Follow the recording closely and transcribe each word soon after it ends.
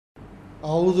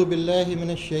اعوذ باللہ من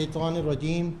الشیطان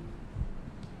الرجیم،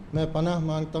 میں پناہ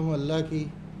مانگتا ہوں اللہ کی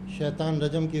شیطان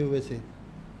رجم کیے ہوئے سے۔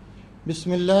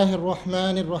 بسم اللہ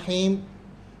الرحمن الرحیم،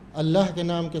 اللہ کے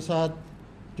نام کے ساتھ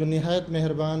جو نہایت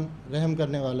مہربان رحم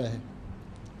کرنے والا ہے۔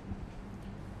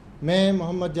 میں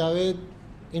محمد Javed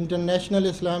international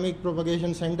Islamic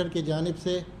propagation centre کی جانب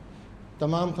سے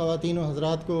تمام خواتین و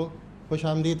حضرات کو خوش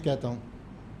آمدید کہتا ہوں۔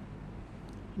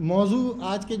 موضوع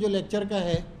آج کے جو لیکچر کا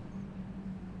ہے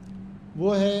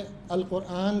وہ ہے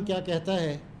القرآن کیا کہتا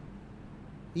ہے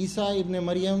عیسیٰ ابن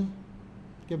مریم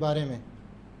کے بارے میں۔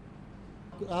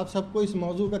 آپ سب کو اس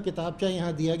موضوع کا کتابچہ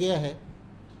یہاں دیا گیا ہے۔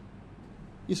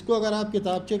 اس کو اگر آپ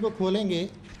کتابچے کو کھولیں گے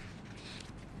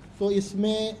تو اس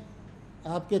میں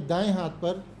آپ کے دائیں ہاتھ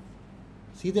پر،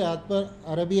 سیدھے ہاتھ پر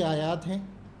عربی آیات ہیں،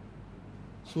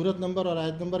 سورت نمبر اور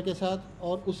آیت نمبر کے ساتھ،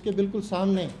 اور اس کے بالکل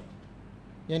سامنے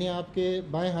یعنی آپ کے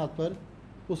بائیں ہاتھ پر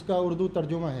اس کا اردو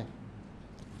ترجمہ ہے۔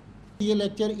 یہ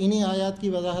لیکچر انہی آیات کی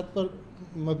وضاحت پر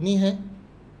مبنی ہے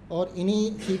اور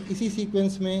اسی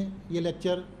سیکوینس میں یہ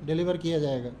لیکچر ڈیلیور کیا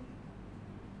جائے گا۔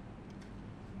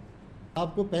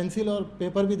 آپ کو پینسل اور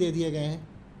پیپر بھی دے دیے گئے ہیں۔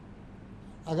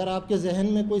 اگر آپ کے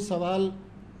ذہن میں کوئی سوال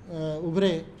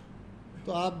ابھرے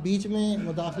تو آپ بیچ میں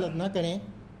مداخلت نہ کریں،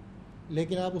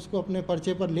 لیکن آپ اس کو اپنے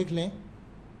پرچے پر لکھ لیں،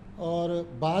 اور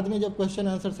بعد میں جب کویشچن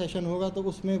آنسر سیشن ہوگا تو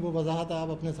اس میں وہ وضاحت آپ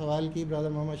اپنے سوال کی برادر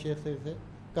محمد شیخ سے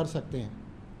کر سکتے ہیں۔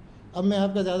 اب میں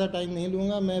آپ کا زیادہ ٹائم نہیں لوں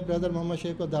گا، میں برادر محمد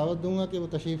شیخ کو دعوت دوں گا کہ وہ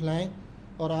تشریف لائیں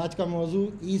اور آج کا موضوع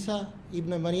عیسیٰ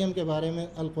ابن مریم کے بارے میں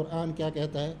القرآن کیا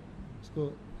کہتا ہے اس کو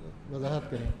وضاحت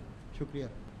کریں۔ شکریہ۔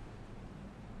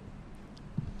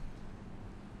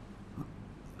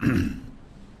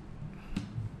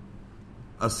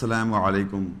 السلام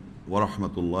علیکم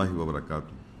ورحمۃ اللہ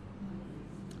وبرکاتہ۔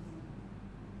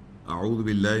 اعوذ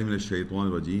باللہ من الشیطان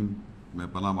الرجیم، میں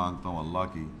پناہ مانگتا ہوں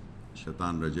اللہ کی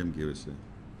شیطان رجم کی وجہ سے۔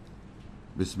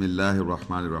 بسم اللہ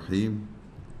الرحمن الرحیم،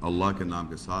 اللہ کے نام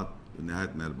کے ساتھ جو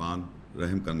نہایت مہربان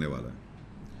رحم کرنے والا ہے۔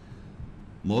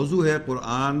 موضوع ہے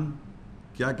قرآن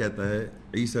کیا کہتا ہے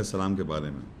عیسیٰ السلام کے بارے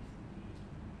میں۔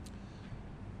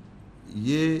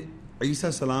 یہ عیسیٰ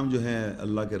السلام جو ہیں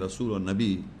اللہ کے رسول اور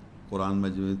نبی، قرآن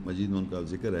مجید میں ان کا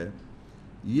ذکر ہے۔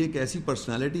 یہ ایک ایسی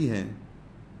پرسنالٹی ہے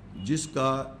جس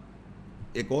کا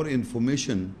ایک اور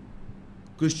انفارمیشن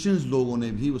کرسچنز لوگوں نے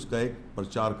بھی اس کا ایک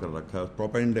پرچار کر رکھا ہے،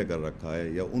 پروپیگنڈا کر رکھا ہے،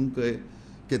 یا ان کے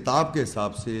کتاب کے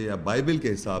حساب سے یا بائبل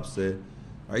کے حساب سے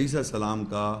عیسیٰ السلام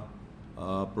کا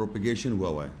پروپیگیشن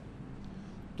ہوا ہے۔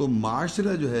 تو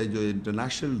معاشرہ جو ہے، جو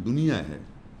انٹرنیشنل دنیا ہے،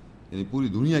 یعنی پوری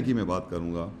دنیا کی میں بات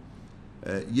کروں گا،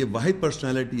 یہ واحد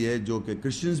پرسنالٹی ہے جو کہ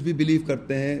کرسچنز بھی بلیو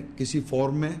کرتے ہیں کسی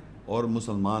فارم میں، اور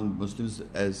مسلمز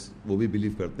ایز وہ بھی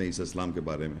بلیو کرتے ہیں عیسیٰ السلام کے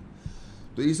بارے میں۔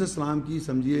 تو عیسیٰ السلام کی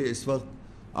سمجھیے اس وقت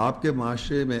آپ کے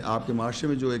معاشرے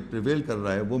میں جو ایک پریویل کر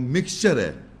رہا ہے وہ مکسچر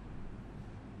ہے۔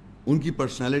 ان کی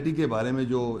پرسنالٹی کے بارے میں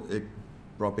جو ایک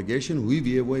پروپیگیشن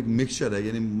ہوئی ہے وہ ایک مکسچر ہے،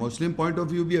 یعنی مسلم پوائنٹ آف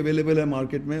ویو بھی اویلیبل ہے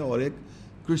مارکیٹ میں اور ایک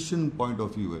کرسچن پوائنٹ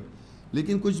آف ویو ہے،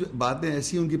 لیکن کچھ باتیں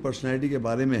ایسی ان کی پرسنالٹی کے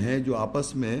بارے میں ہیں جو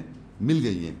آپس میں مل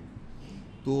گئی ہیں۔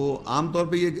 تو عام طور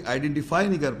پہ یہ آئیڈینٹیفائی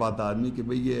نہیں کر پاتا آدمی کہ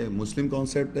بھئی یہ مسلم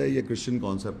کانسیپٹ ہے یا کرسچن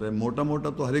کانسیپٹ ہے۔ موٹا موٹا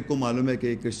تو ہر ایک کو معلوم ہے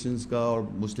کہ کرسچنز کا اور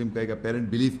مسلم کا ایک اپیرنٹ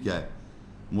بلیف کیا ہے،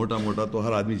 موٹا موٹا تو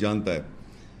ہر آدمی جانتا ہے۔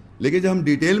 لیکن جب ہم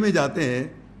ڈیٹیل میں جاتے ہیں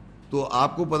تو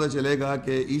آپ کو پتہ چلے گا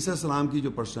کہ عیسیٰ السلام کی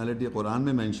جو پرسنالٹی قرآن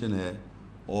میں مینشن ہے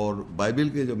اور بائبل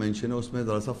کے جو مینشن ہے اس میں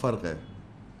ذرا سا فرق ہے۔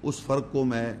 اس فرق کو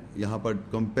میں یہاں پر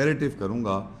کمپیریٹیو کروں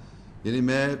گا، یعنی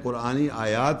میں قرآنی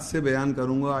آیات سے بیان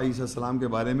کروں گا عیسیٰ السلام کے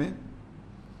بارے میں،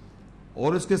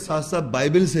 اور اس کے ساتھ ساتھ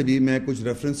بائبل سے بھی میں کچھ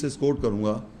ریفرنسز کوٹ کروں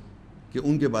گا کہ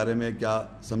ان کے بارے میں کیا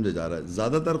سمجھا جا رہا ہے۔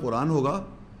 زیادہ تر قرآن ہوگا،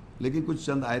 لیکن کچھ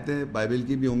چند آیتیں بائبل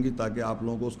کی بھی ہوں گی تاکہ آپ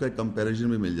لوگوں کو اس کا ایک کمپیریزن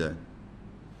بھی مل جائے۔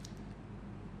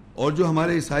 اور جو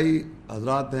ہمارے عیسائی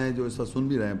حضرات ہیں جو اس وقت سن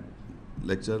بھی رہے ہیں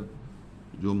لیکچر،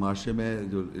 جو معاشرے میں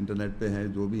جو انٹرنیٹ پہ ہیں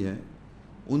جو بھی ہیں،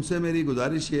 ان سے میری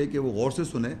گزارش یہ ہے کہ وہ غور سے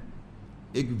سنیں۔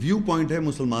 ایک ویو پوائنٹ ہے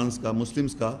مسلمز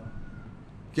کا،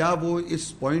 کیا وہ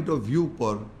اس پوائنٹ آف ویو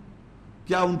پر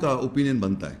کیا ان کا اوپینین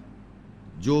بنتا ہے۔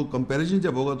 جو کمپیریزن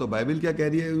جب ہوگا تو بائبل کیا کہہ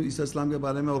رہی ہے عیسیٰ السلام کے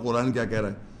بارے میں اور قرآن کیا کہہ رہا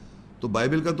ہے، تو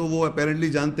بائبل کا تو وہ اپیرنٹلی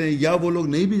جانتے ہیں، یا وہ لوگ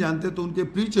نہیں بھی جانتے تو ان کے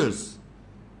پریچرز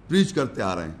پریچ کرتے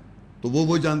آ رہے ہیں تو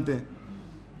وہ جانتے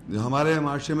ہیں۔ ہمارے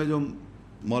معاشرے میں جو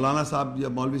مولانا صاحب یا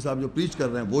مولوی صاحب جو پریچ کر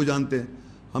رہے ہیں وہ جانتے ہیں۔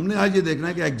 ہم نے آج یہ دیکھنا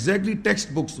ہے کہ ایگزیکٹلی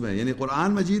ٹیکسٹ بکس میں، یعنی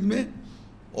قرآن مجید میں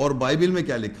اور بائبل میں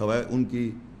کیا لکھا ہوا ہے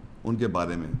ان کے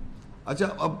بارے میں۔ اچھا،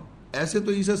 اب ایسے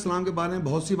تو عیسیٰ السلام کے بارے میں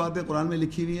بہت سی باتیں قرآن میں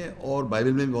لکھی ہوئی ہیں اور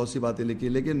بائبل میں بھی بہت سی باتیں لکھی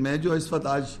ہیں، لیکن میں جو اس وقت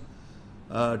آج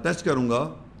ٹچ کروں گا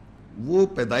وہ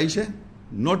پیدائش ہے،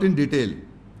 ناٹ ان ڈیٹیل،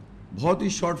 بہت ہی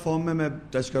شارٹ فارم میں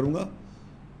ٹچ کروں گا،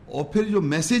 اور پھر جو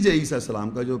میسیج ہے عیسیٰ السلام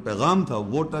کا جو پیغام تھا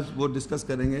وہ ڈسکس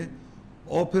کریں گے،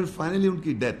 اور پھر فائنلی ان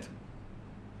کی ڈیتھ،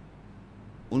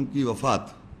 ان کی وفات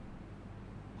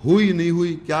ہوئی نہیں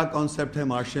ہوئی، کیا کانسیپٹ ہے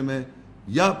معاشرے میں،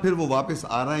 یا پھر وہ واپس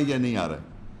آ رہے ہیں یا نہیں آ رہے ہیں.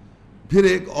 پھر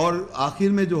ایک اور آخر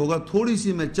میں جو ہوگا تھوڑی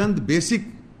سی میں چند بیسک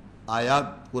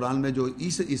آیات قرآن میں جو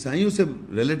عیسائیوں سے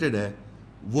ریلیٹڈ ہے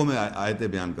وہ میں آیتیں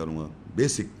بیان کروں گا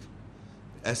بیسک.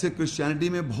 ایسے کرسچینٹی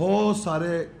میں بہت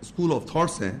سارے اسکول آف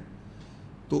تھاٹس ہیں،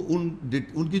 تو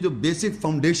ان کی جو بیسک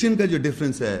فاؤنڈیشن کا جو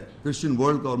ڈفرینس ہے کرسچن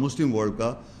ورلڈ کا اور مسلم ورلڈ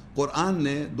کا، قرآن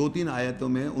نے 2-3 آیتوں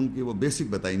میں ان کی وہ بیسک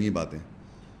بتائی نہیں باتیں.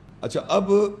 اچھا،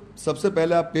 اب سب سے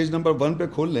پہلے آپ پیج نمبر 1 پہ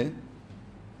کھول لیں.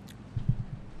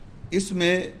 اس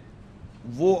میں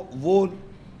وہ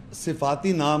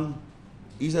صفاتی نام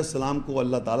عیسیٰ السلام کو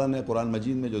اللہ تعالیٰ نے قرآن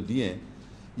مجید میں جو دیے ہیں،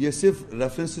 یہ صرف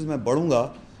ریفرنسز میں پڑھوں گا.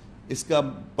 اس کا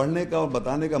پڑھنے کا اور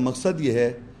بتانے کا مقصد یہ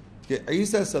ہے کہ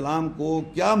عیسیٰ السلام کو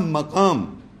کیا مقام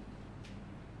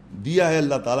دیا ہے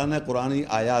اللہ تعالیٰ نے قرآنی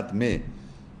آیات میں،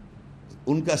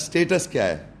 ان کا سٹیٹس کیا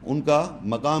ہے، ان کا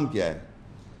مقام کیا ہے.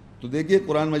 تو دیکھیے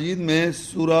قرآن مجید میں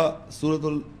سورۃ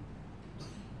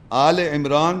آل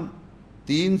عمران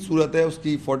 3 سورت ہے، اس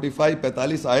کی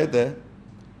 45-45 آیت ہے.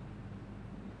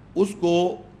 اس کو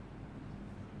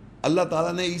اللہ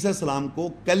تعالیٰ نے عیسیٰ السلام کو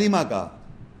کلمہ کا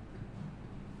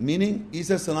میننگ،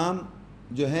 عیسیٰ السلام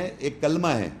جو ہے ایک کلمہ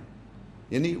ہے،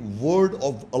 یعنی ورڈ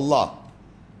آف اللہ،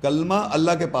 کلمہ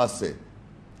اللہ کے پاس سے.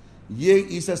 یہ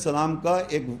عیسیٰ السلام کا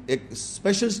ایک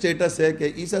اسپیشل سٹیٹس ہے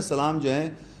کہ عیسیٰ السلام جو ہیں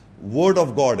ورڈ آف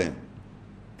گاڈ ہیں،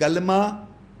 کلمہ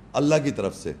اللہ کی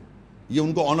طرف سے. یہ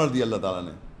ان کو آنر دیا اللہ تعالیٰ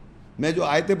نے. میں جو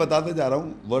آیتیں بتاتے جا رہا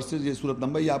ہوں ورسز، یہ صورت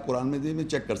نمبر یہ آپ قرآن میں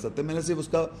چیک کر سکتے ہیں. میں نے صرف اس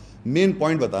کا مین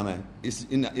پوائنٹ بتانا ہے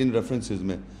ان ریفرنسز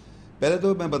میں. پہلے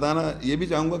تو میں بتانا یہ بھی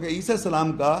چاہوں گا کہ عیسیٰ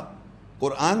السلام کا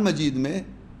قرآن مجید میں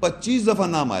 25 دفعہ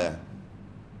نام آیا ہے.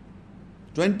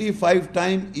 25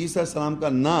 ٹائم عیسیٰ السلام کا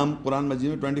نام قرآن مجید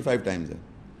میں 25 ٹائمز ہے.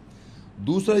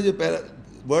 دوسرا جو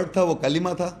ورڈ تھا وہ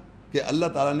کلمہ تھا، کہ اللہ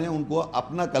تعالیٰ نے ان کو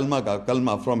اپنا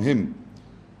کلمہ فرام ہم.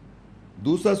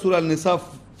 دوسرا سورہ النساء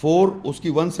 4 اس کی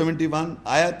 171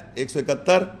 آیت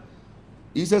 171،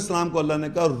 عیسیٰ السلام کو اللہ نے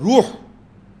کہا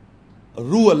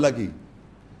روح اللہ کی.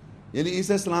 یعنی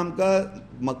عیسیٰ السلام کا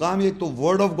مقام ایک تو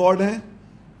ورڈ آف گاڈ ہے،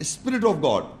 اسپرٹ آف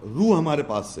گاڈ، روح ہمارے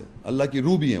پاس سے، اللہ کی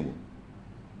روح بھی ہیں وہ،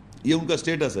 یہ ان کا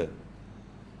سٹیٹس ہے.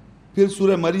 پھر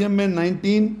سورہ مریم میں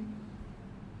 19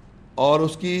 اور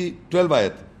اس کی 12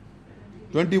 آیت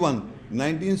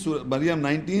 21 سورہ مریم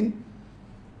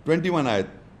 19-21 آیت،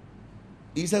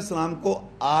 عیسیٰ السلام کو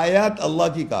آیات اللہ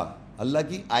کی کہا. اللہ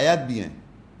کی آیات بھی ہیں،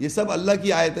 یہ سب اللہ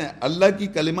کی آیتیں ہیں، اللہ کی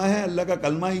کلمہ ہے، اللہ کا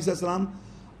کلمہ ہے عیسیٰ السلام،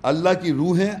 اللہ کی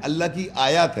روح ہے، اللہ کی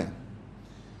آیات ہیں.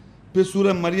 پھر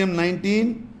سورہ مریم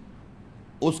 19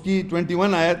 اس کی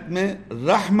 21 آیت میں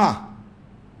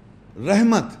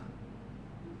رحمت،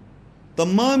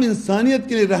 تمام انسانیت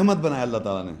کے لیے رحمت بنایا اللہ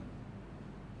تعالیٰ نے.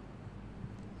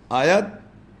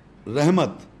 آیت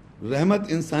رحمت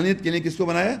انسانیت کے لیے کس کو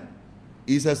بنایا؟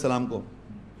 عیسیٰ السلام کو.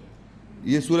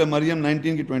 یہ سورہ مریم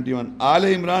 19 کی 21. آل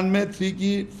عمران میں 3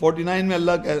 کی 49 میں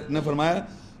اللہ نے فرمایا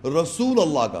رسول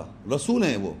اللہ کا، رسول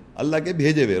ہیں وہ، اللہ کے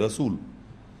بھیجے ہوئے رسول.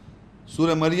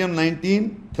 سورہ مریم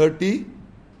 19:30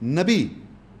 نبی،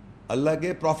 اللہ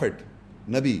کے پروفٹ،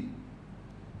 نبی.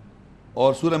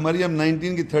 اور سورہ مریم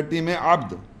 19 کی 30 میں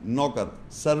عبد، نوکر،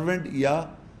 سرونٹ، یا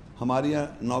ہمارے یہاں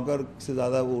نوکر سے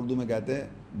زیادہ وہ اردو میں کہتے ہیں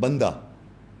بندہ،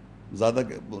 زیادہ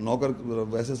نوکر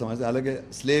ویسے سمجھتے ہیں، حالانکہ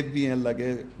سلیو بھی ہیں، اللہ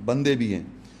کے بندے بھی ہیں.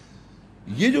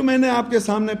 یہ جو میں نے آپ کے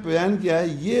سامنے بیان کیا ہے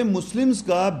یہ مسلمز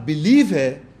کا بلیف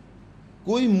ہے.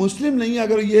 کوئی مسلم نہیں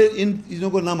اگر یہ ان چیزوں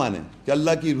کو نہ مانے کہ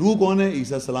اللہ کی روح کون ہے؟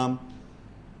 عیسیٰ السلام.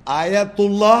 آیت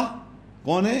اللہ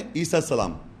کون ہے؟ عیسیٰ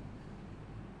السلام.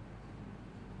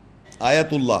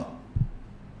 آیت اللہ.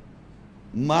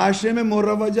 معاشرے میں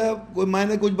مروجہ کوئی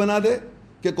معنی کچھ بنا دے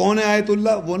کہ کون ہے آیت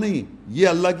اللہ، وہ نہیں. یہ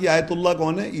اللہ کی آیت اللہ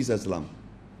کون ہے؟ عیسیٰ السلام.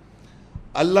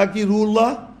 اللہ کی روح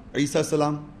اللہ، عیسیٰ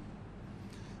السلام.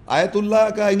 آیت اللہ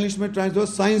کا انگلش میں ٹرانسلیٹ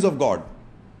سائنس آف گاڈ.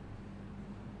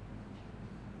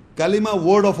 کلمہ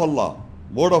word of Allah,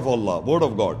 word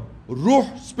of God.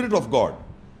 روح اسپرٹ آف گاڈ.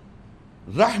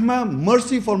 رحمہ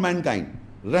مرسی فار مین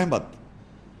کائنڈ، رحمت.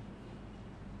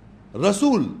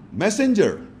 رسول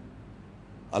میسنجر،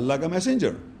 اللہ کا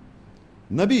میسنجر.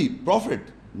 نبی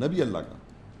پروفٹ، نبی اللہ کا.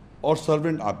 اور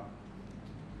سرونٹ آپ.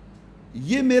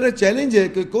 یہ میرا چیلنج ہے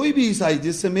کہ کوئی بھی عیسائی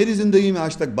جس سے میری زندگی میں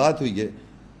آج تک بات ہوئی ہے،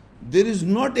 there is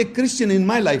not a Christian in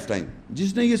my lifetime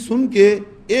جس نے یہ سن کے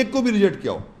ایک کو بھی ریجیکٹ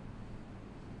کیا ہو.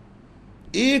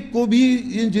 ایک کو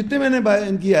بھی، جتنے میں نے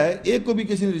بیان کیا ہے ایک کو بھی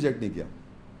کسی نے ریجیکٹ نہیں کیا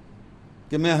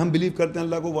کہ ہم بلیو کرتے ہیں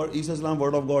اللہ کو عیسیٰ السلام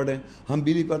ورڈ آف گاڈ ہے، ہم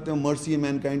بلیو کرتے ہیں مرسی ہے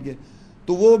مین کائنڈ کے.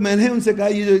 تو وہ میں نے ان سے کہا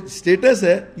یہ جو اسٹیٹس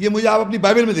ہے یہ مجھے آپ اپنی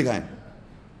بائبل میں دکھائیں.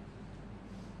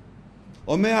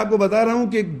 اور میں آپ کو بتا رہا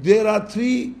ہوں کہ there are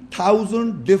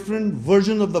 3000 different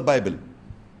version of the Bible.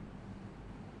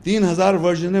 3000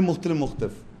 version ہیں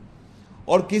مختلف.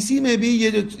 اور کسی میں بھی یہ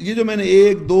جو میں نے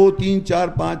 1 2 3 4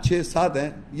 5 6 7 ہیں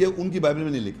یہ ان کی بائبل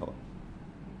میں نہیں لکھا ہوا.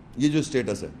 یہ جو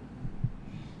اسٹیٹس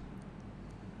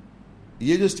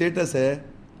ہے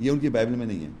یہ ان کی بائبل میں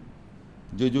نہیں ہے.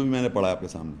 جو بھی میں نے پڑھا آپ کے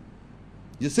سامنے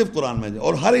یہ صرف قرآن میں ہے.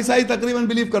 اور ہر عیسائی تقریباً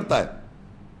بلیو کرتا ہے.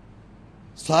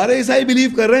 سارے عیسائی بلیو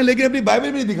کر رہے ہیں لیکن اپنی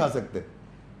بائبل میں نہیں دکھا سکتے.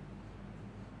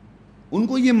 ان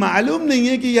کو یہ معلوم نہیں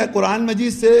ہے کہ یہ قرآن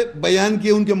مجید سے بیان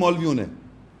کیے ان کے مولویوں نے.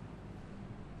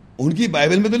 ان کی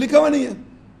بائبل میں تو لکھا ہوا نہیں ہے.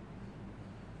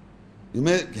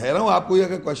 میں کہہ رہا ہوں آپ کو یہ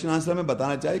اگر کوشچن آنسر میں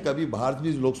بتانا چاہیے, کبھی باہر سے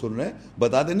بھی لوگ سن رہے ہیں,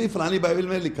 بتا دیں نہیں فلانی بائبل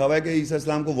میں لکھا ہوا ہے کہ عیسیٰ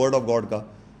السلام کو ورڈ آف گاڈ کا.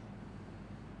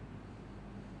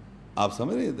 آپ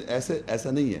سمجھ رہے ہیں,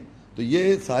 ایسا نہیں ہے. تو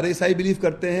یہ سارے عیسائی بلیو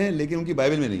کرتے ہیں لیکن ان کی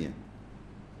بائبل میں نہیں ہے.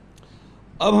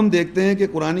 اب ہم دیکھتے ہیں کہ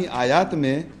قرآنی آیات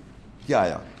میں کیا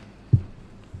آیا.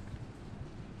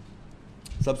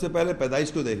 سب سے پہلے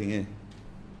پیدائش کو دیکھیں گے.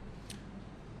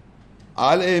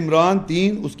 آل عمران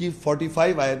 3 اس کی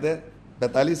 45 آیت ہے,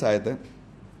 45 آیت ہے.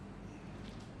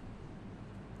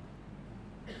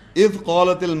 اذ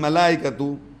قالت الملائکۃ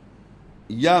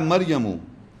یا مریم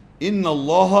ان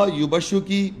اللہ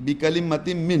یبشرکی بکلمۃ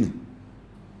منہ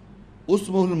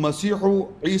اسمہ المسیح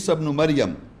عیسی ابن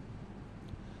مریم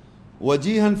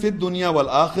وجیہا فی الدنیا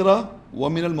والآخرہ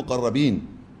ومن المقربین.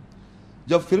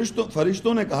 جب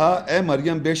فرشتوں نے کہا اے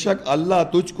مریم بے شک اللہ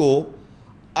تجھ کو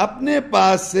اپنے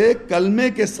پاس سے کلمے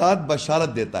کے ساتھ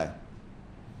بشارت دیتا ہے,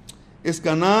 اس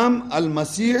کا نام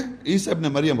المسیح عیسی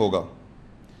ابن مریم ہوگا,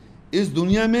 اس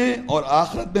دنیا میں اور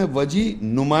آخرت میں وجی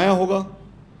نمایاں ہوگا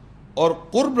اور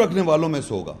قرب رکھنے والوں میں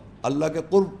سے ہوگا, اللہ کے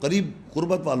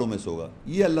قربت والوں میں سے ہوگا.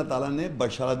 یہ اللہ تعالیٰ نے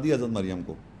بشارت دی حضرت مریم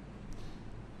کو.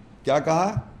 کیا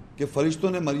کہا کہ فرشتوں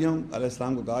نے مریم علیہ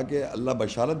السلام کو کہا کہ اللہ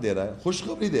بشارت دے رہا ہے,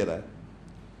 خوشخبری دے رہا ہے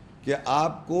کہ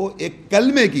آپ کو ایک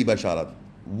کلمے کی بشارت,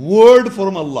 ورڈ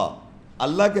فرام اللہ,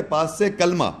 اللہ کے پاس سے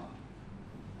کلمہ.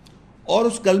 اور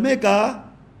اس کلمے کا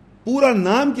پورا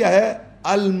نام کیا ہے؟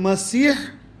 المسیح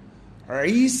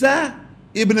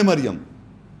عیسی ابن مریم.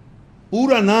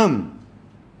 پورا نام.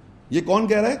 یہ کون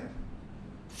کہہ رہا ہے؟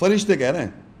 فرشتے کہہ رہے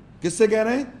ہیں. کس سے کہہ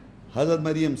رہے ہیں؟ حضرت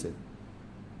مریم سے.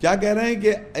 کیا کہہ رہے ہیں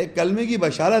کہ ایک کلمے کی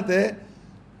بشارت ہے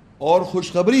اور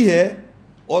خوشخبری ہے,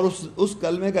 اور اس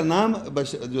کلمے کا نام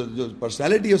جو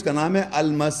پرسنالٹی ہے اس کا نام ہے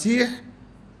المسیح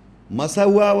مسا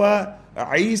ہوا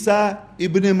عیسی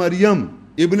ابن مریم,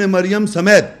 ابن مریم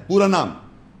سمیت پورا نام.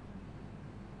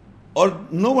 اور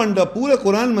نو ونڈر پورے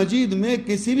قرآن مجید میں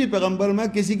کسی بھی پیغمبر میں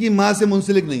کسی کی ماں سے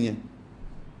منسلک نہیں ہے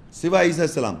سوائے عیسیٰ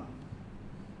السلام.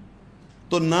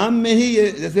 تو نام میں ہی یہ,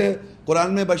 جیسے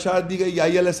قرآن میں بشارت دی گئی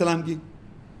یحییٰ علیہ السلام کی,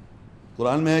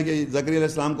 قرآن میں ہے کہ زکریا علیہ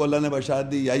السلام کو اللہ نے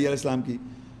بشارت دی یحییٰ علیہ السلام کی,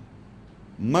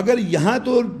 مگر یہاں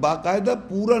تو باقاعدہ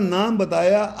پورا نام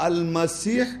بتایا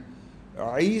المسیح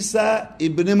عیسی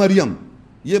ابن مریم.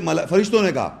 یہ فرشتوں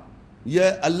نے کہا یہ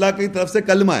اللہ کی طرف سے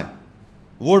کلمہ ہے,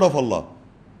 ورڈ آف اللہ,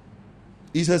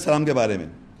 عیسیٰ السلام کے بارے میں.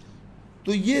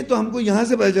 تو یہ تو ہم کو یہاں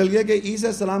سے پتہ چل گیا کہ عیسیٰ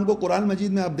السلام کو قرآن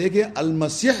مجید میں آپ دیکھیں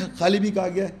المسیح خالی بھی کہا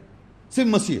گیا ہے, صرف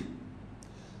مسیح.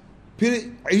 پھر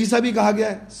عیسیٰ بھی کہا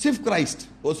گیا ہے, صرف کرائسٹ,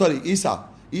 عیسیٰ.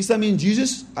 عیسیٰ مین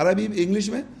جیزس عربی انگلش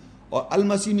میں, اور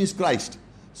المسیح مینس کرائسٹ.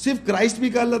 صرف کرائسٹ بھی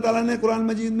کہا اللہ تعالیٰ نے قرآن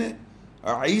مجید میں,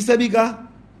 عیسیٰ بھی کہا,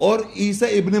 اور عیسیٰ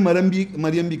ابن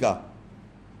مریم بھی کہا.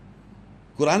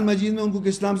 قرآن مجید میں ان کو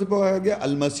کس نام سے پکارا گیا؟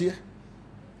 المسیح.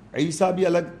 عیسیٰ بھی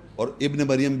الگ اور ابن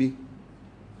مریم بھی,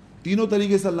 تینوں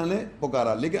طریقے سے اللہ نے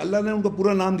پکارا, لیکن اللہ نے ان کو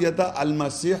پورا نام دیا تھا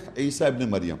المسیح عیسیٰ ابن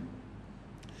مریم.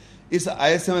 اس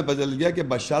آیت سے ہمیں پتہ چل گیا کہ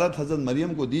بشارت حضرت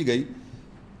مریم کو دی گئی.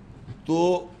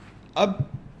 تو اب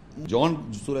جان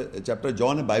چیپٹر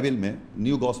جان ہے بائبل میں,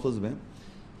 نیو گاسپلز میں,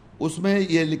 اس میں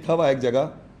یہ لکھا ہوا ایک جگہ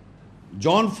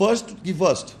جان فرسٹ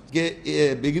کہ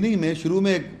بگننگ میں, شروع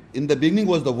میں, in the beginning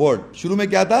was the word. شروع میں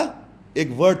کیا تھا؟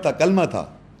 ایک ورڈ تھا, کلمہ تھا,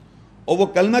 اور وہ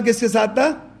کلمہ کس کے ساتھ تھا؟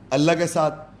 اللہ کے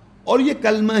ساتھ, اور یہ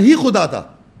کلمہ ہی خدا تھا.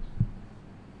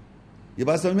 یہ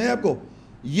بات سمجھ میں ہے آپ کو؟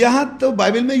 یہاں تو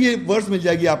بائبل میں یہ ورڈز مل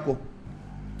جائے گی آپ کو.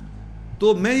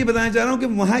 تو میں یہ بتانا چاہ رہا ہوں کہ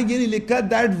وہاں یہ نہیں لکھا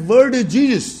دیٹ ورڈ از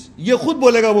جیسس. یہ خود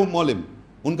بولے گا وہ مولم,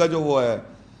 ان کا جو وہ ہے,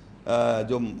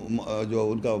 جو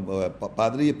ان کا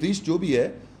پادری یا پریسٹ جو بھی ہے,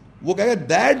 وہ کہے گا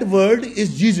دیٹ ورڈ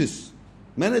از جیسس.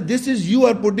 میں نے this is you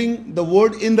are putting the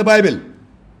word in the Bible.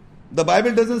 The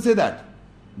Bible doesn't say that.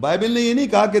 Bible نے یہ نہیں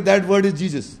کہا کہ دیٹ ورڈ از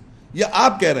جیسس, یہ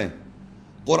آپ کہہ رہے ہیں.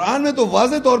 قرآن میں تو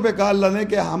واضح طور پہ کہا اللہ نے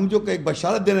کہ ہم جو ایک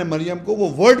بشارت دے رہے ہیں مریم کو, وہ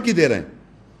ورڈ کی دے رہے ہیں,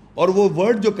 اور وہ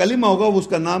ورڈ جو کلمہ ہوگا اس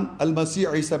کا نام المسیح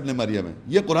عیسیٰ ابن مریم ہے.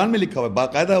 یہ قرآن میں لکھا ہوا ہے,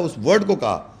 باقاعدہ اس ورڈ کو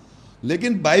کہا.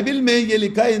 لیکن بائبل میں یہ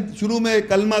لکھا ہے شروع میں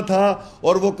کلمہ تھا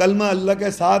اور وہ کلمہ اللہ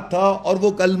کے ساتھ تھا اور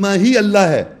وہ کلمہ ہی اللہ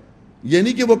ہے. یہ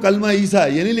نہیں کہ وہ کلمہ عیسیٰ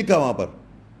ہے, یہ نہیں لکھا وہاں پر.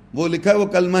 وہ لکھا ہے وہ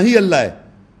کلمہ ہی اللہ ہے.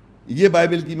 یہ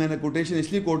بائبل کی میں نے کوٹیشن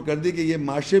اس لیے کوٹ کر دی کہ یہ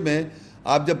معاشرے میں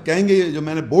آپ جب کہیں گے جو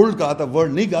میں نے بولڈ کہا تھا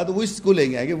ورڈ نہیں کہا تو وہ اس کو لیں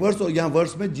گے آئیں گے ورس, اور یہاں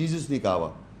ورس میں جیزس نہیں کہا ہوا.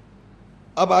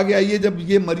 اب آگے آئیے, جب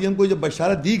یہ مریم کو جب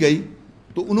بشارت دی گئی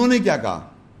تو انہوں نے کیا کہا.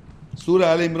 سورہ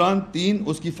آل عمران 3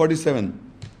 اس کی 47,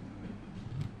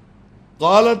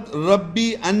 قالت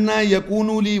ربی انا یکون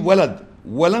لی ولد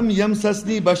ولم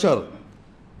یمسسنی بشر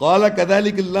قال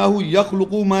کذلک اللہ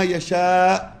یخلق ما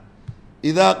یشاء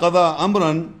اذا قضى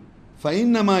امرا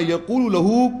فانما یقول له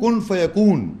کن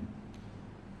فیکون.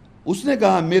 اس نے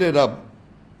کہا میرے رب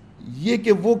یہ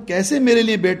کہ وہ کیسے میرے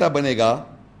لیے بیٹا بنے گا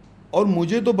اور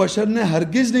مجھے تو بشر نے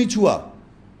ہرگز نہیں چھوا.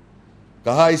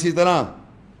 کہا اسی طرح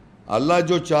اللہ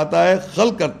جو چاہتا ہے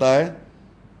خلق کرتا ہے,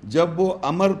 جب وہ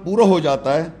امر پورا ہو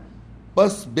جاتا ہے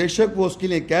بس بے شک وہ اس کے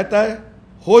لیے کہتا ہے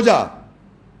ہو جا,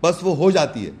 بس وہ ہو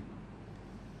جاتی ہے.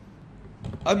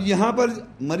 اب یہاں پر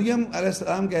مریم علیہ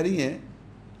السلام کہہ رہی ہیں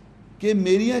کہ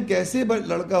میرے یہاں کیسے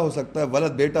لڑکا ہو سکتا ہے,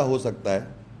 ولد بیٹا ہو سکتا ہے,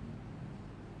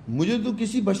 مجھے تو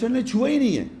کسی بشر نے چھوا ہی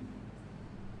نہیں ہے.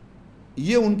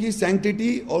 یہ ان کی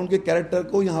سینکٹیٹی اور ان کے کیریکٹر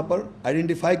کو یہاں پر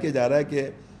آئیڈینٹیفائی کیا جا رہا ہے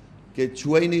کہ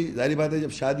چھوا ہی نہیں. ظاہری بات ہے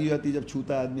جب شادی ہوتی ہے جب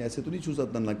چھوتا ہے آدمی, ایسے تو نہیں چھو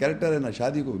سکتا, نہ کیریکٹر ہے نہ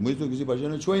شادی کو, مجھے تو کسی بشر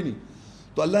نے چھوا ہی نہیں.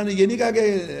 تو اللہ نے یہ نہیں کہا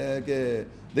کہ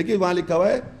دیکھیے وہاں لکھا ہوا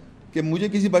ہے کہ مجھے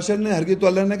کسی بشر نے ہرگز, تو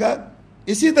اللہ نے کہا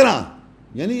اسی طرح,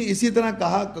 یعنی اسی طرح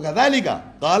کہا کذالک,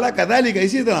 قال کذالک,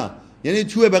 اسی طرح یعنی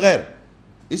چھوئے بغیر.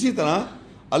 اسی طرح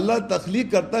اللہ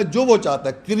تخلیق کرتا ہے جو وہ چاہتا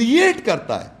ہے, کریٹ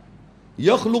کرتا ہے.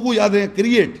 یخلق, یاد رکھیں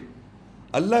کریٹ,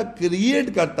 اللہ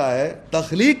کریٹ کرتا ہے,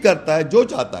 تخلیق کرتا ہے جو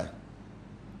چاہتا ہے,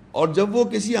 اور جب وہ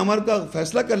کسی امر کا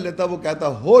فیصلہ کر لیتا وہ کہتا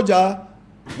ہو جا,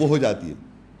 وہ ہو جاتی ہے.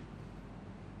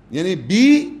 یعنی بی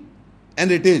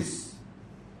اینڈ اٹ از.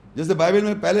 جیسے بائبل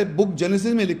میں پہلے بک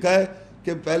جینیسس میں لکھا ہے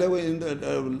کہ پہلے وہ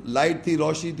لائٹ تھی,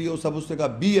 روشنی تھی, اور سب اس نے کہا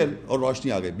بی اینڈ, اور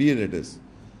روشنی آ گئی, بی اینڈ اٹ از.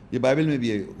 یہ بائبل میں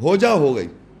بھی ہے, ہو جا ہو گئی,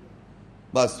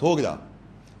 بس ہو گیا.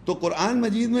 تو قرآن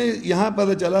مجید میں یہاں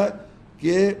پتہ چلا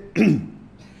کہ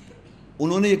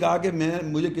انہوں نے یہ کہا کہ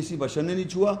مجھے کسی بشر نے نہیں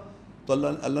چھوا, تو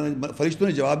اللہ نے فرشتوں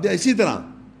نے جواب دیا اسی طرح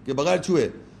کہ بغیر چھوئے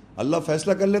اللہ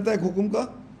فیصلہ کر لیتا ہے ایک حکم کا,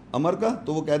 امر کا,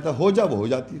 تو وہ کہتا ہے ہو جا, وہ ہو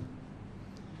جاتی ہے.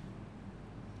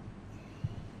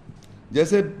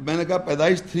 جیسے میں نے کہا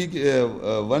پیدائش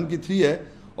 1 کی 3 ہے,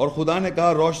 اور خدا نے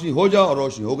کہا روشنی ہو جا, اور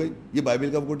روشنی ہو گئی. یہ بائبل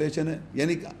کا کوٹیشن ہے.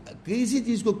 یعنی کسی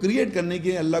چیز کو کریٹ کرنے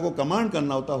کے اللہ کو کمانڈ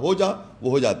کرنا ہوتا, ہو جا,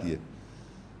 وہ ہو جاتی ہے.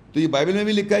 تو یہ بائبل میں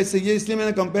بھی لکھا ہے. اس لیے میں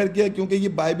نے کمپیئر کیا کیونکہ یہ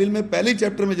بائبل میں پہلے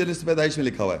چیپٹر میں جنیسس پیدائش میں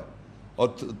لکھا ہوا ہے, اور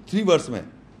 3 ورس میں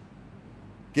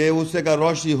کہ اس سے کہا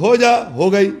روشنی ہو جا,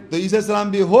 ہو گئی. تو عیسیٰ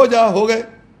السلام بھی ہو جا, ہو گئے.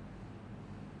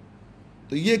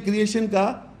 تو یہ کریشن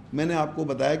کا میں نے آپ کو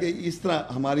بتایا کہ اس طرح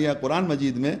ہمارے یہاں قرآن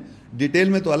مجید میں ڈیٹیل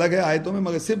میں تو الگ ہے آیتوں میں,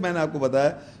 مگر صرف میں نے آپ کو بتایا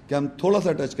کہ ہم تھوڑا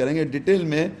سا ٹچ کریں گے ڈیٹیل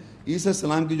میں. عیسیٰ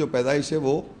السلام کی جو پیدائش ہے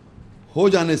وہ ہو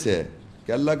جانے سے ہے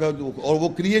کہ اللہ کا, اور وہ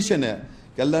کریشن ہے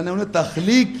کہ اللہ نے انہیں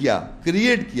تخلیق کیا,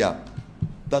 کریٹ کیا,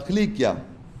 تخلیق کیا.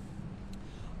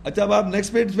 اچھا اب آپ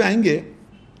نیکسٹ پیج پہ آئیں گے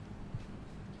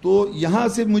تو یہاں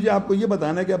سے مجھے آپ کو یہ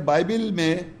بتانا ہے کہ بائبل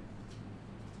میں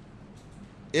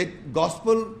ایک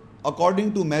گاسپل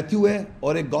اکارڈنگ ٹو میتھیو ہے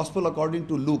اور ایک گاسپل اکارڈنگ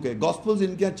ٹو لوک ہے. گاسپلز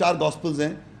ان کے 4 گاسپلز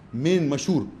ہیں مین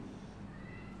مشہور,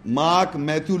 Mark,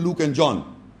 Matthew, Luke and John.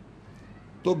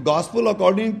 تو گاسپل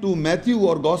اکارڈنگ ٹو میتھیو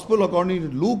اور گاسپل اکارڈنگ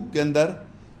ٹو لوک کے اندر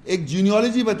ایک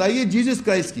جینیالوجی بتائیے جیزس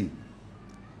کرائسٹ کی.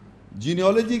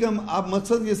 جینیالوجی کا آپ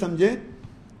مقصد یہ سمجھیں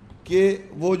کہ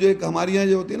وہ جو ایک ہمارے یہاں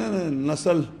جو ہوتی ہے نا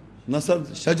نسل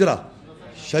شجرہ,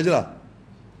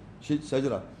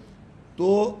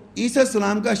 تو عیسیٰ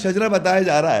السلام کا شجرہ بتایا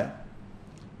جا رہا ہے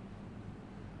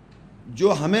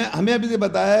جو ہمیں ابھی سے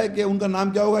بتایا ہے کہ ان کا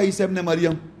نام کیا ہوگا, عیسیٰ ابن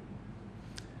مریم.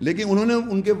 لیکن انہوں نے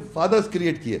ان کے فادرز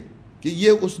کریٹ کیے کہ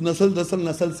یہ اس نسل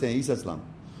سے ہیں عیسیٰ السلام.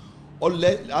 اور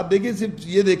آپ دیکھیں, صرف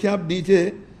یہ دیکھیں آپ نیچے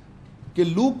کہ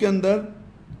لوک کے اندر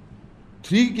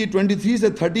 3 کی 23 سے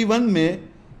 31 میں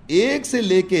 1 سے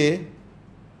لے کے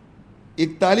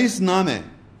 41 نام ہیں.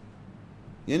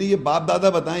 یعنی یہ باپ دادا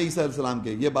بتائیں عیسیٰ علیہ السلام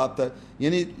کے, یہ باپ تھا.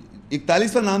 یعنی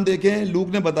 41واں نام دیکھیں لوک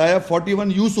نے بتایا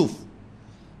 41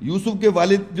 یوسف کے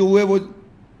والد جو ہوئے وہ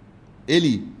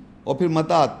ایلی, اور پھر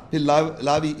متات, پھر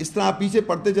لاوی. اس طرح آپ پیچھے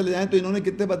پڑھتے چلے جائیں تو انہوں نے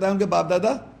کتنے بتایا ان کے باپ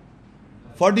دادا,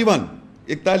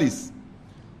 41.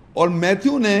 اور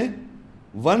میتھیو نے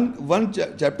 1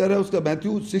 چیپٹر ہے اس کا,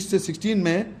 میتھیو 6 سے 16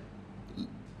 میں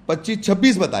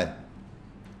 26 بتائے.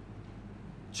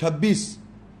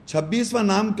 26واں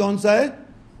نام کون سا ہے,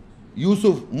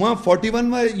 یوسف وہاں 41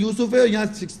 میں یوسف ہے, یہاں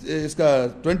اس کا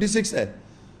 26 ہے.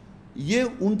 یہ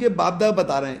ان کے باپ دادا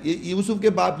بتا رہے ہیں, یہ یوسف کے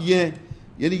باپ یہ ہیں,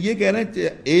 یعنی یہ کہہ رہے ہیں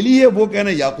ایلی ہے, وہ کہہ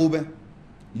رہے ہیں یعقوب ہے.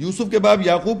 یوسف کے باپ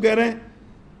یعقوب کہہ رہے ہیں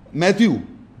میتھیو,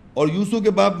 اور یوسف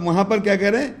کے باپ وہاں پر کیا کہہ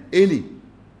رہے ہیں ایلی.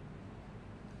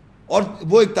 اور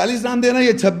وہ 41 نام دے رہے ہیں,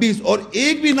 یہ 26, اور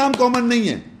ایک بھی نام کامن نہیں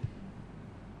ہے.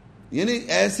 یعنی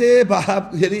ایسے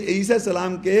باپ, یعنی عیسیٰ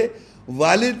السلام کے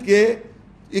والد کے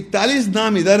 41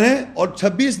 نام ادھر ہیں اور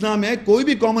 26 نام ہیں, کوئی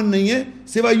بھی کامن نہیں ہے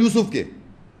سوائے یوسف کے.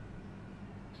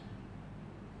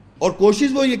 اور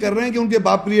کوشش وہ یہ کر رہے ہیں کہ ان کے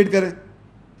باپ کریٹ کریں.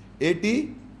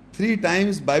 83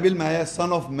 ٹائمز بائبل میں آیا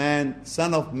سن of main,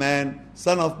 sun of main,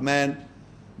 sun of مین,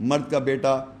 مرد کا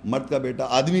بیٹا, مرد کا بیٹا,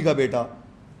 آدمی کا بیٹا,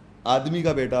 آدمی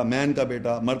کا بیٹا, مین کا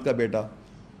بیٹا, مرد کا بیٹا.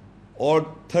 اور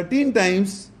 13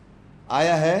 ٹائمز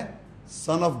آیا ہے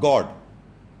سن آف گاڈ,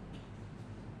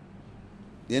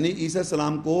 یعنی عیسیٰ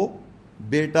السلام کو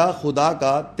بیٹا خدا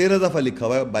کا 13 دفعہ لکھا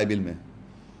ہوا ہے بائبل میں.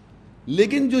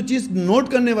 لیکن جو چیز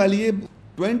نوٹ کرنے والی ہے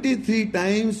 23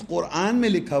 ٹائمز قرآن میں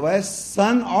لکھا ہوا ہے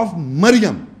سن آف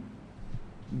مریم,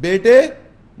 بیٹے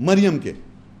مریم کے.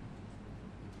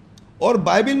 اور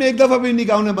بائبل میں ایک دفعہ بھی نہیں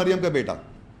کہا انہیں مریم کا بیٹا,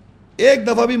 ایک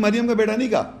دفعہ بھی مریم کا بیٹا نہیں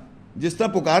کہا. جس طرح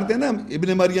پکارتے ہیں نا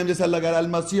ابن مریم, جیسے اللہ کہہ رہا ہے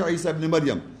المسیح عیسیٰ ابن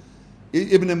مریم,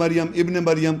 ابن مریم, ابن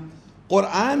مریم.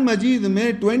 قرآن مجید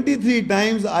میں 23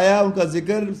 ٹائمز آیا ان کا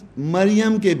ذکر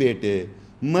مریم کے بیٹے,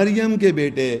 مریم کے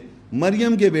بیٹے,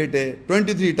 مریم کے بیٹے,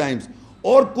 23 ٹائمز.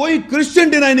 اور کوئی کرسچن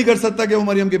ڈینائی نہیں کر سکتا کہ وہ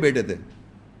مریم کے بیٹے تھے,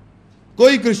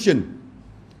 کوئی کرسچن.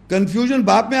 کنفیوژن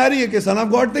باپ میں آ رہی ہے کہ سن آف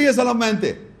گاڈ تھے یا سن آف مین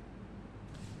تھے.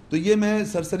 تو یہ میں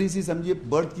سرسری سی سمجھیے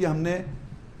برتھ کی ہم نے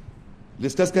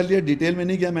ڈسکس کر لیا, ڈیٹیل میں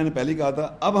نہیں کیا, میں نے پہلے کہا تھا.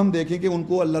 اب ہم دیکھیں کہ ان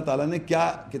کو اللہ تعالیٰ نے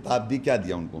کیا کتاب دی, کیا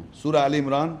دیا ان کو. سورہ آل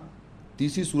عمران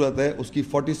تیسری صورت ہے, اس کی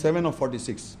 47 اور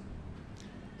 46.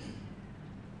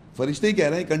 فرشتے ہی کہہ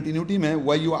رہے ہیں کنٹینیوٹی میں,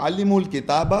 وَيُعَلِّمُ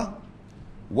الْكِتَابَ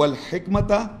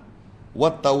وَالْحِكْمَةَ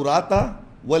وَالتَّوْرَاةَ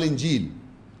وَالْإِنْجِيلَ.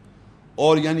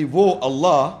 اور یعنی وہ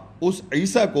اللہ اس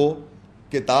عیسیٰ کو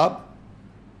کتاب,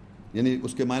 یعنی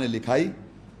اس کے معنی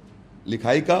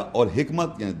لکھائی کا, اور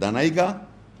حکمت یعنی دانائی کا,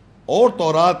 اور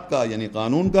تورات کا یعنی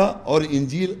قانون کا, اور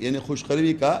انجیل یعنی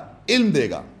خوشخبری کا علم دے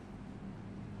گا.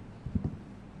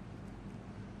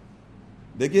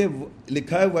 دیکھیے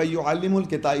لکھا ہے وَيُعَلِّمُ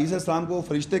الْكِتَابَ. عیسیٰ السلام کو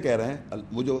فرشتے کہہ رہے ہیں,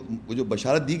 وہ جو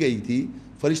بشارت دی گئی تھی,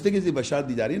 فرشتے کی بشارت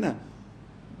دی جا رہی ہے نا,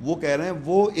 وہ کہہ رہے ہیں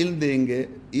وہ علم دیں گے,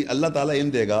 اللہ تعالیٰ علم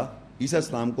دے گا عیسیٰ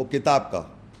السلام کو کتاب کا.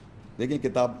 دیکھیں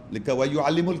کتاب لکھا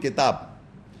وَيُعَلِّمُ الْكِتَابَ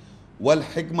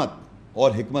وَالْحِكْمَةَ,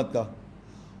 اور حکمت کا,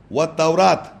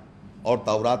 وَالتَّوْرَاةَ, اور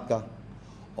تورات کا,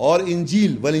 اور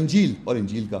انجیل, والانجیل, اور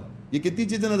انجیل کا. یہ کتنی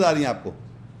چیزیں نظر آ رہی ہیں آپ کو؟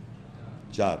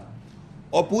 4.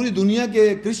 اور پوری دنیا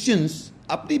کے کرسچنز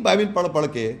اپنی بائبل پڑھ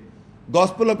کے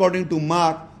gospel according to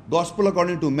Mark, gospel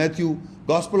according to Matthew,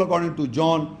 gospel according to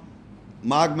John,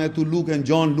 mark, Matthew, Luke and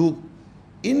جان, لوک,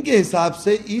 ان کے حساب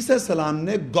سے عیسیٰ السلام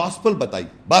نے گاسپل بتائی,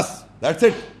 بس دیٹس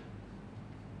اٹ.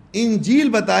 انجیل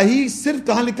بتائی صرف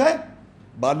کہاں لکھا ہے؟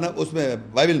 اس میں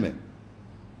بائبل میں.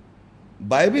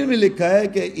 بائبل میں لکھا ہے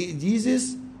کہ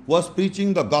Jesus was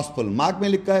preaching the gospel. Mark میں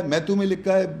لکھا ہے, میتھیو میں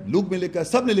لکھا ہے, لوک میں لکھا ہے,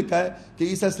 سب نے لکھا ہے کہ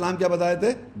عیسیٰ السلام کیا بتائے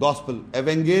تھے؟ گاسپل,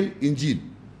 ایونگیل, انجیل.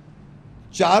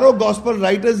 چاروں گاسپل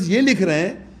رائٹرز یہ لکھ رہے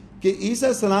ہیں کہ عیسیٰ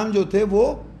السلام جو تھے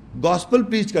وہ گاسپل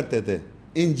پریچ کرتے تھے,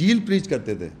 انجیل پریچ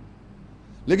کرتے تھے.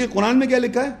 لیکن قرآن میں کیا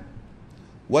لکھا ہے؟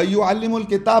 وَيُعَلِّمُ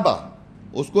الْكِتَابَ,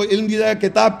 اس کو علم دیا جائے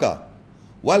کتاب کا,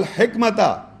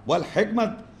 وَالْحِكْمَةَ,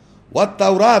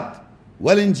 وَالتَّوْرَاةَ,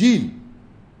 وَالْإِنْجِيلَ.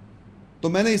 تو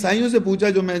میں نے عیسائیوں سے پوچھا,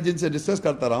 جو میں جن سے ڈسکس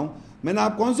کرتا رہا ہوں, میں نے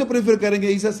آپ کون سے پریفر کریں گے؟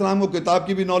 عیسیٰ السلام کو کتاب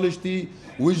کی بھی نالج تھی,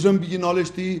 وزڈم کی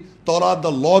نالج تھی, تورات دا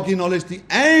لا کی نالج تھی,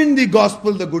 and the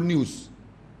gospel the good news,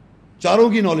 چاروں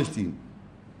کی نالج تھی.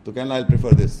 تو کہنا آئی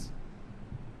پریفر دس.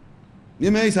 یہ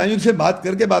میں عیسائیوں سے بات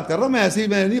کر رہا ہوں, میں ایسے ہی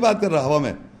میں نہیں بات کر رہا ہوا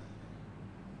میں.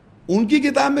 ان کی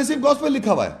کتاب میں صرف گاسپل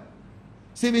لکھا ہوا ہے,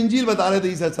 صرف انجیل بتا رہے تھے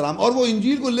عیسیٰ السلام, اور وہ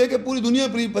انجیل کو لے کے پوری دنیا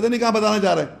پتہ نہیں کہاں بتانا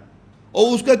چاہ رہے ہیں,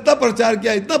 اور اس کا اتنا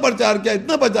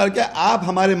پرچار کیا. آپ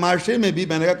ہمارے معاشرے میں بھی,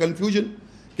 میں نے کہا کنفیوژن,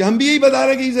 کہ ہم بھی یہی بتا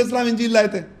رہے ہیں کہ عیسیٰ السلام انجیل لائے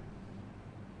تھے.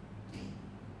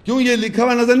 کیوں یہ لکھا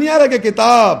ہوا نظر نہیں آ رہا کہ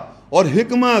کتاب اور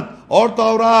حکمت اور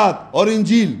تورات اور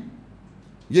انجیل,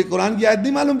 یہ قرآن کی آیت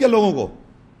نہیں معلوم کیا لوگوں کو؟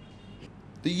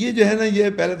 تو یہ جو ہے نا, یہ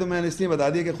پہلے تو میں نے اس لیے بتا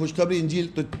دیا کہ خوشخبری, انجیل,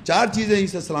 تو 4 چیزیں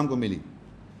عیسیٰ السلام کو ملی.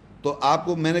 تو آپ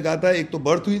کو میں نے کہا تھا ایک تو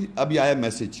برتھ ہوئی, اب یہ آیا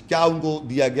میسج, کیا ان کو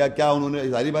دیا گیا, کیا انہوں نے,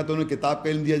 ظاہری بات ہے انہوں نے کتاب کا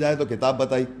علم دیا جائے تو کتاب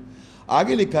بتائی.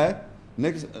 آگے لکھا ہے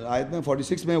نیکسٹ آیت میں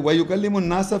 46 میں, وَيُكَلِّمُ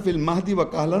النَّاسَ فِي الْمَهْدِ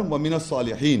وَكَهْلًا وَمِنَ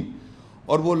الصَّالِحِينَ,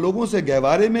 اور وہ لوگوں سے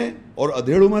گہوارے میں اور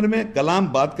ادھیڑ عمر میں کلام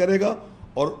بات کرے گا,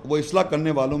 اور وہ اصلاح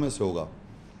کرنے والوں میں سے ہوگا.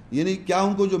 یعنی کیا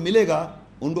ان کو جو ملے گا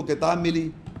ان کو کتاب ملی,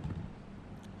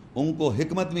 ان کو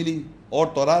حکمت ملی اور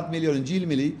تورات ملی اور انجیل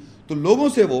ملی, تو لوگوں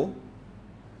سے وہ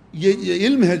یہ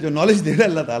علم ہے جو نالج دے رہا ہے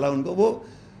اللہ تعالیٰ ان کو, وہ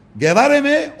گہوارے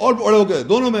میں اور بڑوں کے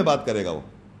دونوں میں بات کرے گا. وہ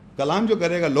کلام جو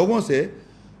کرے گا لوگوں سے,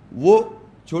 وہ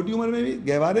چھوٹی عمر میں بھی,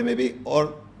 گہوارے میں بھی, اور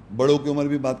بڑوں کی عمر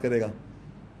بھی بات کرے گا.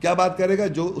 کیا بات کرے گا؟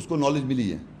 جو اس کو نالج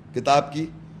ملی ہے کتاب کی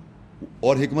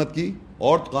اور حکمت کی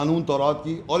اور قانون تورات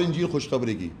کی اور انجیل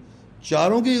خوشخبری کی,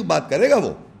 چاروں کی بات کرے گا.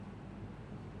 وہ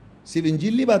صرف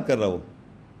انجیل نہیں بات کر رہا وہ.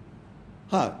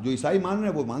 ہاں جو عیسائی مان رہے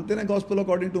ہیں وہ مانتے ہیں گاسپل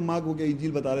اکارڈنگ ٹو مارک, وہ کہ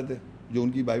انجیل بتا رہے تھے جو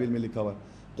ان کی بائبل میں لکھا ہوا ہے,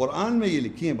 قرآن میں یہ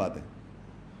لکھی ہیں باتیں.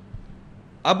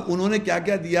 اب انہوں نے کیا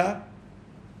کیا دیا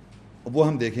وہ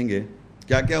ہم دیکھیں گے,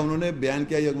 کیا کیا انہوں نے بیان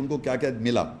کیا یا ان کو کیا کیا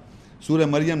ملا. سورہ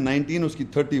مریم 19 اس کی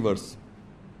 30 ورس.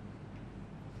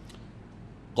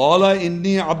 قال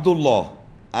انی عبد اللہ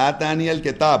آتانی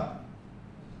الکتاب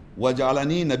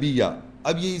وجعلنی نبیا.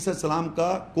 اب یہ عیسیٰ السلام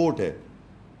کا کوٹ ہے.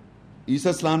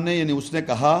 عیسیٰ السلام نے, یعنی اس نے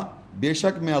کہا بے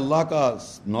شک میں اللہ کا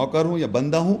نوکر ہوں یا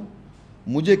بندہ ہوں,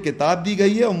 مجھے کتاب دی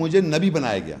گئی ہے اور مجھے نبی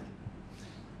بنایا گیا.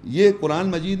 یہ قرآن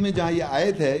مجید میں جہاں یہ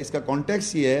آیت ہے اس کا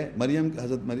کانٹیکس یہ ہے, مریم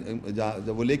حضرت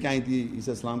جب وہ لے کے آئی تھی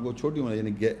عیسیٰ السلام کو چھوٹی عمر,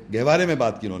 یعنی گہوارے میں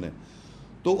بات کی انہوں نے,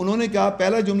 تو انہوں نے کہا,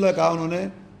 پہلا جملہ کہا انہوں نے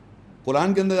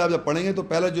قرآن کے اندر آپ جب پڑھیں گے تو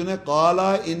پہلا جملہ قال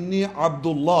انی عبد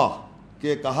اللہ,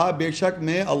 کہ کہا بے شک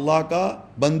میں اللہ کا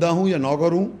بندہ ہوں یا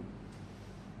نوکر ہوں.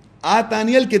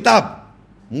 آتانی الکتاب,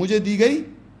 مجھے دی گئی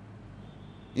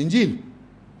انجیل,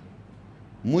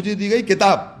 مجھے دی گئی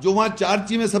کتاب. جو وہاں 4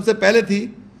 چیزیں سب سے پہلے تھی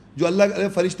جو اللہ کے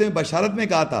فرشتے میں بشارت میں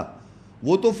کہا تھا,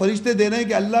 وہ تو فرشتے دے رہے ہیں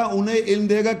کہ اللہ انہیں علم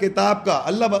دے گا کتاب کا.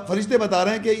 اللہ فرشتے بتا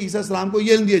رہے ہیں کہ عیسیٰ السلام کو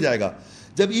یہ علم دیا جائے گا.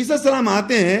 جب عیسیٰ السلام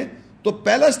آتے ہیں تو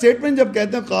پہلا سٹیٹمنٹ جب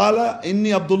کہتے ہیں قال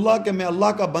انی عبداللہ, کہ میں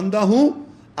اللہ کا بندہ ہوں,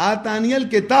 آتانی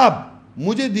الکتاب,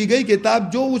 مجھے دی گئی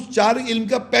کتاب, جو اس 4 علم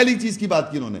کا پہلی چیز کی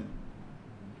بات کی انہوں نے.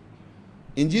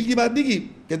 انجیل کی بات نہیں کی,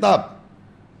 کتاب,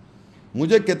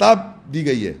 مجھے کتاب دی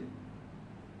گئی ہے.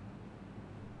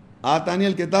 آتانی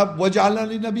الکتاب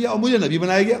وجعلنی نبی, اور مجھے نبی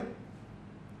بنایا گیا.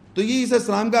 تو یہ عیسیٰ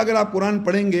السلام کا اگر آپ قرآن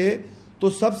پڑھیں گے تو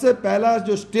سب سے پہلا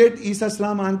جو سٹیٹ عیسیٰ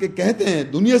السلام آن کے کہتے ہیں,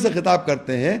 دنیا سے خطاب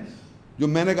کرتے ہیں, جو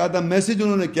میں نے کہا تھا میسج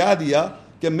انہوں نے کیا دیا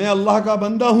کہ میں اللہ کا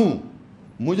بندہ ہوں,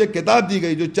 مجھے کتاب دی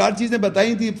گئی. جو 4 چیزیں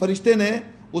بتائی تھی فرشتے نے,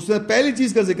 اس میں پہلی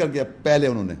چیز کا ذکر کیا پہلے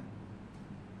انہوں نے,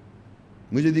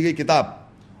 مجھے دی گئی کتاب,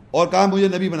 اور کہا مجھے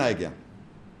نبی بنایا گیا.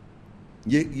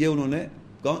 یہ انہوں نے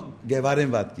گہوارے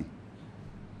میں بات کی,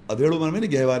 ادھیڑ عمر میں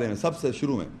نہیں, گہوارے میں, سب سے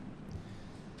شروع میں.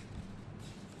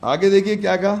 آگے دیکھیے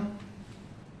کیا کہا,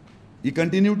 یہ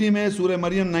کنٹینیوٹی میں سورہ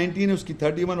مریم 19 اس کی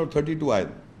 31 اور 32 آیت.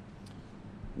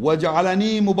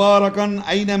 وَجَعَلَنِي مُبَارَكًا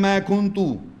أَيْنَمَا كُنْتُ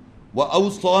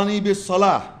وَأَوْصَانِي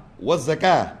بِالصَّلَاةِ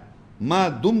وَالزَّكَاةِ مَا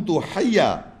دُمْتُ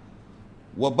حَيًّا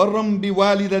وَبَرًّا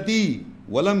بِوَالِدَتِي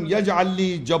وَلَمْ يَجْعَلْ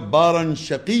لِي جَبَّارًا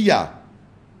شَقِيًّا.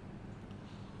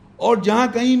 اور جہاں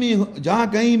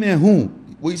کہیں میں ہوں,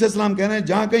 وہ عیسیٰ السلام کہہ رہے ہیں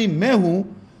جہاں کہیں میں ہوں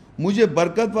مجھے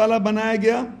برکت والا بنایا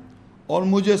گیا, اور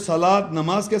مجھے صلاۃ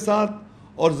نماز کے ساتھ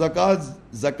اور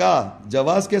زکاۃ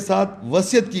جواز کے ساتھ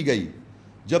وصیت کی گئی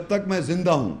جب تک میں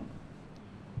زندہ ہوں,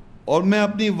 اور میں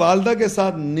اپنی والدہ کے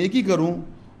ساتھ نیکی کروں,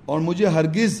 اور مجھے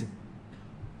ہرگز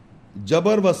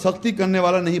جبر و سختی کرنے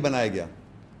والا نہیں بنایا گیا.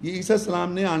 یہ عیسیٰ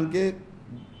السلام نے آن کے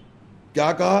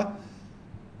کیا کہا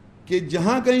کہ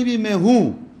جہاں کہیں بھی میں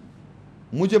ہوں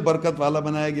مجھے برکت والا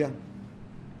بنایا گیا,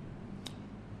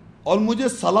 اور مجھے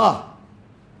صلاح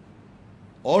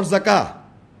اور زکاۃ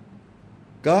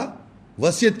کا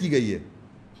وصیت کی گئی ہے.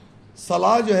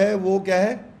 صلاح جو ہے وہ کیا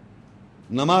ہے,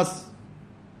 نماز.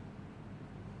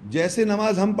 جیسے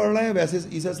نماز ہم پڑھ رہے ہیں ویسے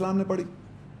عیسیٰ السلام نے پڑھی.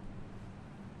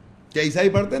 کیا عیسائی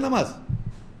پڑھتے ہیں نماز؟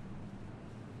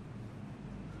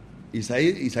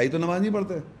 عیسائی تو نماز نہیں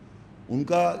پڑھتے. ان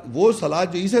کا وہ صلاۃ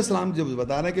جو عیسیٰ السلام جب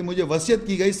بتا رہے ہیں کہ مجھے وصیت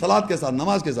کی گئی صلاۃ کے ساتھ,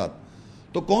 نماز کے ساتھ,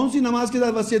 تو کون سی نماز کے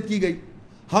ساتھ وصیت کی گئی؟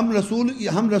 ہم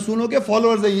رسولوں کے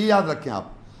فالوورز ہیں, یہ یاد رکھیں آپ.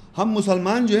 ہم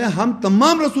مسلمان جو ہیں ہم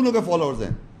تمام رسولوں کے فالوورز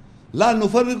ہیں. لا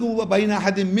نفرق بین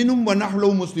احد منہم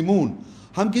ونحن مسلمون.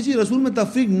 ہم کسی رسول میں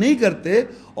تفریق نہیں کرتے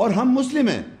اور ہم مسلم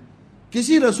ہیں.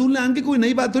 کسی رسول نے آن کے کوئی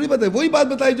نئی بات تھوڑی بتائی, وہی بات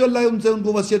بتائی جو اللہ ان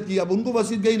کو وصیت کی. اب ان کو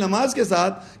وصیت گئی نماز کے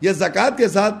ساتھ یا زکوٰۃ کے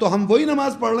ساتھ, تو ہم وہی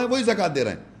نماز پڑھ رہے ہیں, وہی زکوٰۃ دے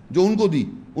رہے ہیں جو ان کو دی,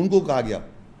 ان کو کہا گیا.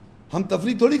 ہم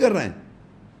تفریق تھوڑی کر رہے ہیں.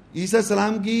 عیسیٰ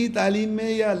السلام کی تعلیم میں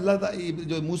یا اللہ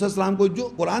جو موسیٰ السلام کو جو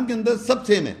قرآن کے اندر سب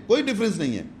سیم ہے, کوئی ڈفرینس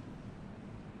نہیں ہے.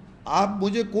 آپ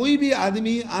مجھے کوئی بھی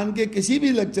آدمی آن کے کسی بھی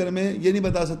لیکچر میں یہ نہیں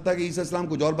بتا سکتا کہ عیسیٰ السلام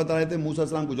کچھ اور بتا رہے تھے, موسیٰ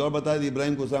السلام کچھ اور بتا رہے تھے,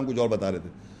 ابراہیم کو السلام کچھ اور بتا رہے تھے.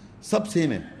 سب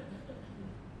سیم ہے.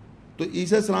 تو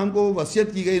عیسیٰ السلام کو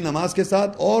وصیت کی گئی نماز کے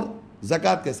ساتھ اور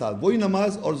زکوٰۃ کے ساتھ. وہی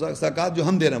نماز اور زکوٰۃ جو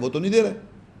ہم دے رہے ہیں وہ تو نہیں دے رہے,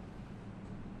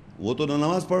 وہ تو نہ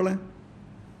نماز پڑھ رہے ہیں.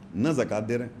 نہ زکوٰۃ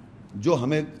دے رہے ہیں جو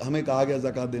ہمیں کہا گیا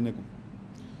زکوٰۃ دینے کو.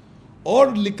 اور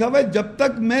لکھا ہوا ہے جب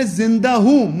تک میں زندہ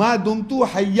ہوں ما دمت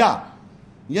حیا،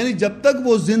 یعنی جب تک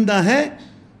وہ زندہ ہیں،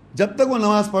 جب تک وہ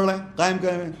نماز پڑھ رہے ہیں قائم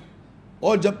ہیں،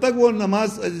 اور جب تک وہ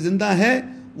نماز زندہ ہیں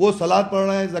وہ صلاۃ پڑھ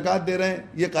رہے ہیں، زکوٰۃ دے رہے ہیں،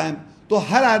 یہ قائم. تو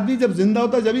ہر آدمی جب زندہ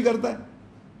ہوتا ہے جب ہی کرتا ہے.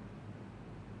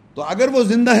 تو اگر وہ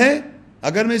زندہ ہے،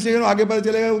 اگر میں اس لیے آگے پتہ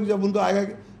چلے گا جب ان کو آئے گا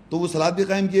تو وہ صلاۃ بھی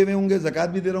قائم کیے ہوئے ہوں گے، زکوٰۃ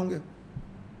بھی دے رہے ہوں گے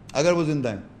اگر وہ زندہ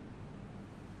ہیں.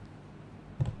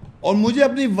 اور مجھے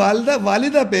اپنی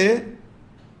والدہ پہ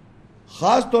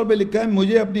خاص طور پہ لکھا ہے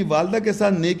مجھے اپنی والدہ کے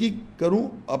ساتھ نیکی کروں،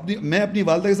 میں اپنی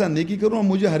والدہ کے ساتھ نیکی کروں اور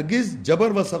مجھے ہرگز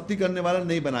جبر و سختی کرنے والا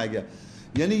نہیں بنایا گیا.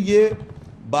 یعنی یہ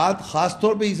بات خاص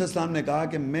طور پہ عیسیٰ السلام نے کہا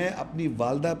کہ میں اپنی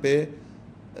والدہ پہ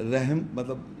رحم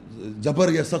مطلب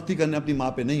جبر یا سختی کرنے اپنی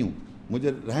ماں پہ نہیں ہوں،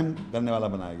 مجھے رحم کرنے والا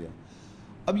بنایا گیا.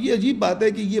 اب یہ عجیب بات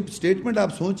ہے کہ یہ سٹیٹمنٹ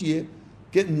آپ سوچئے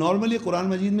کہ نارملی قرآن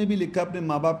مجید میں بھی لکھا اپنے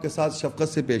ماں باپ کے ساتھ شفقت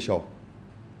سے پیش آؤ.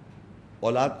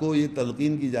 اولاد کو یہ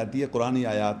تلقین کی جاتی ہے قرآنی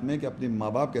آیات میں کہ اپنے ماں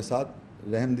باپ کے ساتھ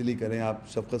رحم دلی کریں، آپ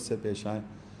شفقت سے پیش آئیں.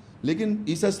 لیکن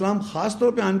عیسیٰ السلام خاص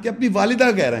طور پہ آن کے اپنی والدہ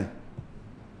کہہ رہے ہیں.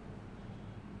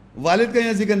 والد کا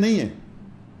یہاں ذکر نہیں ہے.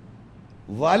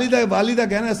 والدہ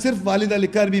کہنا ہے، صرف والدہ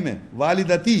لکھا عربی میں،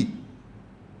 والدتی،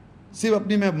 صرف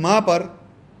اپنی میں ماں پر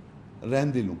رحم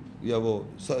دلوں یا وہ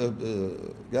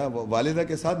کیا والدہ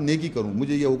کے ساتھ نیکی کروں.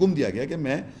 مجھے یہ حکم دیا گیا کہ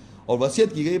میں، اور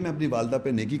وصیت کی گئی میں اپنی والدہ پہ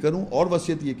نیکی کروں، اور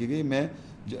وصیت یہ کی گئی میں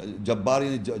جبار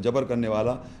یعنی جبر کرنے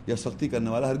والا یا سختی کرنے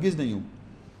والا ہرگز نہیں ہوں.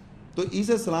 تو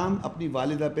عیسیٰ السلام اپنی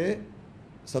والدہ پہ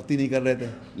سختی نہیں کر رہے تھے.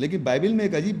 لیکن بائبل میں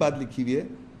ایک عجیب بات لکھی ہوئی ہے،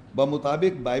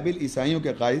 بمطابق بائبل عیسائیوں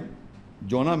کے قائد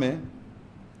جونا میں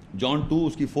جان 2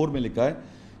 اس کی 4 میں لکھا ہے،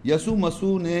 یسوع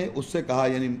مسیح نے اس سے کہا،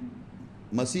 یعنی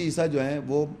مسیح عیسیٰ جو ہیں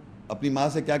وہ اپنی ماں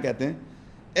سے کیا کہتے ہیں،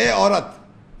 اے عورت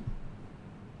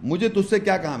مجھے تجھ سے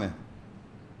کیا کام ہے،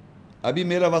 ابھی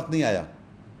میرا وقت نہیں آیا.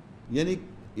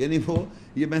 یعنی وہ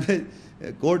یہ میں نے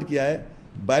کوٹ کیا ہے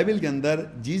بائبل کے اندر،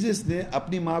 جیزس نے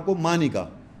اپنی ماں کو ماں نہیں کہا،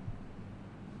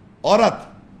 عورت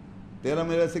تیرا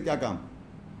میرے سے کیا کام.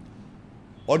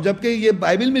 اور جبکہ یہ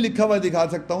بائبل میں لکھا ہوا دکھا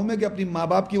سکتا ہوں میں کہ اپنی ماں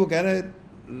باپ کی وہ کہہ رہے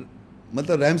ہیں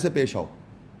مطلب رحم سے پیش آؤ،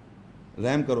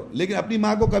 رحم کرو. لیکن اپنی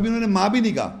ماں کو کبھی انہوں نے ماں بھی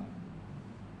نہیں کہا،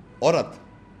 عورت.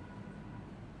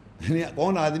 یعنی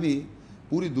کون آدمی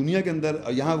پوری دنیا کے اندر،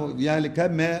 یہاں لکھا ہے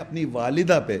میں اپنی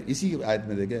والدہ پہ، اسی آیت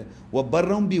میں دیکھیں وہ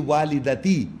برہم بھی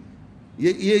والدتی.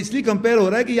 یہ اس لیے کمپیئر ہو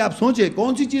رہا ہے کہ یہ آپ سوچیں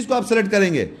کون سی چیز کو آپ سلیکٹ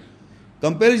کریں گے.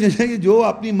 کمپیریزن ہے کہ جو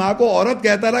اپنی ماں کو عورت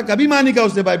کہتا رہا، کبھی ماں نہیں کہا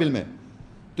اس نے بائبل میں،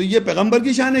 تو یہ پیغمبر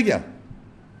کی شان ہے کیا؟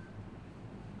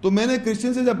 تو میں نے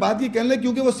کرسچن سے جب بات کی کہنے لگے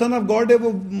کیونکہ وہ سن آف گاڈ ہے،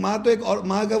 وہ ماں تو ایک اور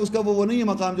ماں کا اس کا وہ نہیں ہے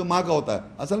مقام جو ماں کا ہوتا ہے.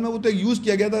 اصل میں وہ تو یوز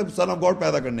کیا گیا تھا سن آف گاڈ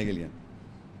پیدا کرنے کے لیے.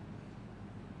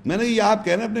 میں نے یہ آپ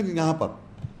کہہ رہے ہیں اپنے یہاں پر،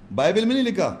 بائبل میں نہیں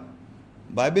لکھا.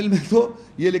 بائبل میں تو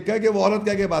یہ لکھا ہے کہ وہ عورت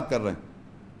کہہ کے بات کر رہے ہیں،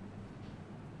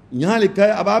 یہاں لکھا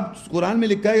ہے. اب آپ قرآن میں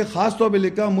لکھا ہے کہ خاص طور پہ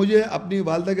لکھا مجھے اپنی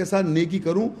والدہ کے ساتھ نیکی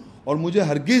کروں اور مجھے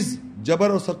ہرگز جبر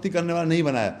اور سختی کرنے والا نہیں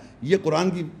بنایا. یہ قرآن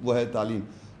کی وہ ہے تعلیم.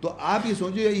 تو آپ یہ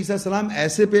سوچیں عیسیٰ السلام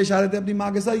ایسے پیش آ رہے تھے اپنی ماں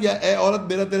کے ساتھ، یا اے عورت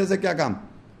میرا تیرے سے کیا کام.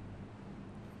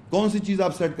 کون سی چیز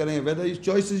آپ سیٹ کریں گے، whether your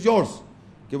choice is yours،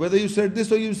 کہ whether you select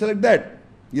this or you select that.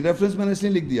 یہ ریفرنس میں نے اس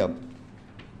لیے لکھ دیا.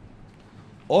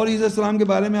 اور عیسیٰ السلام کے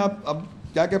بارے میں آپ اب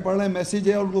کیا کیا پڑھ رہے ہیں، میسیج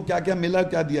ہے اور وہ کیا کیا ملا،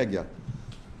 کیا دیا گیا.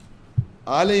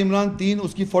 آل عمران 3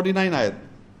 اس کی 49 آیت،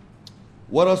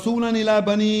 وَرَسُولًا إِلَىٰ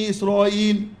بَنِي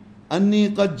إِسْرَائِيلَ أَنِّي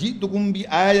قَدْ جِئْتُكُمْ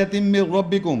بِآيَةٍ مِّن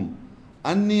رَّبِّكُمْ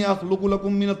أَنِّي أَخْلُقُ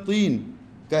لَكُم مِّنَ الطِّينِ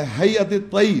كَهَيْئَةِ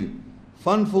الطَّيْرِ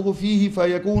فَانفُخُ فِيهِ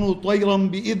فَيَكُونُ طَيْرًا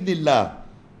بِإِذْنِ اللَّهِ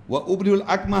وَأُبْرِئُ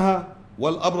الْأَكْمَهَ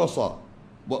وَالْأَبْرَصَ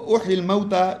وَأُحْيِي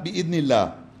الْمَوْتَىٰ بِإِذْنِ اللَّهِ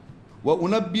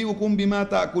وَأُنَبِّئُكُم بِمَا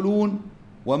تَأْكُلُونَ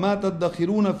وَمَا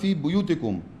تَدَّخِرُونَ فِي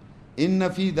بُيُوتِكُمْ إِنَّ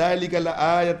فِي ذَلِكَ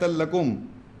لَآيَةً لَّكُمْ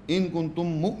ان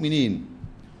کنتم مؤمنین.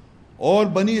 اور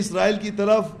بنی اسرائیل کی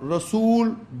طرف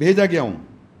رسول بھیجا گیا ہوں،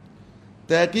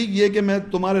 تحقیق یہ کہ میں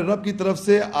تمہارے رب کی طرف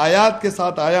سے آیات کے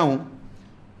ساتھ آیا ہوں،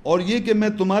 اور یہ کہ میں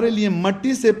تمہارے لیے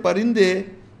مٹی سے پرندے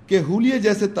کے حلیے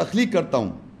جیسے تخلیق کرتا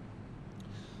ہوں،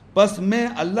 پس میں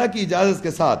اللہ کی اجازت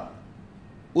کے ساتھ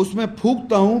اس میں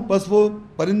پھونکتا ہوں، پس وہ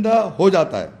پرندہ ہو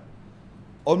جاتا ہے،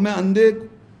 اور میں اندھے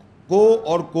کو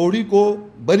اور کوڑی کو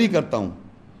بری کرتا ہوں،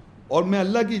 اور میں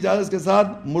اللہ کی اجازت کے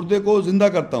ساتھ مردے کو زندہ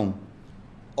کرتا ہوں،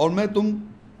 اور میں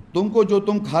تم کو جو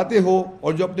تم کھاتے ہو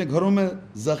اور جو اپنے گھروں میں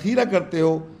ذخیرہ کرتے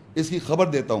ہو اس کی خبر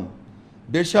دیتا ہوں.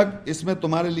 بے شک اس میں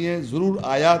تمہارے لیے ضرور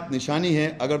آیات نشانی ہے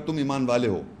اگر تم ایمان والے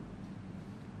ہو.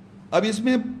 اب اس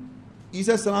میں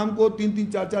عیسیٰ السلام کو 3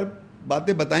 4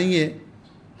 باتیں بتائی ہیں،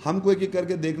 ہم کو ایک ایک کر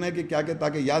کے دیکھنا ہے کہ کیا کیا،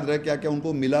 تاکہ یاد رہے کیا کیا ان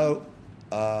کو ملا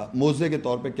معجزے کے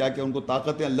طور پہ، کیا کیا ان کو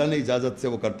طاقتیں اللہ نے اجازت سے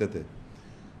وہ کرتے تھے.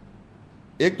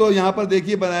 ایک تو یہاں پر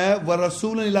دیکھیے بنایا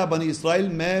وَرَسُولًا إِلَىٰ بنی اسرائیل،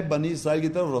 میں بنی اسرائیل کی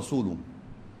طرف رسول ہوں.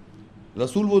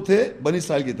 رسول وہ تھے بنی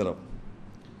اسرائیل کی طرف.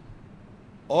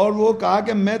 اور وہ کہا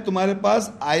کہ میں تمہارے پاس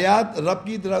آیات، رب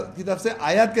کی طرف سے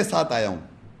آیات کے ساتھ آیا ہوں.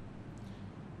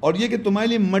 اور یہ کہ تمہارے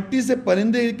لیے مٹی سے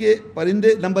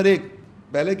پرندے نمبر 1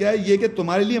 پہلے کیا ہے یہ کہ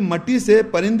تمہارے لیے مٹی سے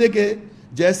پرندے کے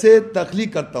جیسے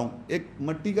تخلیق کرتا ہوں. ایک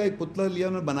مٹی کا ایک پتلا لیا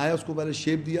انہوں نے بنایا، اس کو پہلے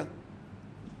شیپ دیا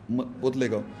پتلے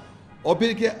کا،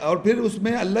 اور پھر اس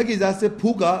میں اللہ کی اجازت سے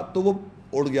پھونکا تو وہ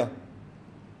اڑ گیا.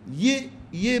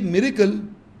 یہ میریکل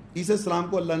عیسیٰ السلام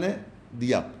کو اللہ نے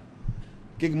دیا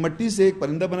کہ مٹی سے ایک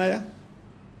پرندہ بنایا،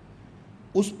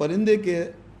 اس پرندے کے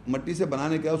مٹی سے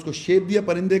بنانے کا اس کو شیپ دیا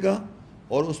پرندے کا،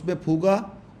 اور اس میں پھونکا،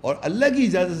 اور اللہ کی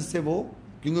اجازت سے وہ،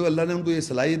 کیونکہ اللہ نے ان کو یہ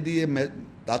صلاحیت دی، یہ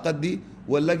طاقت دی،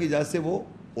 وہ اللہ کی اجازت سے وہ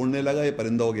اڑنے لگا، یہ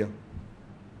پرندہ ہو گیا.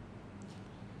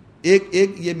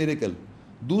 ایک یہ میریکل.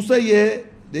 دوسرا یہ ہے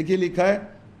دیکھیے لکھا ہے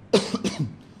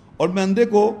اور میں اندھے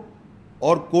کو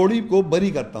اور کوڑی کو بری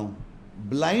کرتا ہوں،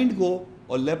 بلائنڈ کو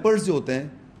اور لیپرز جو ہوتے ہیں،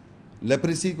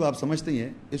 لیپریسی کو آپ سمجھتے ہیں،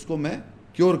 اس کو میں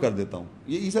کیور کر دیتا ہوں.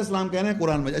 یہ عیسیٰ السلام کہہ رہے ہیں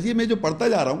قرآن میں. اچھا میں جو پڑھتا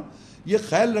جا رہا ہوں یہ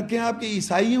خیال رکھیں آپ کہ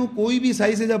عیسائیوں، کوئی بھی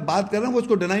عیسائی سے جب بات کر رہا ہے وہ اس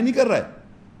کو ڈینائی نہیں کر رہا ہے،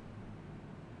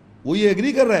 وہ یہ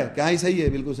ایگری کر رہا ہے کہ ہاں صحیح ہے،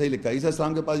 بالکل صحیح لکھا ہے، عیسیٰ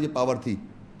السلام کے پاس یہ پاور تھی.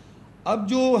 اب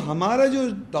جو ہمارا جو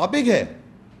ٹاپک ہے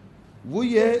وہ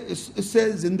یہ ہے، اس سے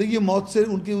زندگی و موت سے،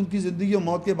 ان کی زندگی و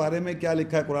موت کے بارے میں کیا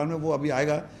لکھا ہے قرآن میں وہ ابھی آئے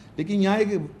گا. لیکن یہاں ایک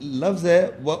لفظ ہے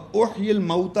وَأُحْيِي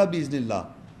الْمَوْتَى بِإِذْنِ اللَّهِ،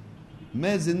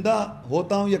 میں زندہ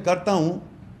ہوتا ہوں یا کرتا ہوں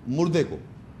مردے کو.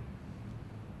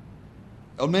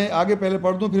 اور میں آگے پہلے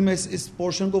پڑھ دوں پھر میں اس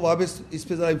پورشن کو واپس اس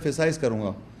پہ ذرا ایمفیسائز کروں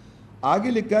گا.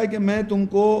 آگے لکھا ہے کہ میں تم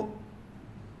کو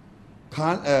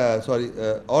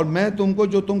اور میں تم کو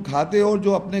جو تم کھاتے ہو اور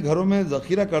جو اپنے گھروں میں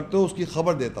ذخیرہ کرتے ہو اس کی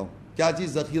خبر دیتا ہوں. کیا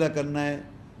چیز ذخیرہ کرنا ہے،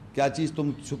 کیا چیز تم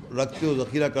رکھتے ہو،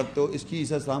 ذخیرہ کرتے ہو، اس کی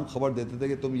عیسیٰ السلام خبر دیتے تھے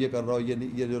کہ تم یہ کر رہا ہو،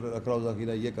 یہ جو رکھ رہا ہو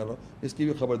ذخیرہ، یہ کر رہا ہو، اس کی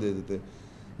بھی خبر دے دیتے.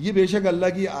 یہ بے شک اللہ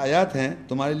کی آیات ہیں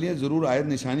تمہارے لیے، ضرور آیت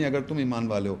نشانی اگر تم ایمان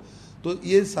والے ہو. تو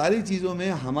یہ ساری چیزوں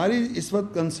میں ہماری اس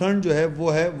وقت کنسرن جو ہے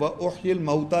وہ ہے وَأُحْيِي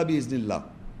الْمَوْتَى بِإِذْنِ اللَّهِ.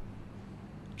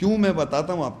 کیوں میں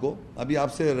بتاتا ہوں آپ کو، ابھی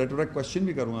آپ سے ریٹورک کوشچن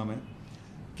بھی کروں گا میں،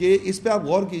 کہ اس پہ آپ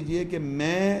غور کیجئے کہ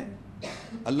میں،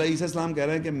 اللہ عیسیٰ السلام کہہ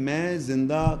رہے ہیں کہ میں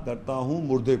زندہ کرتا ہوں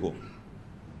مردے کو،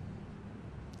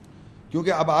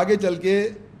 کیونکہ اب آگے چل کے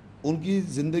ان کی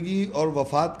زندگی اور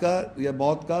وفات کا یا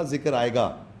موت کا ذکر آئے گا.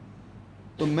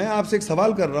 تو میں آپ سے ایک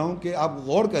سوال کر رہا ہوں کہ آپ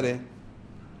غور کریں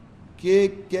کہ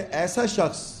ایسا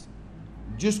شخص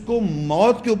جس کو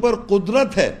موت کے اوپر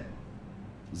قدرت ہے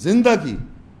زندہ کی،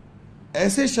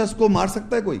 ایسے شخص کو مار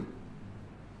سکتا ہے کوئی؟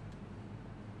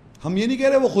 ہم یہ نہیں کہہ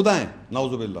رہے وہ خدا ہیں،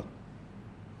 نعوذ باللہ.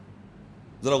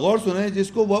 ذرا غور سنیں، جس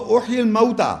کو وَأُحْيِي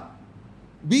الْمَوْتَى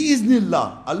بِإِذْنِ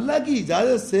اللَّهِ، اللہ کی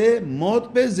اجازت سے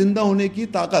موت پہ زندہ ہونے کی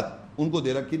طاقت ان کو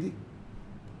دے رکھی تھی.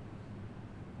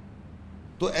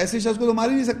 تو ایسے شخص کو تو مار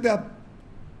ہی نہیں سکتے آپ،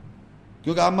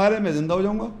 کیونکہ آپ مارے میں زندہ ہو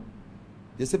جاؤں گا.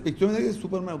 جیسے پکچر میں دیکھیں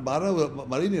سپر مین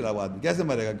مر ہی نہیں رہا وہ آدمی، کیسے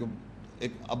مرے گا؟ کیوں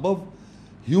ایک ابو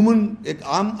ہیومن، ایک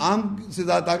عام سے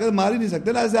زیادہ طاقت مار ہی نہیں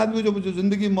سکتے نا ایسے آدمی کو جو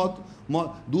زندگی موت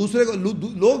دوسرے کو،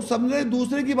 لوگ سمجھ رہے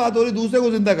دوسرے کی بات ہو رہی، دوسرے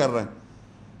کو زندہ کر رہے ہیں.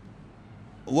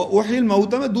 وہ احیی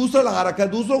الموتى میں دوسرا لگا رکھا ہے،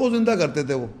 دوسروں کو زندہ کرتے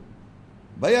تھے وہ.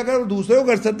 بھائی اگر دوسرے کو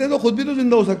کر سکتے ہیں تو خود بھی تو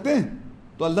زندہ ہو سکتے ہیں.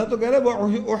 تو اللہ تو کہہ رہا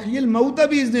ہے احیی الموتى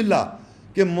باذن اللہ،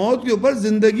 کہ موت کے اوپر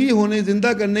زندگی ہونے،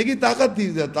 زندہ کرنے کی طاقت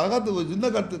تھی، طاقت وہ زندہ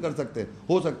کر سکتے،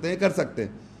 ہو سکتے ہیں، کر سکتے.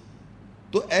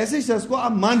 تو ایسے شخص کو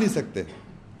آپ مان نہیں سکتے.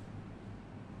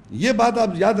 یہ بات آپ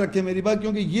یاد رکھیں میری بات،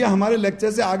 کیونکہ یہ ہمارے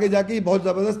لیکچر سے آگے جا کے بہت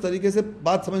زبردست طریقے سے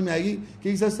بات سمجھ میں آئے گی کہ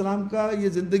عیسیٰ السلام کا یہ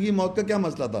زندگی موت کا کیا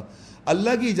مسئلہ تھا.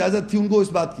 اللہ کی اجازت تھی ان کو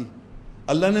اس بات کی،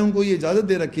 اللہ نے ان کو یہ اجازت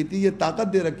دے رکھی تھی، یہ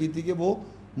طاقت دے رکھی تھی کہ وہ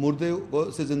مردے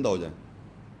سے زندہ ہو جائیں.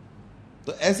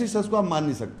 تو ایسے شخص کو آپ مان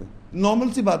نہیں سکتے.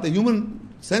 نارمل سی بات ہے، ہیومن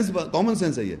سینس، کامن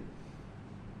سینس ہے یہ.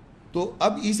 تو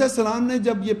اب عیسیٰ السلام نے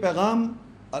جب یہ پیغام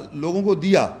لوگوں کو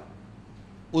دیا،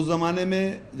 اس زمانے میں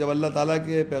جب اللہ تعالیٰ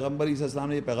کے پیغمبر عیسیٰ السلام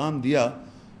نے یہ پیغام دیا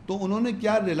تو انہوں نے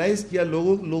کیا ریلائز کیا،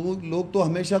 لوگ تو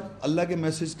ہمیشہ اللہ کے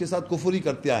میسج کے ساتھ کفر ہی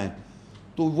کرتے آئے ہیں.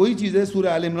 تو وہی چیز ہے سورہ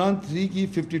آل عمران 3 کی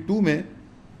 52 میں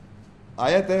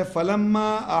آیت ہے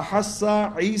فَلَمَّا أَحَسَّ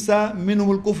عِيسَى مِنْهُمُ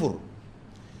الْكُفْرَ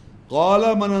قَالَ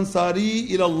مَنْ أَنصَارِي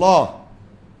إِلَى اللَّهِ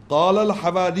قَالَ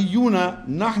الْحَوَارِيُّونَ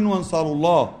نَحْنُ أَنصَارُ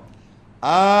اللَّهِ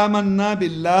آمَنَّا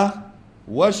بِاللَّهِ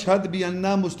وَاشْهَدْ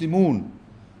بِأَنَّا مُسْلِمُونَ.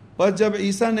 پر جب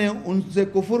عیسیٰ نے ان سے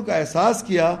کفر کا احساس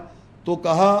کیا تو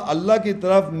کہا اللہ کی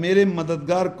طرف میرے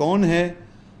مددگار کون ہے؟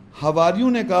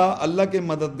 حواریوں نے کہا اللہ کے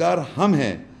مددگار ہم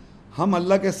ہیں، ہم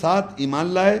اللہ کے ساتھ ایمان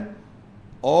لائے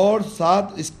اور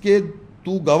ساتھ اس کے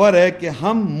تو گواہ ہے کہ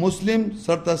ہم مسلم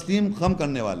سر تسلیم خم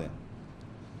کرنے والے ہیں.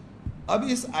 اب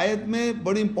اس آیت میں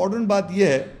بڑی امپورٹنٹ بات یہ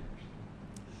ہے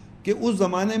کہ اس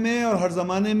زمانے میں اور ہر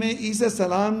زمانے میں عیسیٰ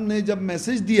السلام نے جب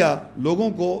میسج دیا لوگوں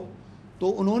کو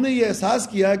تو انہوں نے یہ احساس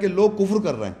کیا کہ لوگ کفر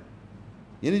کر رہے ہیں،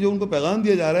 یعنی جو ان کو پیغام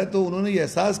دیا جا رہا ہے تو انہوں نے یہ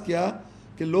احساس کیا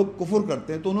کہ لوگ کفر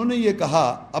کرتے ہیں، تو انہوں نے یہ کہا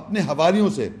اپنے حواریوں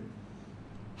سے،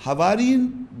 حوارین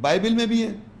بائبل میں بھی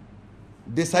ہیں،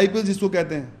 ڈسائپل جس کو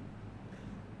کہتے ہیں،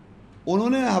 انہوں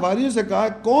نے حواریوں سے کہا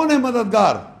کون ہے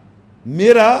مددگار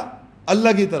میرا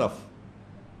اللہ کی طرف.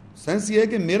 سینس یہ ہے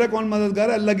کہ میرا کون مددگار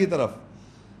ہے اللہ کی طرف.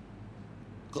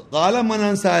 قال من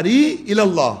انصاری الی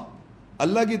اللہ،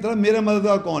 اللہ کی طرف میرا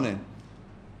مددگار کون ہے؟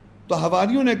 تو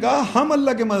حواریوں نے کہا ہم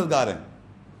اللہ کے مددگار ہیں.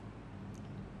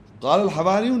 قال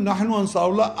الحواریون نحن انصار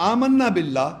اللہ آمنا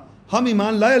باللہ، ہم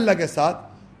ایمان لائے اللہ کے ساتھ،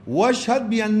 واشہد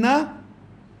بأننا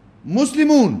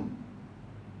مسلمون،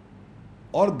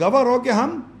 اور گواہ رہو کہ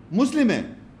ہم مسلم ہیں.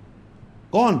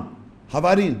 کون؟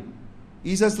 حوارین.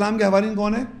 عیسیٰ السلام کے حوارین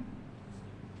کون ہیں؟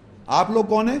 آپ لوگ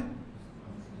کون ہیں؟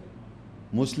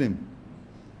 مسلم.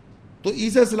 تو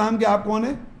عیسیٰ السلام کے آپ کون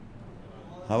ہیں؟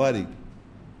 حواری.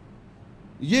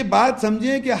 یہ بات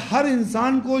سمجھیں کہ ہر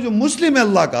انسان کو جو مسلم ہے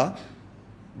اللہ کا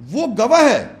وہ گواہ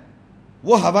ہے،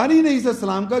 وہ حواری نے عیسیٰ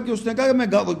السلام کا، کہ اس نے کہا کہ میں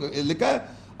لکھا ہے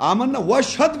آمنا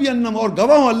واشہد بأننا، اور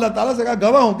گواہ ہوں، اللہ تعالیٰ سے کہا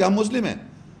گواہ ہوں کہ ہم مسلم ہیں،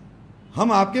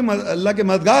 ہم آپ کے اللہ کے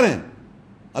مددگار ہیں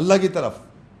اللہ کی طرف.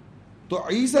 تو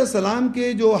عیسیٰ السلام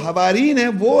کے جو حوارین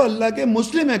ہیں وہ اللہ کے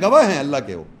مسلم ہیں، گواہ ہیں اللہ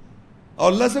کے،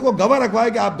 اور اللہ سے کو گواہ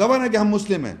رکھوائے کہ آپ گواہ ہیں کہ ہم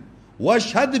مسلم ہیں.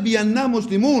 واشہد بأننا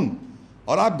مسلمون،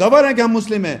 اور آپ گواہ ہیں کہ ہم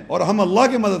مسلم ہیں اور ہم اللہ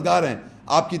کے مددگار ہیں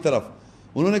آپ کی طرف.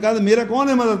 انہوں نے کہا میرا کون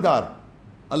ہے مددگار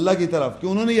اللہ کی طرف، کہ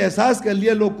انہوں نے یہ احساس کر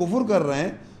لیا لوگ کفر کر رہے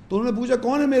ہیں، تو انہوں نے پوچھا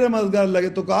کون ہے میرا مددگار اللہ کے،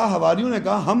 تو کہا حواریوں نے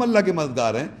کہا ہم اللہ کے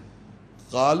مددگار ہیں.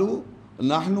 قال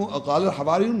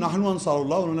الحواریون نحن انصار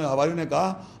اللہ، انہوں نے حواریوں نے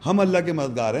کہا ہم اللہ کے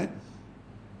مددگار ہیں.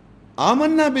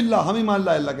 آمنا باللہ، ہم ایمان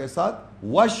لائے اللہ کے ساتھ،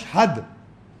 واشہد،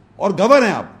 اور گواہ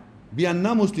ہیں آپ،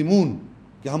 بأننا مسلمون،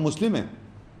 کہ ہم مسلم ہیں.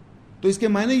 تو اس کے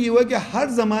معنی یہ ہوا کہ ہر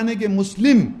زمانے کے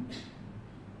مسلم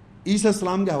عیسیٰ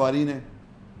السلام کے حوارین ہیں،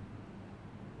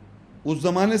 اس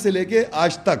زمانے سے لے کے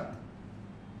آج تک.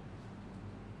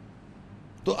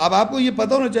 تو اب آپ کو یہ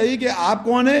پتہ ہونا چاہیے کہ آپ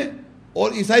کون ہیں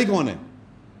اور عیسائی کون ہیں.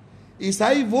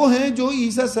 عیسائی وہ ہیں جو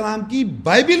عیسیٰ السلام کی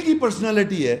بائبل کی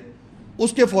پرسنالٹی ہے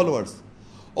اس کے فالوورز،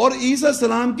 اور عیسیٰ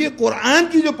السلام کے قرآن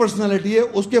کی جو پرسنالٹی ہے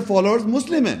اس کے فالوورز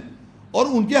مسلم ہیں، اور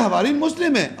ان کے حوارین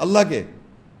مسلم ہیں اللہ کے.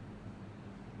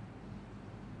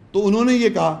 تو انہوں نے یہ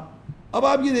کہا. اب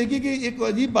آپ یہ دیکھیے کہ ایک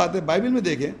عجیب بات ہے، بائبل میں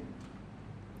دیکھیں،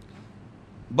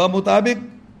 بمطابق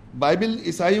بائبل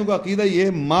عیسائیوں کا عقیدہ یہ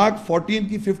ہے، مارک 14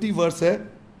 کی 50 ورس ہے،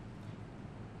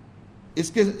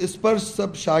 اس پر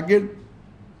سب شاگرد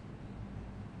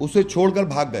اسے چھوڑ کر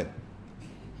بھاگ گئے.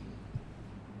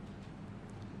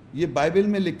 یہ بائبل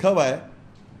میں لکھا ہوا ہے.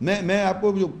 میں آپ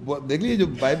کو جو دیکھ لیجیے، جو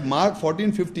مارک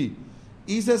 14:50،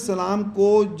 عیسیٰ السلام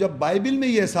کو جب بائبل میں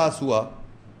یہ احساس ہوا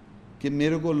کہ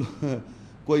میرے کو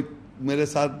کوئی میرے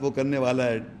ساتھ وہ کرنے والا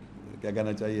ہے، کیا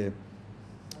کہنا چاہیے،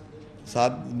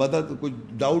 ساتھ مدد، کچھ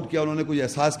ڈاؤٹ کیا انہوں نے، کچھ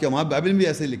احساس کیا، وہاں بائبل میں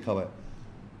ایسے ہی لکھا ہوا ہے.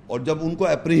 اور جب ان کو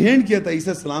اپریہینڈ کیا تھا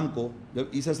عیسیٰ السلام کو، جب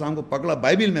عیسیٰ السلام کو پکڑا،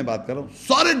 بائبل میں بات کر رہا ہوں،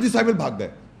 سارے ڈسائپل بھاگ گئے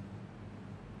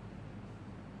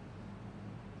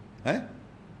ہیں.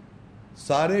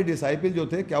 سارے ڈسائپل جو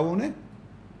تھے، کیا وہ انہیں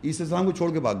عیسیٰ السلام کو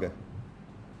چھوڑ کے بھاگ گئے.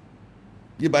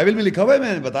 یہ بائبل میں لکھا ہوا ہے،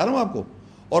 میں بتا رہا ہوں آپ کو.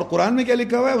 اور قرآن میں کیا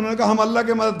لکھا ہوا ہے؟ انہوں نے کہا ہم اللہ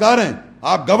کے مددگار ہیں،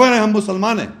 آپ گواہ ہیں، ہم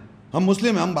مسلمان ہیں، ہم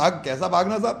مسلم ہیں. ہم کیسا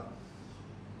بھاگنا صاحب.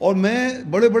 اور میں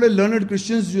بڑے بڑے لرنڈ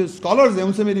کرسچنز جو اسکالرز ہیں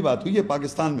ان سے میری بات ہوئی ہے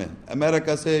پاکستان میں،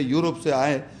 امریکہ سے، یورپ سے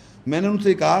آئے. میں نے ان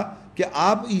سے کہا کہ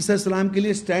آپ عیسیٰ السلام کے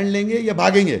لیے سٹینڈ لیں گے یا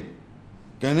بھاگیں گے؟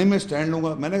 کہنے میں سٹینڈ لوں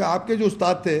گا. میں نے کہا آپ کے جو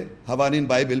استاد تھے حوارین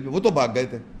بائبل پہ، وہ تو بھاگ گئے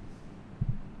تھے،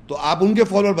 تو آپ ان کے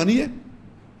فالوور بنیے.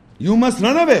 You must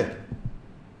run away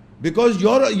because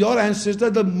your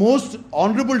ancestors, the most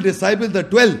honorable disciples, the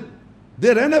 12,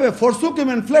 they ran away, forsook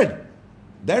him and fled.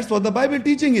 That's what the Bible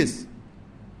teaching is.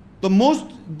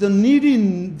 The needy,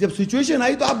 جب سچویشن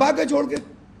آئی تو آپ بھاگ گئے چھوڑ کے.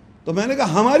 تو میں نے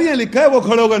کہا ہمارے یہاں لکھا ہے، وہ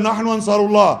کھڑے ہو گئے، نحن انصار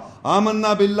اللہ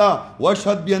آمنا باللہ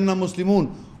واشہد بأننا مسلمون.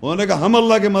 انہوں نے کہا ہم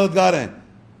اللہ کے مددگار ہیں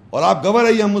اور آپ گواہ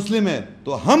رہیے ہم مسلم ہیں.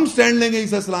 تو ہم سٹینڈ لیں گے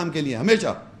عیسیٰ السلام کے لیے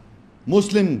ہمیشہ،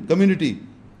 مسلم کمیونٹی.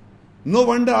 نو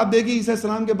ونڈر آپ دیکھیں عیسیٰ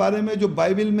السلام کے بارے میں جو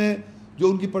بائبل میں جو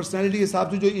ان کی پرسنالٹی کے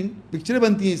حساب سے جو ان پکچریں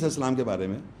بنتی ہیں عیسیٰ السلام کے بارے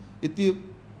میں، اتنی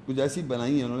کچھ ایسی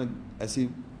بنائی ہیں انہوں نے ایسی.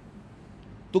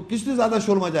 تو کس نے زیادہ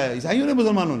شور مچایا، عیسائیوں نے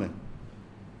مسلمانوں نے؟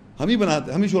 ہم ہی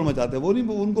بناتے، ہم ہی شور مچاتے ہیں. وہ نہیں،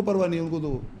 ان کو پرواہ نہیں، ان کو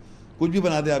تو کچھ بھی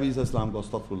بنا دے آپ عیسیٰ السلام کو،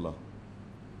 استغفر اللہ.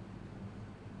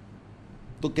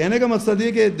 تو کہنے کا مقصد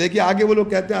یہ کہ دیکھیے آگے وہ لوگ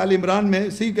کہتے ہیں آل عمران میں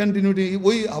سی کنٹینیوٹی،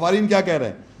 وہی حوارین کیا کہہ رہے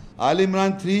ہیں. آل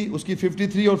عمران 3 اس کی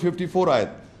 53 اور 54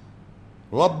 آیت.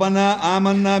 ربنا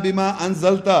آمنا بما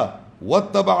انزلت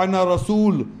واتبعنا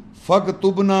رسول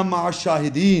فاکتبنا مع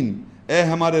الشاہدین، اے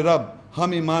ہمارے رب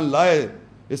ہم ایمان لائے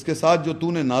اس کے ساتھ جو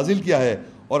تو نے نازل کیا ہے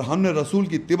اور ہم نے رسول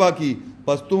کی اتباع کی،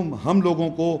 پس تم ہم لوگوں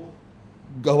کو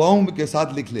گواہوں کے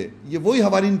ساتھ لکھ لے۔ یہ وہی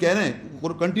حوارین کہہ رہے ہیں،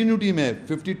 کنٹینیوٹی میں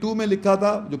 52 میں لکھا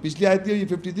تھا جو پچھلی آیت تھی، یہ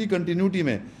 53 کنٹینیوٹی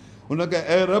میں انہوں نے کہا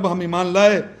اے رب ہم ایمان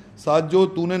لائے ساتھ جو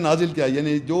تو نے نازل کیا،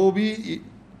 یعنی جو بھی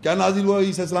کیا نازل ہوا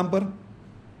عیسیٰ السلام پر،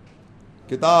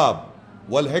 کتاب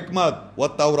والحکمت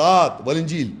والتورات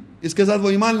والانجیل، اس کے ساتھ وہ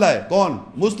ایمان لائے۔ کون؟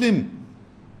 مسلم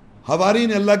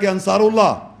حوارین، اللہ کے انصار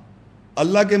اللہ،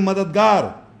 اللہ کے مددگار،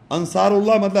 انصار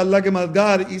اللہ مطلب اللہ کے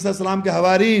مددگار، عیسیٰ السلام کے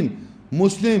حوارین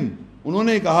مسلم، انہوں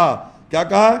نے کہا کیا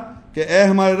کہا کہ اے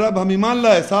ہمارے رب ہم ایمان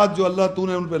لائے ساتھ جو اللہ تو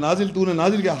نے ان پہ نازل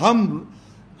کیا،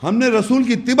 ہم نے رسول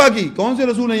کی اتباع کی۔ کون سے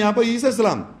رسول ہیں یہاں پر؟ عیسیٰ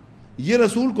السلام، یہ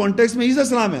رسول کانٹیکس میں عیسیٰ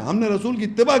السلام ہے، ہم نے رسول کی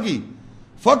اتباع کی۔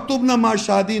 فاکتبنا مع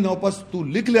الشاہدین، اور پس تو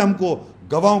لکھ لے ہم کو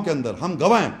گواہوں کے اندر، ہم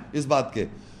گواہ ہیں اس بات کے۔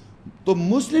 تو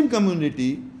مسلم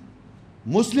کمیونٹی،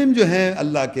 مسلم جو ہیں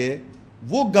اللہ کے،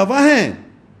 وہ گواہ ہیں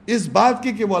اس بات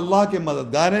کی کہ وہ اللہ کے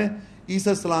مددگار ہیں،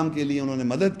 عیسیٰ السلام کے لیے انہوں نے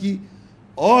مدد کی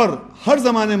اور ہر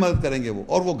زمانے مدد کریں گے وہ،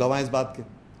 اور وہ گواہ اس بات کے،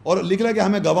 اور لکھ رہا کہ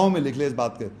ہمیں گواہوں میں لکھ لے اس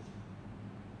بات کے۔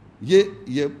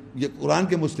 یہ قرآن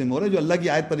کے مسلم ہو رہے ہیں جو اللہ کی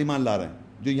آیت پر ایمان لا رہے ہیں،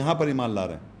 جو یہاں پر ایمان لا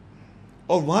رہے ہیں۔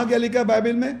 اور وہاں کیا لکھا ہے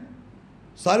بائبل میں؟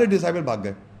 سارے ڈسائپل بھاگ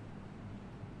گئے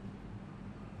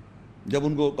جب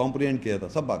ان کو کمپریہنڈ کیا تھا،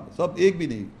 سب بھاگ گئے، سب ایک بھی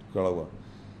نہیں کھڑا ہوا۔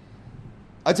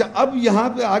 اچھا اب یہاں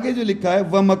پہ آگے جو لکھا ہے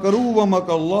وَمَكَرُوا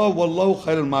وَمَكَرَ اللَّهُ وَاللَّهُ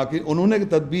خَيْرُ الْمَاكِرِينَ، انہوں نے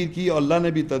تدبیر کی اور اللہ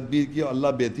نے بھی تدبیر کی اور اللہ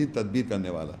بہترین تدبیر کرنے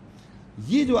والا۔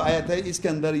 یہ جو آیت ہے اس کے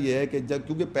اندر یہ ہے کہ جب،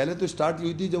 کیونکہ پہلے تو سٹارٹ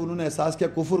ہوئی تھی جب انہوں نے احساس کیا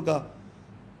کفر کا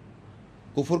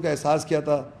احساس کیا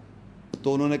تھا،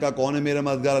 تو انہوں نے کہا کون ہے میرا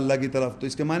مددگار اللہ کی طرف، تو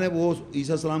اس کے معنی وہ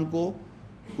عیسیٰ السلام کو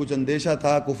کچھ اندیشہ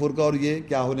تھا کفر کا اور یہ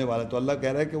کیا ہونے والا ہے۔ تو اللہ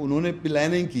کہہ رہا ہے کہ انہوں نے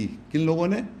پلاننگ کی، کن لوگوں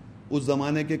نے؟ اس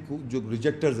زمانے کے جو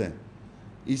ریجیکٹرز ہیں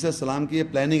عیسیٰ السلام کی، یہ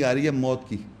پلاننگ آ رہی ہے موت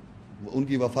کی، ان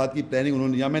کی وفات کی پلاننگ انہوں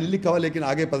نے، یہاں میں نے لکھا ہوا لیکن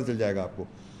آگے پتہ چل جائے گا آپ کو۔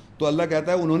 تو اللہ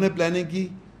کہتا ہے انہوں نے پلاننگ کی،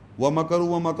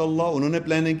 وَمَكَرُوا وَمَكَرَ اللَّهُ، انہوں نے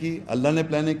پلاننگ کی، اللہ نے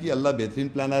پلاننگ کی، اللہ بہترین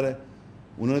پلانر ہے۔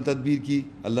 انہوں نے تدبیر کی،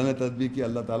 اللہ نے تدبیر کی،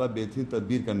 اللہ تعالیٰ بہترین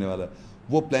تدبیر کرنے والا ہے۔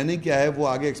 وہ پلاننگ کیا ہے وہ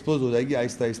آگے ایکسپوز ہو جائے گی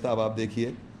آہستہ آہستہ، اب آپ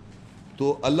دیکھیے۔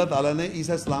 تو اللہ تعالیٰ نے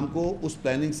عیسیٰ السلام کو اس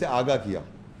پلاننگ سے آگاہ کیا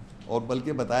اور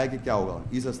بلکہ بتایا کہ کیا ہوگا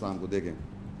عیسیٰ السلام کو۔ دیکھیں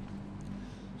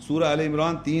سورہ آل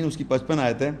عمران 3 اس کی 55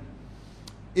 آیت ہے،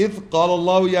 اذ قال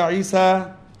اللہ یا عیسیٰ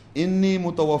انی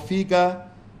متوفیک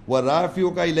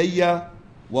ورافعک الی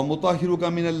ومطہرک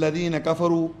من الذین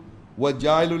کفروا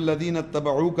وجاعل الذین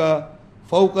اتبعوک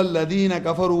فوق الذین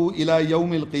کفروا الی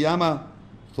یوم القیامہ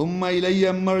ثم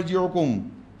الی مرجعکم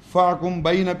فاحکم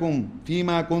بینکم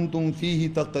فیما کنتم فیہ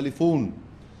تختلفون۔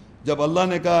 جب اللہ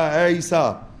نے کہا اے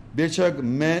عیسیٰ بے شک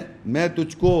میں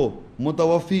تجھ کو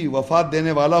متوفی وفات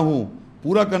دینے والا ہوں،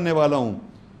 پورا کرنے والا ہوں،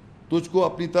 تجھ کو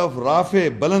اپنی طرف رافع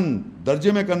بلند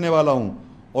درجے میں کرنے والا ہوں،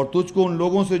 اور تجھ کو ان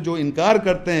لوگوں سے جو انکار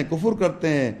کرتے ہیں کفر کرتے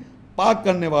ہیں پاک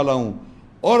کرنے والا ہوں،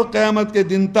 اور قیامت کے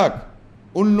دن تک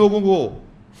ان لوگوں کو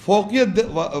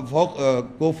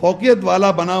فوقیت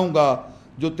والا بناؤں گا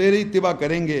جو تیری اتباع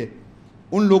کریں گے،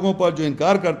 ان لوگوں پر جو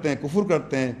انکار کرتے ہیں کفر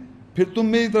کرتے ہیں۔ پھر تم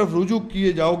میری طرف رجوع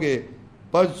کیے جاؤ گے،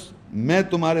 پس میں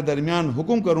تمہارے درمیان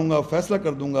حکم کروں گا، فیصلہ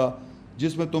کر دوں گا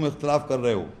جس میں تم اختلاف کر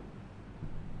رہے ہو۔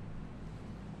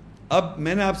 اب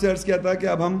میں نے آپ سے عرض کیا تھا کہ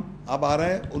اب آ رہا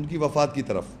ہے ان کی وفات کی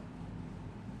طرف،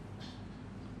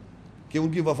 کہ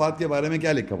ان کی وفات کے بارے میں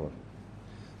کیا لکھا ہوا۔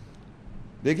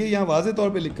 دیکھیے یہاں واضح طور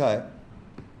پہ لکھا ہے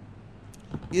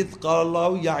اذ قال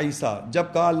اللہ یا عیسیٰ، جب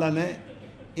کہا اللہ نے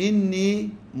انی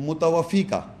متوفی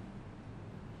کا۔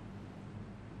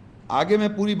 آگے میں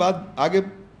پوری بات آگے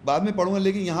بعد میں پڑھوں گا،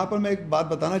 لیکن یہاں پر میں ایک بات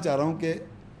بتانا چاہ رہا ہوں کہ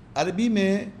عربی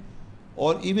میں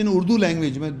اور ایون اردو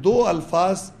لینگویج میں 2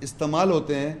 الفاظ استعمال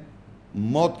ہوتے ہیں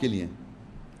موت کے لیے۔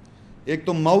 ایک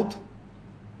تو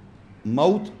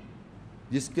موت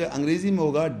جس کے انگریزی میں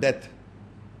ہوگا ڈیتھ،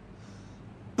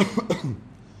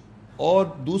 اور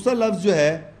دوسرا لفظ جو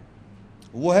ہے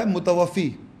وہ ہے متوفی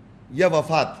یا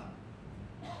وفات۔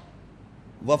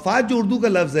 وفات جو اردو کا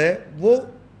لفظ ہے وہ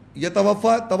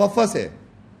توفا سے،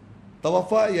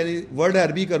 توفا یعنی ورڈ ہے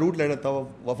عربی کا، روٹ لیٹر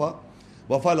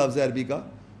وفا لفظ ہے عربی کا،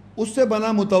 اس سے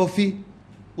بنا متوفی،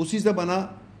 اسی سے بنا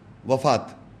وفات،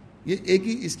 یہ ایک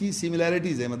ہی اس کی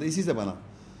سملیرٹیز ہے، مطلب اسی سے بنا۔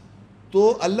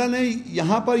 تو اللہ نے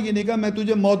یہاں پر یہ نہیں کہا میں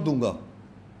تجھے موت دوں گا،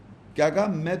 کیا کہا؟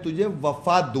 میں تجھے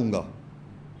وفات دوں گا،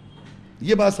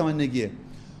 یہ بات سمجھنے کی ہے۔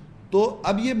 تو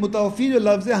اب یہ متوفی جو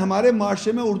لفظ ہے ہمارے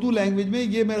معاشرے میں اردو لینگویج میں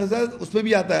یہ میرے ساتھ اس میں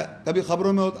بھی آتا ہے، کبھی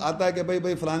خبروں میں آتا ہے کہ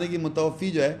بھائی فلانے کی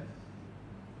متوفی جو ہے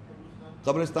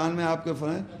قبرستان میں آپ کے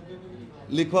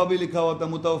لکھا ہوتا ہے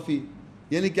متوفی،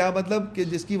 یعنی کیا مطلب کہ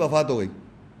جس کی وفات ہو گئی.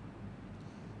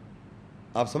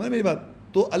 آپ سمجھ میری بات؟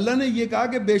 تو اللہ نے یہ کہا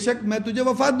کہ بے شک میں تجھے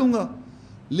وفات دوں گا،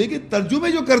 لیکن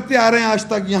ترجمے جو کرتے آ رہے ہیں آج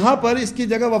تک یہاں پر اس کی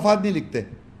جگہ وفات نہیں لکھتے.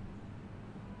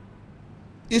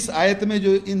 اس آیت میں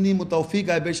جو انی متوفی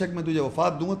کا ہے بے شک میں تجھے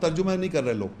وفات دوں گا، ترجمہ نہیں کر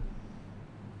رہے لوگ،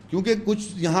 کیونکہ کچھ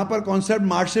یہاں پر کانسیپٹ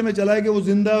معاشرے میں چلا ہے کہ وہ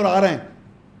زندہ ہے اور آ رہے ہیں.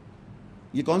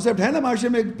 یہ کانسیپٹ ہے نا معاشرے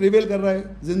میں پریویل کر رہا ہے،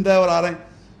 زندہ ہے اور آ رہے ہیں.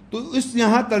 تو اس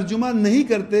یہاں ترجمہ نہیں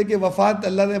کرتے کہ وفات،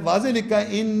 اللہ نے واضح لکھا ہے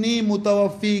انی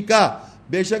متوفی کا،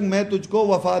 بے شک میں تجھ کو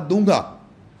وفات دوں گا.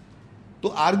 تو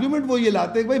آرگیومنٹ وہ یہ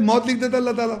لاتے ہیں کہ بھائی موت لکھ دیتا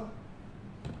اللہ تعالیٰ،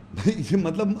 بھائی یہ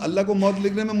مطلب اللہ کو موت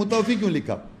لکھنے میں متوفی کیوں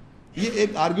لکھا؟ یہ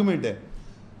ایک آرگیومنٹ ہے.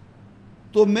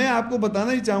 تو میں آپ کو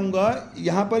بتانا ہی چاہوں گا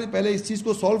یہاں پر پہلے اس چیز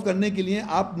کو سالو کرنے کے لیے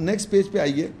آپ نیکسٹ پیج پہ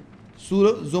آئیے.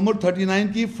 سورہ زمر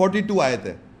 39 کی 42 آیت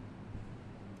ہے.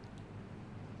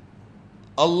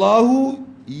 اللہ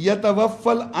یتوفی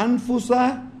الانفس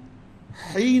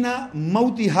حین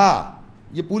موتہا،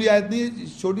 یہ پوری آیت نہیں،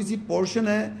 چھوٹی سی پورشن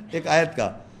ہے ایک آیت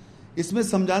کا. اس میں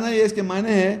سمجھانا یہ اس کے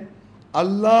معنی ہے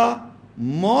اللہ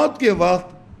موت کے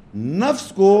وقت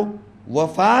نفس کو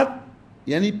وفات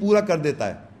یعنی پورا کر دیتا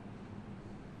ہے.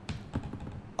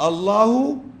 اللہ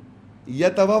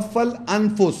یتوفی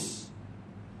الانفس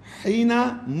حین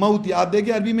موت، آپ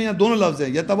دیکھیں عربی میں یہاں دونوں لفظ ہیں.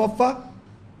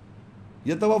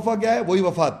 یتوفا کیا ہے؟ وہی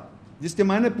وفات جس کے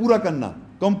معنی پورا کرنا،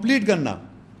 کمپلیٹ کرنا.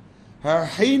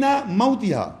 حین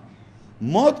موتہا،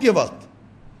 موت کے وقت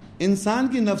انسان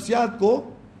کی نفسیات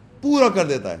کو پورا کر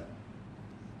دیتا ہے.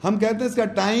 ہم کہتے ہیں اس کا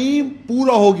ٹائم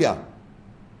پورا ہو گیا.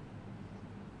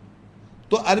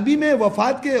 تو عربی میں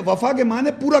وفا کے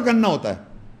معنی پورا کرنا ہوتا ہے.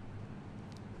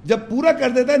 جب پورا کر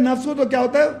دیتا ہے نفس کو تو کیا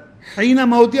ہوتا ہے؟ حین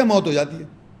موتہا، موت ہو جاتی ہے.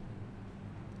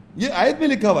 یہ آیت میں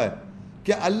لکھا ہوا ہے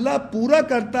کہ اللہ پورا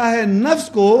کرتا ہے نفس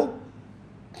کو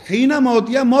حین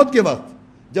موتہا، موت کے وقت.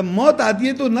 جب موت آتی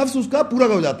ہے تو نفس اس کا پورا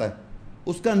ہو جاتا ہے،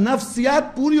 اس کا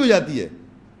نفسیات پوری ہو جاتی ہے،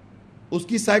 اس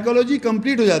کی سائیکالوجی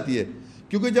کمپلیٹ ہو جاتی ہے.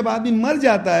 کیونکہ جب آدمی مر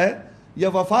جاتا ہے یا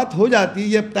وفات ہو جاتی ہے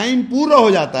یا ٹائم پورا ہو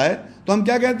جاتا ہے تو ہم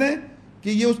کیا کہتے ہیں کہ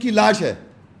یہ اس کی لاش ہے.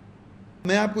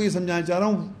 میں آپ کو یہ سمجھانا چاہ رہا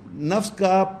ہوں نفس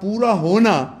کا پورا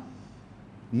ہونا،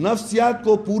 نفسیات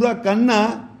کو پورا کرنا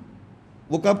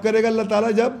وہ کب کرے گا اللہ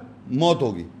تعالیٰ؟ جب موت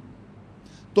ہوگی.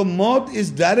 تو موت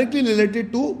از ڈائریکٹلی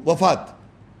ریلیٹڈ ٹو وفات.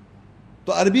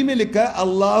 تو عربی میں لکھا ہے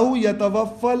اللہ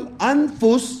یتوفی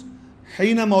الانفس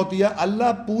حین موتہا،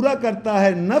 اللہ پورا کرتا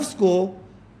ہے نفس کو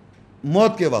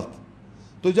موت کے وقت.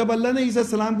 تو جب اللہ نے عیسیٰ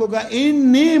السلام کو کہا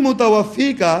انی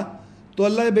متوفی کا، تو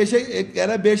اللہ بے شک کہہ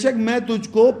رہا ہے بے شک میں تجھ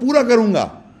کو پورا کروں گا،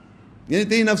 یعنی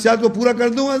تیری نفسیات کو پورا کر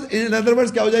دوں گا. ان ادر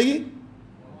ورڈز کیا ہو جائے گی؟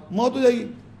 موت ہو جائے گی.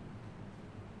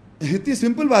 اتنی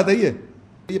سمپل بات ہے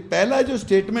یہ پہلا جو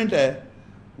سٹیٹمنٹ ہے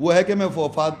وہ ہے کہ میں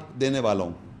وفات دینے والا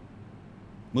ہوں،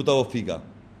 متوفی کا.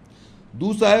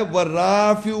 دوسرا ہے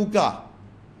ورافعو کا،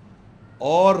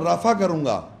 اور رفع کروں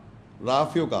گا،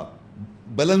 رافعو کا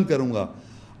بلند کروں گا.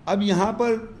 اب یہاں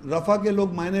پر رفع کے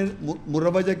لوگ معنی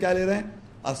مروجہ کیا لے رہے ہیں؟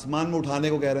 آسمان میں اٹھانے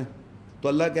کو کہہ رہے ہیں. تو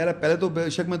اللہ کہہ رہا ہے پہلے تو بے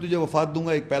شک میں تجھے وفات دوں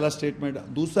گا، ایک پہلا سٹیٹمنٹ.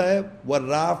 دوسرا ہے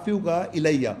ورافعو کا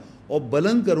الیہ، اور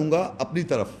بلند کروں گا اپنی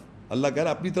طرف. اللہ کہہ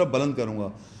رہا ہے اپنی طرف بلند کروں گا.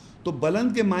 تو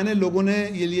بلند کے معنی لوگوں نے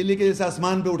یہ لے کہ جیسے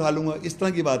آسمان پہ اٹھا لوں گا، اس طرح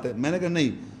کی بات ہے. میں نے کہا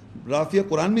نہیں، رافعہ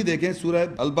قرآن میں دیکھیں سورہ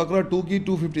البقرہ 2 کی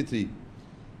 253،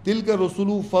 تلک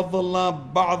رسول فضلنا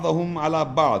بعضهم على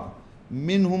بعض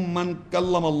منهم من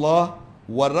کلم اللہ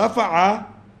ورفع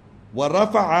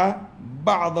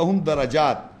بعضهم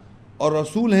درجات. اور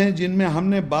رسول ہیں جن میں ہم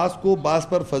نے بعض کو بعض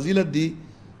پر فضیلت دی،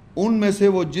 ان میں سے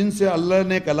وہ جن سے اللہ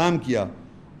نے کلام کیا،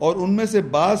 اور ان میں سے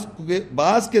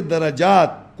بعض کے درجات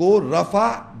کو رفع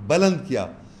بلند کیا.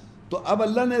 تو اب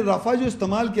اللہ نے رفع جو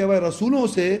استعمال کیا ہوا ہے رسولوں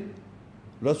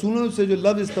سے جو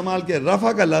لفظ استعمال کیا،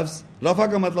 رفع کا لفظ، رفع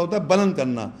کا مطلب ہوتا ہے بلند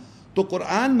کرنا. تو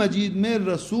قرآن مجید میں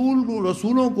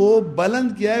رسولوں کو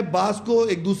بلند کیا ہے بعض کو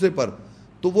ایک دوسرے پر،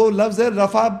 تو وہ لفظ ہے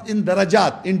رفع ان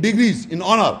درجات، ان ڈگریز، ان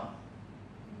آنر.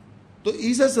 تو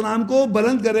عیسیٰ السلام کو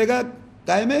بلند کرے گا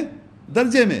قائم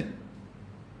درجے میں.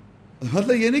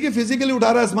 مطلب یہ نہیں کہ فزیکلی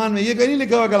اٹھا رہا ہے آسمان میں، یہ کہیں نہیں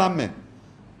لکھا ہوا کلام میں.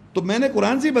 تو میں نے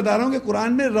قرآن سے ہی بتا رہا ہوں کہ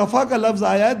قرآن میں رفع کا لفظ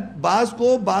آیا ہے، بعض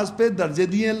کو بعض پہ درجے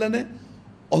دیے اللہ نے،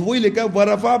 اور وہی لکھا ہے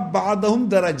وَرَفَعَ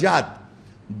بَعْضَهُمْ دَرَجَاتٍ،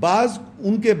 بعض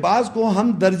ان کے بعض کو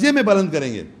ہم درجے میں بلند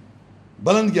کریں گے،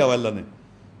 بلند کیا ہوا اللہ نے.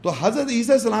 تو حضرت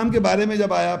عیسیٰ السلام کے بارے میں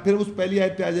جب آیا، پھر اس پہلی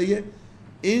آیت پہ آ جائیے،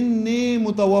 انی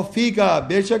متوفی کا،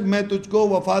 بے شک میں تجھ کو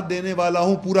وفات دینے والا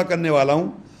ہوں، پورا کرنے والا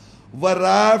ہوں.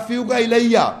 وَرَافِعُ کا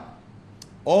الیہ،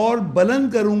 اور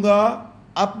بلند کروں گا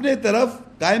اپنے طرف،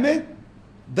 قائم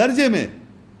درجے میں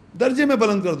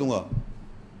بلند کر دوں گا.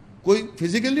 کوئی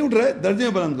فزیکل نہیں اٹھ رہا ہے، درجے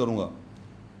میں بلند کروں گا.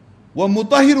 وہ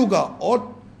مطہر کا، اور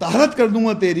طہارت کر دوں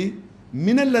گا تیری،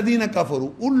 من الذین کفروا،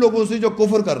 ان لوگوں سے جو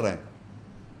کفر کر رہے ہیں،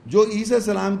 جو عیسیٰ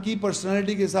السلام کی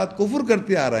پرسنالٹی کے ساتھ کفر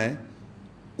کرتے آ رہے ہیں،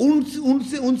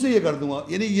 ان سے یہ کر دوں گا.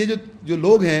 یعنی یہ جو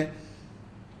لوگ ہیں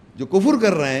جو کفر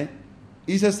کر رہے ہیں،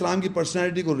 عیسیٰ السلام کی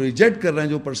پرسنالٹی کو ریجیکٹ کر رہے ہیں،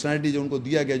 جو پرسنالٹی جو ان کو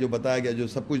دیا گیا، جو بتایا گیا، جو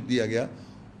سب کچھ دیا گیا،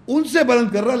 ان سے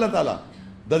بلند کر رہا ہے اللہ تعالیٰ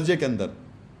درجے کے اندر.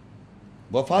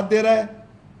 وفات دے رہا ہے،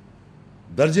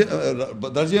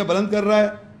 درجے میں بلند کر رہا ہے،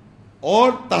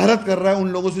 اور طہارت کر رہا ہے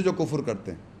ان لوگوں سے جو کفر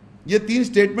کرتے ہیں. یہ 3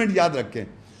 سٹیٹمنٹ یاد رکھیں.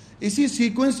 اسی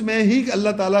سیکوینس میں ہی اللہ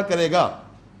تعالیٰ کرے گا.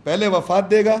 پہلے وفات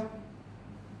دے گا،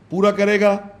 پورا کرے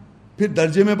گا، پھر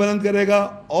درجے میں بلند کرے گا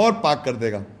اور پاک کر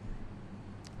دے گا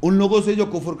ان لوگوں سے جو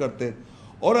کفر کرتے ہیں.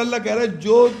 اور اللہ کہہ رہا ہے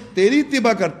جو تیری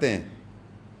اتباع کرتے ہیں،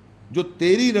 جو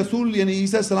تیری رسول یعنی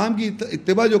عیسیٰ السلام کی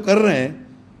اتباع جو کر رہے ہیں،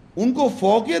 ان کو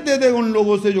فوقیت دے دے گا ان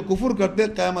لوگوں سے جو کفر کرتے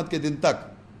ہیں قیامت کے دن تک.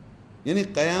 یعنی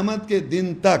قیامت کے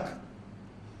دن تک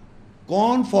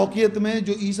کون فوقیت میں؟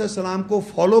 جو عیسیٰ السلام کو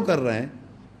فالو کر رہے ہیں،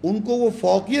 ان کو وہ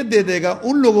فوقیت دے دے گا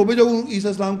ان لوگوں پہ جو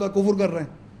عیسیٰ السلام کا کفر کر رہے ہیں.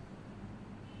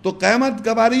 تو قیامت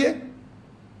کب آ رہی ہے؟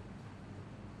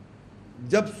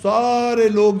 جب سارے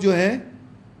لوگ جو ہیں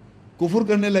کفر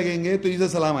کرنے لگیں گے تو عیسیٰ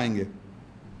السلام آئیں گے.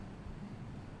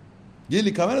 یہ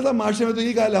لکھا ہوا ہے نا صاحب معاشرے میں، تو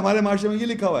یہ کہا ہمارے معاشرے میں یہ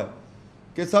لکھا ہوا ہے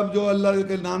کہ سب جو اللہ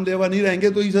کے نام لیوا نہیں رہیں گے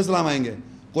تو عیسیٰ السلام آئیں گے.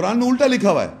 قرآن میں الٹا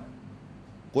لکھا ہوا ہے.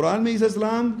 قرآن میں عیسیٰ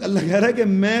السلام اللہ کہہ رہا ہے کہ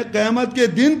میں قیامت کے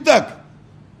دن تک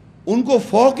ان کو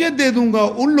فوقیت دے دوں گا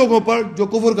ان لوگوں پر جو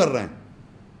کفر کر رہے ہیں.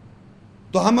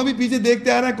 تو ہم ابھی پیچھے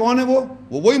دیکھتے آ رہے ہیں کون ہے وہ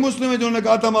وہی مسلم ہے جنہوں نے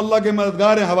کہا تھا ہم اللہ کے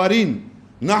مددگار ہیں، حوارین،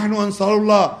 نحن انصار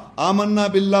اللہ، آمنا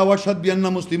باللہ واشہد بأننا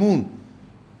مسلمون،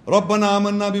 ربنا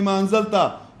آمنا بما انزلت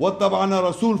واتبعنا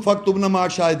رسول فاکتبنا مع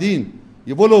الشاہدین.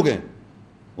 یہ وہ لوگ ہیں.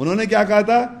 انہوں نے کیا کہا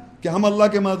تھا کہ ہم اللہ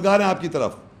کے مددگار ہیں آپ کی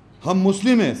طرف، ہم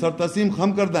مسلم ہیں، سر تسلیم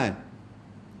خم کردہ ہیں،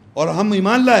 اور ہم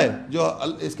ایمان لائے جو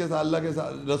اس کے ساتھ اللہ کے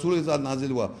ساتھ رسول کے ساتھ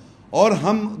نازل ہوا، اور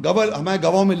ہمیں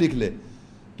گواہوں میں لکھ لے.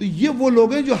 تو یہ وہ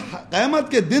لوگ ہیں جو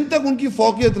قیامت کے دن تک ان کی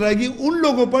فوقیت رہے گی ان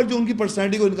لوگوں پر جو ان کی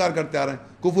پرسنالٹی کو انکار کرتے آ رہے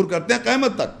ہیں، کفر کرتے ہیں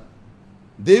قیامت تک.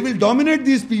 They will dominate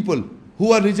these people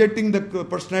who are rejecting the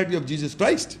personality of Jesus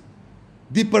Christ.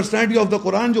 The personality of the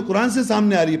Quran، جو قرآن سے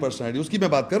سامنے آ رہی ہے پرسنالٹی، اس کی میں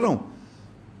بات کر رہا ہوں.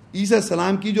 عیسیٰ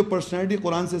السلام کی جو پرسنالٹی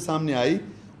قرآن سے سامنے آئی،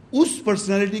 اس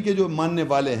پرسنالٹی کے جو ماننے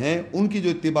والے ہیں، ان کی جو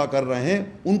اتباع کر رہے ہیں،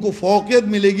 ان کو فوقیت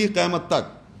ملے گی قیامت تک.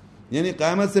 یعنی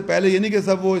قیامت سے پہلے یہ نہیں کہ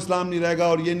سب وہ اسلام نہیں رہے گا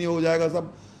اور یہ نہیں ہو جائے گا،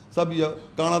 سب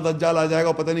کانا دجال آ جائے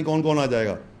گا، پتہ نہیں کون کون آ جائے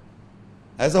گا.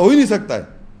 ایسا ہو ہی نہیں سکتا ہے.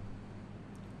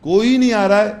 کوئی نہیں آ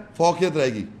رہا ہے، فوقیت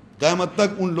رہے گی قیامت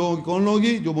تک ان لوگوں کی. کون لوگ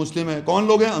ہی جو مسلم ہیں. کون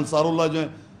لوگ ہیں؟ انصار اللہ جو ہیں،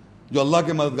 جو اللہ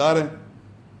کے مددگار ہیں.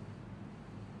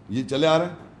 یہ چلے آ رہے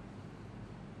ہیں.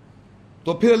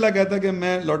 تو پھر اللہ کہتا ہے کہ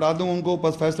میں لوٹا دوں ان کو،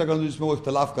 بس فیصلہ کر دوں جس میں وہ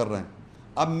اختلاف کر رہے ہیں.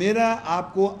 اب میرا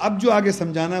آپ کو اب جو آگے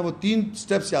سمجھانا ہے وہ 3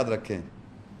 سٹیپس یاد رکھیں.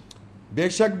 بے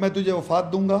شک میں تجھے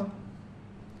وفات دوں گا.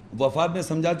 وفات میں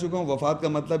سمجھا چکا ہوں. وفات کا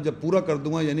مطلب جب پورا کر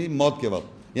دوں گا یعنی موت کے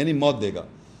وقت، یعنی موت دے گا.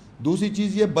 دوسری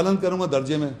چیز یہ بلند کروں گا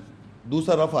درجے میں.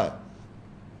 دوسرا رفع ہے،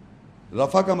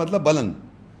 رفع کا مطلب بلند.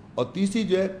 اور تیسری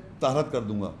جو ہے طہارت کر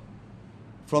دوں گا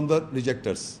فرام دا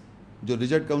ریجیکٹرس، جو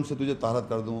ریجیکٹ کر ان سے تجھے طہارت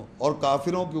کر دوں. اور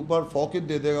کافروں کے اوپر فوقیت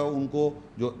دے دے گا ان کو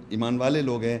جو ایمان والے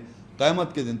لوگ ہیں.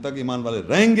 قیامت کے دن تک ایمان والے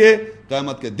رہیں گے،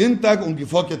 قیامت کے دن تک ان کی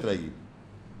فوقیت رہے گی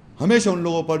ہمیشہ ان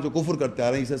لوگوں پر جو کفر کرتے آ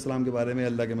رہے ہیں عیسیٰ السلام کے بارے میں،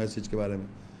 اللہ کے میسج کے بارے میں.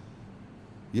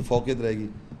 یہ فوقیت رہے گی.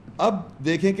 اب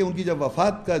دیکھیں کہ ان کی جب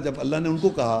وفات کا جب اللہ نے ان کو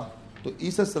کہا تو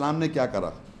عیسیٰ السلام نے کیا کرا.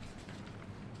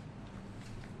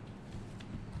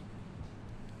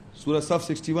 سورہ صف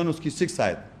 61 اس کی 6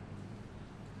 آیت.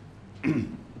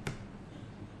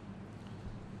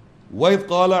 وَإِذْ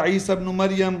قَالَ عِيسَى ابْنُ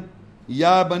مَرْيَمَ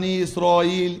يَا بَنِي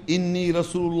إِسْرَائِيلَ إِنِّي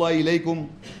رَسُولُ اللَّهِ إِلَيْكُمْ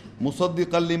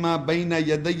مُصَدِّقًا لِمَا بَيْنَ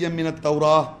يَدَيَّ مِنَ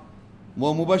التَّوْرَاةِ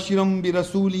وَمُبَشِّرًا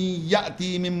بِرَسُولٍ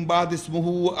يَأْتِي مِن بَعْدِ اسْمُهُ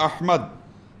أَحْمَدُ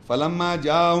فَلَمَّا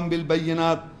جَاءَهُم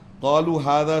بِالْبَيِّنَاتِ قَالُوا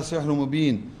هَذَا سِحْرٌ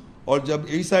مُبِينٌ. اور جب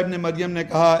عیسیٰ ابن مریم نے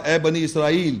کہا اے بنی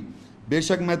اسرائیل، بے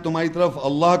شک میں تمہاری طرف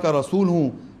اللہ کا رسول ہوں،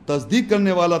 تصدیق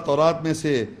کرنے والا تورات میں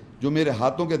سے جو میرے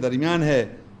ہاتھوں کے درمیان ہے،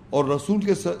 اور رسول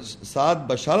کے ساتھ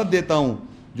بشارت دیتا ہوں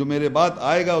جو میرے بعد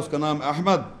آئے گا، اس کا نام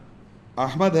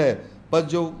احمد ہے. بس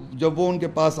جب وہ ان کے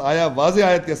پاس آیا واضح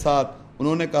آیت کے ساتھ،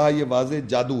 انہوں نے کہا یہ واضح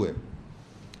جادو ہے.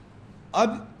 اب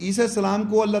عیسیٰ السلام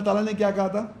کو اللہ تعالیٰ نے کیا کہا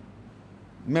تھا؟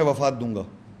 میں وفات دوں گا.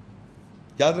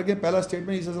 یاد رکھیں پہلا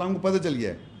اسٹیٹمنٹ عیسیٰ السلام کو پتہ چل گیا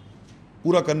ہے،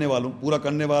 پورا کرنے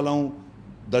والا ہوں،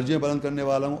 درجے بلند کرنے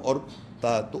والا ہوں. اور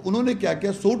تو انہوں نے کیا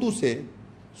کیا؟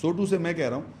 سوٹو سے میں کہہ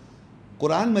رہا ہوں،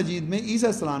 قرآن مجید میں عیسیٰ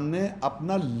السلام نے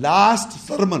اپنا لاسٹ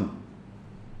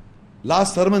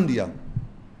سرمن دیا.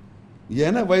 یہ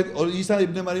ہے نا. اور عیسیٰ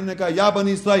ابن مریم نے کہا یا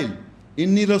بنی اسرائیل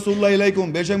انی رسول اللہ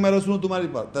علیکم، بے شک میں رسول ہوں تمہاری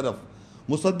طرف،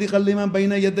 مصدقا لما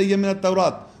بین یدی من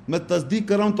التورات، میں تصدیق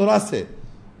کر رہا ہوں تورات سے،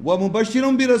 ومبشرا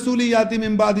برسول یاتی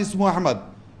من بعد اسمہ احمد،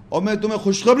 اور میں تمہیں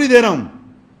خوشخبری دے رہا ہوں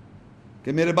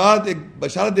کہ میرے بعد ایک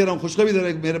بشارت دے رہا ہوں، خوشخبری دے رہا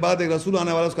ہوں کہ میرے بعد ایک رسول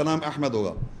آنے والا، اس کا نام احمد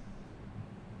ہوگا.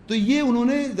 تو یہ انہوں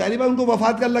نے ظاہر بات ان کو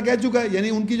وفات کا اللہ کہہ چکا ہے، یعنی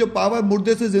ان کی جو پاور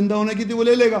مردے سے زندہ ہونے کی تھی وہ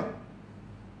لے لے گا.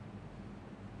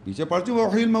 پیچھے پڑ چکے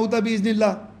وحی الموتى باذن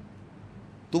اللہ،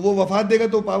 تو وہ وفات دے گا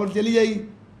تو پاور چلی جائے گی.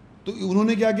 تو انہوں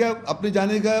نے کیا کیا، اپنے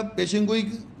جانے کا پیشن گوئی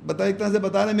بتا، ایک طرح سے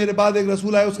بتا رہے ہیں میرے بعد ایک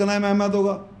رسول آئے اس کا نام احمد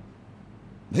ہوگا.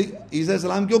 بھائی عیسیٰ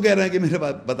السلام کیوں کہہ رہے ہیں کہ میرے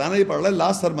بعد، بتانا یہ پڑ رہا ہے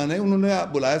لاسٹ سرمن ہے، انہوں نے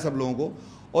بلایا سب لوگوں کو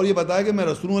اور یہ بتایا کہ میں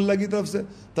رسول اللہ کی طرف سے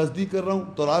تصدیق کر رہا ہوں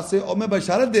تورات سے، اور میں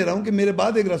بشارت دے رہا ہوں کہ میرے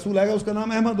بعد ایک رسول آئے گا اس کا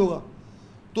نام احمد ہوگا.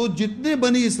 تو جتنے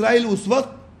بنی اسرائیل اس وقت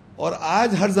اور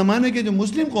آج ہر زمانے کے جو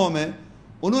مسلم قوم ہیں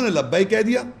انہوں نے لبیک کہہ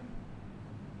دیا.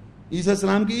 عیسیٰ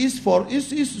السلام کی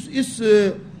اس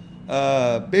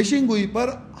پیشن گوئی پر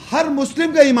ہر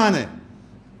مسلم کا ایمان ہے.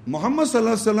 محمد صلی اللہ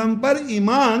علیہ وسلم پر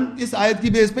ایمان اس آیت کی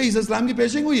بیس پہ عیسیٰ السلام کی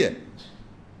پیشن گوئی ہے.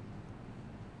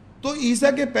 تو عیسیٰ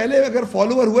کے پہلے اگر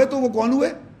فالوور ہوئے تو وہ کون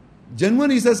ہوئے؟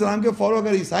 جنون عیسیٰ السلام کے فالوور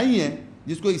اگر عیسائی ہیں،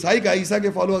 جس کو عیسائی کا عیسیٰ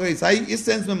کے فالوور اگر عیسائی اس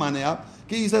سینس میں مانے آپ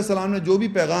کہ عیسیٰ السلام نے جو بھی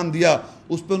پیغام دیا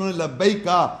اس پہ انہوں نے لبیک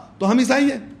کہا، تو ہم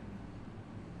عیسائی ہیں.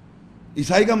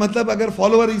 عیسائی کا مطلب اگر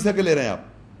فالوور عیسیٰ کے لے رہے ہیں آپ،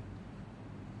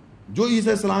 جو عیسیٰ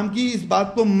السلام کی اس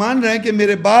بات کو مان رہے ہیں کہ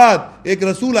میرے بعد ایک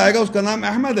رسول آئے گا اس کا نام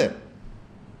احمد ہے،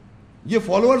 یہ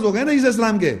فالوورز ہو گئے نا عیسیٰ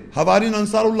السلام کے، حوارین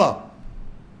انصار اللہ.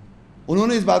 انہوں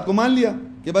نے اس بات کو مان لیا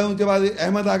کہ بھائی ان کے بعد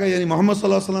احمد آ گیا، یعنی محمد صلی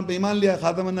اللہ علیہ وسلم پہ ایمان لیا،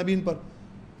 خاتم النبیین پر.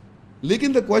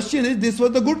 لیکن the question is, this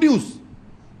was the good news,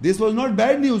 this was not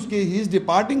bad news کہ ہی از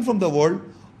ڈپارٹنگ فرام دا ورلڈ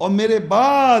اور میرے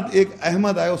بعد ایک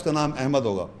احمد آئے اس کا نام احمد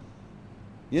ہوگا.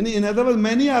 یعنی ان ادر ورڈ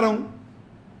میں نہیں آ رہا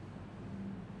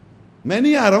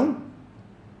ہوں،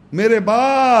 میرے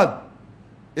بعد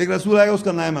ایک رسول آئے گا اس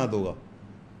کا نام احمد ہوگا.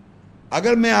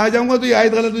 اگر میں آ جاؤں گا تو یہ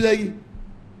آیت غلط ہو جائے گی.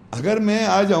 اگر میں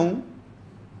آ جاؤں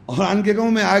اور آن کے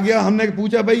کہوں میں آ گیا، ہم نے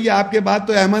پوچھا بھائی یہ آپ کے بعد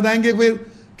تو احمد آئیں گے، پھر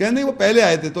کہنے وہ پہلے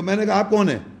آئے تھے، تو میں نے کہا آپ کون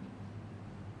ہیں؟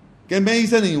 کہ میں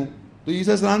عیسیٰ نہیں ہوں. تو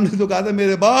عیسیٰ السلام نے تو کہا تھا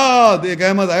میرے بعد ایک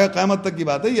احمد آئے گا، قیامت تک کی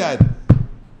بات ہے یہ آیت.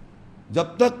 جب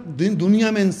تک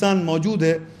دنیا میں انسان موجود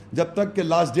ہے، جب تک کہ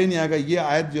لاسٹ ڈے نہیں آئے گا، یہ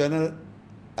آیت جو ہے نا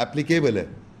اپلیکیبل ہے.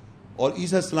 اور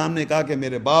عیسیٰ السلام نے کہا کہ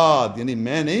میرے بعد، یعنی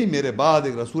میں نہیں، میرے بعد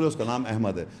ایک رسول ہے اس کا نام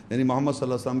احمد ہے، یعنی محمد صلی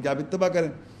اللہ علیہ وسلم کی آپ اتباع کریں.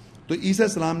 تو عیسیٰ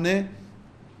السلام نے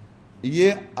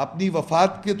یہ اپنی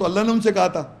وفات کے تو اللہ نے ان سے کہا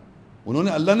تھا،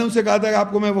 اللہ نے ان سے کہا تھا کہ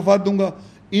آپ کو میں وفات دوں گا.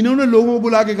 انہوں نے لوگوں کو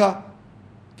بلا کے کہا،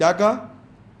 کیا کہا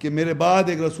کہ میرے بعد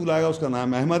ایک رسول آئے گا اس کا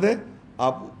نام احمد ہے.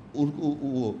 آپ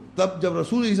تب جب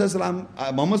رسول عیسیٰ السلام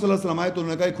محمد صلی اللہ علیہ وسلم آئے تو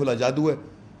انہوں نے کہا یہ کھلا جادو ہے.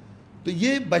 تو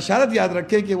یہ بشارت یاد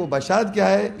رکھیں کہ وہ بشارت کیا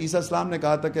ہے. عیسیٰ السلام نے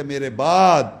کہا تھا کہ میرے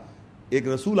بعد ایک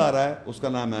رسول آ رہا ہے اس کا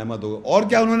نام احمد ہوگا. اور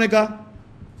کیا انہوں نے کہا؟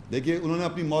 دیکھیے انہوں نے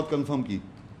اپنی موت کنفرم کی.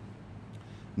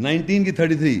 19 کی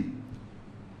 33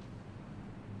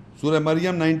 سورہ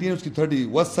مریم 19 اس کی 30،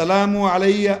 والسلام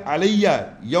علی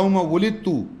یوم ولدت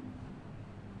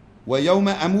و یوم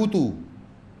اموت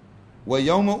و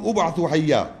یوم ابعث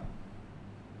حیا.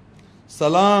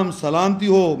 سلامتی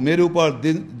ہو میرے اوپر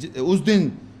اس دن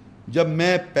جب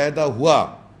میں پیدا ہوا،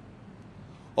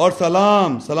 اور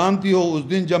سلامتی ہو اس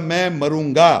دن جب میں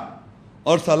مروں گا،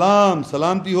 اور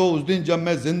سلامتی ہو اس دن جب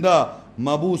میں زندہ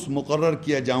مبعوث مقرر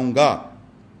کیا جاؤں گا.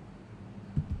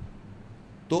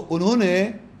 تو انہوں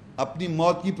نے اپنی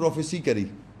موت کی پروفیسی کری.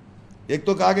 ایک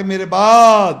تو کہا کہ میرے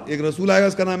بعد ایک رسول آئے گا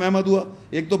اس کا نام احمد ہوا،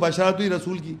 ایک تو بشارت ہوئی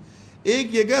رسول کی.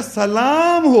 ایک یہ کہ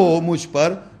سلام ہو مجھ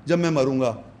پر جب میں مروں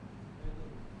گا.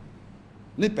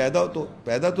 نہیں،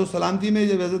 پیدا تو سلامتی میں،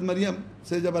 جب حضرت مریم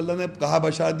سے جب اللہ نے کہا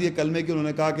بشارت دی کلمے کی، انہوں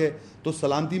نے کہا کہ تو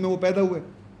سلامتی میں وہ پیدا ہوئے.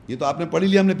 یہ تو آپ نے پڑھی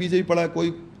لیا، ہم نے پیچھے بھی پڑھا،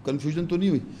 کوئی کنفیوژن تو نہیں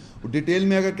ہوئی. ڈیٹیل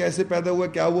میں اگر کیسے پیدا ہوا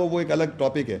کیا ہوا وہ ایک الگ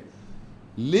ٹاپک ہے.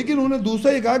 لیکن انہوں نے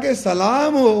دوسرا یہ کہا کہ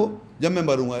سلام ہو جب میں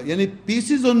مروں گا، یعنی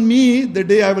پیس آن می دا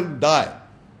ڈے آئی ول ڈائی.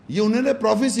 یہ انہوں نے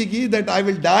پروفیسی کی دیٹ آئی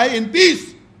ول ڈائی ان پیس.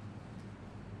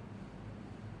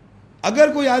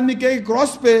 اگر کوئی آدمی کہے کہ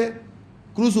کراس پہ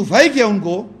کروسیفائی کیا ان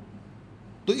کو،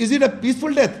 تو is it a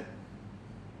peaceful death?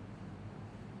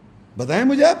 بتائیں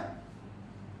مجھے آپ،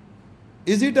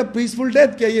 is it a peaceful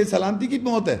death? کیا یہ سلامتی کی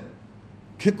موت ہے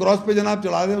کہ کراس پہ جناب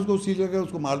چڑھا دیں اس کو، اسی جگہ اس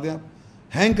کو مار دیں آپ؟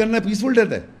 ہینگ کرنا پیسفل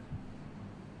ڈیتھ ہے؟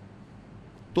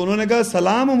 تو انہوں نے کہا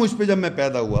سلام ہے مجھ پہ جب میں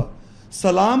پیدا ہوا،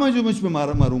 سلام ہے جو مجھ پہ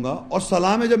مروں گا، اور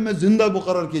سلام ہے جب میں زندہ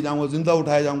مقرر کیا جاؤں گا، زندہ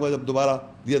اٹھایا جاؤں گا جب دوبارہ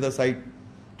دی ادر سائڈ.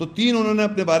 تو تین انہوں نے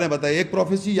اپنے بارے میں بتایا. ایک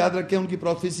پروفیسی یاد رکھیں، ان کی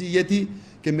پروفیسی یہ تھی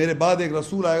کہ میرے بعد ایک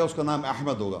رسول آئے گا اس کا نام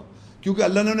احمد ہوگا، کیونکہ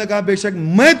اللہ نے کہا بے شک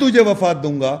میں تجھے وفات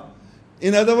دوں گا.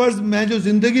 ان ادر ورڈز میں جو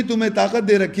زندگی تمہیں طاقت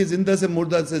دے رکھی ہے، زندہ سے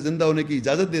مردہ سے زندہ ہونے کی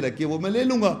اجازت دے رکھی ہے، وہ میں لے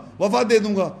لوں گا، وفات دے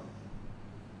دوں گا.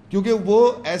 کیونکہ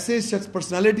وہ ایسے شخص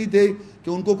پرسنالٹی تھے کہ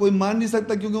ان کو کوئی مان نہیں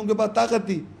سکتا کیونکہ ان کے پاس طاقت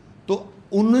تھی. تو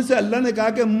ان سے اللہ نے کہا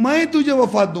کہ میں تجھے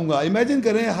وفات دوں گا. امیجن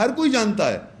کریں, ہر کوئی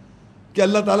جانتا ہے کہ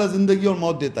اللہ تعالیٰ زندگی اور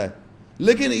موت دیتا ہے,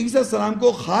 لیکن عیسیٰ السلام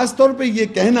کو خاص طور پہ یہ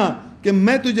کہنا کہ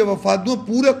میں تجھے وفات دوں,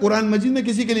 پورے قرآن مجید میں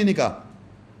کسی کے لیے نہیں کہا.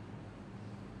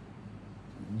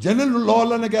 جنرل لا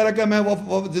اللہ نے کہہ رہا کہ میں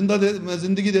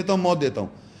زندگی دیتا ہوں, موت دیتا ہوں,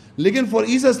 لیکن فار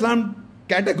عیسیٰ السلام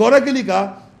کیٹیگوریکلی کہا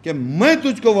کہ میں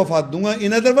تجھ کو وفات دوں گا.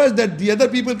 ان other words that the other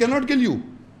people can not کل یو.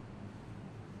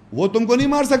 وہ تم کو نہیں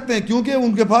مار سکتے ہیں کیونکہ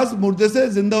ان کے پاس مردے سے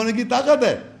زندہ ہونے کی طاقت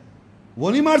ہے,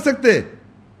 وہ نہیں مار سکتے,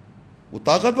 وہ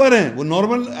طاقتور ہیں, وہ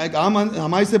نارمل عام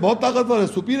ہمارے سے بہت طاقتور ہے,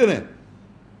 سپیریئر ہیں,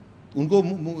 ان کو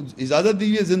اجازت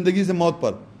دی ہے زندگی سے موت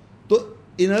پر. تو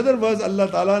ان ادر ورڈز اللہ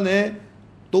تعالیٰ نے,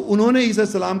 تو انہوں نے عیسیٰ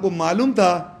السلام کو معلوم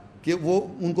تھا کہ وہ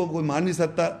ان کو کوئی مار نہیں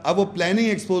سکتا. اب وہ پلاننگ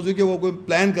ایکسپوز ہوئی کہ وہ کوئی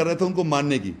پلان کر رہے تھے ان کو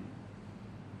مارنے کی.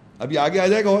 ابھی آگے آ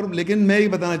جائے گا اور, لیکن میں یہ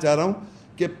بتانا چاہ رہا ہوں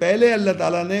کہ پہلے اللہ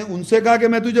تعالیٰ نے ان سے کہا کہ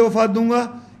میں تجھے وفات دوں گا.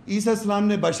 عیسیٰ السلام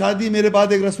نے بشارت دی میرے بعد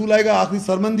ایک رسول آئے گا. آخری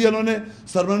سرمن دی انہوں نے.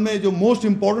 سرمن میں جو موسٹ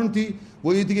امپورٹنٹ تھی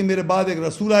وہ یہ تھی کہ میرے بعد ایک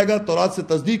رسول آئے گا, تورات سے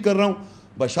تصدیق کر رہا ہوں,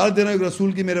 بشارت دے رہا ہوں ایک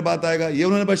رسول کی میرے بعد آئے گا. یہ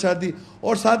انہوں نے بشارت دی,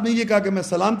 اور ساتھ میں یہ کہا کہ میں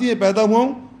سلامتی میں پیدا ہوا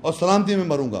ہوں اور سلامتی میں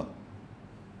مروں گا,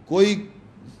 کوئی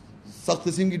سخت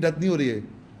قسم کی ڈیتھ نہیں ہو رہی ہے.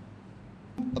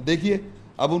 اب دیکھیے,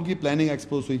 اب ان کی پلاننگ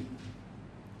ایکسپوز ہوئی.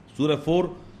 سورہ 4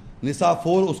 نساء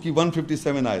 4 اس کی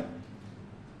 157 آیت.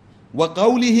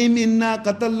 وَقَوْلِهِمْ إِنَّا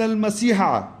قَتَلْنَا الْمَسِيحَ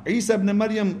عِيسَى ابْنَ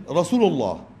مَرْيَمَ رَسُولُ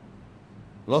اللَّهِ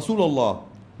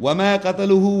وَمَا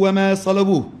قَتَلُوهُ وَمَا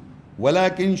صَلَبُوهُ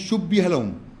وَلَكِنْ شُبِّهَ لَهُمْ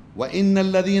وَإِنَّ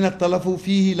الَّذِينَ اخْتَلَفُوا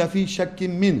فِيهِ لَفِي شَكٍّ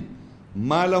مِّنْهُ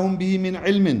مَا لَهُمْ بِهِ مِنْ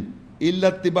عِلْمٍ إِلَّا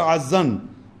اتِّبَاعَ الظَّنِّ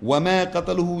وَمَا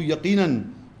قَتَلُوهُ يَقِينًا.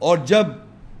 اور جب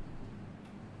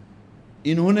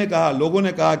انہوں نے کہا, لوگوں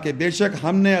نے کہا کہ بے شک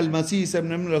ہم نے المسیح عیسی ابن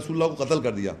مریم رسول اللہ کو قتل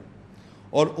کر دیا,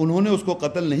 اور انہوں نے اس کو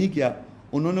قتل نہیں کیا,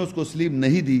 انہوں نے اس کو سلیب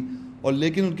نہیں دی, اور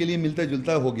لیکن ان کے لیے ملتا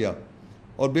جلتا ہو گیا.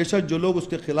 اور بے شک جو لوگ اس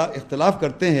کے خلاف اختلاف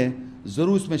کرتے ہیں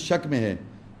ضرور اس میں شک میں ہے,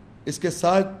 اس کے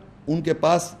ساتھ ان کے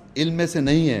پاس علم میں سے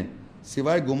نہیں ہے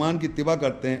سوائے گمان کی اتباع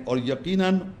کرتے ہیں, اور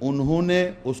یقیناً انہوں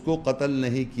نے اس کو قتل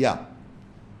نہیں کیا.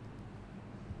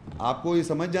 آپ کو یہ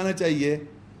سمجھ جانا چاہیے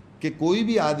کہ کوئی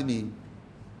بھی آدمی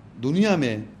دنیا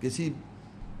میں کسی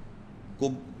کو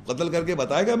قتل کر کے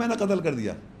بتائے گا میں نے قتل کر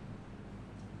دیا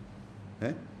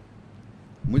ہے؟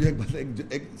 مجھے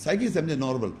ایک سائیکی سمجھے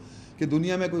نارمل کہ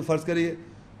دنیا میں کوئی فرض کریے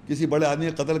کسی بڑے آدمی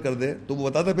قتل کر دے تو وہ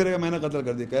بتاتا پھرے گا میں نے قتل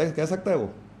کر دیا, کہہ سکتا ہے وہ؟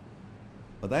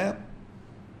 بتائیں آپ,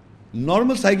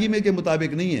 نارمل سائیکی میں کے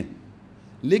مطابق نہیں ہے.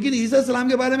 لیکن عیسیٰ السلام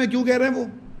کے بارے میں کیوں کہہ رہے ہیں وہ؟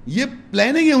 یہ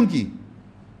پلاننگ ہے ان کی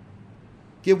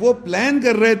کہ وہ پلان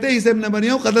کر رہے تھے عیسی ابن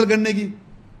مریم کو قتل کرنے کی.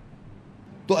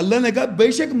 تو اللہ نے کہا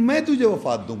بے شک میں تجھے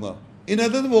وفات دوں گا. ان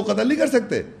حضرت وہ قتل نہیں کر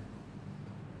سکتے.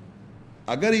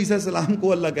 اگر عیسیٰ السلام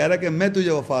کو اللہ کہہ رہا ہے کہ میں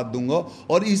تجھے وفات دوں گا,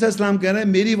 اور عیسیٰ السلام کہہ رہے ہیں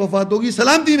میری وفات ہوگی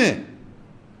سلامتی میں,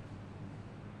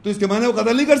 تو اس کے معنی وہ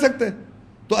قتل نہیں کر سکتے.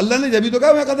 تو اللہ نے جبھی تو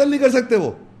کہا میں قتل نہیں کر سکتے.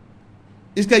 وہ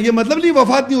اس کا یہ مطلب نہیں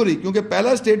وفات نہیں ہو رہی, کیونکہ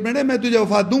پہلا سٹیٹمنٹ ہے میں تجھے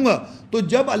وفات دوں گا. تو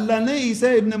جب اللہ نے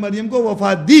عیسیٰ ابن مریم کو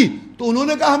وفات دی تو انہوں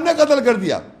نے کہا ہم نے قتل کر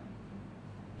دیا.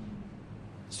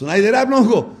 سنائی دے رہا ہے آپ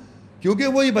لوگوں کو؟ کیونکہ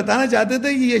وہ یہ بتانا چاہتے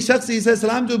تھے کہ یہ شخص عیسیٰ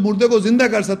السلام جو مردے کو زندہ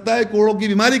کر سکتا ہے, کوڑوں کی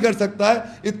بیماری کر سکتا ہے,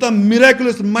 اتنا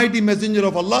miraculous mighty messenger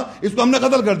of Allah, اس کو ہم نے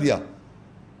قتل کر دیا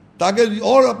تاکہ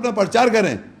اور اپنا پرچار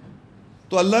کریں.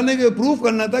 تو اللہ نے پروف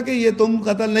کرنا تھا کہ یہ تم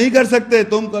قتل نہیں کر سکتے,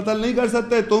 تم قتل نہیں کر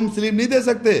سکتے, تم سلیب نہیں دے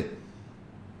سکتے,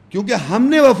 کیونکہ ہم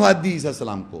نے وفات دی عیسیٰ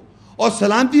السلام کو, اور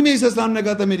سلامتی میں عیسیٰ السلام نے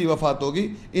کہا تھا میری وفات ہوگی.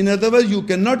 In other words you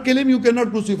can not kill ہم, یو کین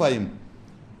ناٹ کروسیفائی ہم.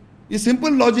 یہ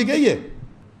سمپل لاجک ہے. یہ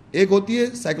ایک ہوتی ہے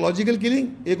سائیکولوجیکل کلنگ,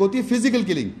 ایک ہوتی ہے فزیکل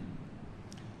کلنگ.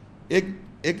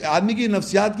 ایک آدمی کی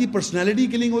نفسیات کی پرسنالٹی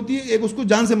کلنگ ہوتی ہے, ایک اس کو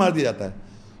جان سے مار دیا جاتا ہے.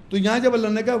 تو یہاں جب اللہ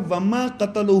نے کہا وما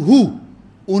قتلوہ,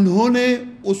 انہوں نے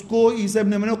اس کو عیسیٰ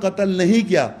ابن مریم قتل نہیں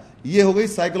کیا, یہ ہو گئی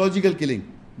سائیکولوجیکل کلنگ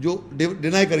جو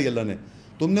ڈینائی کری اللہ نے.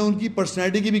 تم نے ان کی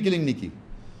پرسنالٹی کی بھی کلنگ نہیں کی.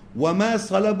 وما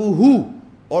صلبوہ,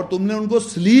 اور تم نے ان کو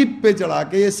سلیب پہ چڑھا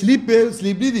کے, یہ سلیب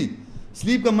نہیں دی.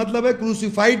 سلیب کا مطلب ہے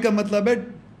کروسیفائڈ کا مطلب ہے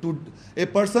a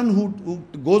person who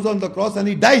goes on the cross and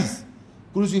he dies.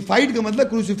 crucified کا مطلب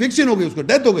crucifixion ہو گئی, اس کو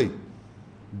ڈیتھ ہو گئی.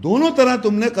 دونوں طرح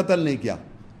تم نے قتل نہیں کیا,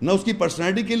 نہ اس کی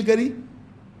پرسنالٹی کل کری,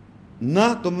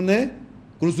 نہ تم نے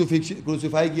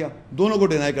کروسیفائی کیا, دونوں کو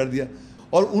ڈینائی کر دیا.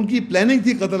 اور ان کی پلاننگ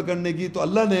تھی قتل کرنے کی, تو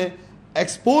اللہ نے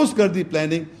ایکسپوز کر دی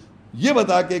پلاننگ, یہ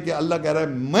بتا کے کہ اللہ کہہ رہا ہے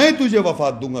میں تجھے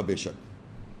وفات دوں گا بے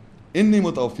شک, انی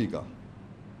متوفیکا.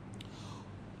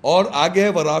 اور آگے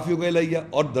ہے ورافعک الیہ,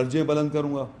 اور درجے بلند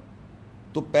کروں گا.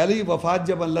 تو پہلی وفات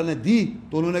جب اللہ نے دی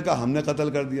تو انہوں نے کہا ہم نے قتل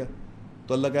کر دیا.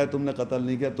 تو اللہ کہا تم نے قتل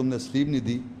نہیں کیا, تم نے سلیب نہیں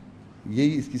دی.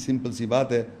 یہی اس کی سمپل سی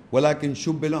بات ہے. ولیکن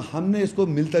شبہ لہم, ہم نے اس کو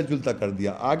ملتا جلتا کر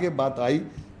دیا. آگے بات آئی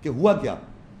کہ ہوا کیا,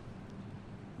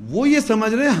 وہ یہ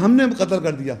سمجھ رہے ہیں ہم نے قتل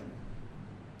کر دیا.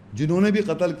 جنہوں نے بھی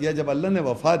قتل کیا, جب اللہ نے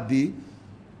وفات دی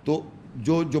تو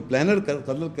جو پلانر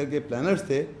قتل کر کے پلانرز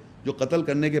تھے, جو قتل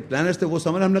کرنے کے پلانرز تھے, وہ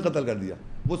سمجھ ہم نے قتل کر دیا.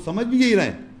 وہ سمجھ بھی یہی رہے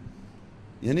ہیں,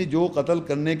 یعنی جو قتل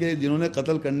کرنے کے, جنہوں نے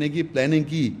قتل کرنے کی پلاننگ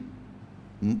کی,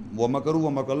 وہ مکروا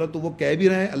ومکر اللہ, تو وہ کہہ بھی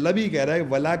رہے ہیں, اللہ بھی کہہ رہا ہے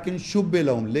ولیکن شبہ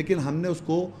لہم, لیکن ہم نے اس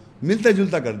کو ملتا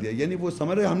جلتا کر دیا. یعنی وہ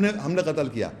سمجھ رہے ہم نے قتل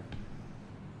کیا,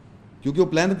 کیونکہ وہ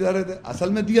پلان کر رہے تھے. اصل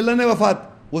میں دی اللہ نے وفات,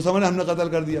 وہ سمجھ رہے ہم نے قتل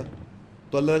کر دیا.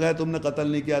 تو اللہ نے کہا تم نے قتل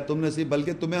نہیں کیا, تم نے صرف,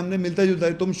 بلکہ تمہیں ہم نے ملتا جلتا,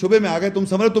 تم شبے میں آ گئے, تم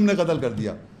سمجھ رہے تم نے قتل کر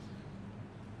دیا.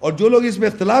 اور جو لوگ اس پہ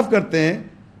اختلاف کرتے ہیں,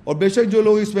 اور بے شک جو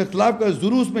لوگ اس پہ اختلاف کرتے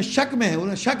ضرور اس میں شک میں ہیں,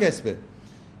 انہیں شک ہے اس پہ,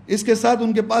 اس کے ساتھ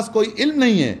ان کے پاس کوئی علم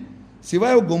نہیں ہے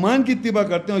سوائے وہ گمان کی اتباع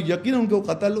کرتے ہیں, اور یقیناً ان کو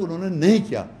قتل انہوں نے نہیں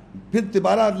کیا. پھر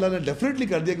دوبارہ اللہ نے ڈیفینیٹلی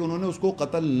کر دیا کہ انہوں نے اس کو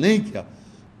قتل نہیں کیا.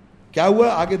 کیا ہوا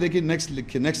آگے دیکھیے,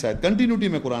 نیکسٹ آیت کنٹینیوٹی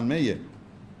میں قرآن میں یہ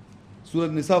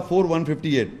سورۃ نساء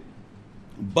 4:158,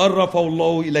 بر رفع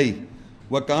اللہ الیہ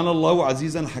وکان اللہ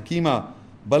عزیزا حکیما,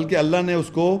 بلکہ اللہ نے اس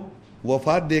کو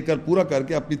وفات دے کر پورا کر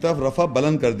کے اپنی طرف رفع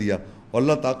بلند کر دیا, اور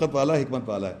اللہ طاقت والا حکمت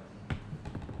والا ہے.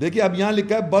 دیکھیے اب یہاں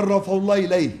لکھا ہے بر رفع اللہ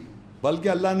الیہ, بلکہ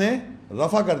اللہ نے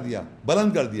رفع کر دیا,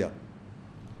 بلند کر دیا.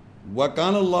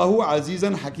 وکان اللہ عزیزا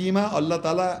حکیما, اللہ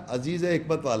تعالیٰ عزیز ہے,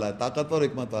 حکمت والا ہے, طاقتور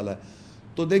حکمت والا ہے.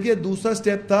 تو دیکھیے دوسرا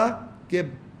سٹیپ تھا کہ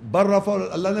بر رفع,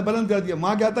 اللہ نے بلند کر دیا.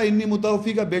 ماں کیا تھا, انی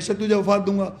متوفی کا, بے شک تجھے وفات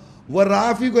دوں گا, وہ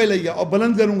رافی کو الیہ, اور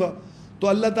بلند کروں گا. تو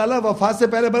اللہ تعالیٰ وفات سے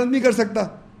پہلے بلند نہیں کر سکتا,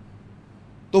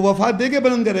 تو وفات دے کے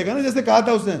بلند کرے گا نا, جیسے کہا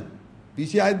تھا اس نے.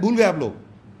 پیچھے آیت بھول گئے آپ لوگ,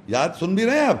 یاد سن بھی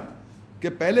رہے ہیں آپ, کہ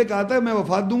پہلے کہا تھا میں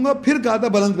وفات دوں گا, پھر کہا تھا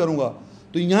بلند کروں گا.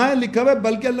 تو یہاں لکھا ہوا ہے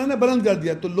بلکہ اللہ نے بلند کر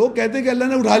دیا. تو لوگ کہتے ہیں کہ اللہ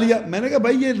نے اٹھا لیا. میں نے کہا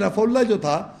بھائی یہ رفع اللہ جو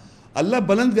تھا, اللہ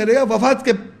بلند کرے گا وفات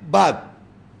کے بعد.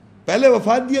 پہلے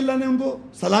وفات دی اللہ نے ان کو,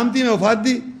 سلامتی میں وفات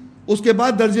دی, اس کے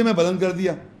بعد درجے میں بلند کر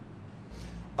دیا.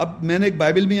 اب میں نے ایک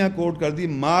بائبل بھی یہاں کوٹ کر دی,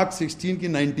 مارک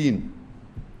 16:19,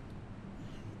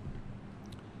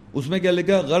 اس میں کیا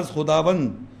لکھا, غرض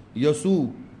خداوند یسوع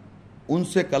ان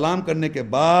سے کلام کرنے کے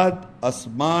بعد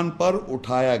آسمان پر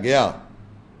اٹھایا گیا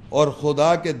اور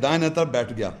خدا کے دائیں طرف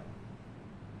بیٹھ گیا.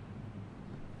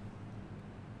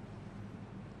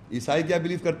 عیسائی کیا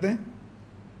بلیو کرتے ہیں,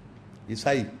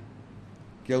 عیسائی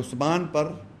کہ آسمان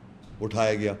پر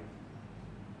اٹھایا گیا.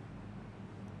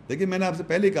 دیکھیں میں نے آپ سے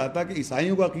پہلے کہا تھا کہ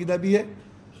عیسائیوں کا عقیدہ بھی ہے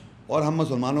اور ہم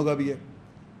مسلمانوں کا بھی ہے.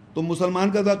 تو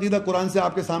مسلمان کا تو عقیدہ قرآن سے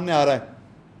آپ کے سامنے آ رہا ہے,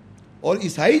 اور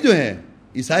عیسائی جو ہیں,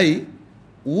 عیسائی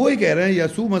وہ ہی کہہ رہے ہیں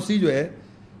یسوع مسیح جو ہے,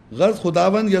 غرض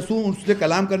خداوند یسوع اس سے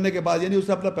کلام کرنے کے بعد, یعنی اس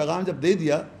نے اپنا پیغام جب دے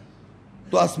دیا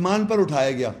تو آسمان پر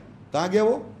اٹھایا گیا. کہاں گیا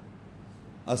وہ,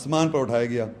 آسمان پر اٹھایا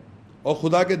گیا, اور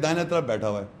خدا کے دائیں طرف بیٹھا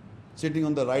ہوا ہے, sitting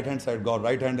on the right hand side, God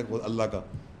right hand اللہ کا.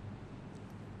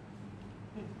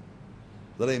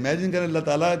 ذرا امیجن کریں اللہ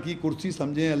تعالیٰ کی کرسی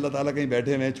سمجھیں, اللہ تعالیٰ کہیں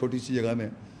بیٹھے ہوئے ہیں چھوٹی سی جگہ میں,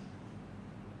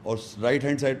 اور رائٹ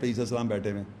ہینڈ سائڈ پہ عیسیٰ السلام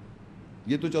بیٹھے ہوئے ہیں.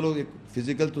 یہ تو چلو ایک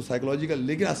فزیکل تو سائیکولوجیکل,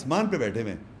 لیکن آسمان پہ بیٹھے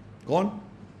ہوئے ہیں. کون,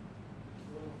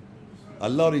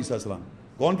 اللہ اور عیسیٰ السلام.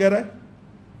 کون کہہ رہا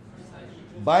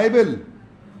ہے, بائبل.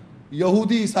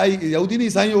 یہودی عیسائی, یہودی نہیں,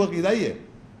 عیسائی ہوگا کہ عیسائی ہے.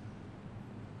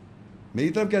 میری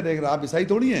طرف کیا دیکھ رہا, آپ عیسائی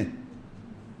تھوڑی ہیں.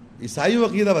 عیسائی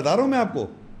عقیدہ بتا رہا ہوں میں آپ کو,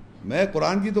 میں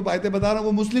قرآن کی تو آیتیں بتا رہا ہوں,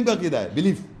 وہ مسلم کا عقیدہ ہے,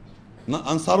 بلیف.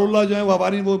 انصار اللہ جو ہے وہ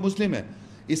ہماری, وہ مسلم ہے.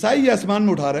 عیسائی یہ آسمان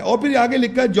میں اٹھا رہے ہیں. اور پھر آگے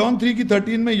لکھا ہے جون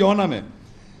 3:13 میں, یونا میں,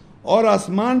 اور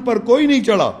آسمان پر کوئی نہیں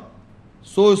چڑھا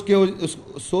سو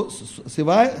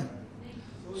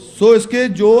اس کے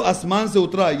جو آسمان سے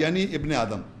اترا, یعنی ابن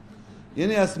آدم.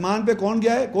 یعنی آسمان پہ کون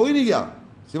گیا ہے, کوئی نہیں گیا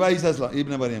سوائے عیسیٰ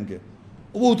ابن مریم کے.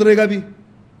 وہ اترے گا بھی,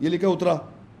 یہ لکھا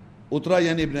اترا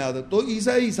یعنی ابن آدم. تو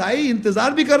عیسائی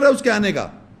انتظار بھی کر رہا ہے اس کے آنے کا.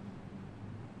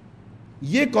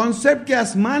 یہ کانسیپٹ کہ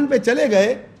آسمان پہ چلے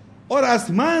گئے اور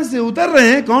آسمان سے اتر رہے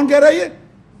ہیں, کون کہہ رہا ہے, یہ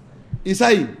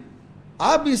عیسائی.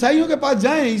 آپ عیسائیوں کے پاس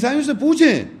جائیں, عیسائیوں سے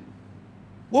پوچھیں,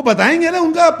 وہ بتائیں گے نا,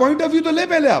 ان کا پوائنٹ آف ویو تو لے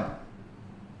پہلے. آپ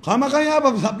خواہ آپ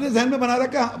اپنے ذہن میں بنا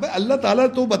رکھا, اللہ تعالیٰ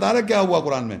تو بتا رہا کیا ہوا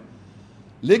قرآن میں,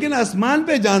 لیکن آسمان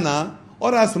پہ جانا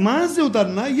اور آسمان سے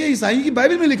اترنا یہ عیسائی کی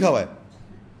بائبل میں لکھا ہوا ہے.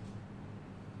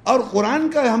 اور قرآن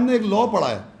کا ہم نے ایک لا پڑھا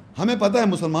ہے, ہمیں پتہ ہے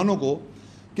مسلمانوں کو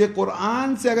کہ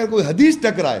قرآن سے اگر کوئی حدیث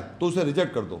ٹکرائے تو اسے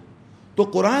ریجیکٹ کر دو. تو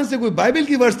قرآن سے کوئی بائبل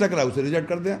کی ورس ٹکرائے اسے ریجیکٹ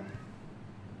کر دیا.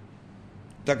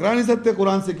 ٹکرا نہیں سکتے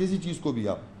قرآن سے کسی چیز کو بھی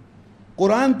آپ.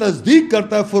 قرآن تصدیق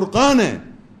کرتا ہے, فرقان ہے.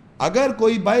 اگر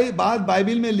کوئی بات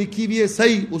بائبل میں لکھی ہوئی ہے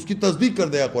صحیح, اس کی تصدیق کر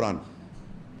دے گا قرآن.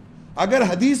 اگر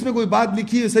حدیث میں کوئی بات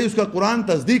لکھی ہے صحیح, اس کا قرآن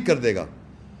تصدیق کر دے گا.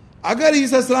 اگر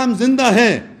عیسیٰ السلام زندہ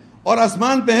ہیں اور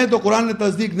آسمان پہ ہیں تو قرآن نے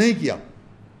تصدیق نہیں کیا.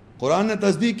 قرآن نے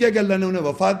تصدیق کیا کہ اللہ نے انہیں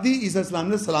وفات دی, عیسیٰ السلام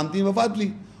نے سلامتی میں وفات لی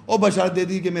اور بشارت دے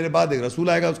دی کہ میرے بعد ایک رسول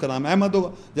آئے گا, اس کا نام احمد ہوگا.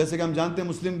 جیسے کہ ہم جانتے ہیں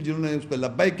مسلم جنہوں نے اس پہ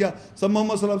لبیک کیا, سب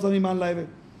محمد صلی اللہ علیہ وسلم ایمان لائے ہوئے.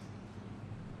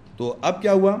 تو اب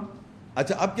کیا ہوا؟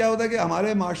 اچھا اب کیا ہوتا ہے کہ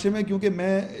ہمارے معاشرے میں, کیونکہ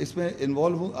میں اس میں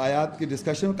انوالو ہوں آیات کی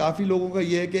ڈسکشن میں, کافی لوگوں کا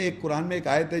یہ ہے کہ ایک قرآن میں ایک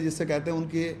آیت ہے جس سے کہتے ہیں ان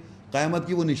کی قیامت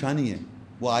کی وہ نشانی ہے,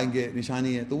 وہ آئیں گے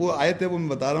نشانی ہے. تو وہ آیت ہے, وہ میں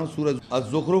بتا رہا ہوں, سورہ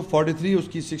الزخرف 43 اس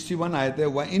کی 61 آیت ہے,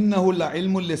 وَإِنَّهُ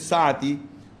لَعِلْمٌ لِلسَّاعَةِ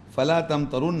فَلَا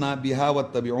تَمْتَرُنَّ بِهَا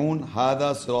وَاتَّبِعُونَ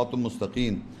هَذَا صِرَاطٌ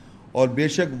مُسْتَقِيمٌ. اور بے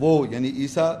شک وہ یعنی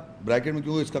عیسیٰ بریکٹ میں,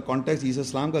 کیونکہ اس کا کانٹیکس عیسیٰ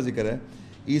السلام کا ذکر ہے,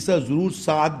 عیسیٰ ضرور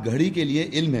ساعت گھڑی کے لیے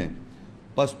علم ہے,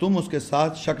 بس تم اس کے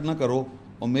ساتھ شک نہ کرو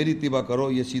اور میری اتباع کرو,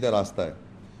 یہ سیدھا راستہ ہے.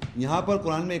 یہاں پر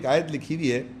قرآن میں ایک آیت لکھی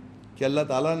ہوئی ہے کہ اللہ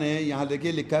تعالیٰ نے یہاں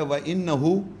دیکھیے لکھا ہے وَإِنَّهُ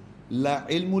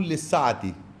لَعِلْمٌ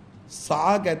لِلسَّاعَةِ.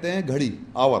 ساعہ کہتے ہیں گھڑی,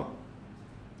 آور,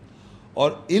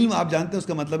 اور علم آپ جانتے ہیں اس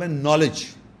کا مطلب ہے نالج,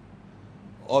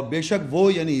 اور بے شک وہ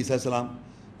یعنی عیسیٰ السلام,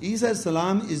 عیسیٰ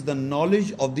السلام is the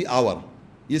knowledge of the آور,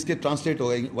 یہ اس کے ٹرانسلیٹ ہو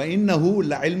گئی وَإِنَّهُ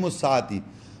لَعِلْمُ السَّاعَةِ.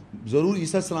 ضرور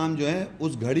عیسیٰ السلام جو ہے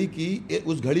اس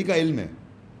گھڑی کا علم ہے,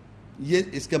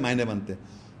 یہ اس کے معنی بنتے ہیں.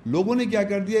 لوگوں نے کیا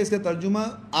کر دیا اس کا ترجمہ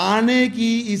آنے کی,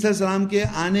 عیسیٰ السلام کے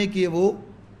آنے کی وہ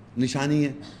نشانی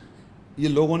ہے, یہ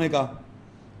لوگوں نے کہا.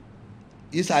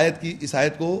 اس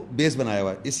آیت کو بیس بنایا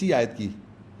ہوا ہے اسی آیت کی.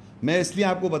 میں اس لیے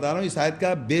آپ کو بتا رہا ہوں, اس آیت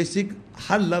کا بیسک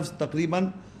ہر لفظ تقریباً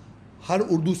ہر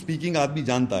اردو سپیکنگ آدمی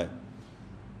جانتا ہے.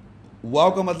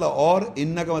 واو کا مطلب اور,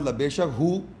 انّا کا مطلب بے شک, ہو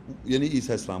یعنی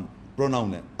عیسیٰ السلام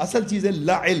پروناؤن ہے. اصل چیز ہے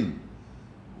لا علم,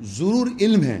 ضرور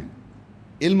علم ہے.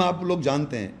 علم آپ لوگ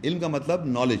جانتے ہیں, علم کا مطلب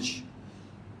نالج.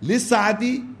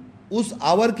 للساعتی اس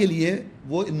آور کے لیے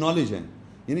وہ نالج ہے,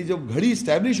 یعنی جب گھڑی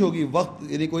اسٹیبلش ہوگی, وقت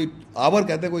یعنی کوئی آور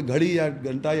کہتے ہیں کوئی گھڑی یا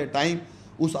گھنٹہ یا ٹائم,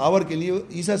 اس آور کے لیے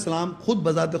عیسیٰ السلام خود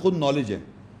بذات خود نالج ہے.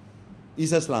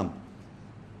 عیسیٰ السلام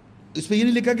اس پہ یہ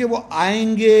نہیں لکھا کہ وہ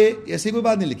آئیں گے, ایسی کوئی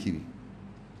بات نہیں لکھی ہوئی,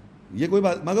 یہ کوئی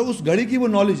بات, مگر اس گھڑی کی وہ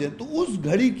نالج ہے. تو اس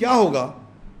گھڑی کیا ہوگا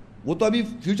وہ تو ابھی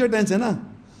فیوچر ٹینس ہے نا.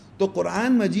 تو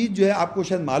قرآن مجید جو ہے آپ کو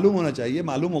شاید معلوم ہونا چاہیے,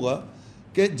 معلوم ہوگا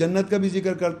کہ جنت کا بھی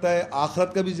ذکر کرتا ہے,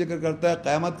 آخرت کا بھی ذکر کرتا ہے,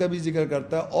 قیامت کا بھی ذکر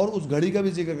کرتا ہے, اور اس گھڑی کا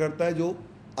بھی ذکر کرتا ہے جو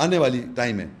آنے والی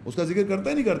ٹائم ہے, اس کا ذکر کرتا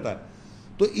ہے نہیں کرتا ہے.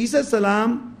 تو عیسیٰ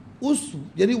السلام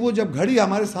یعنی وہ جب گھڑی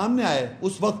ہمارے سامنے آئے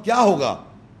اس وقت کیا ہوگا,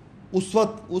 اس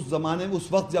وقت اس زمانے میں,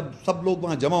 اس وقت جب سب لوگ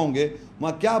وہاں جمع ہوں گے,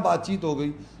 وہاں کیا بات چیت ہو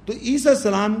گئی. تو عیسیٰ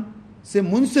السلام سے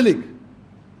منسلک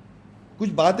کچھ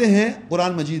باتیں ہیں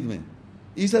قرآن مجید میں.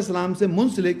 عیسیٰ السلام سے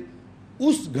منسلک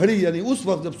اس گھڑی یعنی اس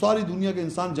وقت جب ساری دنیا کے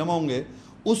انسان جمع ہوں گے,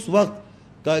 اس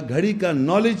وقت کا گھڑی کا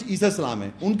نالج عیسیٰ السلام ہے.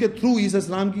 ان کے تھرو عیسیٰ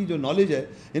السلام کی جو نالج ہے,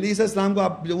 یعنی عیسیٰ السلام کو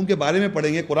آپ ان کے بارے میں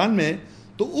پڑھیں گے قرآن میں,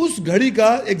 تو اس گھڑی کا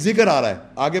ایک ذکر آ رہا ہے,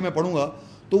 آگے میں پڑھوں گا,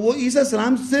 تو وہ عیسیٰ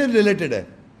السلام سے ریلیٹڈ ہے.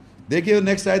 دیکھیے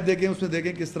نیکسٹ آیت دیکھیں, اس میں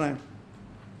دیکھیں کس طرح ہے.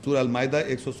 سورہ المائدہ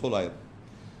 116 آیت.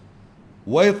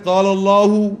 وَإِذْ قَالَ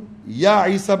اللَّهُ يَا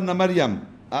عِيسَى ابْنَ مَرْيَمَ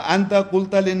أَأَنْتَ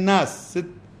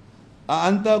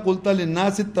قُلْتَ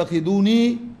لِلنَّاسِ اتَّخِذُونِي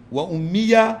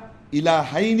وَأُمِّيَّ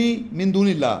إِلَٰهَيْنِ مِن دُونِ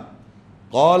اللَّهِ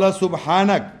قَالَ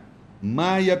سُبْحَانَكَ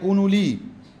مَا يَكُونُ لِي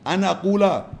أَنْ أَقُولَ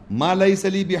مَا لَيْسَ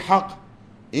لِي بِحَقٍّ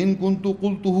إِن كُنتُ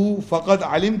قُلْتُهُ فَقَدْ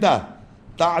عَلِمْتَهُ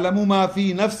تَعْلَمُ مَا فِي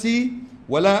نَفْسِي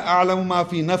وَلَا أَعْلَمُ مَا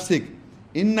فِي نَفْسِكَ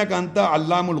إِنَّكَ أَنْتَ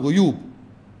عَلَّامُ الْغُيُوبِ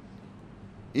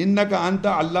إِنَّكَ أَنْتَ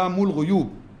عَلَّامُ الْغُيُوبِ.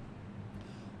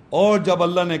 اور جب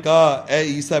اللہ نے کہا اے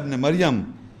عیسیٰ ابن مریم,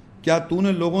 کیا تو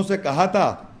نے لوگوں سے کہا تھا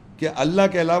کہ اللہ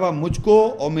کے علاوہ مجھ کو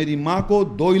اور میری ماں کو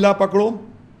دو الہ پکڑو؟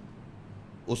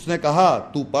 اس نے کہا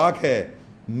تو پاک ہے,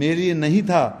 میرے لیے نہیں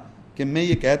تھا کہ میں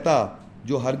یہ کہتا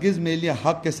جو ہرگز میرے لیے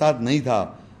حق کے ساتھ نہیں تھا.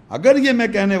 اگر یہ میں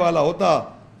کہنے والا ہوتا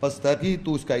پس تحقیق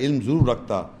تو اس کا علم ضرور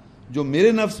رکھتا. جو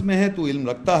میرے نفس میں ہے تو علم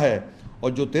رکھتا ہے,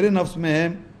 اور جو تیرے نفس میں ہے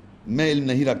میں علم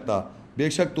نہیں رکھتا. بے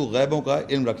شک تو غیبوں کا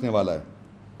علم رکھنے والا ہے.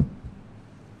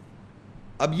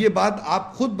 اب یہ بات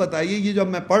آپ خود بتائیے, یہ جو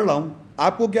میں پڑھ رہا ہوں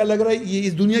آپ کو کیا لگ رہا ہے, یہ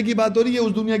اس دنیا کی بات ہو رہی ہے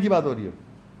اس دنیا کی بات ہو رہی ہے؟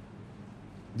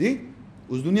 جی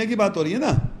اس دنیا کی بات ہو رہی ہے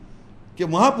نا, کہ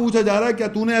وہاں پوچھا جا رہا ہے کیا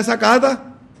تو نے ایسا کہا تھا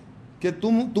کہ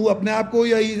تو اپنے آپ کو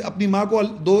یا اپنی ماں کو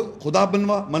دو خدا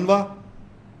منوا؟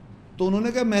 تو انہوں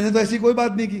نے کہا میں نے تو ایسی کوئی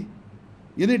بات نہیں کی,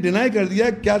 یعنی ڈینائی کر دیا.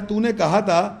 کیا تو نے کہا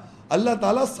تھا؟ اللہ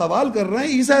تعالیٰ سوال کر رہے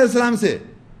ہیں عیسیٰ علیہ السلام سے.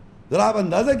 ذرا آپ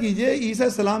اندازہ کیجئے, عیسیٰ علیہ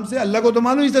السلام سے, اللہ کو تو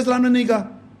معلوم عیسیٰ علیہ السلام نے نہیں کہا,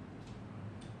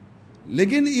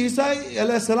 لیکن عیسیٰ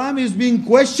علیہ السلام از بینگ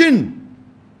کویسچن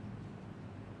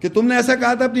کہ تم نے ایسا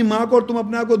کہا تھا اپنی ماں کو اور تم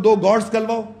اپنے آپ کو دو گاڈز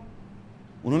کلواؤ.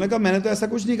 انہوں نے کہا میں نے تو ایسا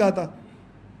کچھ نہیں کہا تھا.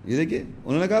 یہ دیکھیے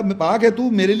انہوں نے کہا پاک ہے تو,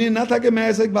 میرے لیے نہ تھا کہ میں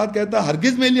ایسا ایک بات کہتا,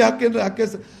 ہرگز میرے لیے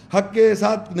حق کے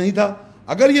ساتھ نہیں تھا.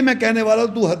 اگر یہ میں کہنے والا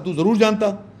تو ضرور جانتا.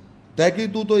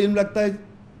 تحقیق تو علم رکھتا ہے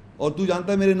اور تو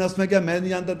جانتا ہے میرے نفس میں کیا, میں نہیں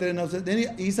جانتا تیرے نفس میں. یعنی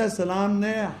عیسیٰ السلام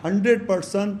نے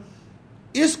 100%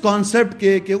 اس کانسیپٹ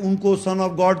کے کہ ان کو سن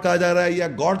آف گاڈ کہا جا رہا ہے یا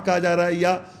گاڈ کہا جا رہا ہے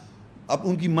یا اب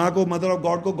ان کی ماں کو مدر آف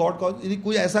گاڈ کو گاڈ کا, یعنی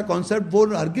کوئی ایسا کانسیپٹ وہ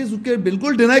ہرگز اس کے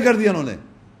بالکل ڈینائی کر دیا انہوں نے.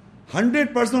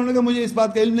 100% انہوں نے کہا مجھے اس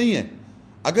بات کا علم نہیں ہے,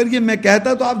 اگر یہ میں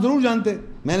کہتا تو آپ ضرور جانتے,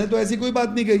 میں نے تو ایسی کوئی بات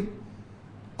نہیں کہی.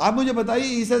 آپ مجھے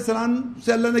بتائیے عیسیٰ السلام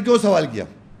سے اللہ نے کیوں سوال کیا؟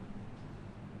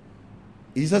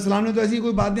 عیسیٰ السلام نے تو ایسی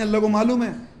کوئی بات نہیں, اللہ کو معلوم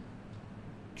ہے.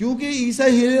 کیونکہ عیسیٰ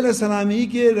علیہ السلام ہی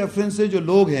کے ریفرنس سے جو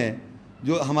لوگ ہیں,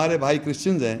 جو ہمارے بھائی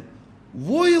کرسچنز ہیں,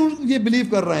 وہ یہ بلیو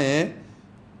کر رہے ہیں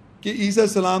کہ عیسیٰ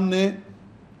السلام نے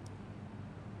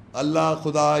اللہ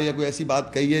خدا یا کوئی ایسی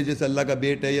بات کہی ہے جیسے اللہ کا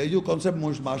بیٹ ہے, یا جو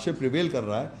کانسیپٹ معاشرے پریویل کر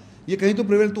رہا ہے یہ کہیں تو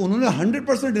پریویل, تو انہوں نے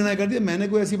 100% ڈینائی کر دیا, میں نے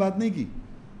کوئی ایسی بات نہیں کی.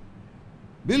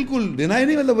 بالکل ڈینائی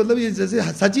نہیں, مطلب یہ جیسے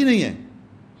سچ ہی نہیں ہے.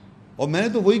 اور میں نے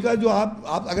تو وہی کہا جو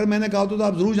آپ اگر میں نے کہا تو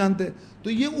آپ ضرور جانتے.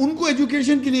 تو یہ ان کو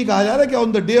ایجوکیشن کے لیے کہا جا رہا ہے کہ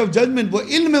آن دا ڈے آف ججمنٹ وہ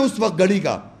علم ہے اس وقت گھڑی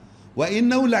کا,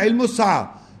 وَإِنَّهُ لَعِلْمُ السَّاعَةِ,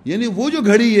 یعنی وہ جو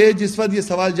گھڑی ہے جس وقت یہ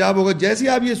سوال جواب ہوگا, جیسے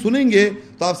آپ یہ سنیں گے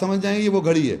تو آپ سمجھ جائیں گے یہ وہ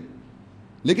گھڑی ہے.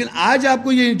 لیکن آج آپ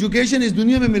کو یہ ایجوکیشن اس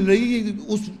دنیا میں مل رہی ہے کہ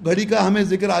اس گھڑی کا ہمیں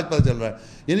ذکر آج پتہ چل رہا ہے.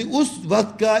 یعنی اس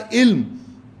وقت کا علم,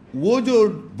 وہ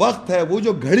جو وقت ہے, وہ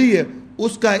جو گھڑی ہے,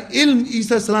 اس کا علم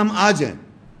عیسیٰ السلام آج ہیں.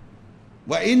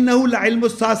 وَإِنَّهُ لَعِلْمُ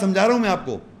السَّاعَةِ, سمجھا رہا ہوں میں آپ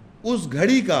کو, اس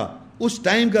گھڑی کا, اس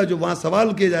ٹائم کا جو وہاں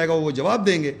سوال کیا جائے گا وہ جواب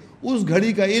دیں گے, اس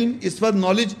گھڑی کا علم اس وقت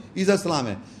نالج عیسیٰ السلام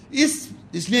ہے.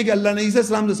 اس لیے کہ اللہ نے عیسیٰ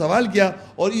السلام سے سوال کیا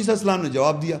اور عیسیٰ السلام نے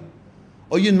جواب دیا.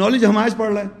 اور یہ نالج ہم آج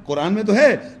پڑھ رہے ہیں, قرآن میں تو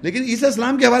ہے, لیکن عیسیٰ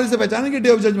السلام کے حوالے سے پہچانیں گے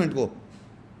ڈے آف ججمنٹ کو.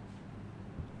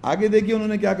 آگے دیکھیے انہوں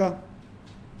نے کیا کہا,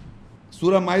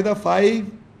 سورہ مائدہ 5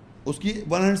 اس کی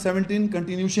 117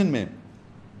 کنٹینیوشن میں,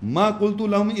 ما قلت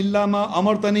لهم الا ما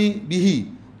امرتنی به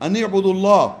ان اعبدوا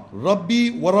الله ربی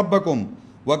وربکم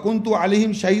وکنت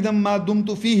علیہم شہیدا ما دمت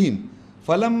فیہم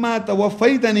فلما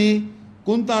توفیتنی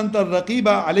کنت انت الرقیب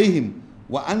علیہم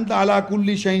وانت علی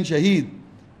کل شیء شہید.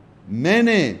 میں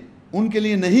نے ان کے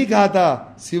لیے نہیں کہا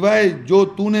تھا سوائے جو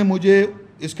تو نے مجھے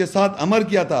اس کے ساتھ امر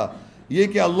کیا تھا, یہ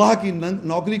کہ اللہ کی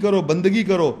نوکری کرو, بندگی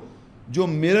کرو, جو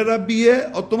میرا رب بھی ہے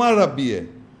اور تمہارا رب بھی ہے,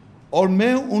 اور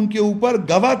میں ان کے اوپر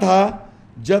گواہ تھا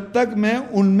جب تک میں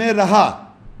ان میں رہا.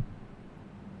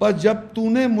 پر جب تو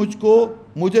نے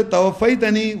مجھے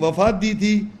توفیتنی, وفات دی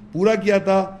تھی, پورا کیا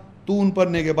تھا, تو ان پر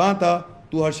نگہباں تھا,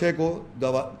 تو ہر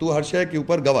شے کے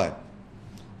اوپر گواہ ہے.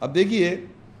 اب دیکھیے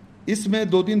اس میں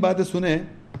 2-3 باتیں سنیں.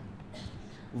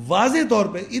 واضح طور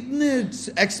پہ اتنے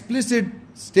ایکسپلیسٹ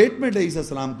سٹیٹمنٹ ہے عیسیٰ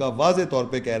السلام کا, واضح طور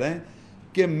پہ کہہ رہے ہیں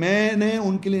کہ میں نے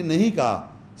ان کے لیے نہیں کہا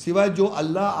سوائے جو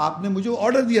اللہ آپ نے مجھے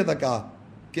آرڈر دیا تھا, کہا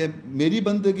کہ میری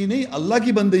بندگی نہیں اللہ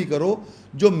کی بندگی کرو,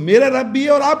 جو میرا رب بھی ہے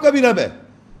اور آپ کا بھی رب ہے.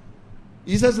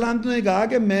 عیسیٰ السلام نے کہا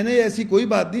کہ میں نے ایسی کوئی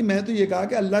بات نہیں, میں تو یہ کہا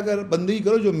کہ اللہ کا بندگی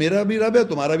کرو, جو میرا بھی رب ہے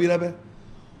تمہارا بھی رب ہے.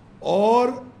 اور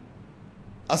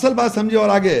اصل بات سمجھے اور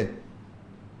آگے,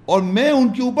 اور میں ان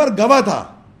کے اوپر گواہ تھا.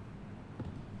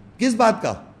 کس بات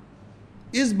کا؟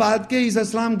 اس بات کے عیسیٰ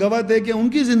السلام گواہ تھے کہ ان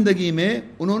کی زندگی میں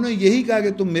انہوں نے یہی کہا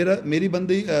کہ تم میری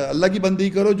بندگی, اللہ کی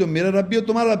بندگی کرو, جو میرا رب بھی ہے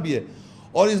تمہارا رب بھی ہے.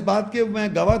 اور اس بات کے میں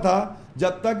گواہ تھا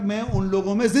جب تک میں ان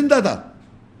لوگوں میں زندہ تھا.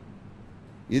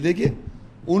 یہ دیکھیے,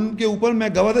 ان کے اوپر میں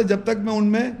گواہ تھا جب تک میں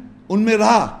ان میں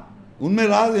رہا,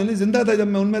 یعنی زندہ تھا, جب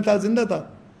میں ان میں تھا زندہ تھا.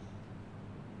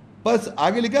 بس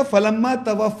آگے لکھا فلما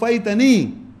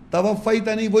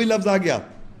توفیتنی, وہی لفظ آ گیا,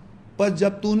 بس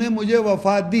جب تو نے مجھے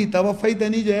وفات دی.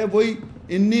 توفیتنی جو ہے وہی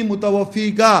انی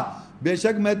متوفی کا, بے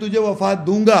شک میں تجھے وفات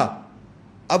دوں گا.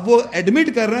 اب وہ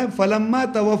ایڈمٹ کر رہے ہیں فلما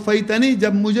توفیتنی,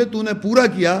 جب مجھے تو نے پورا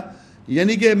کیا,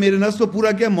 یعنی کہ میرے نفس کو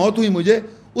پورا کیا, موت ہوئی مجھے,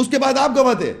 اس کے بعد آپ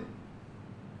گواہ تھے.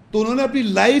 تو انہوں نے اپنی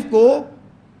لائف کو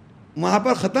وہاں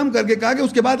پر ختم کر کے کہا کہ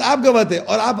اس کے بعد آپ گواہ تھے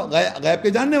اور آپ غیب کے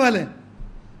جاننے والے ہیں.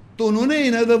 تو انہوں نے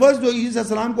ان ادر ورڈز جو عیسیٰ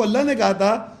السلام کو اللہ نے کہا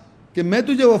تھا کہ میں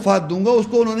تجھے وفات دوں گا, اس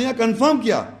کو انہوں نے یہاں کنفرم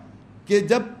کیا کہ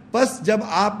جب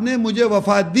آپ نے مجھے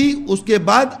وفات دی اس کے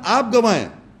بعد آپ گواہ ہیں.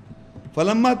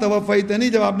 فلما توفیتنی,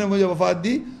 جب آپ نے مجھے وفات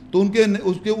دی تو ان کے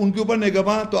اوپر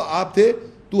نگہباں تو آپ تھے,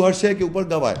 تو ہر شے کے اوپر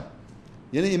گواہ.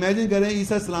 یعنی امیجن کریں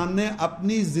عیسیٰ السلام نے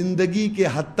اپنی زندگی کے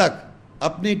حد تک,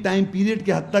 اپنی ٹائم پیریڈ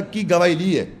کے حد تک کی گواہی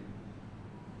لی ہے.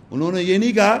 انہوں نے یہ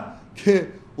نہیں کہا کہ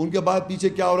ان کے بعد پیچھے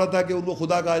کیا ہو رہا تھا, کہ ان کو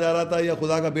خدا کہا جا رہا تھا یا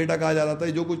خدا کا بیٹا کہا جا رہا تھا,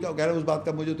 جو کچھ کہہ رہے ہیں اس بات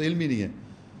کا مجھے تو علم ہی نہیں ہے.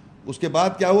 اس کے بعد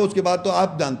کیا ہوا, اس کے بعد تو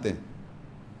آپ جانتے ہیں.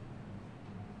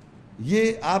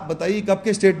 یہ آپ بتائیے کب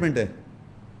کے سٹیٹمنٹ ہے,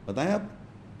 بتائیں آپ.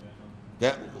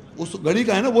 اس گھڑی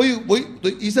کا ہے نا, وہی تو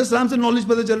عیسیٰ السلام سے نالج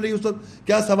پتہ چل رہی ہے اس وقت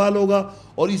کیا سوال ہوگا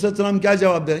اور عیسیٰ السلام کیا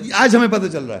جواب دے رہے ہیں, آج ہمیں پتہ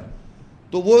چل رہا ہے.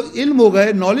 تو وہ علم ہو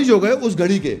گئے, نالج ہو گئے اس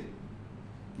گھڑی کے.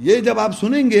 یہ جب آپ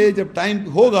سنیں گے, جب ٹائم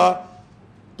ہوگا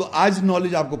تو آج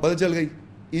نالج آپ کو پتہ چل گئی.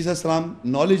 عیسیٰ السلام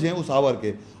نالج ہیں اس آور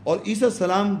کے, اور عیسیٰ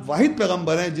السلام واحد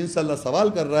پیغمبر ہیں جن سے اللہ سوال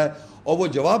کر رہا ہے اور وہ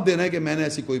جواب دے رہے ہیں کہ میں نے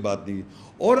ایسی کوئی بات نہیں کی,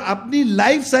 اور اپنی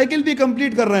لائف سائیکل بھی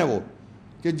کمپلیٹ کر رہے ہیں وہ,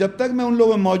 کہ جب تک میں ان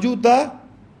لوگوں میں موجود تھا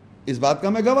اس بات کا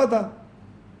میں گواہ تھا,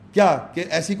 کیا کہ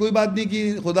ایسی کوئی بات نہیں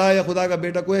کہ خدا یا خدا کا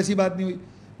بیٹا, کوئی ایسی بات نہیں ہوئی.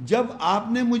 جب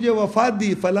آپ نے مجھے وفات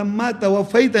دی فلما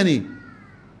توفیتنی,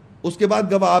 اس کے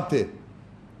بعد گواہ آپ تھے,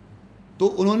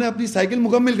 تو انہوں نے اپنی سائیکل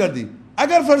مکمل کر دی.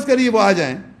 اگر فرض کریے وہ آ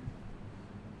جائیں,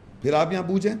 پھر آپ یہاں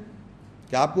پوچھیں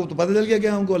کہ آپ کو تو پتہ چل گیا کہ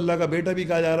ان کو اللہ کا بیٹا بھی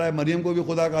کہا جا رہا ہے, مریم کو بھی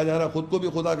خدا کہا جا رہا ہے, خود کو بھی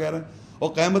خدا کہہ رہے ہیں, اور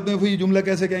قیامت میں یہ جملہ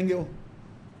کیسے کہیں گے وہ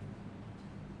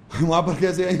وہاں پر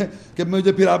کیسے کہیں گے کہ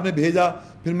مجھے پھر آپ نے بھیجا,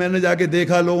 پھر میں نے جا کے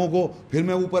دیکھا لوگوں کو, پھر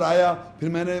میں اوپر آیا, پھر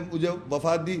میں نے مجھے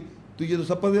وفات دی. تو یہ تو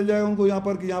سب پتہ چل جائے گا ان کو یہاں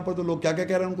پر کہ یہاں پر تو لوگ کیا کیا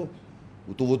کہہ رہے ہیں ان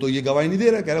کو, تو وہ تو یہ گواہی نہیں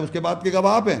دے رہے, کہہ رہے اس کے بعد کے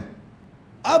گواہ آپ ہیں.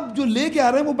 اب جو لے کے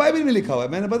آ رہے ہیں وہ بائبل میں لکھا ہوا ہے,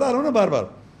 میں نے بتا رہا ہوں نا بار بار,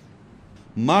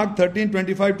 مارک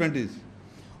 13:25-20,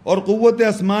 اور قوت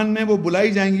آسمان میں وہ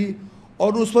بلائی جائیں گی,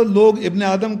 اور اس وقت لوگ ابن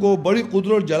آدم کو بڑی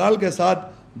قدرت اور جلال کے ساتھ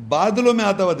بادلوں میں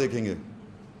آتا ہوا دیکھیں گے.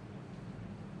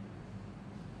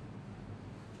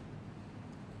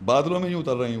 بادلوں میں یوں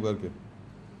اتر رہے ہیں یوں کر کے,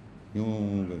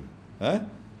 یوں ہے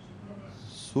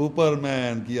سپر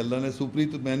مین کی اللہ نے سپری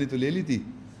تو میں نے تو لے لی تھی.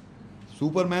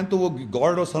 سپر مین تو وہ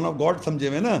گاڈ اور سن آف گاڈ سمجھے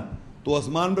ہوئے نا, تو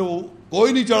آسمان پہ وہ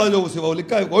کوئی نہیں چڑھا, جو سوا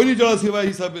لکھا ہے کوئی نہیں چڑھا سوائے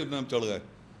عیسیٰ پہ چڑھ گئے.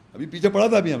 ابھی پیچھے پڑا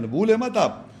تھا, ابھی ہم نے بھولے مت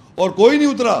آپ, اور کوئی نہیں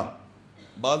اترا,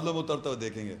 بادلوں میں اترتا ہوا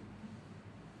دیکھیں گے.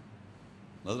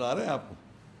 نظر آ رہے ہیں آپ کو؟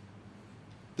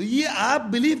 تو یہ آپ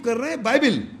بلیو کر رہے ہیں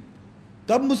بائبل,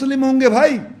 کب مسلم ہوں گے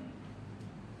بھائی؟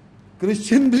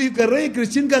 کرسچن بلیو کر رہے ہیں,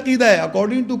 کرسچن کا عقیدہ ہے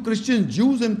according to Christian,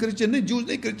 Jews and Christian, نہیں جوز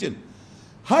نہیں کرسچن.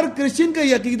 ہر کرسچن کا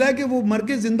یہ عقیدہ ہے کہ وہ مر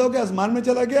کے زندہ ہو کے آسمان میں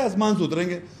چلا گیا, آسمان سے اتریں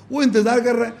گے, وہ انتظار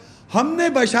کر رہے ہیں. ہم نے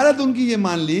بشارت ان کی یہ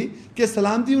مان لی کہ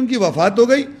سلامتی ان کی وفات ہو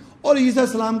گئی, اور عیسیٰ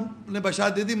السلام نے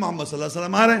بشارت دے دی محمد صلی اللہ علیہ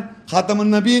وسلم آ رہے ہیں, خاتم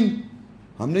النبیین.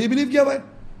 ہم نے یہ بلیو کیا بھائی,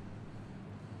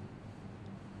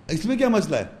 اس میں کیا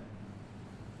مسئلہ ہے؟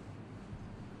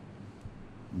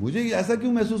 مجھے ایسا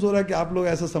کیوں محسوس ہو رہا ہے کہ آپ لوگ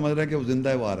ایسا سمجھ رہے ہیں کہ وہ زندہ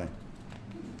ہے, وہ آ رہے ہیں.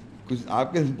 کچھ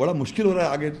آپ کے بڑا مشکل ہو رہا ہے,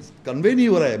 آگے کنوے نہیں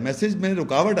ہو رہا ہے میسج میں,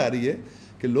 رکاوٹ آ رہی ہے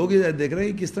کہ لوگ یہ دیکھ رہے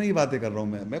ہیں کہ کس طرح کی باتیں کر رہا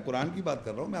ہوں میں قرآن کی بات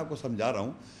کر رہا ہوں, میں آپ کو سمجھا رہا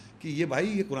ہوں کہ یہ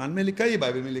بھائی یہ قرآن میں لکھا ہے, یہ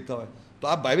بائبل میں لکھا ہوا ہے. تو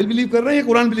آپ بائبل بلیو کر رہے ہیں یا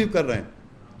قرآن بلیو کر رہے ہیں؟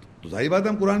 تو ظاہر بات ہے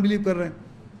ہم قرآن بلیو کر رہے ہیں.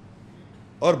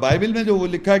 اور بائبل میں جو وہ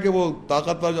لکھا ہے کہ وہ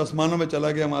طاقتور جو آسمانوں میں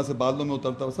چلا گیا, وہاں سے بادلوں میں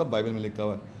اترتا ہوا, سب بائبل میں لکھا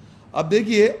ہوا ہے. اب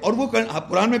دیکھیے, اور وہ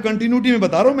قرآن میں کنٹینیوٹی میں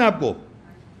بتا رہا ہوں میں آپ کو,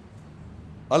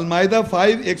 المائدہ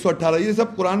 5:118, یہ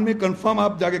سب قرآن میں کنفرم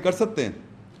آپ جا کے کر سکتے ہیں.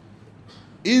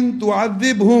 ان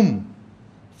تعذبہم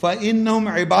فإنہم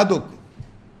عبادک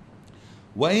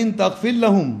وإن تغفر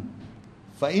لہم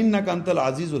فإنک انت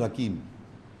العزیز الحکیم.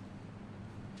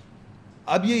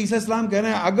 اب یہ عیسیٰ السلام کہہ رہے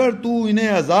ہیں اگر تو انہیں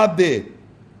عذاب دے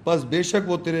پس بے شک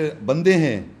وہ تیرے بندے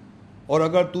ہیں, اور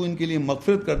اگر تو ان کے لیے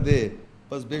مغفرت کر دے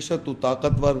پس بے شک تو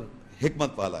طاقتور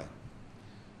حکمت والا ہے.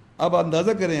 اب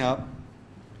اندازہ کریں آپ,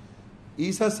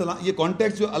 عیسیٰ السلام, یہ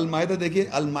کانٹیکس جو المائدہ دیکھیے,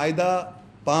 المائدہ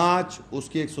 5 اس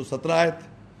کی 117 آیت,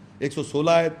 116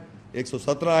 آیت,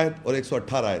 117 آیت اور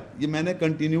 118 آیت, یہ میں نے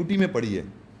کنٹینیوٹی میں پڑھی ہے.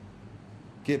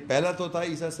 کہ پہلا تو تھا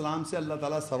عیسیٰ السلام سے اللہ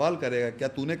تعالیٰ سوال کرے گا, کیا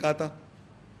تو نے کہا تھا,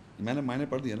 میں نے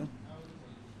پڑھ دیا نا,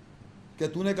 کہ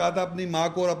تو نے کہا تھا اپنی ماں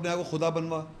کو اور اپنے آپ کو خدا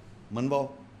منواؤ,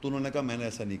 تو انہوں نے کہا میں نے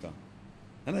ایسا نہیں کہا,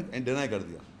 ہے نا, ڈینائی کر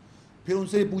دیا. پھر ان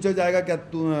سے یہ پوچھا جائے گا کیا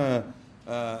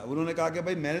انہوں نے کہا کہ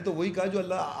بھائی میں نے تو وہی کہا جو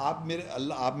آپ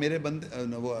میرے بندے,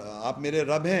 آپ میرے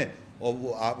رب ہیں, اور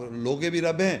وہ آپ لوگے بھی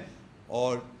رب ہیں,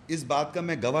 اور اس بات کا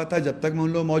میں گواہ تھا جب تک میں ان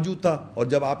لوگ موجود تھا, اور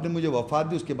جب آپ نے مجھے وفات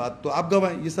دی اس کے بعد تو آپ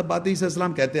گواہ ہیں. یہ سب باتیں عیسیٰ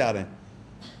السلام کہتے آ رہے ہیں.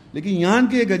 لیکن یہاں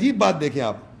کی ایک عجیب بات دیکھیں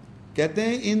آپ, کہتے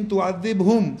ہیں ان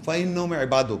تعذبہم فإنہم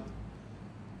عبادک,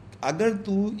 اگر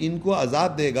تو ان کو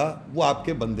عذاب دے گا وہ آپ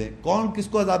کے بندے. کون کس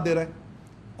کو عذاب دے رہا ہے؟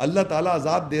 اللہ تعالیٰ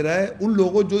عذاب دے رہا ہے ان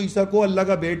لوگوں جو عیسیٰ کو اللہ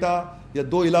کا بیٹا یا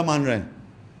دو الہ مان رہے ہیں,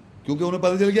 کیونکہ انہیں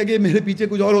پتہ چل گیا کہ میرے پیچھے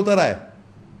کچھ اور ہوتا رہا ہے.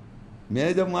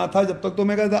 میں جب وہاں تھا جب تک تو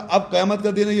میں کہا تھا اب قیامت کا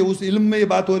دن ہے, یہ اس علم میں یہ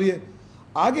بات ہو رہی ہے.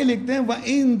 آگے لکھتے ہیں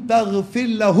وَإِن تَغْفِرْ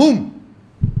لَهُمْ,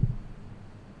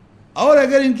 اور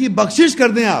اگر ان کی بخشش کر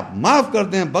دیں, آپ معاف کر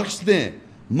دیں, بخش دیں,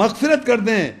 مغفرت کر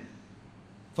دیں,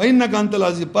 فَإِنَّكَ أَنْتَ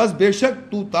الْعَزِيزُ, پس بے شک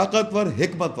تو طاقتور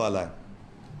حکمت والا ہے.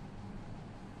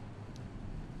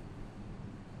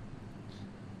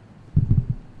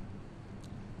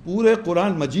 پورے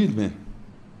قرآن مجید میں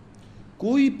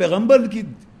کوئی پیغمبر کی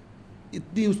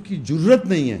اتنی اس کی جرت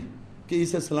نہیں ہے کہ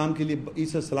عیسیٰ السلام کے لیے,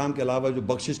 عیسیٰ السلام کے علاوہ جو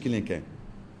بخشش کے لیے کہیں.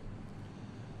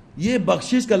 یہ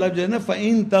بخشش کا لفظ جو ہے نا,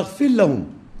 فَإِن تَغْفِرْ لَهُمْ,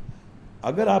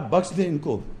 اگر آپ بخش دیں ان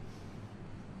کو,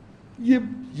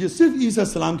 یہ صرف عیسیٰ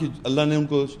السلام کی اللہ نے ان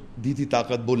کو دی تھی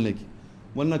طاقت بولنے کی,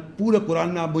 ورنہ پورے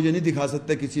قرآن میں آپ مجھے نہیں دکھا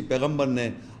سکتے کسی پیغمبر نے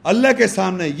اللہ کے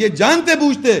سامنے یہ جانتے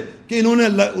بوجھتے کہ انہوں نے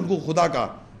اللہ ان کو خدا کا،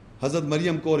 حضرت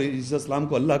مریم کو اور عیسیٰ السلام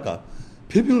کو اللہ کا،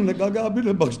 پھر بھی انہوں نے کہا کہ آپ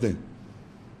انہیں بخش دیں.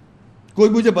 کوئی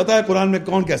مجھے بتائے قرآن میں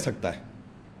کون کہہ سکتا ہے؟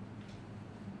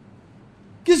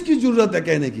 کس کی جرت ہے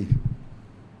کہنے کی؟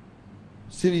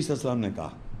 صرف عیسیٰ السلام نے کہا.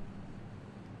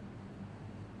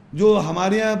 جو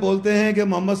ہمارے یہاں بولتے ہیں کہ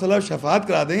محمد صلی اللہ علیہ وسلم شفاعت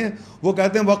کرا دیں گے، وہ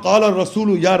کہتے ہیں وقال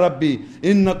الرسول یا ربی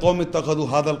ان قوم اتخذوا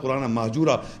هذا القرآن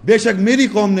مہجورا، بے شک میری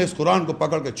قوم نے اس قرآن کو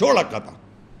پکڑ کے چھوڑ رکھا تھا،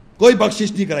 کوئی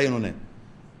بخشش نہیں کرائی انہوں نے.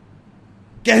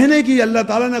 کہنے کی اللہ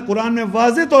تعالیٰ نے قرآن میں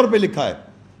واضح طور پہ لکھا ہے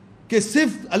کہ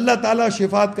صرف اللہ تعالیٰ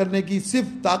شفاعت کرنے کی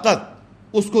صرف طاقت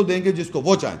اس کو دیں گے جس کو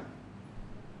وہ چاہیں.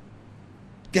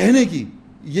 کہنے کی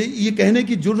یہ کہنے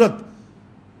کی جرت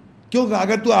کیوں؟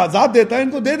 اگر تو عذاب دیتا ہے ان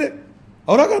کو دے دے،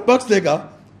 اور اگر بخش دے گا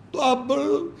تو آپ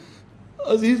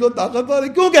عزیز و طاقتور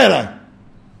کیوں کہہ رہا ہے؟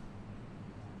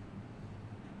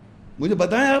 مجھے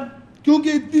بتائیں آپ، کیونکہ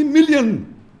اتنی ملین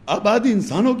آبادی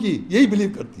انسانوں کی یہی بلیو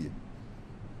کرتی ہے،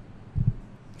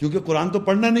 کیونکہ قرآن تو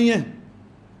پڑھنا نہیں ہے،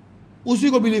 اسی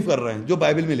کو بلیو کر رہے ہیں جو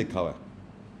بائبل میں لکھا ہوا ہے،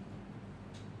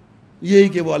 یہی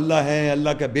کہ وہ اللہ ہے،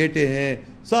 اللہ کے بیٹے ہیں،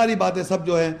 ساری باتیں سب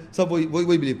جو ہیں سب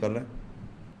وہی بلیو کر رہے ہیں.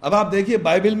 اب آپ دیکھیے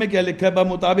بائبل میں کیا لکھا ہے،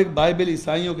 بمطابق بائبل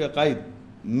عیسائیوں کے عقائد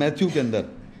میتھیو کے اندر،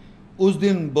 اس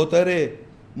دن بوترے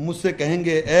مجھ سے کہیں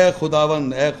گے اے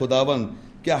خداوند اے خداوند،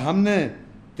 کیا ہم نے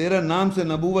تیرے نام سے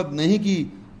نبوت نہیں کی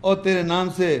اور تیرے نام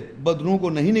سے بدروحوں کو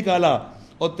نہیں نکالا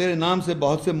اور تیرے نام سے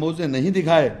بہت سے معجزے نہیں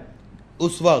دکھائے؟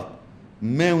 اس وقت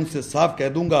میں ان سے صاف کہہ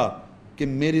دوں گا کہ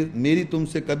میری تم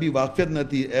سے کبھی واقفیت نہ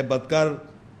تھی، اے بدکار،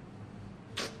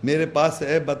 میرے پاس سے،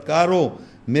 اے بدکاروں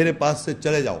میرے پاس سے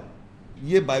چلے جاؤ.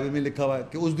 یہ بائبل میں لکھا ہوا ہے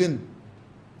کہ اس دن،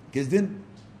 کس دن؟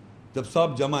 جب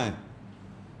سب جمع ہیں،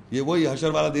 یہ وہی حشر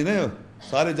والا دن ہے،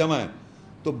 سارے جمع ہیں.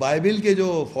 تو بائبل کے جو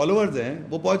فالوورز ہیں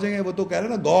وہ پہنچیں گے، وہ تو کہہ رہے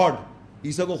ہیں نا گاڈ،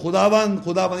 عیسیٰ کو خداوند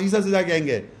خداوند، عیسیٰ سے جا کہیں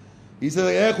گے، عیسیٰ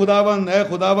سے اے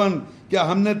خداوند کیا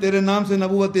ہم نے تیرے نام سے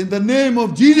نبوت، ان دا نیم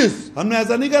آف جیزس، ہم نے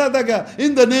ایسا نہیں کرا تھا کیا؟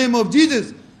 ان دا نیم آف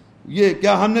جیزس، یہ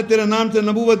کیا ہم نے تیرے نام سے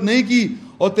نبوت نہیں کی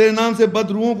اور تیرے نام سے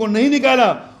بدروحوں کو نہیں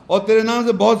نکالا اور تیرے نام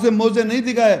سے بہت سے معجزے نہیں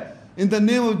دکھائے؟ In the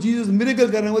name of Jesus miracle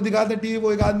کر رہے ہیں. وہ دکھاتے ہیں ٹی وی،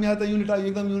 وہ ایک آدمی آتا ہے یوں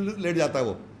ایک دم یوں لیٹ جاتا ہے،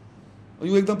 وہ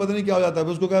یوں ایک دم پتہ نہیں کیا ہو جاتا ہے،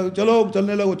 اس کو کہا چلو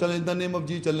چلنے لگو، چلے ان دا نیم آف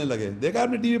جیزس چلنے لگے. دیکھا آپ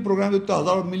نے ٹی وی پروگرام، اتنا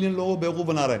ہزاروں ملین لوگوں بیوقوف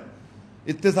بنا رہے ہیں.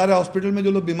 اتنے سارے ہاسپٹل میں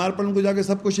جو لوگ بیمار پڑے ان کو جا کے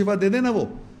سب کو شفا دے دیں نا، وہ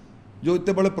جو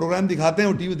اتنے بڑے پروگرام دکھاتے ہیں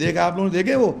وہ ٹی وی دیکھا آپ لوگوں نے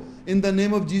دیکھے، وہ ان دا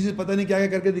نیم آف جیزس پتہ نہیں کیا کیا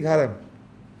کر کے دکھا رہا ہے.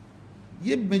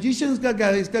 یہ میجیشینس کا کیا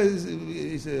ہے، اس کا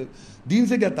اس دین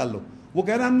سے کیا تعلق؟ وہ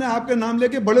کہہ رہے ہیں ہم نے آپ کے نام لے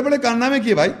کے بڑے بڑے کارنامے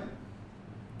کیے بھائی.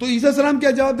 تو عیسیٰ السلام کیا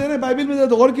جواب دے رہے ہیں بائبل میں؟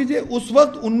 ذرا غور کیجئے. اس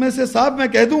وقت ان میں سے صاحب میں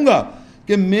کہہ دوں گا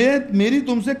کہ میری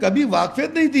تم سے کبھی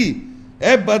واقفیت نہیں تھی،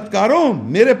 اے بدکاروں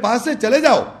میرے پاس سے چلے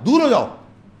جاؤ، دور ہو جاؤ.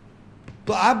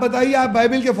 تو آپ بتائیے، آپ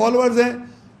بائبل کے فالوورز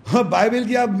ہیں، بائبل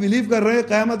کی آپ بلیو کر رہے ہیں،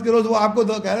 قیامت کے روز وہ آپ کو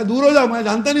کہہ رہے ہیں دور ہو جاؤ، میں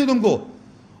جانتا نہیں تم کو،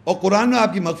 اور قرآن میں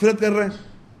آپ کی مغفرت کر رہے ہیں.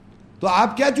 تو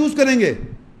آپ کیا چوز کریں گے؟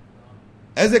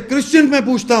 ایز اے کرسچن میں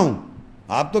پوچھتا ہوں،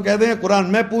 آپ تو کہتے ہیں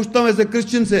قرآن، میں پوچھتا ہوں ایز اے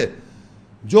کرسچن سے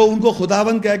جو ان کو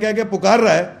خداوند کہہ کے پکار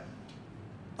رہا ہے.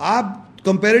 آپ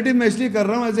کمپیریٹو میں اس لیے کر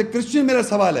رہا ہوں، ایز اے کرسچن میرا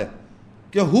سوال ہے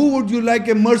کہ who would you like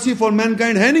a mercy for main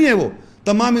kind? ہے نہیں ہے وہ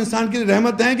تمام انسان کی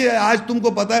رحمت ہے کہ آج تم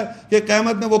کو پتا ہے کہ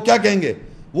قیامت میں وہ کیا کہیں گے؟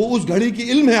 وہ اس گھڑی کی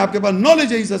علم ہے، آپ کے پاس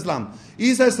نالج ہے. عیسیٰ السلام،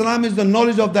 عیسیٰ السلام is the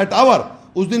knowledge of that hour.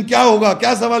 اس دن کیا ہوگا،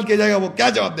 کیا سوال کیا جائے گا، وہ کیا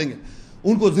جواب دیں گے؟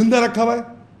 ان کو زندہ رکھا ہوا ہے.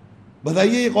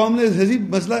 بتائیے یہ قوم نے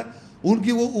عجیب مسئلہ ہے ان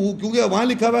کی، وہ کیونکہ وہاں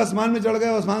لکھا ہوا ہے آسمان میں چڑھ گئے،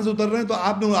 آسمان سے اتر رہے ہیں. تو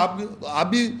آپ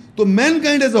بھی تو main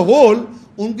kind as a whole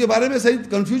ان کے بارے میں صحیح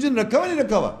کنفیوژن رکھا ہوا نہیں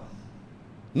رکھا ہوا،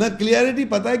 نہ کلیئرٹی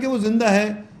پتہ ہے کہ وہ زندہ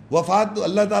ہے، وفات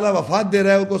اللہ تعالیٰ وفات دے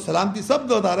رہا ہے، ان کو سلامتی سب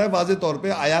بتا رہا ہے واضح طور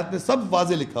پہ، آیات میں سب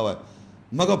واضح لکھا ہوا ہے،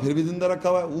 مگر پھر بھی زندہ رکھا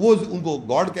ہوا ہے. وہ ان کو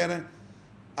گاڈ کہہ رہے ہیں.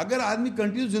 اگر آدمی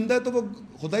کنٹینیو زندہ ہے تو وہ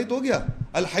خدائی تو ہو گیا.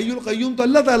 الحی القیوم تو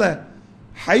اللہ تعالیٰ ہے.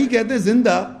 حی کہتے ہیں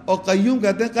زندہ اور قیوم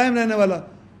کہتے ہیں قائم رہنے والا.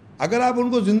 اگر آپ ان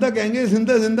کو زندہ کہیں گے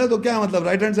زندہ تو کیا مطلب؟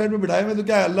 رائٹ ہینڈ سائڈ میں بٹھائے ہوئے تو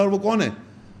کیا ہے اللہ، اور وہ کون ہے؟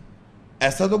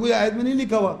 ایسا تو کوئی آیت میں نہیں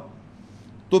لکھا ہوا.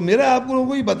 تو میرا آپ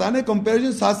کو یہ بتانے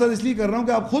کمپیریزن ساتھ ساتھ اس لیے کر رہا ہوں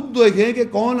کہ آپ خود دیکھیں کہ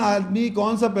کون آدمی،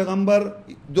 کون سا پیغمبر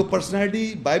جو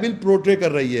پرسنالٹی بائبل پورٹرے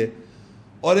کر رہی ہے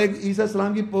اور ایک عیسیٰ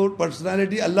السلام کی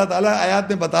پرسنالٹی اللہ تعالیٰ آیات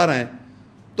میں بتا رہے ہیں.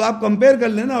 تو آپ کمپیئر کر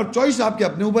لینا، اور چوائس آپ کے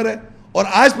اپنے اوپر ہے. اور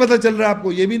آج پتہ چل رہا ہے آپ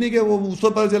کو، یہ بھی نہیں کہ وہ اس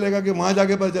وقت پتہ چلے گا کہ وہاں جا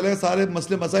کے پتہ چلے گا سارے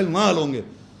مسئلے مسائل وہاں حل ہوں گے.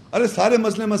 ارے سارے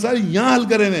مسئلے مسائل یہاں حل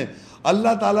کرے ہوئے.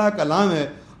 اللہ تعالیٰ کا کلام ہے،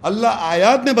 اللہ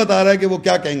آیات میں بتا رہا ہے کہ وہ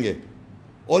کیا کہیں گے.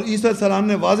 اور عیسیٰ السلام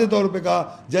نے واضح طور پہ کہا،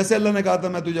 جیسے اللہ نے کہا تھا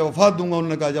میں تجھے وفات دوں گا، انہوں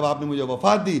نے کہا جب آپ نے مجھے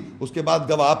وفات دی اس کے بعد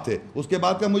گواہ آپ تھے، اس کے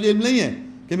بعد کا مجھے علم نہیں ہے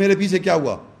کہ میرے پیچھے کیا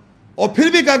ہوا. اور پھر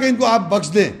بھی کہا کہ ان کو آپ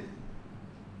بخش دیں.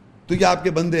 تو یہ آپ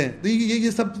کے بندے ہیں. تو یہ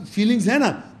سب فیلنگز ہیں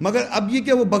نا. مگر اب یہ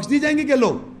کیا وہ بخش دی جائیں گے کیا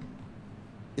لوگ؟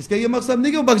 اس کا یہ مقصد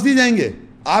نہیں کہ وہ بخش دی جائیں گے.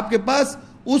 آپ کے پاس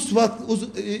اس وقت اس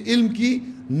علم کی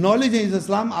نالج ہے.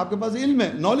 اسلام آپ کے پاس علم ہے,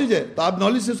 نالج ہے, تو آپ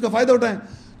نالج سے اس کا فائدہ اٹھائیں.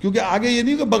 کیونکہ آگے یہ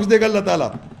نہیں کہ بخش دے گا اللہ تعالیٰ.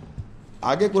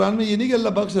 آگے قرآن میں یہ نہیں کہ اللہ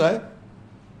بخش رہا ہے.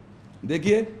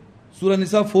 دیکھیے سورہ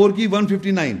نساء 4 کی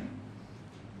 159,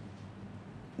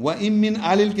 وَإِن مِّنْ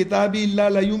أَهْلِ الْكِتَابِ إِلَّا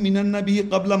لَيُؤْمِنَنَّ بِهِ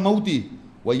قَبْلَ مَوْتِهِ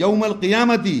وَيَوْمَ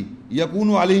الْقِيَامَةِ يَكُونُ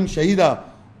عَلَيْهِمْ شَهِيدًا.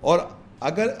 اور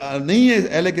اگر نہیں ہے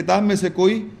اہل کتاب میں سے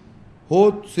کوئی ہو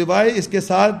سوائے اس کے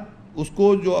ساتھ اس کو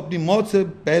جو اپنی موت سے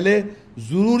پہلے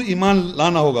ضرور ایمان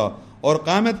لانا ہوگا, اور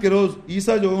قیامت کے روز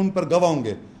عیسیٰ جو ان پر گواہ ہوں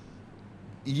گے.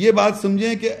 یہ بات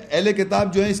سمجھیں کہ اہل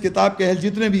کتاب جو ہیں, اس کتاب کے اہل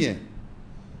جتنے بھی ہیں,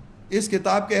 اس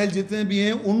کتاب کے اہل جتنے بھی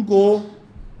ہیں, ان کو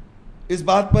اس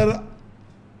بات پر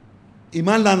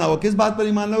ایمان لانا ہوگا. کس بات پر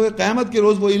ایمان لانا ہوگا؟ قیامت کے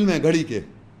روز وہ علم ہے گھڑی کے.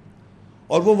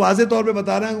 اور وہ واضح طور پہ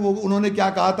بتا رہے ہیں وہ انہوں نے کیا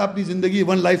کہا تھا اپنی زندگی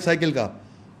 1 لائف سائیکل کا.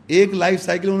 ایک لائف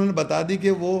سائیکل انہوں نے بتا دی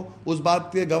کہ وہ اس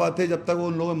بات کے گواہ تھے جب تک وہ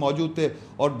ان لوگ موجود تھے,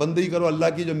 اور بندگی کرو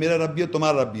اللہ کی جو میرا رب بھی ہے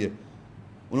تمہارا رب بھی ہے.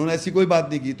 انہوں نے ایسی کوئی بات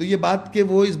نہیں کی. تو یہ بات کہ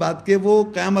وہ اس بات کے وہ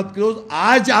قیامت کے روز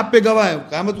آج آپ پہ گواہ ہے,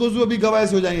 قیامت کو وہ بھی گواہ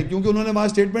سے ہو جائیں گے, کیونکہ انہوں نے وہاں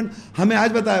اسٹیٹمنٹ ہمیں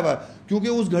آج بتایا ہوا ہے. کیونکہ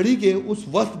اس گھڑی کے, اس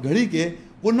وقت گھڑی کے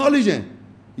وہ نالج ہیں.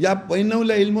 یا وَإِنَّهُ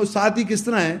لَعِلْمٌ, ساتھ ہی کس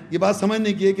طرح ہیں یہ بات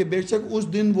سمجھنے کی ہے کہ بے شک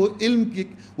اس دن وہ علم کی,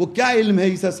 وہ کیا علم ہے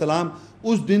عیسیٰ السلام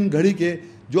اس دن گھڑی کے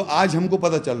جو آج ہم کو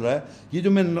پتہ چل رہا ہے. یہ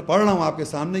جو میں پڑھ رہا ہوں آپ کے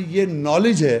سامنے یہ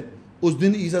نالج ہے. اس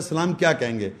دن عیسیٰ السلام کیا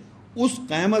کہیں گے, اس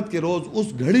قیامت کے روز, اس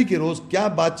گھڑی کے روز کیا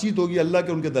بات چیت ہوگی اللہ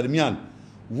کے ان کے درمیان,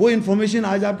 وہ انفارمیشن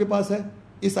آج آپ کے پاس ہے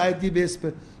اس آیت کی بیس پہ.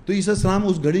 تو عیسیٰ السلام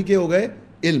اس گھڑی کے ہو گئے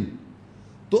علم.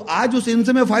 تو آج اس علم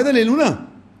سے میں فائدہ لے لوں نا.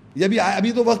 یہ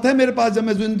ابھی تو وقت ہے میرے پاس, جب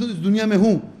میں اس دنیا میں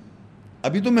ہوں,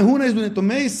 ابھی تو میں ہوں نا اس دنیا, تو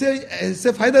میں اس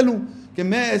سے فائدہ لوں کہ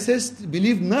میں ایسے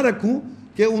بلیو نہ رکھوں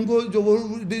کہ ان کو جو وہ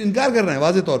انکار کر رہے ہیں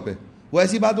واضح طور پہ, وہ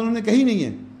ایسی بات انہوں نے کہی نہیں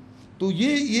ہے. تو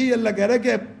یہ اللہ کہہ رہا ہے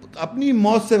کہ اپنی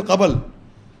موت سے قبل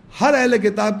ہر اہل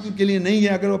کتاب کے لیے نہیں ہے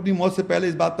اگر وہ اپنی موت سے پہلے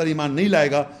اس بات پر ایمان نہیں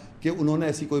لائے گا کہ انہوں نے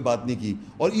ایسی کوئی بات نہیں کی.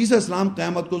 اور عیسیٰ السلام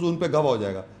قیامت کو ان پہ گواہ ہو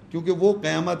جائے گا, کیونکہ وہ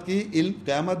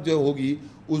قیامت جو ہوگی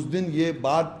اس دن یہ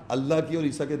بات اللہ کی اور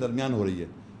عیسیٰ کے درمیان ہو رہی ہے,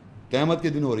 قیامت کے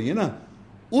دن ہو رہی ہے نا.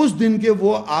 اس دن کے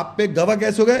وہ آپ پہ گواہ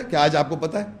کیسے ہو گئے کہ آج آپ کو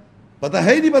پتہ ہے, پتہ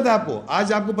ہے ہی نہیں پتہ آپ کو,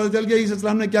 آج آپ کو پتہ چل گیا عیسیٰ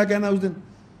السلام نے کیا کہنا اس دن.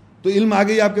 تو علم آ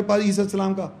گئی آپ کے پاس عیسیٰ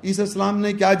السلام کا, عیسیٰ السلام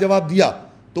نے کیا جواب دیا,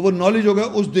 تو وہ نالج ہو گیا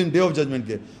اس دن ڈے آف ججمنٹ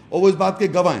کے, اور وہ اس بات کے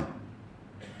گواہ ہیں.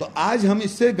 تو آج ہم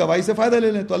اس سے گواہی سے فائدہ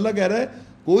لے لیں. تو اللہ کہہ رہا ہے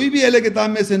کوئی بھی اہل کتاب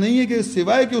میں سے نہیں ہے کہ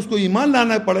سوائے کہ اس کو ایمان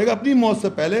لانا پڑے گا اپنی موت سے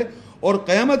پہلے, اور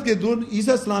قیامت کے دن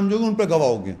عیسیٰ السلام جو ان پہ گواہ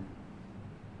ہو گئے.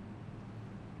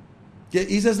 کہ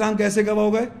عیسیٰ السلام کیسے گواہ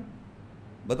ہو گئے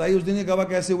بتائیے, اس دن کے گواہ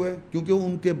کیسے ہوئے؟ کیونکہ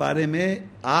ان کے بارے میں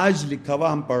آج لکھا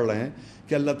ہوا ہم پڑھ رہے ہیں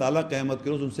کہ اللہ تعالیٰ قیامت کے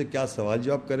روز ان سے کیا سوال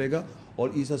جواب کرے گا, اور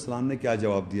عیسیٰ السلام نے کیا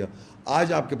جواب دیا.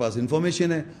 آج آپ کے پاس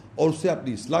انفارمیشن ہے, اور اس سے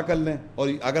اپنی اصلاح کر لیں. اور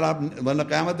اگر آپ ورنہ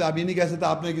قیامت آپ یہ نہیں کہہ سکتے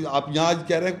آپ یہاں آج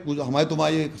کہہ رہے ہیں ہمارے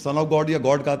تمہارے سن آف گاڈ یا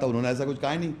گاڈ کہا تھا, انہوں نے ایسا کچھ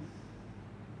کہا ہی نہیں.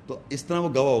 تو اس طرح وہ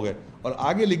گواہ ہو گئے. اور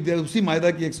آگے لکھ دیا اسی مائدہ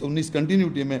کی 119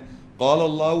 کنٹینیوٹی میں, قال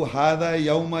اللہ ھذا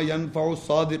یوم ینفع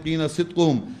الصادقین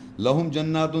صدقہم لہم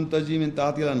جنات تجری من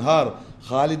تحتہا الانہار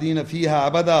خالدین فیہا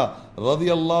ابدا رضی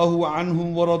اللہ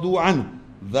عنہم ورضوا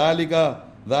عنہ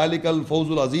ذالک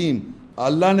الفوز العظیم.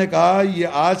 اللہ نے کہا یہ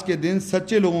آج کے دن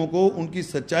سچے لوگوں کو ان کی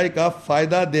سچائی کا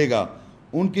فائدہ دے گا.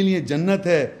 ان کے لیے جنت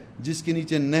ہے جس کے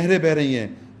نیچے نہریں بہہ رہی ہیں,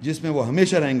 جس میں وہ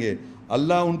ہمیشہ رہیں گے.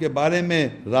 اللہ ان کے بارے میں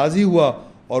راضی ہوا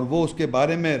اور وہ اس کے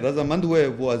بارے میں رضامند ہوئے,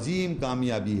 وہ عظیم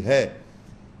کامیابی ہے.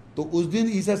 تو اس دن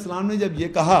عیسیٰ السلام نے جب یہ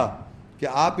کہا کہ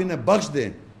آپ انہیں بخش دیں,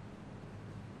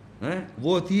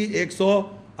 وہ تھی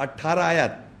 118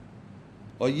 آیت,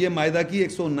 اور یہ مائدہ کی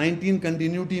 119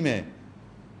 کنٹینیوٹی میں,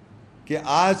 کہ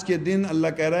آج کے دن اللہ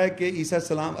کہہ رہا ہے کہ عیسیٰ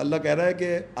السلام, اللہ کہہ رہا ہے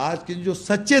کہ آج کے جو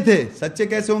سچے تھے, سچے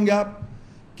کیسے ہوں گے آپ,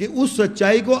 کہ اس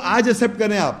سچائی کو آج ایکسیپٹ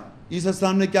کریں آپ. عیسیٰ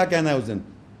السلام نے کیا کہنا ہے اس دن,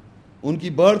 ان کی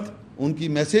برتھ, ان کی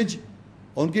میسج,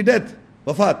 ان کی ڈیتھ,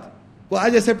 وفات کو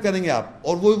آج ایکسیپٹ کریں گے آپ.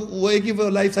 اور وہ ایک ہی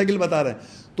لائف سائیکل بتا رہے ہیں.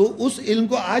 تو اس علم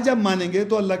کو آج آپ مانیں گے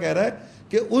تو اللہ کہہ رہا ہے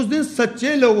کہ اس دن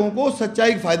سچے لوگوں کو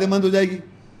سچائی فائدہ مند ہو جائے گی.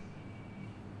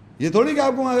 یہ تھوڑی کہ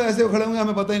آپ کو ایسے کھڑے ہوں گے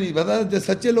ہمیں پتہ ہی نہیں. بتا جو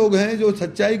سچے لوگ ہیں جو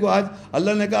سچائی کو آج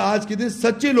اللہ نے کہا آج کے دن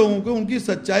سچے لوگوں کو ان کی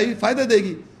سچائی فائدہ دے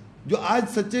گی, جو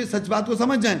آج سچ بات کو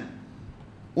سمجھ جائیں.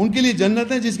 ان کے لیے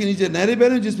جنت ہے جس کے نیچے نہریں بہ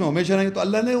رہی ہیں, جس میں ہمیشہ رہیں گے. تو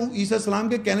اللہ نے عیسیٰ السلام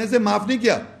کے کہنے سے معاف نہیں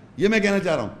کیا, یہ میں کہنا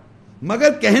چاہ رہا ہوں,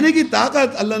 مگر کہنے کی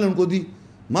طاقت اللہ نے ان کو دی,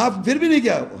 معاف پھر بھی نہیں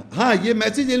کیا. ہاں یہ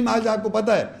میسج علم آج آپ کو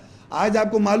پتہ ہے, آج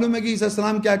آپ کو معلوم ہے کہ عیسیٰ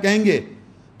السلام کیا کہیں گے,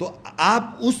 تو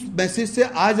آپ اس میسج سے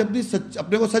آج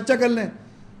اپنے کو سچا کر لیں,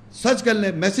 سچ کر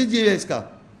لیں. میسج یہ ہے اس کا,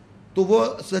 تو وہ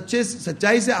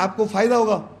سچائی سے آپ کو فائدہ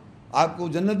ہوگا. آپ کو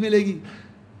جنت ملے گی.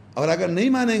 اور اگر نہیں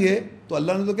مانیں گے تو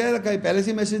اللہ نے تو کہہ رکھا ہے, پہلے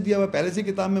سے میسج دیا ہوا, پہلے سے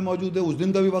کتاب میں موجود ہے, اس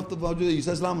دن کا بھی وقت موجود ہے,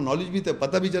 عیسیٰ السلام نالج بھی تھے,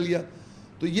 پتہ بھی چل گیا.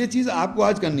 تو یہ چیز آپ کو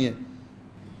آج کرنی ہے.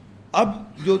 اب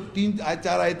جو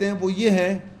 3-4 آیتیں ہیں وہ یہ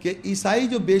ہے کہ عیسائی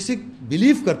جو بیسک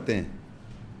بیلیف کرتے ہیں,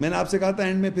 میں نے آپ سے کہا تھا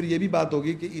اینڈ میں پھر یہ بھی بات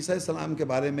ہوگی کہ عیسیٰ السلام کے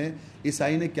بارے میں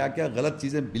عیسائی نے کیا کیا غلط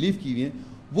چیزیں بیلیف کی ہوئی ہیں,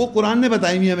 وہ قرآن نے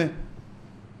بتائی ہوئی ہمیں,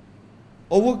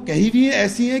 اور وہ کہی ہوئی ہیں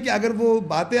ایسی ہیں کہ اگر وہ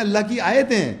باتیں اللہ کی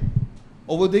آیتیں ہیں.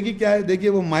 اور وہ دیکھیے کیا ہے, دیکھیے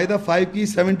وہ مائدہ 5 کی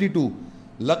 72,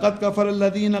 لقد کفر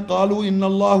الذین قالوا ان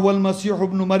اللہ هو المسیح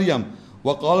ابن مریم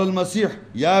وقال المسیح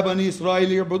یا بنی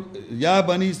اسرائیل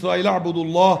اعبدوا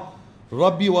اللہ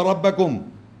ربی وربکم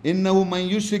انه من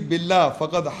یشرک باللہ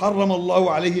فقد حرم اللہ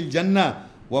علیہ الجنہ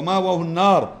ومأواه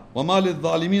النار وما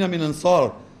للظالمین من انصار.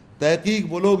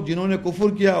 تحقیق وہ لوگ جنہوں نے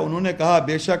کفر کیا انہوں نے کہا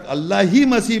بے شک اللہ ہی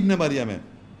مسیح ابن مریم ہے,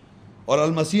 اور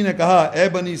المسیح نے کہا اے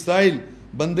بنی اسرائیل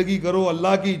بندگی کرو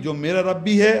اللہ کی جو میرا رب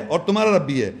بھی ہے اور تمہارا رب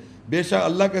بھی ہے, بے شک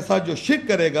اللہ کے ساتھ جو شرک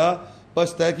کرے گا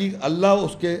پس تحقیق اللہ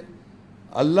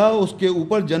اس کے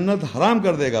اوپر جنت حرام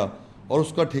کر دے گا اور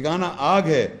اس کا ٹھکانہ آگ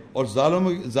ہے, اور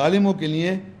ظالموں کے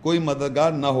لیے کوئی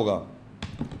مددگار نہ ہوگا.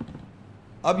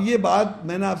 اب یہ بات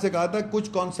میں نے آپ سے کہا تھا, کچھ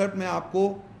کانسیپٹ میں آپ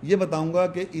کو یہ بتاؤں گا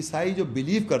کہ عیسائی جو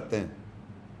بیلیو کرتے ہیں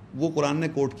وہ قرآن نے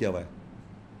کوٹ کیا ہوا ہے.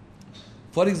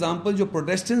 فار ایگزامپل جو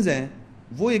پروٹیسٹنٹس ہیں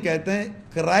وہ یہ کہتے ہیں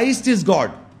کرائسٹ از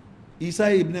گاڈ, عیسیٰ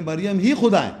ابن مریم ہی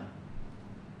خدا ہیں.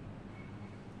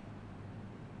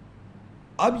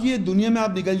 اب یہ دنیا میں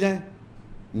آپ نکل جائیں,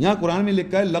 یہاں قرآن میں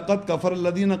لکھا ہے لقد کفر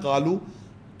الذین قالوا,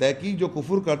 تحقیق جو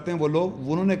کفر کرتے ہیں وہ لوگ,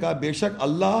 انہوں نے کہا بے شک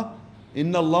اللہ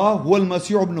ان اللہ هو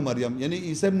المسیح ابن مریم, یعنی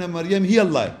عیسیٰ ابن مریم ہی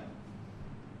اللہ ہے.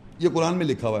 یہ قرآن میں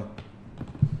لکھا ہوا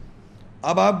ہے.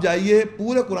 اب آپ جائیے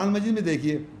پورے قرآن مجید میں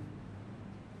دیکھیے,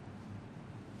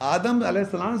 آدم علیہ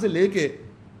السلام سے لے کے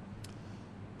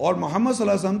اور محمد صلی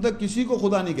اللہ علیہ وسلم تک کسی کو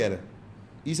خدا نہیں کہہ رہے,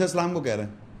 عیسیٰ السلام کو کہہ رہے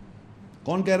ہیں.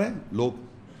 کون کہہ رہے ہیں؟ لوگ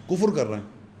کفر کر رہے ہیں.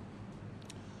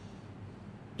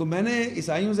 تو میں نے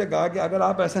عیسائیوں سے کہا کہ اگر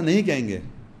آپ ایسا نہیں کہیں گے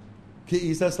کہ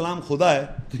عیسیٰ السلام خدا ہے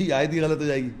تو یہ آیت ہی غلط ہو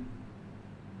جائے گی,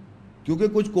 کیونکہ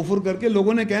کچھ کفر کر کے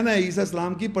لوگوں نے کہنا ہے عیسیٰ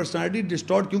السلام کی پرسنالٹی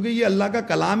ڈسٹورٹ, کیونکہ یہ اللہ کا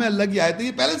کلام ہے, اللہ کی آیت ہے,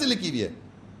 یہ پہلے سے لکھی ہوئی ہے,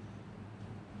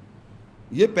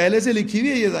 یہ پہلے سے لکھی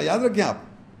ہوئی ہے, یہ یاد رکھیں آپ.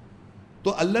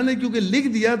 تو اللہ نے کیونکہ لکھ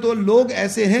دیا تو لوگ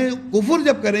ایسے ہیں کفر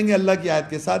جب کریں گے اللہ کی آیت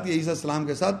کے ساتھ یا عیسیٰ السلام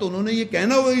کے ساتھ, تو انہوں نے یہ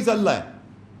کہنا ہوگا عیسیٰ اللہ ہے,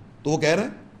 تو وہ کہہ رہے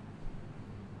ہیں,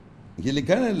 یہ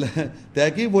لکھا ہے نا.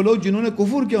 تحقیق وہ لوگ جنہوں نے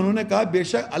کفر کیا انہوں نے کہا بے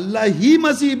شک اللہ ہی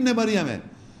مسیح ابن مریم ہے.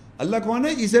 اللہ کون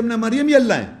ہے؟ عیسیٰ ابن مریم ہی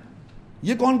اللہ ہے.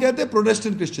 یہ کون کہتے ہیں؟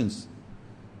 Protestant Christians.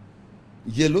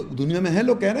 یہ لوگ دنیا میں ہیں,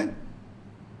 لوگ کہہ رہے ہیں,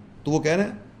 تو وہ کہہ رہے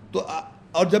ہیں. تو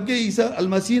اور جبکہ عیسیٰ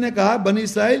المسیح نے کہا بنی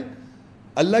اسرائیل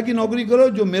اللہ کی نوکری کرو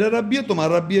جو میرا رب بھی ہے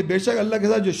تمہارا رب بھی ہے, بے شک اللہ کے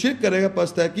ساتھ جو شرک کرے گا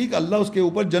پس تحقیق اللہ اس کے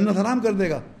اوپر جنت حرام کر دے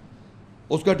گا,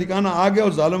 اس کا ٹھکانہ آگ ہے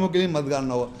اور ظالموں کے لیے مددگار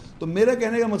نہ ہوا. تو میرا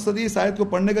کہنے کا مقصد یہ, اس آیت کو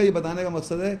پڑھنے کا یہ بتانے کا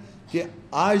مقصد ہے کہ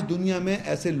آج دنیا میں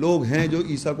ایسے لوگ ہیں جو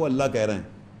عیسیٰ کو اللہ کہہ رہے ہیں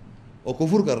اور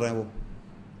کفر کر رہے ہیں. وہ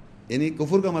یعنی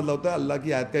کفر کا مطلب ہوتا ہے اللہ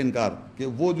کی آیت کا انکار, کہ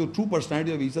وہ جو ٹرو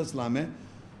پرسنالٹی آف عیسیٰ السلام ہے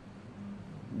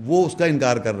وہ اس کا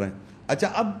انکار کر رہے ہیں. اچھا,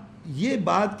 اب یہ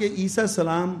بات کہ عیسیٰ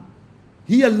السلام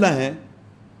ہی اللہ ہیں,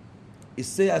 اس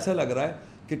سے ایسا لگ رہا ہے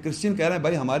کہ کرسچن کہہ رہے ہیں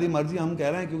بھائی ہماری مرضی, ہم کہہ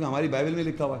رہے ہیں کیونکہ ہماری بائبل میں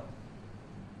لکھا ہوا ہے.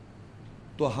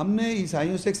 تو ہم نے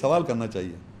عیسائیوں سے ایک سوال کرنا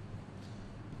چاہیے.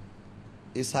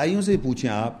 عیسائیوں سے پوچھیں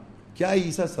آپ, کیا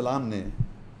عیسیٰ السلام نے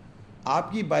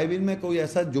آپ کی بائبل میں کوئی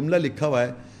ایسا جملہ لکھا ہوا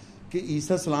ہے کہ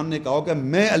عیسیٰ السلام نے کہا کہ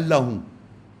میں اللہ ہوں,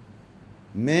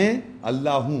 میں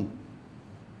اللہ ہوں؟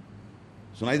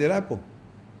 سنائی دے رہا ہے آپ کو؟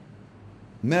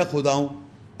 میں خدا ہوں,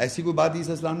 ایسی کوئی بات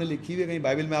عیسیٰ السلام نے لکھی ہوئی ہے کہیں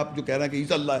بائبل میں؟ آپ جو کہہ رہے ہیں کہ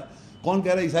عیسیٰ اللہ ہے, کون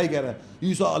کہہ رہا ہے؟ عیسائی کہہ رہا ہے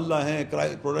عیسیٰ اللہ ہیں,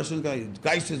 پروڈکشن کا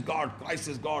Christ is God, Christ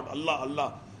is God, اللہ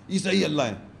اللہ, عیسیٰ ہی اللہ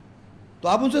ہے. تو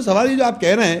آپ ان سے سوال, یہ جو آپ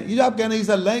کہہ رہے ہیں, یہ جو آپ کہہ رہے ہیں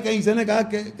عیسیٰ اللہ ہے, کہیں عیسیٰ نے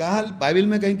کہا بائبل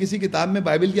میں, کہیں کسی کتاب میں,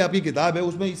 بائبل کی آپ کی کتاب ہے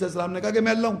اس میں عیسیٰ السلام نے کہا کہ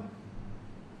میں اللہ ہوں؟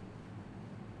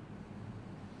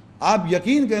 آپ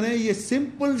یقین کریں یہ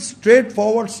سمپل اسٹریٹ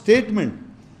فارورڈ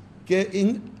اسٹیٹمنٹ کہ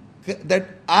دیٹ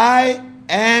آئی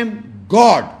ایم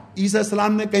گاڈ, عیسیٰ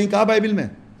السلام نے کہیں کہا بائبل میں؟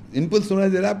 انپل سنا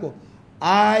دے رہا ہے آپ کو,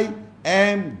 آئی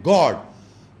ایم گاڈ,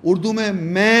 اردو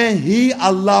میں ہی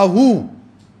اللہ ہوں,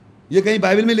 یہ کہیں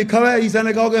بائبل میں لکھا ہوا ہے عیسیٰ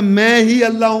نے کہا کہ میں ہی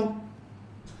اللہ ہوں؟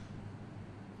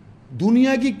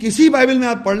 دنیا کی کسی بائبل میں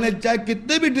آپ پڑھ لیں, چاہے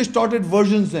کتنے بھی ڈسٹارٹڈ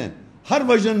ورژنز ہیں, ہر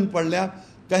ورژن پڑھ لیں آپ,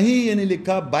 کہیں یہ نہیں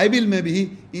لکھا بائبل میں بھی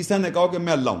عیسیٰ نے کہا کہ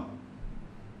میں اللہ ہوں.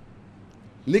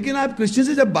 لیکن آپ کرسچن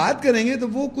سے جب بات کریں گے تو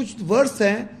وہ کچھ ورس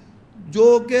ہیں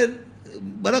جو کہ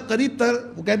بڑا قریب تر,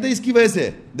 وہ کہتے ہیں اس کی وجہ سے.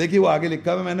 دیکھیے وہ آگے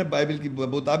لکھا ہوا میں نے بائبل کی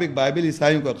مطابق, بائبل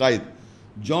عیسائیوں کا قائد,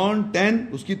 جان 10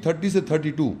 اس کی 30 سے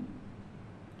 32,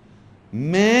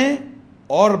 میں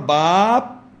اور باپ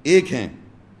ایک ہیں.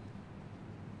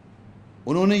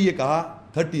 انہوں نے یہ کہا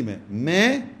 30 میں,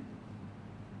 میں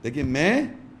دیکھیے میں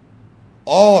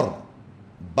اور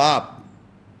باپ,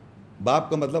 باپ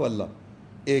کا مطلب اللہ,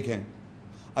 ایک ہیں.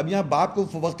 اب یہاں باپ کو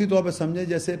وقتی طور پہ سمجھیں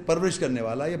جیسے پرورش کرنے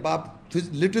والا, یہ باپ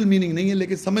لٹل میننگ نہیں ہے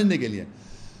لیکن سمجھنے کے لیے.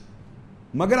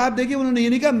 مگر آپ دیکھیے انہوں نے یہ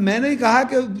نہیں کہا, میں نے کہا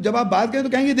کہ جب آپ بات کریں تو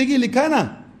کہیں گے دیکھیے لکھا ہے نا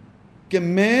کہ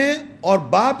میں اور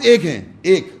باپ ایک ہیں.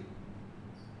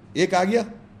 ایک آ گیا,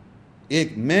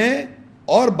 ایک, میں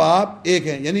اور باپ ایک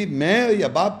ہیں, یعنی میں یا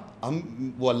باپ ہم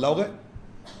وہ اللہ ہو گئے.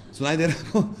 سنائی دے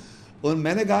رہا کو,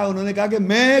 میں نے کہا, انہوں نے کہا کہ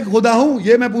میں ایک خدا ہوں,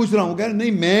 یہ میں پوچھ رہا ہوں. کہ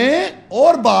نہیں, میں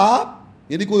اور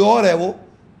باپ یعنی کوئی اور ہے, وہ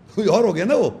کوئی اور ہو گیا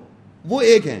نا, وہ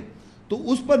ایک ہیں.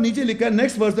 تو اس پر نیچے لکھا ہے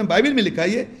نیکسٹ ورس میں, بائبل میں لکھا ہے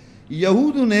یہ,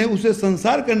 یہود نے اسے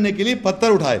سنسار کرنے کے لیے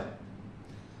پتھر اٹھائے.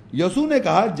 یسوع نے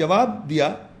کہا, جواب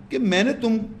دیا کہ میں نے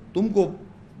تم کو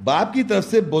باپ کی طرف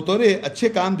سے بطور اچھے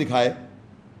کام دکھائے,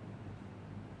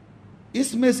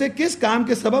 اس میں سے کس کام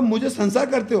کے سبب مجھے سنسار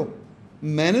کرتے ہو؟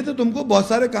 میں نے تو تم کو بہت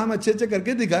سارے کام اچھے اچھے کر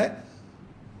کے دکھائے.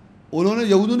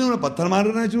 یہودوں نے انہیں پتھر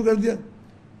مارنا شروع کر دیا.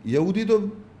 یہودی تو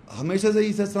ہمیشہ سے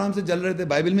عیسیٰ السلام سے جل رہے تھے,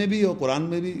 بائبل میں بھی اور قرآن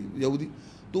میں بھی یہودی.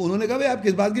 تو انہوں نے کہا بھائی آپ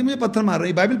کس بات کی مجھے پتھر مار رہے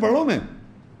ہیں, بائبل پڑھ رہا ہوں میں.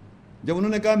 جب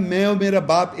انہوں نے کہا میں اور میرا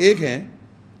باپ ایک ہیں,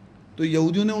 تو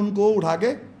یہودیوں نے ان کو اٹھا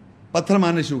کے پتھر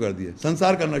مارنے شروع کر دیے,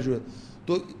 سنسار کرنا شروع.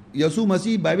 تو یسوع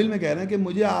مسیح بائبل میں کہہ رہے ہیں کہ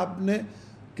مجھے آپ نے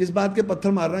کس بات کے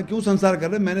پتھر مار رہے ہیں, کیوں سنسار کر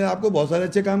رہے ہیں؟ میں نے آپ کو بہت سارے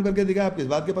اچھے کام کر کے دکھا, آپ کس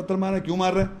بات کے پتھر مار رہے ہیں, کیوں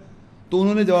مار رہے ہیں؟ تو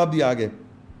انہوں نے جواب دیا آگے,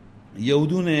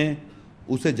 یہودیوں نے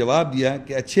اسے جواب دیا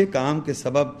کہ اچھے کام کے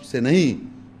سبب سے نہیں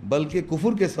بلکہ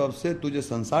کفر کے سبب سے تجھے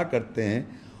سنسار کرتے ہیں,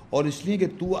 اور اس لیے کہ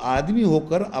تو آدمی ہو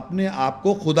کر اپنے آپ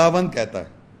کو خداوند کہتا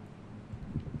ہے,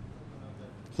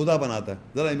 خدا بناتا ہے.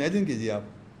 ذرا امیجن کیجیے آپ,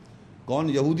 کون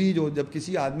یہودی جو جب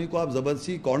کسی آدمی کو آپ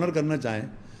زبردستی کارنر کرنا چاہیں,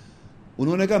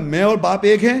 انہوں نے کہا میں اور باپ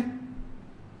ایک ہیں,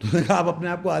 تو انہوں نے کہا آپ اپنے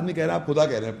آپ کو آدمی کہہ رہے ہیں, آپ خدا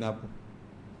کہہ رہے ہیں اپنے آپ کو.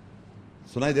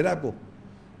 سنائی دے رہا ہے آپ کو؟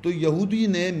 تو یہودی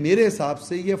نے میرے حساب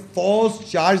سے یہ فالس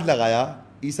چارج لگایا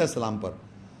عیسیٰ السلام پر.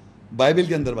 بائبل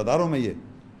کے اندر بتا رہا ہوں میں یہ,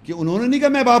 کہ انہوں نے نہیں کہا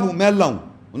میں باپ ہوں, میں اللہ ہوں.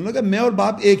 انہوں نے کہا میں اور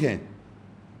باپ ایک ہیں.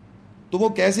 تو وہ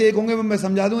کیسے ایک ہوں گے میں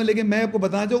سمجھا دوں گا, لیکن میں آپ کو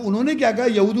بتانا چاہوں انہوں نے کیا کہا,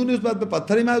 یہودیوں نے اس بات پہ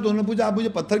پتھر ہی مارا. تو انہوں نے پوچھا آپ مجھے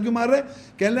پتھر کیوں مار رہے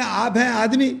ہیں؟ کہہ رہے ہیں آپ ہیں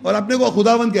آدمی اور اپنے کو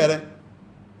خداوند کہہ رہے ہیں.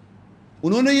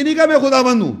 انہوں نے یہ نہیں کہا میں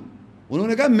خداوند ہوں, انہوں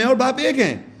نے کہا میں اور باپ ایک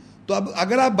ہیں. تو اب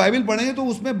اگر آپ بائبل پڑھیں گے تو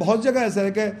اس میں بہت جگہ ایسا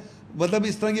ہے کہ مطلب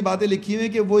اس طرح کی باتیں لکھی ہوئی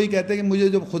ہیں کہ وہی کہتے ہیں کہ مجھے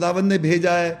جو خداوند نے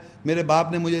بھیجا ہے, میرے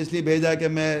باپ نے مجھے اس لیے بھیجا ہے کہ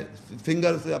میں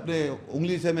فنگر سے اپنے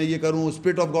انگلی سے میں یہ کروں,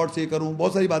 اسپرٹ آف گاڈ سے یہ کروں.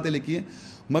 بہت ساری باتیں لکھی ہیں,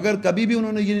 مگر کبھی بھی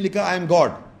انہوں نے یہ نہیں لکھا آئی ایم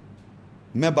گاڈ,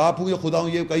 میں باپ ہوں یا خدا ہوں,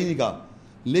 یہ کہیں نہیں کہا.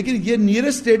 لیکن یہ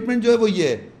نیئرسٹ اسٹیٹمنٹ جو ہے وہ یہ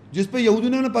ہے جس پہ یہودی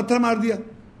نے انہیں پتھر مار دیا.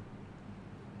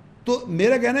 تو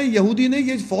میرا کہنا ہے یہودی نے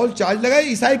یہ فالس چارج لگایا,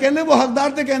 عیسائی کہنے وہ حقدار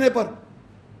تھے کہنے پر,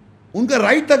 ان کا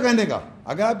رائٹ تھا کہنے کا.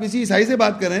 اگر آپ کسی عیسائی سے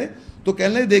بات کریں تو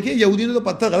کہنے دیکھیں یہودی نے تو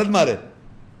پتھر غلط مارے,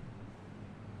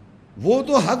 وہ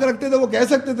تو حق رکھتے تھے, وہ کہہ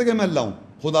سکتے تھے کہ میں اللہ ہوں,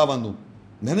 خداوند ہوں.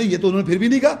 میں نے یہ تو انہوں نے پھر بھی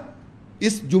نہیں کہا.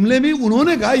 اس جملے میں انہوں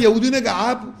نے کہا, یہودی نے کہا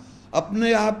آپ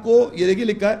اپنے آپ کو, یہ دیکھیے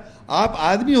لکھا ہے آپ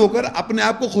آدمی ہو کر اپنے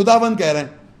آپ کو خداوند کہہ رہے ہیں,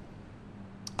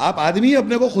 آپ آدمی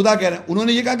اپنے کو خدا کہہ رہے ہیں. انہوں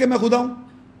نے یہ کہا کہ میں خدا ہوں,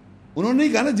 انہوں نے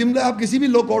نہیں کہا نا. جملہ آپ کسی بھی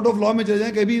کورٹ آف لا میں چلے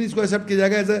جائیں کبھی اس کو ایکسیپٹ کیا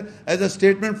جائے گا ایز اے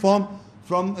اسٹیٹمنٹ فرام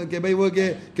کہ بھائی وہ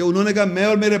کہ انہوں نے کہا میں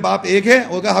اور میرے باپ ایک ہیں,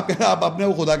 وہ کہا آپ کہہ رہے ہیں آپ اپنے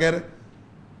کو خدا کہہ رہے ہیں.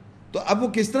 تو اب وہ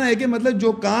کس طرح ہے کہ مطلب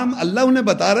جو کام اللہ انہیں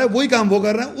بتا رہا ہے وہی کام وہ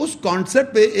کر رہے ہیں, اس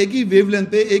کانسیپٹ پہ ایک ہی ویو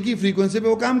لینتھ پہ ایک ہی فریکوینسی پہ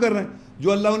وہ کام کر رہے ہیں.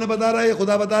 جو اللہ انہیں بتا رہا ہے,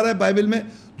 خدا بتا رہا ہے بائبل میں,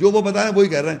 جو وہ بتا رہے ہیں وہی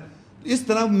کر رہے ہیں. اس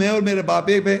طرح میں اور میرے باپ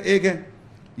ایک ہیں,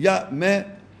 یا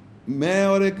میں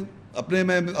اور ایک اپنے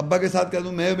میں ابا کے ساتھ کہہ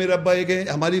دوں میں اور میرا ابا ایک ہے,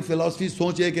 ہماری فلاسفی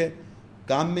سوچ ایک ہے,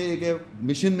 کام میں ایک ہے,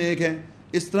 مشن میں ایک ہے.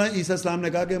 اس طرح عیسیٰ السلام نے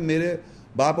کہا کہ میرے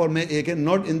باپ اور میں ایک ہیں,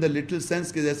 not in the little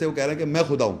sense کہ جیسے وہ کہہ رہے ہیں کہ میں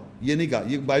خدا ہوں, یہ نہیں کہا,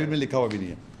 یہ بائبل میں لکھا ہوا بھی نہیں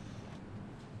ہے.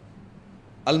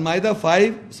 المائدہ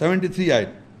 5:73 آیت,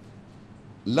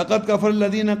 لقد کفر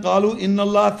الذین قالوا ان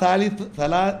اللہ ثالث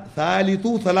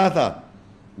ثلاثہ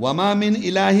وما من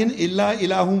الہ الا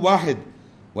الہ واحد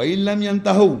وإن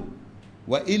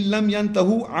لم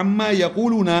ينتهوا عما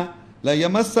يقولون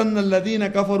ليمسن الذین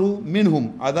کفروا منہم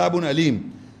عذاب علیم.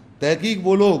 تحقیق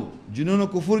وہ لوگ جنہوں نے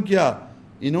کفر کیا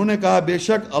انہوں نے کہا بے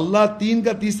شک اللہ تین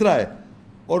کا تیسرا ہے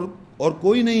اور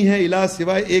کوئی نہیں ہے الہ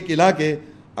سوائے ایک الہ کے,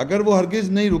 اگر وہ ہرگز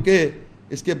نہیں رکے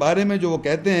اس کے بارے میں جو وہ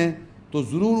کہتے ہیں تو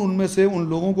ضرور ان میں سے ان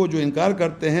لوگوں کو جو انکار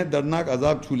کرتے ہیں دردناک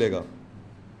عذاب چھو لے گا.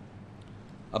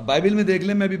 اب بائبل میں دیکھ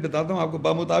لیں, میں بھی بتاتا ہوں آپ کو.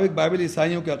 بمطابق بائبل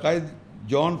عیسائیوں کے عقائد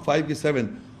جان 5:7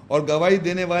 اور گواہی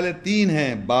دینے والے تین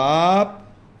ہیں, باپ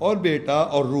اور بیٹا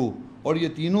اور روح, اور یہ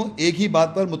تینوں ایک ہی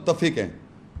بات پر متفق ہیں.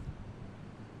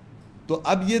 تو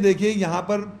اب یہ دیکھیے یہاں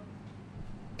پر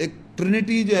ایک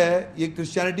ٹرینٹی جو ہے یہ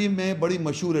کرسچینٹی میں بڑی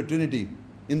مشہور ہے, Trinity,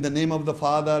 in the name of the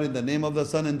father, in the name of the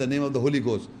sun, in the name of the Holi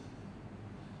ghost,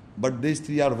 but these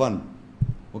three are one.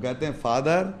 وہ کہتے ہیں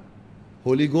فادر,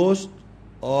 ہولی گوسٹ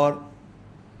اور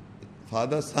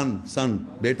father sun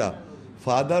beta,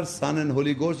 father sun and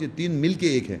holy ghost, یہ تین مل کے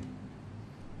ایک ہے.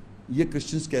 یہ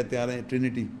کرسچنس کہتے آ رہے ہیں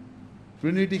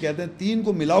ٹرینٹی کہتے ہیں تین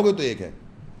کو ملاؤ گے تو ایک ہے.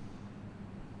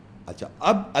 اچھا,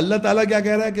 اب اللہ تعالیٰ کیا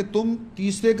کہہ رہا ہے کہ تم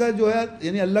تیسرے کا جو ہے,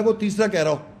 یعنی اللہ کو تیسرا کہہ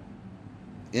رہا ہو,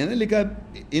 یعنی لکھا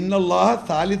ان اللہ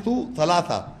ثالث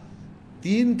ثلاثہ,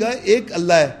 تین کا ایک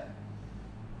اللہ ہے,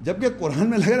 جبکہ قرآن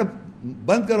میں لگا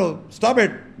بند کرو, سٹاپ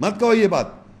اٹ, مت کہو یہ بات.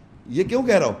 یہ کیوں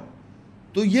کہہ رہا ہو؟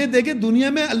 تو یہ دیکھیں دنیا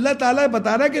میں اللہ تعالیٰ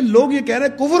بتا رہا ہے کہ لوگ یہ کہہ رہے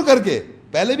ہیں کفر کر کے,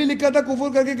 پہلے بھی لکھا تھا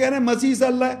کفر کر کے کہہ رہے ہیں مسیح سے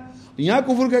اللہ ہے, یہاں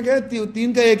کفر کر کے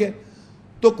تین کا ایک ہے.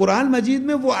 تو قرآن مجید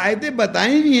میں وہ آیتیں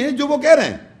بتائی ہوئی ہیں جو وہ کہہ رہے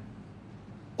ہیں,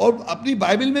 اور اپنی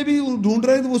بائبل میں بھی ڈھونڈ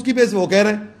رہے ہیں تو اس کی بیس وہ کہہ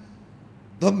رہے ہیں.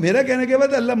 تو میرا کہنے کے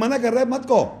بعد اللہ منع کر رہا ہے مت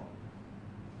کہو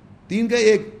تین کا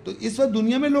ایک. تو اس وقت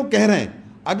دنیا میں لوگ کہہ رہے ہیں,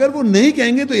 اگر وہ نہیں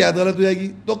کہیں گے تو یاد غلط ہو جائے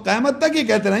گی, تو قیامت تک یہ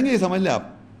کہتے رہیں گے. یہ سمجھ لیں آپ,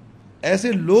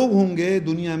 ایسے لوگ ہوں گے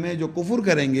دنیا میں جو کفر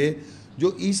کریں گے,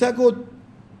 جو عیسیٰ کو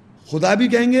خدا بھی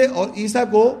کہیں گے اور عیسیٰ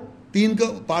کو تین کا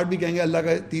پارٹ بھی کہیں گے, اللہ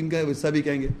کا تین کا حصہ بھی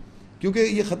کہیں گے, کیونکہ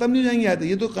یہ ختم نہیں ہو جائیں گے آیتیں,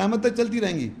 یہ تو قیامت تک چلتی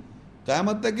رہیں گی.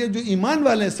 قیامت تک کے جو ایمان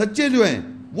والے ہیں, سچے جو ہیں,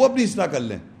 وہ اپنی اصلاح کر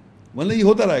لیں, ورنہ یہ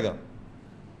ہوتا رہے گا.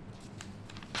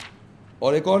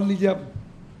 اور ایک اور لیجیے آپ,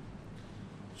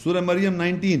 سورہ مریم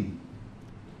 19,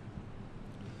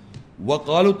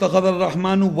 وَقَالُوا اتَّخَذَ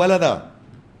الرَّحْمَنُ وَلَدًا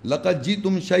لَقَدْ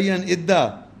جِئْتُمْ شَيْئًا إِدًّا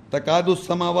تَكَادُ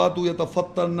السَّمَاوَاتُ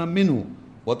يَتَفَطَّرْنَ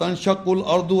مِنْهُ وَتَنشَقُّ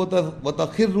الْأَرْضُ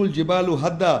وَتَخِرُّ الْجِبَالُ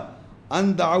هَدًّا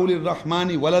أَن دَعَوْا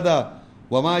لِلرَّحْمَنِ وَلَدًا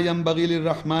وَمَا يَنبَغِي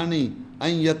لِلرَّحْمَنِ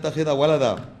أَن يَتَّخِذَ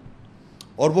وَلَدًا.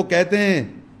 اور وہ کہتے ہیں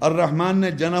الرحمن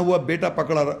نے جنا ہوا بیٹا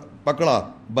پکڑا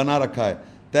بنا رکھا ہے,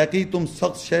 تحقیق تم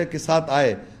سخت شے کے ساتھ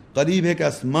آئے, قریب ہے کہ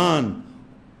آسمان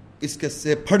اس کے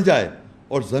سے پھٹ جائے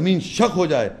اور زمین شق ہو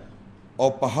جائے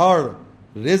اور پہاڑ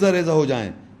ریزہ ریزہ ہو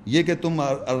جائیں, یہ کہ تم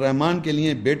الرحمن کے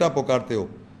لیے بیٹا پکارتے ہو,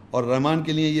 اور رحمان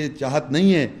کے لیے یہ چاہت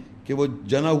نہیں ہے کہ وہ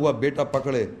جنا ہوا بیٹا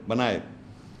پکڑے بنائے.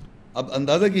 اب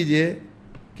اندازہ کیجئے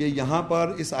کہ یہاں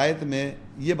پر اس آیت میں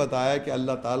یہ بتایا کہ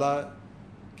اللہ تعالیٰ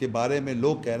کے بارے میں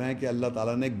لوگ کہہ رہے ہیں کہ اللہ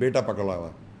تعالیٰ نے ایک بیٹا پکڑا ہوا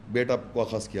ہے, بیٹا کو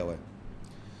اخذ کیا ہوا ہے.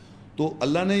 تو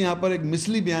اللہ نے یہاں پر ایک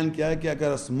مثلی بیان کیا ہے کہ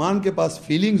اگر آسمان کے پاس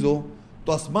فیلنگز ہو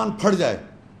تو آسمان پھٹ جائے.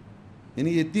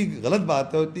 یعنی یہ اتنی غلط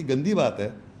بات ہے اور اتنی گندی بات ہے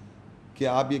کہ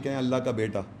آپ یہ کہیں اللہ کا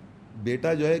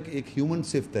بیٹا جو ہے ایک ہیومن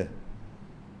صفت ہے.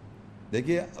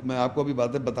 دیکھیے میں آپ کو ابھی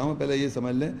باتیں بتاؤں, پہلے یہ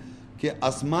سمجھ لیں کہ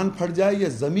آسمان پھٹ جائے یا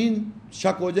زمین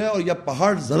شک ہو جائے اور یا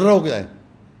پہاڑ ذرہ ہو جائے,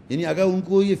 یعنی اگر ان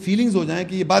کو یہ فیلنگز ہو جائیں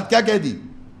کہ یہ بات کیا کہہ دی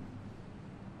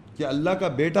کہ اللہ کا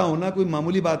بیٹا ہونا کوئی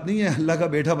معمولی بات نہیں ہے, اللہ کا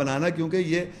بیٹا بنانا, کیونکہ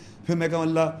یہ پھر میں کہوں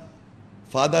اللہ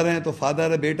فادر ہیں تو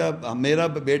فادر ہے, بیٹا میرا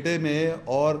بیٹے میں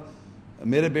اور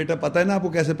میرے بیٹا پتہ ہے نا آپ کو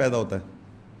کیسے پیدا ہوتا ہے,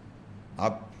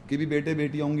 آپ کی بھی بیٹے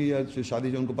بیٹی ہوں گی یا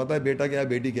شادی جو ان کو پتہ ہے بیٹا کیا ہے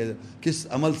بیٹی کیا ہے, کس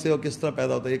عمل سے اور کس طرح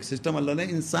پیدا ہوتا ہے. ایک سسٹم اللہ نے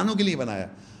انسانوں کے لیے بنایا.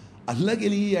 اللہ کے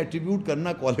لیے یہ ایٹریبیوٹ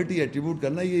کرنا, کوالٹی ایٹریبیوٹ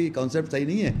کرنا, یہ کانسیپٹ صحیح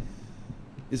نہیں ہے.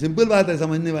 یہ سمپل بات ہے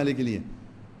سمجھنے والے کے لیے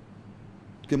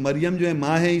کہ مریم جو ہے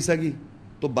ماں ہے عیسیٰ کی,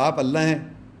 تو باپ اللہ ہیں,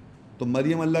 تو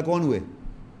مریم اللہ کون ہوئے,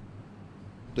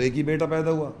 تو ایک ہی بیٹا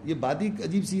پیدا ہوا. یہ بات ہی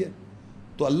عجیب سی ہے.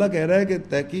 تو اللہ کہہ رہا ہے کہ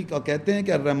تحقیق, اور کہتے ہیں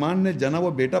کہ الرحمن نے جنا وہ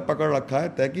بیٹا پکڑ رکھا ہے,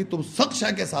 تحقیق تم سخت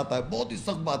شے کے ساتھ آئے, بہت ہی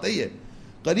سخت بات ہے یہ,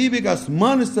 قریب ایک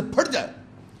آسمان اس سے پھٹ جائے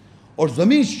اور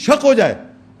زمین شق ہو جائے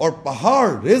اور پہاڑ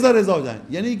ریزہ ریزہ ہو جائیں.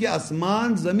 یعنی کہ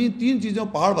آسمان زمین تین چیزوں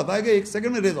پہاڑ بتائے گئے, ایک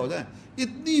سیکنڈ میں ریزہ ہو جائیں.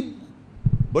 اتنی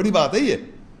بڑی بات ہے یہ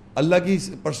اللہ کی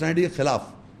پرسنالٹی کے خلاف.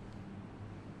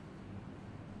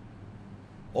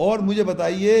 اور مجھے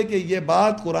بتائیے کہ یہ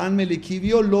بات قرآن میں لکھی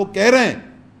ہوئی اور لوگ کہہ رہے ہیں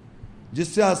جس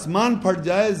سے آسمان پھٹ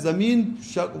جائے, زمین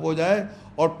شق ہو جائے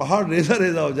اور پہاڑ ریزہ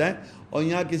ریزہ ہو جائیں, اور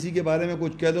یہاں کسی کے بارے میں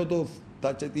کچھ کہہ دو تو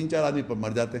 3-4 آدمی پر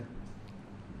مر جاتے ہیں.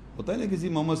 ہوتا ہے نا کسی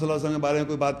محمد صلی اللہ علیہ وسلم کے بارے میں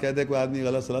کوئی بات کہہ دے کوئی آدمی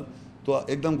غلط سلط, تو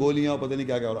ایک دم گولیاں اور پتہ نہیں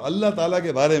کیا کیا ہو رہا. اللہ تعالیٰ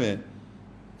کے بارے میں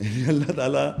اللہ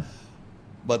تعالیٰ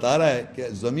بتا رہا ہے کہ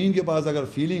زمین کے پاس اگر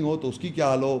فیلنگ ہو تو اس کی کیا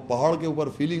حال ہو, پہاڑ کے اوپر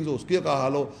فیلنگز ہو اس کی کیا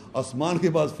حال ہو, آسمان کے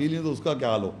پاس فیلنگ ہو اس کا کیا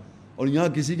حال ہو, اور یہاں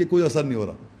کسی کے کوئی اثر نہیں ہو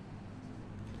رہا.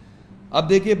 اب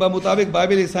دیکھیے بمطابق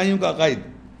بائبل عیسائیوں کا عقائد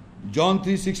جان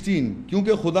 3:16,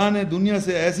 کیونکہ خدا نے دنیا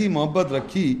سے ایسی محبت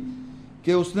رکھی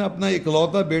کہ اس نے اپنا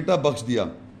اکلوتا بیٹا بخش دیا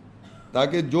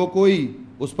تاکہ جو کوئی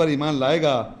اس پر ایمان لائے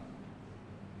گا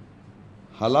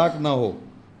ہلاک نہ ہو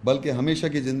بلکہ ہمیشہ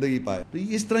کی زندگی پائے. تو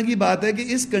اس طرح کی بات ہے کہ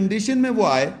اس کنڈیشن میں وہ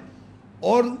آئے,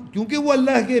 اور کیونکہ وہ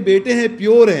اللہ کے بیٹے ہیں,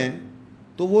 پیور ہیں,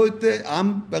 تو وہ اتنے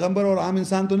عام پیغمبر اور عام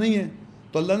انسان تو نہیں ہے,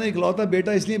 تو اللہ نے اکلوتا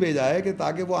بیٹا اس لیے بھیجا ہے کہ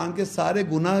تاکہ وہ آن کے سارے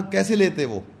گناہ کیسے لیتے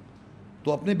وہ،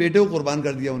 تو اپنے بیٹے کو قربان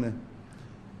کر دیا انہیں.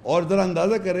 اور ذرا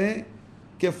اندازہ کریں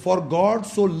کہ for God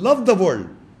so love the world,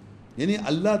 یعنی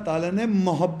اللہ تعالیٰ نے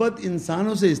محبت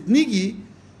انسانوں سے اتنی کی،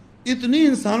 اتنی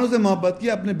انسانوں سے محبت کی،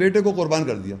 اپنے بیٹے کو قربان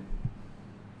کر دیا.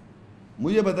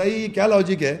 مجھے بتائیے یہ کیا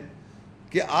لاجک ہے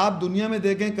کہ آپ دنیا میں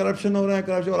دیکھیں کرپشن ہو رہا ہے،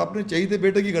 کرپشن، اور اپنے چہیتے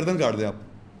بیٹے کی گردن کاٹ دیں آپ.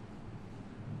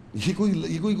 یہ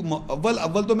کوئی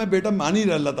اول تو میں بیٹا مان ہی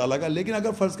رہا اللہ تعالیٰ کا، لیکن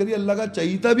اگر فرض کریے اللہ کا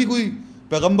چہیتا بھی کوئی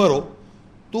پیغمبر ہو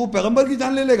تو وہ پیغمبر کی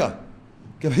جان لے گا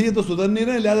کہ بھائی یہ تو سدھر نہیں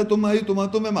رہے، لہٰذا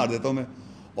تمہیں مار دیتا ہوں میں.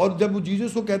 اور جب وہ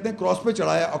جیسس کو کہتے ہیں کراس پہ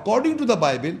چڑھایا، اکارڈنگ ٹو دا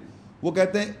بائبل وہ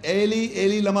کہتے ہیں ایلی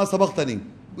ایلی لما سبقتنی،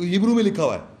 ہیبرو میں لکھا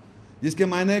ہوا ہے، جس کے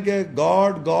معنی ہے کہ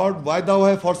God why thou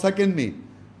have forsaken me,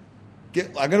 کہ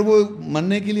اگر وہ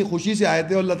مرنے کے لیے خوشی سے آئے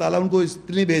تھے اور اللہ تعالیٰ ان کو اس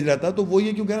لیے بھیج رہا تھا، تو وہ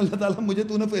یہ کیوں کہہ رہا اللہ تعالیٰ مجھے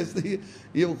تو نے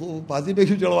یہ پھانسی پہ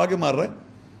کیوں چڑھوا کے مار رہا ہے،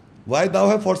 وائی داؤ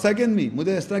ہیو فورساکن می،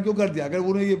 مجھے اس طرح کیوں کر دیا. اگر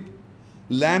انہیں یہ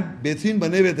لیمپ بہترین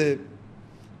بنے ہوئے تھے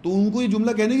تو ان کو یہ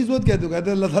جملہ کہنے کی ضرورت کہتے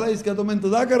کہتے اللہ تعالیٰ اس کا تو میں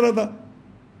انتظار کر رہا تھا.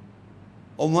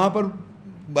 اور وہاں پر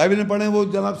بائبل میں پڑھیں وہ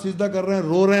جناب سجدہ کر رہے ہیں،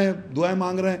 رو رہے ہیں، دعائیں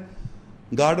مانگ رہے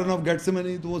ہیں گارڈن آف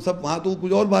گیٹسیمنی، تو وہ سب وہاں تو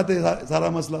کچھ اور بات ہے سارا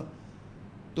مسئلہ.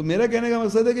 تو میرا کہنے کا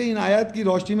مقصد ہے کہ ان آیات کی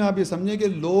روشنی میں آپ یہ سمجھیں کہ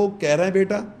لوگ کہہ رہے ہیں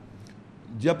بیٹا،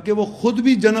 جبکہ وہ خود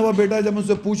بھی جنا ہوا بیٹا جب ان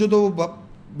سے پوچھو تو وہ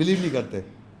بلیو نہیں کرتے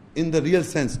ان the real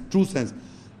sense, true sense.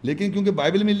 لیکن کیونکہ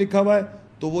بائبل میں لکھا ہوا ہے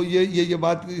تو وہ یہ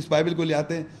بات اس بائبل کو لے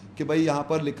آتے ہیں کہ بھائی یہاں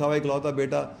پر لکھا ہوا ہے اکلوتا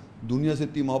بیٹا، دنیا سے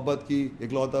اتنی محبت کی،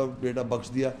 اکلوتا بیٹا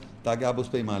بخش دیا تاکہ آپ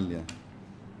اس پہ ایمان لے آئیں.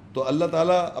 تو اللہ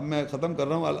تعالیٰ، اب میں ختم کر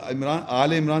رہا ہوں،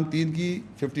 آل عمران 3 کی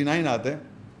 59 آتے ہیں،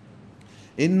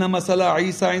 ان مثل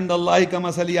عیسیٰ عند اللہ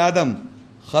کمثل آدم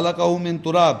خلقہ من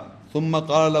تراب ثم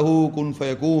قال له کن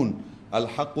فیکون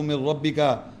الحق من ربک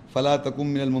فلا تکن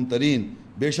من الممترین.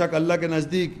 بے شک اللہ کے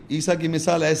نزدیک عیسیٰ کی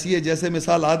مثال ایسی ہے جیسے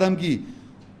مثال آدم کی،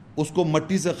 اس کو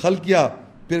مٹی سے خلق کیا،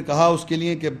 پھر کہا اس کے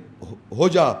لیے کہ ہو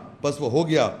جا، بس وہ ہو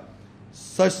گیا.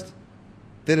 سچ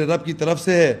تیرے رب کی طرف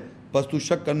سے ہے، بس تو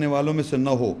شک کرنے والوں میں سے نہ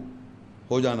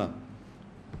ہو جانا.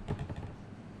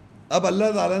 اب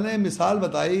اللہ تعالیٰ نے مثال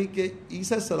بتائی کہ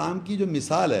عیسیٰ السلام کی جو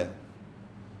مثال ہے،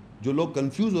 جو لوگ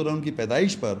کنفیوز ہو رہے ہیں ان کی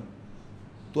پیدائش پر،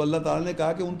 تو اللہ تعالیٰ نے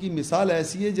کہا کہ ان کی مثال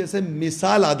ایسی ہے جیسے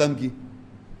مثال آدم کی.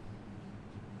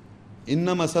 ان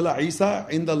مثل عیسیٰ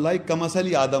عند اللہ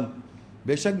کمثل آدم،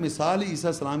 بے شک مثال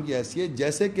عیسیٰ السلام کی ایسی ہے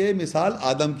جیسے کہ مثال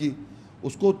آدم کی.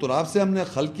 اس کو تراب سے ہم نے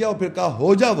خلق کیا اور پھر کہا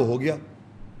ہو جا، وہ ہو گیا.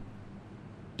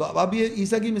 تو اب یہ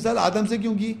عیسیٰ کی مثال آدم سے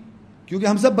کیوں کی؟ کیونکہ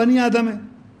ہم سب بنی آدم ہیں،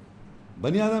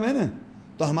 بنی آدم ہے نا،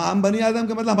 تو ہم بنی آدم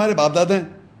کا مطلب ہمارے باپ دادا ہیں،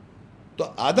 تو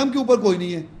آدم کے اوپر کوئی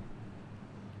نہیں ہے.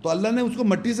 تو اللہ نے اس کو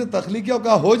مٹی سے تخلیق کیا اور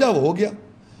کہا ہو جا، وہ ہو گیا.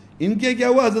 ان کے کیا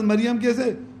ہوا، حضرت مریم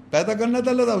کیسے پیدا کرنا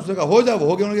تھا اللہ تھا، اس نے کہا ہو جا، وہ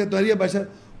ہو گیا. انہوں نے کہا تمہاری بشر،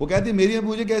 وہ کہتی میری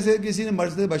مجھے کیسے کسی نے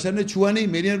مرد بشر نے چھوا نہیں،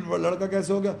 میری لڑکا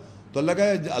کیسے ہو گیا؟ تو اللہ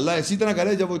کہا اللہ اسی طرح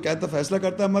کرے، جب وہ کہتا فیصلہ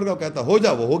کرتا ہے مر گا، وہ کہتا ہو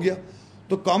جا، وہ ہو گیا.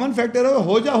 تو کامن فیکٹر ہے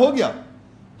ہو جا، ہو گیا.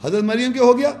 حضرت مریم کے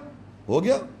ہو گیا،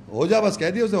 ہو جا بس کہہ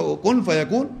دیا اسے، کن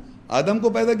فیکون. آدم کو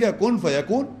پیدا کیا، کن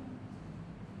فیکون.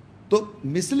 تو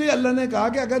مثل اللہ نے کہا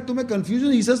کہ اگر تمہیں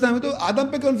کنفیوژن عیسیٰ سے ہے تو آدم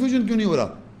پہ کنفیوژن کیوں نہیں ہو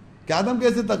رہا کہ آدم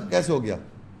کیسے ہو گیا؟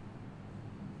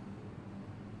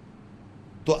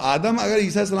 تو آدم اگر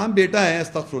عیسیٰ السلام بیٹا ہے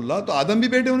استغفر اللہ، تو آدم بھی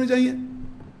بیٹے ہونے چاہیے.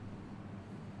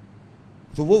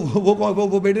 تو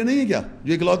وہ بیٹے نہیں ہیں کیا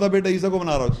جو اکلوتا بیٹا عیسیٰ کو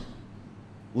بنا رہا ہو؟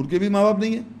 ان کے بھی ماں باپ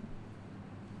نہیں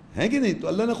ہیں کہ نہیں؟ تو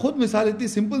اللہ نے خود مثال اتنی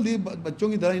سمپل دی بچوں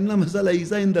کی طرح، ان مثل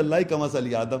عیسیٰ عند اللہ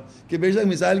کمثل آدم، کہ بے شک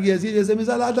مثال کی ایسی ہے جیسے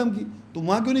مثال آدم کی. تو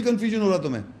وہاں کیوں نہیں کنفیوژن ہو رہا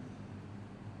تمہیں؟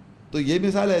 تو یہ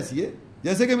مثال ایسی ہے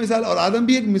جیسے کہ مثال، اور آدم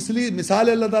بھی ایک مثال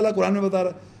ہے. اللہ تعالیٰ قرآن میں بتا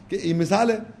رہا ہے کہ یہ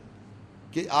مثال ہے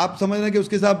کہ آپ سمجھ رہے ہیں کہ اس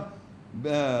کے ساتھ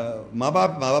ماں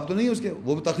باپ تو نہیں ہے اس کے،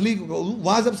 وہ تخلیق،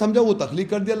 وہاں سب سمجھا وہ تخلیق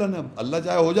کر دیا اللہ نے. اللہ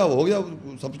چاہے ہو جا، وہ ہو گیا،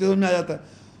 سب کے سمجھ میں آ جاتا ہے.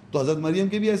 تو حضرت مریم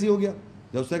کے بھی ایسے ہو گیا،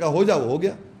 جب اس نے کہا ہو جا، وہ ہو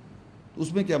گیا. تو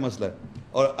اس میں کیا مسئلہ ہے؟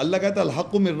 اور اللہ کہتا ہے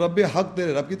الحق من رب، حق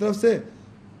تیرے رب کی طرف سے،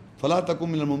 فلا تکن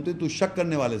من الممترین، تو شک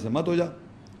کرنے والے سے مت ہو جا.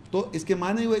 تو اس کے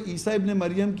معنی ہوئے عیسیٰ ابن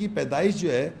مریم کی پیدائش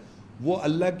جو ہے وہ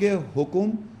اللہ کے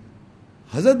حکم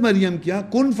حضرت مریم کیا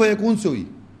کن فیکون سے ہوئی.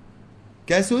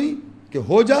 کیسے ہوئی؟ کہ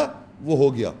ہو جا، وہ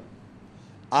ہو گیا.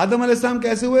 آدم علیہ السلام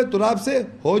کیسے ہوئے؟ تراب سے،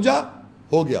 ہو جا،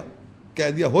 ہو گیا، کہہ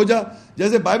دیا ہو جا.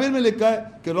 جیسے بائبل میں لکھا ہے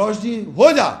کہ روشنی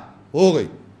ہو جا، ہو گئی،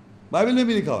 بائبل میں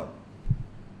بھی لکھا ہوا ہے.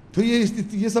 تو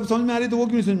یہ سب سمجھ میں آ رہی، تو وہ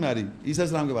کیوں نہیں سمجھ میں آ رہی عیسیٰ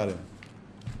السلام کے بارے میں؟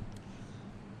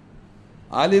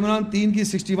 آل عمران 3 کی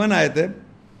 61 آیت ہے،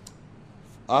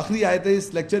 آخری آیت ہے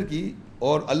اس لیکچر کی.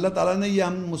 اور اللہ تعالیٰ نے یہ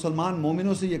ہم مسلمان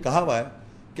مومنوں سے یہ کہا ہوا ہے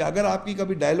کہ اگر آپ کی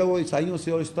کبھی ڈائلاگ ہو عیسائیوں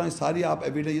سے اور اس طرح ساری آپ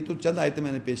ایویڈنس، یہ تو چند آیتیں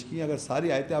میں نے پیش کی ہیں، اگر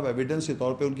ساری آیتیں آپ ایویڈنس کے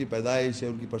طور پہ ان کی پیدائش ہے،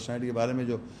 ان کی پرسنالٹی کے بارے میں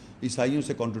جو عیسائیوں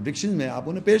سے کانٹرڈکشن میں آپ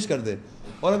انہیں پیش کر دیں،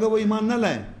 اور اگر وہ ایمان نہ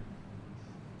لائیں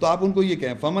تو آپ ان کو یہ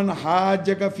کہیں فمن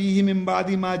حاجک فیہ من بعد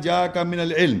ما جاءک من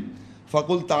العلم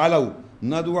فقل تعالوا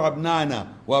ندعو ابناءنا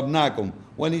وابناءکم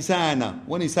ونساءنا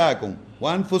ونساءکم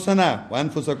وانفسنا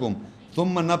وانفسکم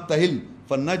ثم نبتہل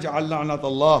فنجعل لعنت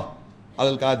اللہ علی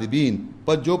الکاذبین.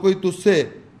 پر جو کوئی تجھ سے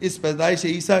اس پیدائش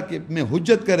عیسیٰ میں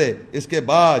حجت کرے اس کے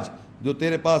بعد جو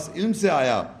تیرے پاس علم سے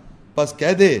آیا، پس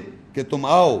کہہ دے کہ تم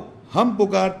آؤ، ہم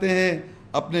پکارتے ہیں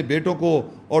اپنے بیٹوں کو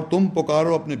اور تم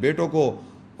پکارو اپنے بیٹوں کو،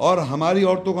 اور ہماری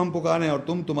عورتوں کو ہم پکاریں اور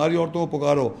تم تمہاری عورتوں کو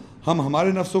پکارو، ہم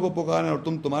ہمارے نفسوں کو پکاریں اور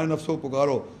تم تمہارے نفسوں کو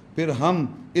پکارو، پھر ہم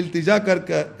التجا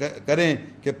کریں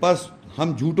کہ پس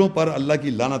ہم جھوٹوں پر اللہ کی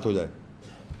لعنت ہو جائے.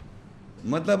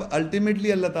 مطلب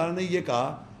الٹیمیٹلی اللہ تعالیٰ نے یہ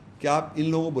کہا کہ آپ ان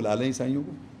لوگوں کو بلا لیں، عیسائیوں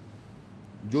کو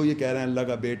جو یہ کہہ رہے ہیں اللہ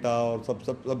کا بیٹا اور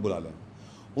سب بلا لیں،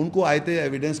 ان کو آیتیں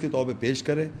ایویڈنس کے طور پہ پیش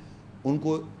کریں، ان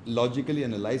کو لاجیکلی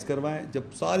انالائز کروائیں. جب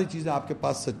ساری چیزیں آپ کے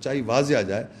پاس سچائی واضح آ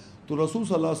جائے تو رسول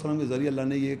صلی اللہ علیہ وسلم کے ذریعے اللہ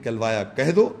نے یہ کہلوایا،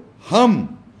 کہہ دو ہم.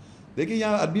 دیکھیں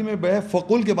یہاں عربی میں بہ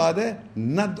فقل کے بعد ہے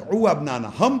ندعو ابنانا،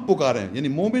 ہم پکاریں. یعنی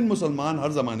مومن مسلمان ہر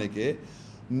زمانے کے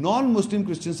نان مسلم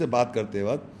کرسچن سے بات کرتے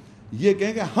وقت یہ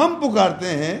کہیں کہ ہم پکارتے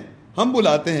ہیں، ہم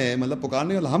بلاتے ہیں، مطلب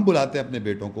پکارنے والا ہم بلاتے ہیں اپنے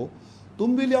بیٹوں کو،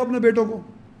 تم بھی لے آؤ اپنے بیٹوں کو.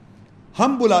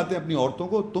 ہم بلاتے ہیں اپنی عورتوں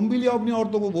کو، تم بھی لے آؤ اپنی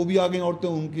عورتوں کو. وہ بھی آ گئی عورتیں،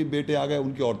 ان کی بیٹے آ گئے،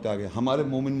 ان کی عورتیں آ گئے، ہمارے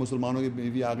مومن مسلمانوں کی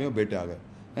بیوی آ گئے اور بیٹے آ گئے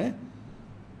ہیں.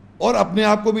 اور اپنے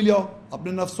آپ کو بھی لے آؤ،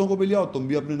 اپنے نفسوں کو بھی لے آؤ، تم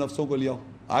بھی اپنے نفسوں کو لے آؤ،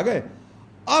 آ گئے.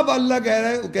 اب اللہ کہہ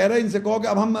رہا ہے ان سے کہو کہ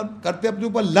اب ہم کرتے اپنے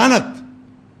اوپر لعنت،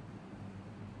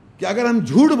 کہ اگر ہم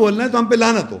جھوٹ بول رہے ہیں تو ہم پہ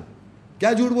لعنت ہو.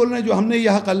 کیا جھوٹ بول رہے ہیں؟ جو ہم نے یہ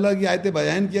حق اللہ کی آیتیں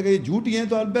بیان کیا کہ یہ جھوٹی ہیں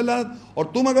تو ہم پہ لعنت، اور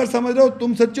تم اگر سمجھ رہے ہو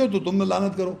تم سچے ہو تو تم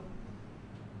لعنت کرو.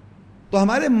 تو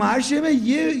ہمارے معاشرے میں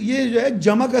یہ جو ہے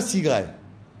جمع کا صیغہ ہے.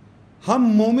 ہم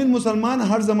مومن مسلمان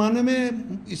ہر زمانے میں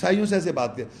عیسائیوں سے ایسے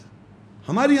بات کرتے.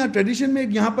 ہمارے یہاں ٹریڈیشن میں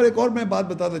یہاں پر ایک اور میں بات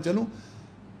بتاتا چلوں،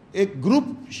 ایک گروپ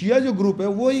شیعہ جو گروپ ہے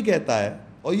وہ ہی کہتا ہے،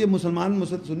 اور یہ مسلمان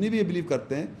سنی بھی یہ بلیو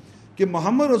کرتے ہیں کہ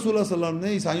محمد رسول اللہ صلی اللہ علیہ وسلم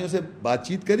نے عیسائیوں سے بات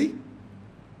چیت کری،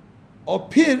 اور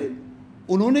پھر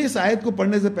انہوں نے اس آیت کو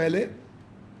پڑھنے سے پہلے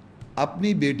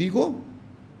اپنی بیٹی کو،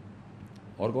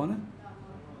 اور کون ہے،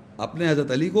 اپنے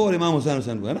حضرت علی کو اور امام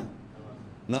حسین کو، ہے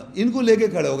نا، ان کو لے کے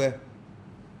کھڑے ہو گئے.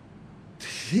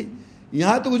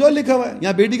 یہاں تو کچھ اور لکھا ہوا ہے،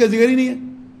 یہاں بیٹی کا ذکر ہی نہیں ہے.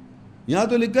 یہاں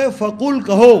تو لکھا ہے فقل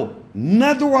کہو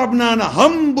ندعو ابنانا،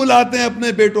 ہم بلاتے ہیں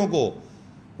اپنے بیٹوں کو.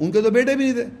 ان کے تو بیٹے بھی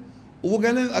نہیں تھے. وہ کہہ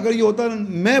لیں اگر یہ ہوتا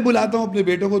میں بلاتا ہوں اپنے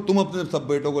بیٹوں کو، تم اپنے سب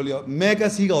بیٹوں کو لے آؤ، میں کا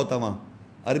سیگا ہوتا وہاں.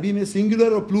 عربی میں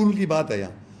سنگولر اور پلورل کی بات ہے،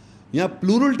 یہاں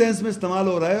پلورل ٹینس میں استعمال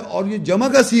ہو رہا ہے، اور یہ جمع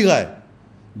کا سیگا ہے.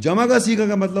 جمع کا سیگا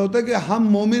کا مطلب ہوتا ہے کہ ہم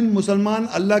مومن مسلمان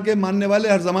اللہ کے ماننے والے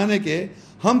ہر زمانے کے،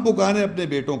 ہم پکاریں اپنے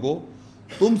بیٹوں کو،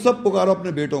 تم سب پکارو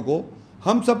اپنے بیٹوں کو،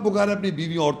 ہم سب پکاریں اپنی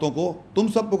بیوی عورتوں کو، تم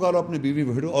سب پکارو اپنی بیوی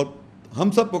بھیڑوں، اور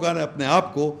ہم سب پکاریں اپنے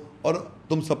آپ کو اور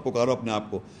تم سب پکارو اپنے آپ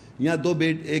کو. یہاں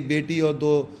ایک بیٹی اور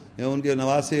دو ان کے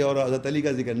نواسے اور حضرت علی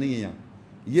کا ذکر نہیں ہے یہاں،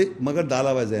 یہ مگر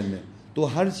ڈالا ہوا ہے ذہن میں. تو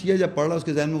ہر شیعہ جب پڑھ رہا ہے اس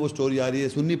کے ذہن میں وہ سٹوری آ رہی ہے،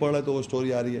 سنی پڑھ رہا ہے تو وہ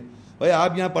سٹوری آ رہی ہے. بھائی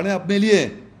آپ یہاں پڑھیں اپنے لیے،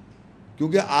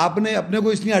 کیونکہ آپ نے اپنے کو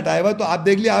اس لیے ہٹایا ہوا. تو آپ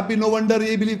دیکھ لیے آپ بھی نو ونڈر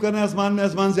یہی بلیو کر رہے ہیں آسمان میں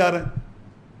آسمان سے آ رہے ہیں،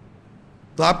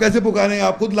 تو آپ کیسے پکاریں گے؟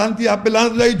 آپ خود لعنتی، آپ پہ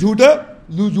لعنت ہو جائے گی. جھوٹ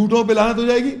ہے، جھوٹوں پہ لعنت ہو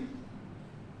جائے گی،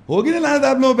 ہوگی نا لعنت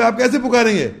آپ لوگوں پہ. آپ کیسے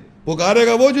پکاریں گے؟ پکارے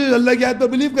گا وہ جو اللہ کی آیت پر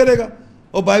بلیو کرے گا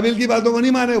اور بائبل کی باتوں کو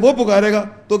نہیں مانے گا، وہ پکارے گا.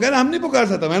 تو کہنا ہم نہیں پکار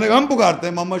سکتا. میں نے کہا ہم پکارتے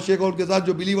ہیں، محمد شیخ اور کے ساتھ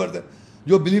جو بلیورز ہیں،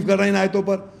 جو بلیو کر رہے ہیں ان آیتوں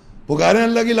پر، پکاریں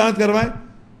اللہ کی لعنت کروائیں.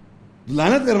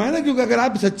 لعنت کروائیں نا، کیونکہ اگر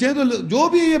آپ سچے ہیں تو جو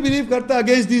بھی یہ بلیو کرتا ہے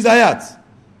اگینسٹ دیز آیات،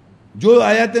 جو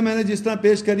آیاتیں میں نے جس طرح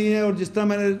پیش کری ہیں اور جس طرح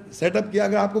میں نے سیٹ اپ کیا،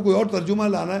 اگر آپ کو کوئی اور ترجمہ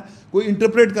لانا ہے، کوئی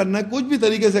انٹرپریٹ کرنا ہے، کچھ بھی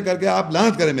طریقے سے کر کے آپ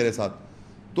لعنت کریں میرے ساتھ.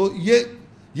 تو یہ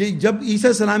جب عیسیٰ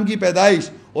السلام کی پیدائش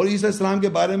اور عیسیٰ السلام کے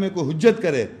بارے میں کوئی حجت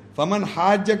کرے، فمن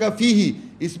حاجک فیہ،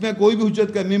 اس میں کوئی بھی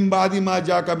حجت کرے، من بعد ما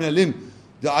جاءک من العلم،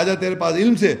 جو آ جائے تیرے پاس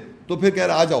علم سے، تو پھر کہہ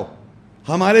رہا آ جاؤ،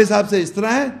 ہمارے حساب سے اس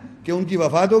طرح ہے کہ ان کی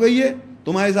وفات ہو گئی ہے،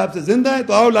 تمہارے حساب سے زندہ ہے،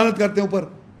 تو آؤ لعنت کرتے ہیں اوپر.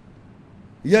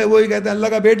 یا وہی کہتے ہیں اللہ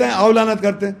کا بیٹا ہے، آؤ لعنت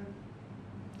کرتے ہیں.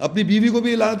 اپنی بیوی کو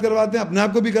بھی لعنت کرواتے ہیں، اپنے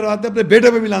آپ کو بھی کرواتے ہیں، اپنے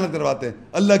بیٹے پہ بھی لعنت کرواتے ہیں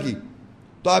اللہ کی.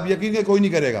 تو آپ یقین کہ کوئی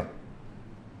نہیں کرے گا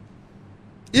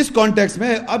اس کانٹیکس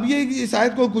میں. اب یہ اس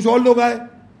آیت کو کچھ اور لوگ آئے،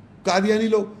 قادیانی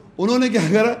لوگ، انہوں نے کیا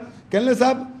کرا، کہنے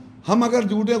صاحب ہم اگر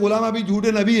جھوٹے غلام ابھی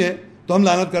جھوٹے نبی ہیں تو ہم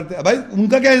لعنت کرتے ہیں. بھائی ان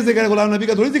کا کیا ذکر ہے؟ غلام نبی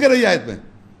کا تھوڑی ذکر ہے یہ آیت میں.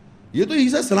 یہ تو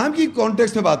عیسیٰ السلام کی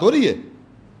کانٹیکس میں بات ہو رہی ہے.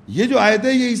 یہ جو آیت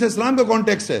ہے یہ عیسیٰ السلام کا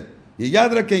کانٹیکس ہے. یہ یاد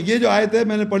رکھیں, یہ جو آیت ہے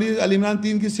میں نے پڑھی ال عمران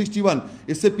 3 کی 61,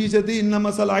 اس سے پیچھے تھی ان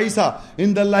مثل عیسیٰ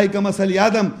عند اللہ کمثل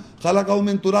آدم خلقہ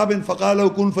من تراب فقال له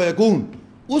کن فیکون.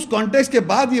 اس کانٹیکسٹ کے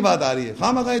بعد یہ بات آ رہی ہے.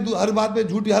 خواہ ہر بات پہ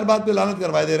جھوٹی, ہر بات پہ لعنت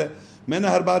کروائے دے رہے. میں نے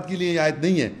ہر بات کے لیے یہ آیت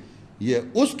نہیں ہے, یہ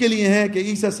اس کے لیے ہے کہ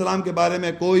عیسیٰ السلام کے بارے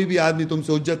میں کوئی بھی آدمی تم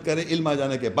سے حجت کرے علم آ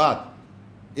جانے کے بعد.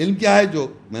 علم کیا ہے جو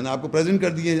میں نے آپ کو پریزنٹ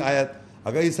کر دی ہے آیت,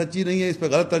 اگر یہ سچی نہیں ہے, اس پہ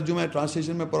غلط ترجمہ ہے,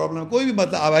 ٹرانسلیشن میں پرابلم ہے, کوئی بھی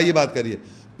مطلب آپ آئیے بات کریے,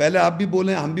 پہلے آپ بھی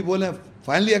بولیں ہم بھی بولیں,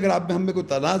 فائنلی اگر آپ میں ہم میں کوئی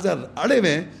تنازع اڑے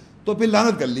ہوئے ہیں تو پھر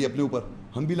لعنت کر لی اپنے اوپر,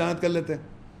 ہم بھی لعنت کر لیتے ہیں.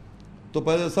 تو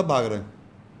پہلے سب بھاگ رہے ہیں,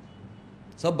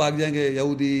 سب بھاگ جائیں گے,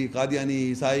 یہودی, قادیانی,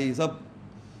 عیسائی, سب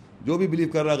جو بھی بلیو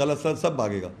کر رہا ہے غلط سب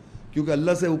بھاگے گا, کیونکہ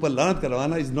اللہ سے اوپر لعنت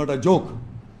کروانا از ناٹ اے جوک.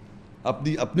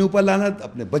 اپنے اوپر لعنت,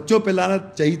 اپنے بچوں پہ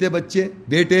لعنت, چہیتے بچے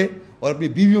بیٹے اور اپنی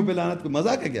بیویوں پہ لعنت, کوئی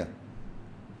مذاق ہے کیا؟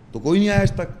 تو کوئی نہیں آیا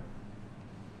آج تک.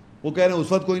 وہ کہہ رہے ہیں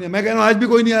اس وقت کوئی نہیں, میں کہہ رہا ہوں آج بھی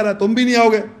کوئی نہیں آ رہا, تم بھی نہیں آؤ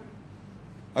گے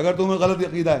اگر تمہیں غلط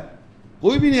عقیدہ ہے,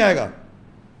 کوئی بھی نہیں آئے گا.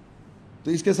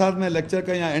 تو اس کے ساتھ میں لیکچر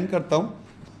کا یہاں اینڈ کرتا ہوں,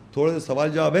 تھوڑے سے سوال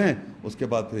جواب ہیں, اس کے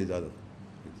بعد پھر اجازت.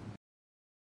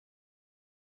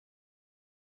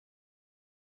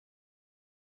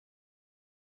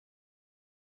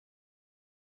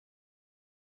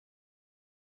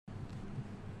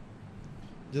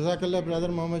 جزاک اللہ برادر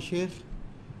محمد شیخ.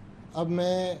 اب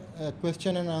میں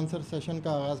کویسچن اینڈ آنسر سیشن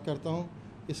کا آغاز کرتا ہوں.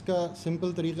 اس کا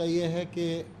سمپل طریقہ یہ ہے کہ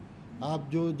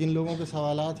آپ جن لوگوں کے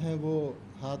سوالات ہیں وہ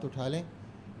ہاتھ اٹھا لیں.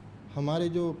 ہمارے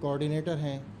جو کوآرڈینیٹر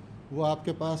ہیں وہ آپ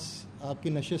کے پاس آپ کی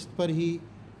نشست پر ہی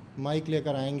مائک لے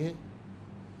کر آئیں گے.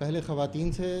 پہلے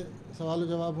خواتین سے سوال و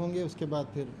جواب ہوں گے, اس کے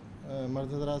بعد پھر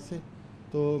مرد حضرات سے.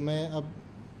 تو میں اب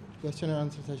کویسچن اینڈ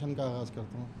آنسر سیشن کا آغاز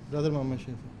کرتا ہوں. برادر محمد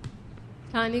شیخ.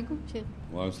 السلام علیکم شیخ.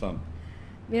 وعلیکم السلام.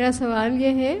 میرا سوال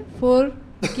یہ ہے 4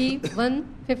 کی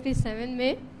 157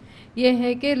 میں یہ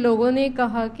ہے کہ لوگوں نے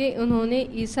کہا کہ انہوں نے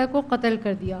عیسیٰ کو قتل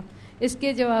کر دیا. اس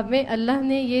کے جواب میں اللہ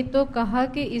نے یہ تو کہا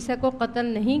کہ عیسیٰ کو قتل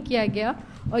نہیں کیا گیا,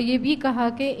 اور یہ بھی کہا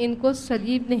کہ ان کو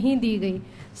صلیب نہیں دی گئی.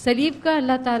 صلیب کا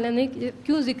اللہ تعالیٰ نے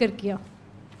کیوں ذکر کیا؟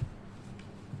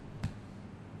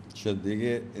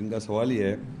 دیکھیے ان کا سوال یہ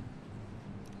ہے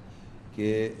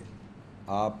کہ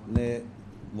آپ نے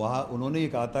وہاں انہوں نے یہ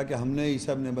کہا تھا کہ ہم نے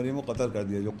عیسیٰ ابن مریم کو قتل کر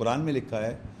دیا. جو قرآن میں لکھا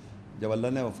ہے جب اللہ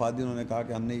نے وفات دی انہوں نے کہا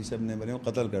کہ ہم نے عیسیٰ ابن مریم کو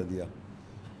قتل کر دیا,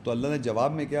 تو اللہ نے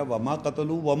جواب میں کیا وما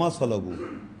قتلوا وما صلبوا,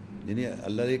 یعنی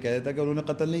اللہ یہ کہہ دیتا کہ انہوں نے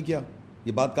قتل نہیں کیا,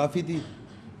 یہ بات کافی تھی.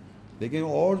 لیکن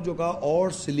اور جو کہا اور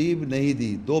سلیب نہیں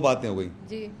دی, دو باتیں ہو گئی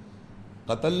جی,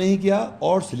 قتل نہیں کیا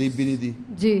اور سلیب بھی نہیں دی.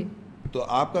 جی, تو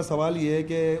آپ کا سوال یہ ہے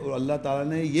کہ اللہ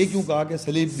تعالیٰ نے یہ کیوں کہا کہ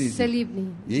سلیب دی؟ سلیب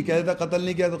نہیں, یہی کہہ دیتا قتل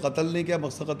نہیں کیا, تو قتل نہیں کیا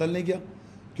مقصد قتل نہیں کیا,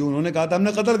 کیوں انہوں نے کہا تھا ہم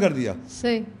نے قتل کر دیا.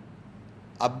 صحیح.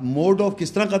 اب موڈ آف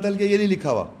کس طرح قتل کیا یہ نہیں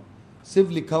لکھا ہوا,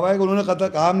 صرف لکھا ہوا ہے کہ انہوں نے قتل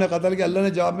کہا ہم نے قتل کیا. اللہ نے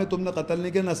جواب میں تم نے قتل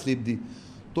نہیں کیا نہ سلیب دی.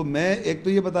 تو میں ایک تو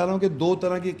یہ بتا رہا ہوں کہ دو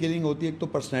طرح کی کلنگ ہوتی ہے, ایک تو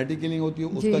پرسنالٹی کلنگ ہوتی ہے,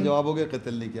 اس کا جواب ہو گیا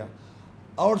قتل نہیں کیا,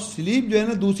 اور سلیب جو ہے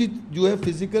نا دوسری جو ہے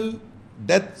فزیکل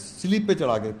ڈیتھ سلیب پہ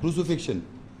چڑھا کے کروسیفکشن,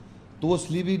 تو وہ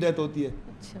سلیبی ڈیتھ ہوتی ہے.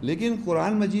 لیکن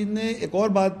قرآن مجید نے ایک اور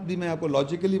بات بھی میں آپ کو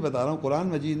لاجیکلی بتا رہا ہوں, قرآن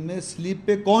مجید میں سلیب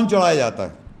پہ کون چڑھایا جاتا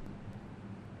ہے.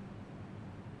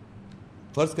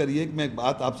 فرض کریے کہ میں ایک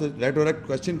بات آپ سے ڈائریکٹ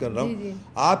کوشچن کر رہا ہوں,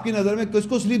 آپ کی نظر میں کس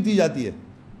کو سلیب دی جاتی ہے؟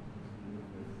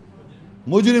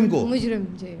 مجرم کو.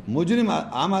 مجرم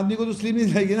عام آدمی کو تو سلیب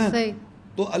نہیں جائے گی نا.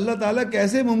 تو اللہ تعالیٰ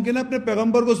کیسے ممکن ہے اپنے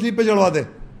پیغمبر کو سلیب پہ چڑھوا دے؟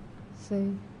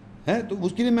 ہے تو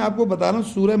اس کے لیے میں آپ کو بتا رہا ہوں,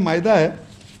 سورہ مائدہ ہے,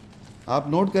 آپ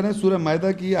نوٹ کریں, سورہ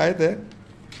مائدہ کی آیت ہے,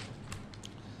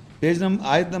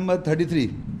 آیت نمبر 33.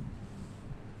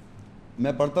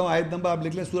 میں پڑھتا ہوں آیت نمبر, آپ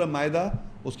لکھ لیں, سورہ مائدہ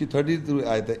اس کی 33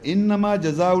 آیت ہے. انما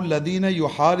جزاء الذین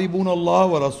یحاربون اللہ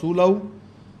ورسولہ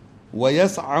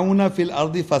ویسعون فی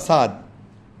الارض فساد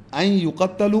ان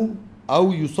یقتلوا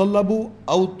او یصلبوا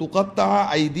او تقطع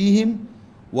ایدیہم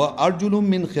وارجلهم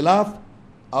من خلاف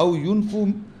او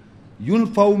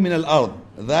ينفوا من الارض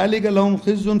ذلك لهم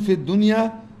خزي في الدنيا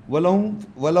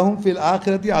ولهم في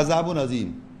الآخرة عذاب عظیم.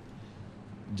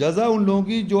 جزا ان لوگوں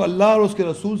کی جو اللہ اور اس کے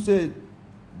رسول سے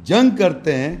جنگ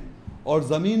کرتے ہیں اور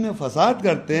زمین میں فساد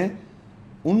کرتے ہیں,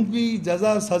 ان کی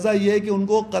جزا سزا یہ ہے کہ ان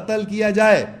کو قتل کیا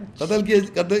جائے, قتل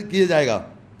کیا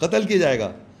جائے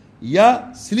گا یا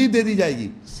سلیب دے دی جائے گی.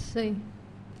 صحیح.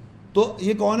 تو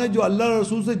یہ کون ہے جو اللہ اور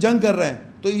رسول سے جنگ کر رہے ہیں؟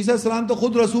 تو عیسیٰ السلام تو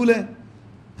خود رسول ہیں.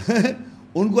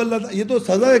 ان کو اللہ, یہ تو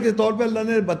سزا کے طور پہ اللہ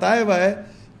نے بتایا ہوا ہے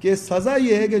کہ سزا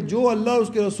یہ ہے کہ جو اللہ اور اس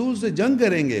کے رسول سے جنگ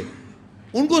کریں گے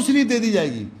ان کو سلیب دے دی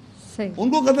جائے گی, ان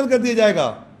کو قتل کر دیا جائے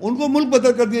گا, ان کو ملک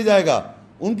بدر کر دیا جائے گا,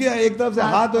 ان کے ایک طرف سے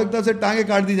ہاتھ اور ایک طرف سے ٹانگیں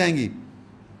کاٹ دی جائیں گی.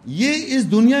 یہ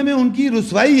اس دنیا میں ان کی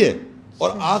رسوائی ہے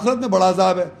اور آخرت میں بڑا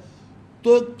عذاب ہے.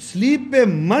 تو سلیب پہ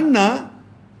مرنا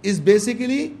از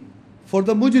بیسیکلی فار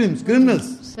دا مجرمس، کرمنلس،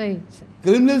 صحیح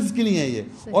کرمنلس کے لیے ہے یہ.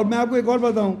 اور میں آپ کو ایک اور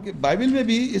بتاؤں کہ بائبل میں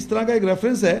بھی اس طرح کا ایک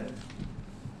ریفرنس ہے،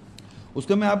 اس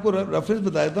کا میں آپ کو ریفرنس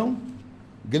بتا دیتا ہوں.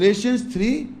 گلیشینز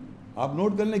 3 آپ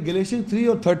نوٹ کر لیں، گلیشینز 3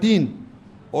 اور 13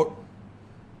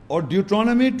 اور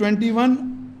ڈیوٹرانومی 21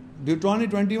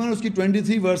 اس کی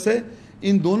 23 ورس ہے.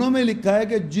 ان دونوں میں لکھا ہے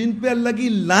کہ جن پہ اللہ کی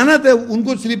لعنت ہے ان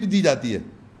کو سلپ دی جاتی ہے.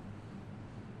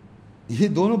 یہ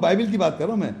دونوں بائبل کی بات کر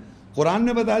رہا ہوں میں. قرآن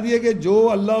نے بتا دیا کہ جو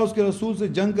اللہ اس کے رسول سے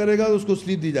جنگ کرے گا اس کو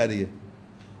سلیپ دی جا رہی ہے.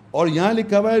 اور یہاں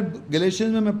لکھا ہوا ہے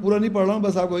گلیشینز میں پورا نہیں پڑھ رہا ہوں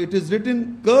بس آپ کو، it is written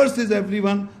Chris is every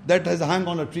one that has hang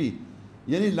on a tree.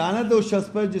 یعنی لعنت ہے اس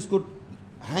شخص پر جس کو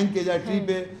ہینگ کیا جائے ٹری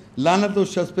پہ، لعنت ہے اس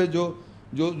شخص پہ جو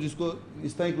جس کو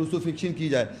اس طرح کروسیفکشن کی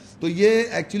جائے. تو یہ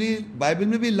ایکچولی بائبل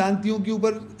میں بھی لعنتیوں کے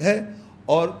اوپر ہے،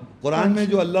 اور قرآن میں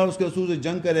جو اللہ اس کے رسول سے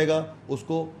جنگ کرے گا اس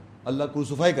کو اللہ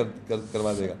کروسیفائی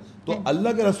کروا دے گا. تو اللہ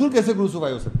کے رسول کیسے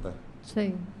کروسیفائی ہو سکتا ہے؟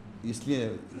 صحیح. اس لیے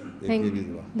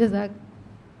جزاک.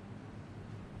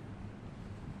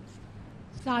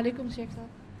 السلام علیکم شیخ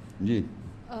صاحب. جی.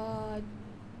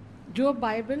 جو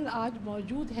بائبل آج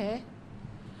موجود ہے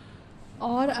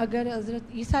اور اگر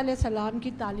حضرت عیسیٰ علیہ السلام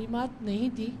کی تعلیمات نہیں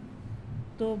تھی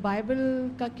تو بائبل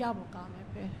کا کیا مقام ہے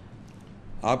پھر؟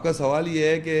 آپ کا سوال یہ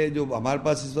ہے کہ جو ہمارے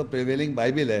پاس اس وقت پریویلنگ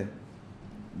بائبل ہے،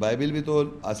 بائبل بھی تو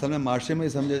اصل میں معاشرے میں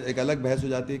سمجھا، ایک الگ بحث ہو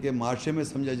جاتی ہے کہ معاشرے میں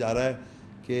سمجھا جا رہا ہے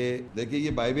کہ دیکھیے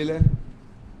یہ بائبل ہے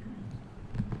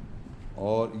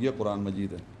اور یہ قرآن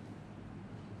مجید ہے،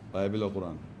 بائبل اور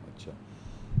قرآن.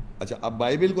 اچھا اب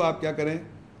بائبل کو آپ کیا کریں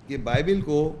کہ بائبل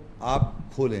کو آپ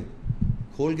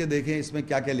کھول کے دیکھیں اس میں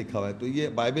کیا کیا لکھا ہوا ہے. تو یہ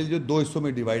بائبل جو 2 حصوں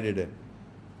میں ڈیوائیڈڈ ہے،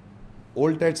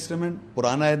 اولڈ ٹیسٹمنٹ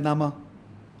پرانا عہد نامہ،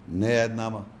 نیا عہد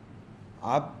نامہ.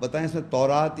 آپ بتائیں اس میں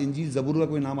تورات، انجیل، زبور کا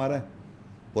کوئی نام آ رہا ہے؟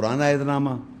 پرانا عہد نامہ،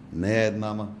 نیا عہد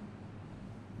نامہ.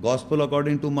 گاسپل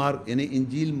اکارڈنگ ٹو مارک یعنی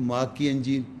انجیل، مارک کی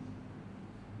انجیل.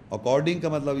 اکارڈنگ کا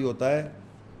مطلب یہ ہوتا ہے،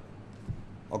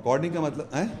 اکارڈنگ کا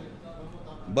مطلب ہے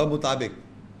بمطابق،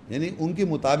 یعنی ان کے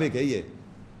مطابق ہے.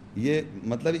 یہ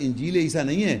مطلب انجیل عیسیٰ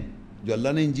نہیں ہے جو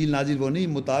اللہ نے انجیل نازل، وہ نہیں.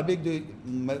 مطابق جو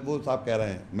وہ صاحب کہہ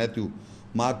رہے ہیں، میتھیو،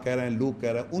 مارک کہہ رہے ہیں، لوک کہہ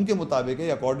رہے ہیں، ان کے مطابق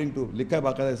ہے. اکارڈنگ ٹو لکھا ہے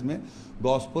باقاعدہ اس میں،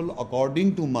 gospel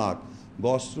according to Mark,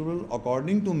 gospel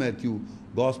according to Matthew,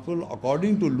 gospel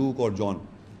according to Luke اور جان.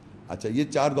 اچھا یہ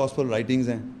 4 گاسپل رائٹنگز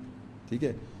ہیں، ٹھیک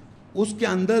ہے. اس کے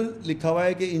اندر لکھا ہوا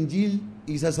ہے کہ انجیل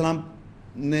عیسیٰ السلام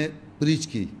نے پریچ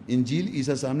کی، انجیل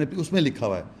عیسیٰ السلام نے، اس میں لکھا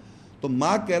ہوا ہے. تو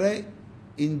مارک کہہ رہا ہے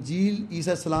انجیل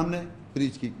عیسیٰ السلام نے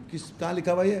پریچ کی. کہاں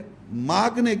لکھا ہوا ہے؟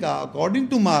 مارک نے کہا، اکارڈنگ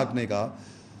ٹو مارک نے کہا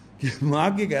کہ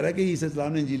مارک یہ کہہ رہا ہے کہ عیسیٰ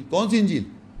السلام نے انجیل. کون سی انجیل؟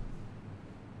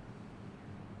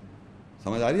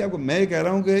 سمجھ آ رہی ہے آپ کو؟ میں یہ کہہ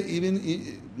رہا ہوں کہ ایون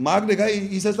مارک نے کہا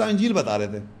عیسیٰ السلام انجیل بتا رہے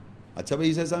تھے. اچھا بھائی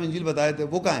عیسیٰ السلام انجیل بتائے تھے،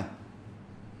 وہ کہاں ہیں؟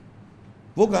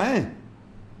 وہ کہاں ہیں؟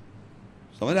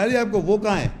 سمجھ آ رہی ہے آپ کو؟ وہ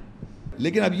کہاں ہیں؟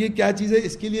 لیکن اب یہ کیا چیز ہے،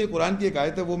 اس کے لیے قرآن کی ایک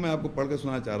آیت ہے، وہ میں آپ کو پڑھ کے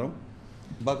سنانا چاہ رہا ہوں.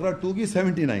 بقرہ 2 کی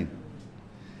 79.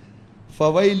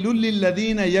 فَوَيْلٌ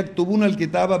لِّلَّذِينَ يَكْتُبُونَ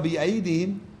الْكِتَابَ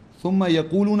بِأَيْدِيهِمْ ثُمَّ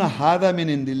يَقُولُونَ هَٰذَا مِنْ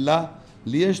عِندِ اللَّهِ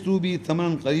لِيَشْتَرُوا بِهِ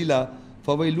ثَمَنًا قَلِيلًا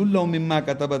فَوَيْلٌ لَّهُم مِّمَّا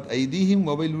كَتَبَتْ أَيْدِيهِمْ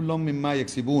وَوَيْلٌ لَّهُم مِّمَّا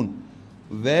يَكْسِبُونَ.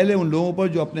 ویل ان لوگوں پر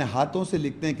جو اپنے ہاتھوں سے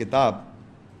لکھتے ہیں کتاب،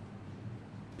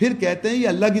 پھر کہتے ہیں یہ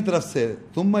اللہ کی طرف سے.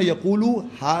 ثم یقولوا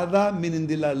ھذا من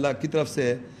عند اللہ، اللہ کی طرف سے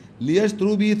ہے.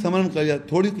 لیشتروا به ثمنا قلیلا،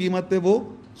 تھوڑی قیمت پہ وہ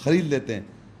خرید لیتے ہیں.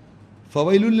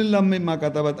 فویل لهم مما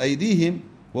كتبت ایدیہم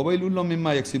وویل لهم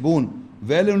مما یکسبون.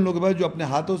 ویل ان لوگوں پر جو اپنے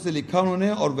ہاتھوں سے لکھا انہوں نے،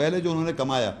 اور ویل ہے جو انہوں نے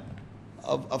کمایا.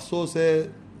 اب افسوس ہے،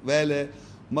 ویل ہے.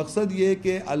 مقصد یہ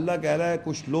کہ اللہ کہہ رہا ہے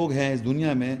کچھ لوگ ہیں اس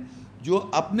دنیا میں جو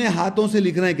اپنے ہاتھوں سے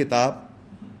لکھ رہے ہیں کتاب،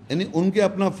 یعنی ان کے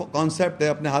اپنا کانسیپٹ ہے،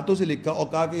 اپنے ہاتھوں سے لکھا اور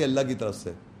کہا کہ یہ اللہ کی طرف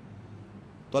سے.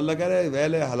 تو اللہ کہہ رہا ہے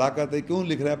ویل ہے، ہلاکت ہے، کیوں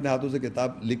لکھ رہے ہیں اپنے ہاتھوں سے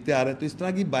کتاب، لکھتے آ رہے ہیں. تو اس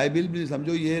طرح کی بائبل بھی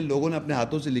سمجھو یہ لوگوں نے اپنے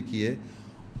ہاتھوں سے لکھی ہے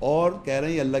اور کہہ رہے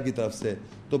ہیں یہ اللہ کی طرف سے.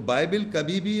 تو بائبل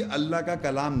کبھی بھی اللہ کا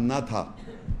کلام نہ تھا.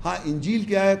 ہاں انجیل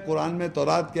کیا ہے قرآن میں،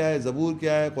 تورات کیا ہے، زبور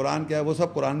کیا ہے، قرآن کیا ہے، وہ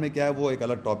سب قرآن میں کیا ہے وہ ایک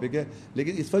الگ ٹاپک ہے.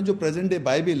 لیکن اس وقت جو پریزنٹ ڈے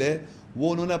بائبل ہے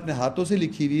وہ انہوں نے اپنے ہاتھوں سے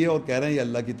لکھی ہوئی ہے اور کہہ رہے ہیں یہ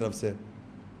اللہ کی طرف سے.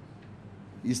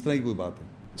 اس طرح کی کوئی بات ہے.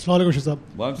 السلام علیکم شیخ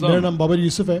صاحب، میرا نام بابر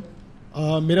یوسف ہے.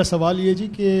 میرا سوال یہ جی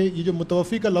کہ یہ جو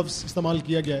متوفی کا لفظ استعمال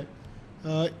کیا گیا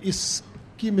ہے، اس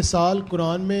کی مثال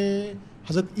قرآن میں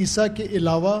حضرت عیسیٰ کے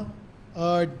علاوہ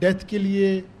ڈیتھ کے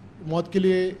لیے، موت کے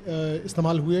لیے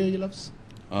استعمال ہوئے یہ لفظ؟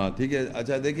 ہاں ٹھیک ہے.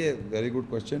 اچھا دیکھیے ویری گڈ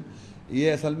کوشچن.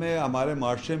 یہ اصل میں ہمارے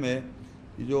معاشرے میں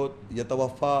جو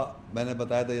یتوفا، میں نے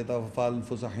بتایا تھا یتوفا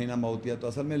الانفس حین موتہا، تو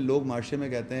اصل میں لوگ معاشرے میں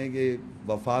کہتے ہیں کہ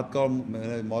وفات کا اور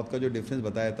موت کا جو ڈفرینس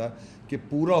بتایا تھا کہ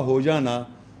پورا ہو جانا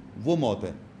وہ موت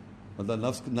ہے،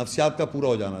 مطلب نفسیات کا پورا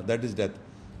ہو جانا، دیٹ از ڈیتھ.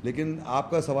 لیکن آپ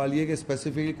کا سوال یہ کہ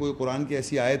اسپیسیفکلی کوئی قرآن کی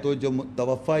ایسی آیت ہو جو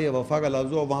توفع یا وفا کا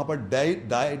لفظ ہو اور وہاں پر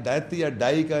ڈیتھ یا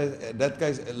ڈیتھ کا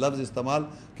لفظ استعمال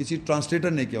کسی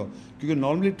ٹرانسلیٹر نے کیا ہو, کیونکہ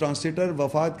نارملی ٹرانسلیٹر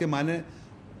وفات کے معنی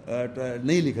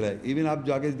نہیں لکھ رہا ہے. ایون آپ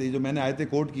جا کے جو میں نے آیتیں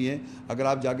کوٹ کی ہیں, اگر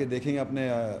آپ جا کے دیکھیں گے اپنے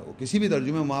کسی بھی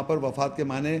ترجمے میں, وہاں پر وفات کے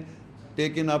معنی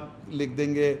ٹیکن اپ لکھ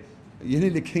دیں گے, یہ نہیں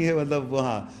لکھیں گے مطلب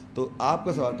وہاں. تو آپ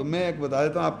کا سوال, تو میں ایک بتا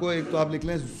دیتا ہوں آپ کو. ایک تو آپ لکھ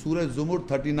لیں سورہ زمر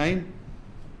 39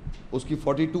 اس کی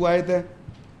 42 آیت ہے,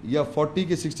 یا 40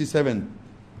 کی 67.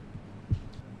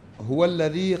 هو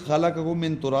الذی خلقکم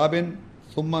من تراب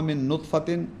ثم من نطفة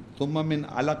ثم من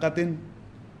علقة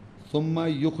ثم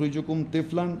یخرجکم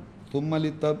طفلا ثم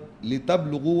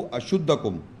لتبلغوا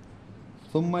اشدکم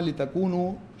ثم لتکونوا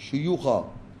شیوخا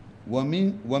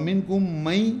ومنکم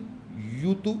من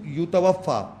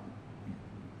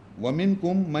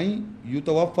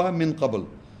یتوفى من قبل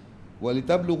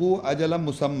وَلِتَبْلُغُوا أَجَلًا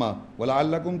مُسَمًّى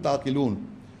وَلَعَلَّكُمْ تَعْقِلُونَ.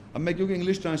 اب میں کیونکہ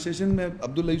انگلش ٹرانسلیشن میں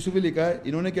عبداللہ یوسفی لکھا ہے,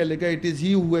 انہوں نے کیا لکھا ہے, it is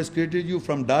he who has created you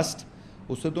from dust,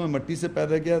 اس سے تمہیں مٹی سے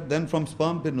پیدا کیا, دین فرام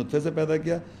سپرم پھر نطفے سے پیدا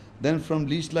کیا, دین فرام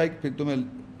لیچ لائک پھر تمہیں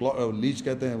لیچ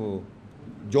کہتے ہیں وہ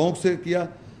جونک سے کیا,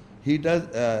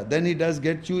 دین he does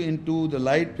get you in to the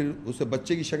light, پھر اسے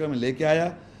بچے کی شکل میں لے کے آیا,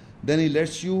 دین ہی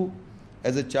let's you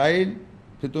as a child,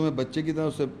 پھر تمہیں بچے کی طرح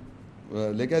اسے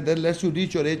لے کے, دین let's you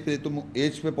reach your age, پھر تم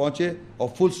ایج پہ پہنچے اور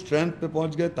فل اسٹرینتھ پہ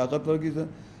پہنچ گئے, طاقتور کی طرح,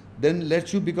 دین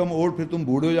لیٹس یو بیکم اولڈ, پھر تم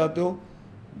بوڑھے ہو جاتے ہو.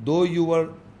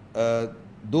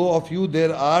 دو of you there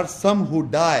are some ہو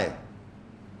ڈائی.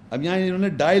 اب یہاں انہوں نے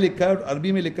ڈائی لکھا ہے اور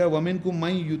عربی میں لکھا ہے وَمِنْكُمْ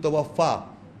مَن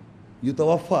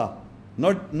یتوفیٰ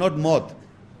ناٹ موت,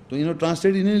 تو انہوں نے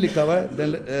ٹرانسلیٹ انہیں لکھا ہوا ہے.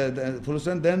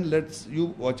 دین let's you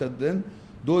watch then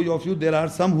do of you there are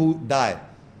some ہو ڈائی.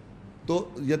 تو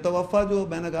یتوفیٰ جو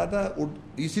میں نے کہا تھا,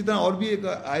 اسی طرح اور بھی ایک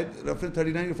آیت ریفرنس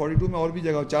 39 42 میں اور بھی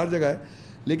جگہ 4 جگہ ہے,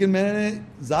 لیکن میں نے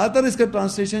زیادہ تر اس کا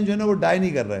ٹرانسلیشن جو ہے نا وہ ڈائی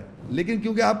نہیں کر رہا ہے. لیکن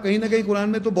کیونکہ آپ کہیں نہ کہیں قرآن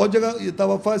میں تو بہت جگہ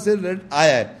یتوفیٰ سے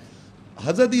آیا ہے.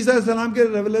 حضرت عیسیٰ علیہ السلام کے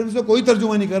ریویلیشن سے کوئی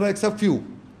ترجمہ نہیں کر رہا ایکسیپٹ فیو,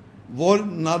 وہ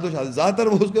نادر شاذ, زیادہ تر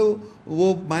وہ اس کے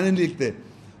وہ معنی نہیں لکھتے.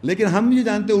 لیکن ہم یہ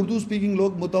جانتے اردو اسپیکنگ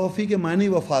لوگ متوفی کے معنی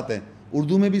وفات ہیں,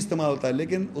 اردو میں بھی استعمال ہوتا ہے,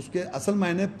 لیکن اس کے اصل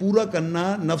معنی پورا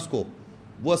کرنا نفس کو,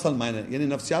 وہ اصل معنی یعنی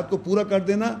نفسیات کو پورا کر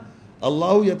دینا.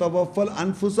 اللہ یتوفی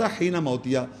الانفس حین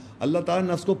موتہا, اللہ تعالیٰ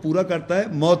نفس کو پورا کرتا ہے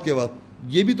موت کے وقت.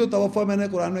 یہ بھی تو توفع میں نے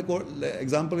قرآن میں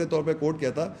ایگزامپل کے طور پہ کوٹ کیا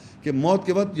تھا کہ موت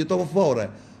کے وقت یہ توفع ہو رہا ہے,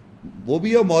 وہ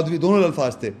بھی ہے اور موت بھی, دونوں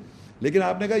الفاظ تھے. لیکن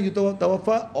آپ نے کہا یہ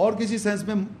توفع اور کسی سینس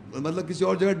میں مطلب کسی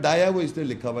اور جگہ ڈائی ہے, وہ اس نے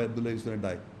لکھا ہوا ہے عبداللہ یوسف نے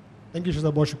ڈائی. تھینک یو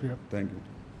شہزاد, بہت شکریہ. Thank you.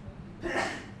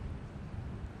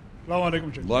 السلام علیکم.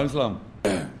 وعلیکم السلام.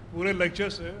 پورے لیکچر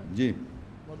سے جی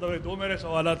مطلب 2 میرے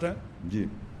سوالات ہیں. جی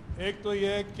ایک تو یہ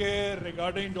ہے کہ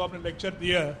ریگارڈنگ جو آپ نے لیکچر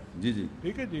دیا ہے, جی جی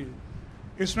ٹھیک ہے جی,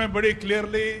 اس میں بڑی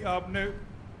کلیئرلی آپ نے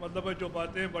مطلب جو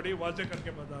باتیں بڑی واضح کر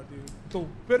کے بتا دی. تو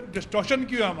پھر ڈسٹورشن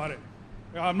کیوں ہے ہمارے؟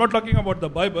 I am not talking about the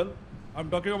Bible, I am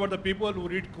talking about the people who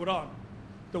red قرآن.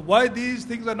 تو why these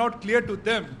things are not clear to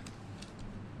them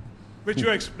which you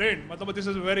explained. مطلب this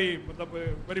is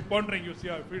very pondering, you see,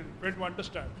 I fail to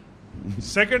understand.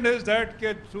 Second is that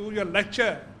through your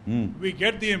lecture we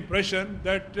get the impression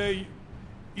that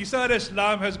Isa alayhi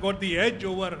salam has got the edge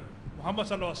over Muhammad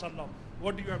sallallahu alaihi wasallam.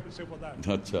 What do you have to say for that?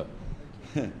 اچھا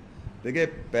دیکھیں,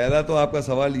 پہلا تو آپ کا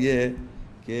سوال یہ ہے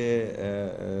کہ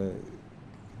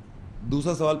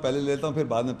دوسرا سوال پہلے لیتا ہوں پھر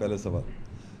بعد میں پہلے سوال.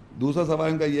 دوسرا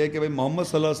سوال ان کا یہ ہے کہ بھائی محمد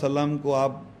صلی اللہ علیہ وسلم کو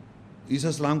آپ عیسیٰ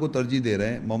السلام کو ترجیح دے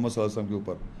رہے ہیں محمد صلی اللہ علیہ وسلم کے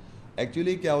اوپر.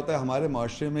 ایکچولی کیا ہوتا ہے ہمارے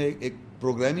معاشرے میں ایک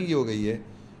پروگرامنگ یہ ہو گئی ہے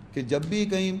کہ جب بھی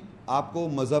کہیں آپ کو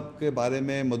مذہب کے بارے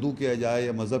میں مدعو کیا جائے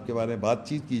یا مذہب کے بارے میں بات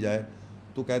چیت کی جائے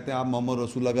تو کہتے ہیں آپ محمد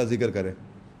رسول اللہ کا ذکر کریں.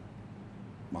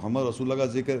 محمد رسول اللہ کا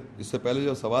ذکر, اس سے پہلے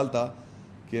جو سوال تھا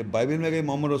کہ بائبل میں کہیں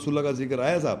محمد رسول اللہ کا ذکر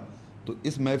آیا صاحب, تو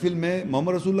اس محفل میں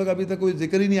محمد رسول اللہ کا ابھی تک کوئی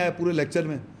ذکر ہی نہیں آیا پورے لیکچر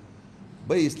میں.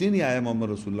 بھائی اس لیے نہیں آیا محمد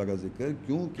رسول اللہ کا ذکر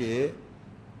کیونکہ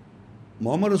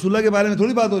محمد رسول اللہ کے بارے میں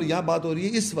تھوڑی بات ہو رہی ہے, یہاں بات ہو رہی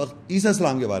ہے اس وقت عیسیٰ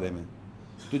السلام کے بارے میں.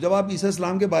 تو جب آپ عیسیٰ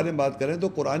السلام کے بارے میں بات کریں تو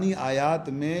قرآنی آیات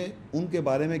میں ان کے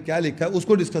بارے میں کیا لکھا ہے اس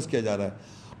کو ڈسکس کیا جا رہا ہے.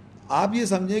 آپ یہ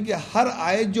سمجھیں کہ ہر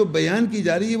آیت جو بیان کی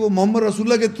جا رہی ہے وہ محمد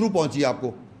رسول اللہ کے تھرو پہنچی ہے آپ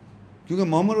کو, کیونکہ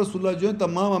محمد رسول اللہ جو ہے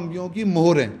تمام انبیاءوں کی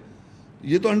مہر ہیں.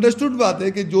 یہ تو انڈرسٹوڈ بات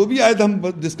ہے کہ جو بھی آیت ہم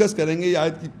ڈسکس کریں گے یا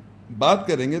آیت کی بات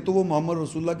کریں گے تو وہ محمد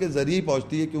رسول اللہ کے ذریعے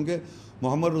پہنچتی ہے, کیونکہ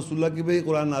محمد رسول اللہ کی بھی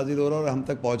قرآن نازل ہو رہا ہے اور ہم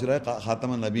تک پہنچ رہا ہے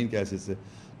خاتم النبیین کے حیثیت سے.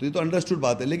 تو یہ تو انڈرسٹوڈ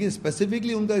بات ہے, لیکن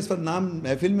اسپیسیفکلی ان کا اس پر نام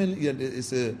محفل میں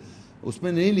اس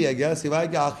میں نہیں لیا گیا, سوائے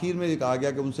کہ آخر میں کہا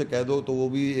گیا کہ ان سے کہہ دو, تو وہ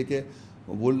بھی ایک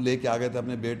وہ لے کے آ گئے تھے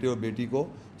اپنے بیٹے اور بیٹی کو,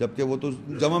 جبکہ وہ تو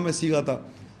جمع میں سیکھا تھا.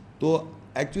 تو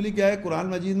ایکچولی کیا ہے, قرآن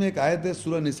مجید میں ایک آیت ہے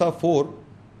سورہ نساء 4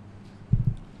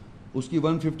 اس کی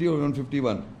 150 اور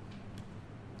 151.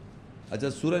 اچھا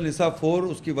سورہ نساء 4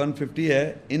 اس کی 150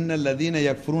 ہے، ان الذین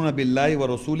یکفرون باللہ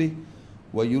ورسولہ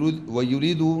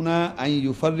ویریدون ان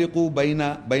یفرقوا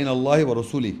بین اللہ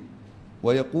ورسولہ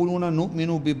ویقولون نؤمن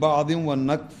ببعض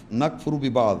ونکفر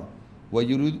ببعض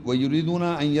ویریدون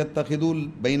ان یتخذوا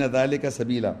بین ذلک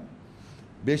سبیلا.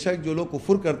 بے شک جو لوگ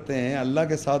کفر کرتے ہیں اللہ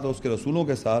کے ساتھ اور اس کے رسولوں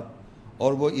کے ساتھ،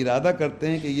 اور وہ ارادہ کرتے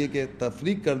ہیں کہ یہ کہ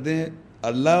تفریق کر دیں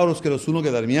اللہ اور اس کے رسولوں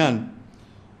کے درمیان،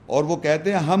 اور وہ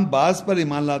کہتے ہیں ہم بعض پر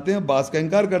ایمان لاتے ہیں بعض کا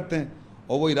انکار کرتے ہیں،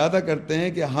 اور وہ ارادہ کرتے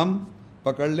ہیں کہ ہم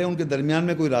پکڑ لیں ان کے درمیان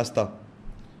میں کوئی راستہ.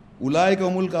 اولئک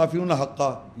هم الکافرون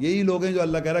حقا، یہی لوگ ہیں جو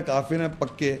اللہ کہہ رہا ہے کافر ہیں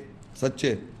پکے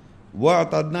سچے.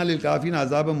 وَأَعْتَدْنَا لِلْكَافِرِينَ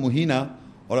عَذَابًا مُهِينًا،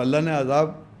 اور اللہ نے عذاب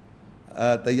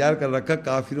تیار کر رکھا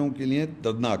کافروں کے لیے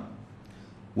دردناک.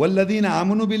 والذین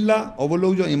آمنوا باللہ، اور وہ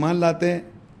لوگ جو ایمان لاتے ہیں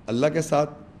اللہ کے ساتھ،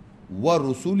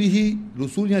 وَرُسُولِهِ،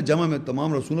 رسول یہاں جمع میں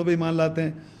تمام رسولوں پہ ایمان لاتے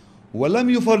ہیں. ولم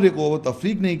یفرقوا، وہ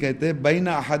تفریق نہیں کہتے، بین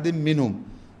احد منہم،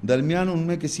 درمیان ان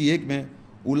میں کسی ایک میں.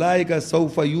 اولئک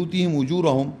سوف یؤتیہم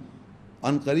اجورہم،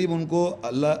 ان قریب ان کو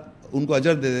اللہ ان کو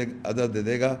اجر دے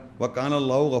دے گا. وکان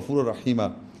اللہ غفور رحیمہ.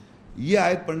 یہ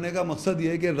آیت پڑھنے کا مقصد یہ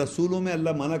ہے کہ رسولوں میں اللہ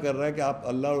منع کر رہا ہے کہ آپ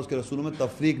اللہ اور اس کے رسولوں میں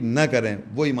تفریق نہ کریں،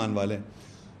 وہ ایمان والے.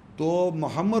 تو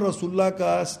محمد رسول اللہ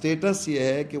کا سٹیٹس یہ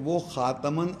ہے کہ وہ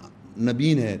خاتم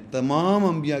النبیین ہے، تمام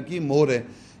انبیاء کی مہر ہے.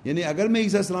 یعنی اگر میں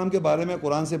عیسیٰ السلام کے بارے میں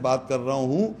قرآن سے بات کر رہا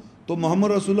ہوں تو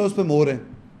محمد رسول اللہ اس پہ مہر ہے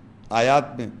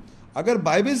آیات میں. اگر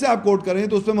بائبل سے آپ کوٹ کریں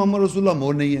تو اس پہ محمد رسول اللہ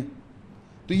مہر نہیں ہے.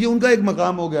 تو یہ ان کا ایک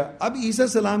مقام ہو گیا. اب عیسیٰ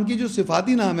السلام کی جو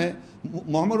صفاتی نام ہے،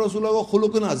 محمد رسول اللہ وہ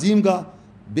خلق عظیم کا،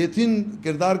 بہترین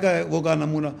کردار کا ہے، وہ کا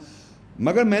نمونہ.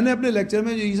 مگر میں نے اپنے لیکچر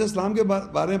میں جو عیسیٰ السلام کے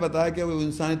بارے میں بتایا کہ وہ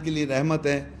انسانیت کے لیے رحمت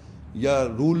ہے یا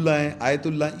روح اللہ ہے، آیت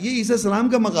اللہ، یہ عیسیٰ السلام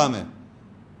کا مقام ہے.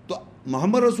 تو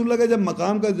محمد رسول اللہ کا جب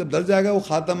مقام کا جب درجہ آئے گا، وہ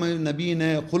خاتم النبیین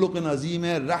ہے، خلق عظیم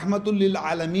ہے، رحمت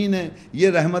للعالمین ہے. یہ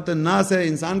رحمت الناس ہے،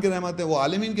 انسان کی رحمت ہے، وہ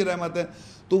عالمین کی رحمت ہے.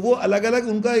 تو وہ الگ الگ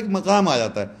ان کا ایک مقام آ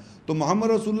جاتا ہے. تو محمد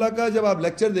رسول اللہ کا جب آپ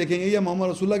لیکچر دیکھیں گے یا محمد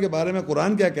رسول اللہ کے بارے میں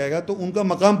قرآن کیا کہے گا تو ان کا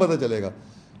مقام پتہ چلے گا.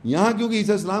 یہاں کیونکہ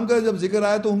عیسیٰ السلام کا جب ذکر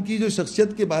آیا تو ان کی جو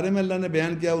شخصیت کے بارے میں اللہ نے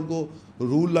بیان کیا، ان کو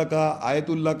روح اللہ کا، آیت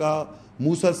اللہ کا،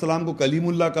 موسیٰ علیہ السلام کو کلیم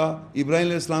اللہ کا، ابراہیم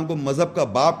علیہ السلام کو مذہب کا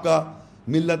باپ کا،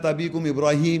 ملت ابیکم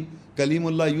ابراہیم، کلیم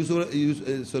اللہ،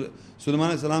 سلیمان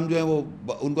علیہ السلام جو ہے وہ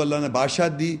ان کو اللہ نے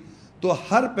بادشاہت دی. تو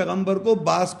ہر پیغمبر کو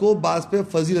بعض پہ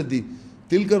فضیلت دی.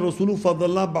 تلک الرسول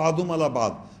فضلنا بعضهم علی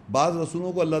بعض، بعض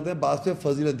رسولوں کو اللہ نے بعض پہ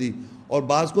فضیلت دی اور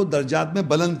بعض کو درجات میں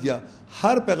بلند کیا.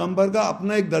 ہر پیغمبر کا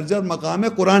اپنا ایک درجہ مقام ہے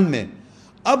قرآن میں.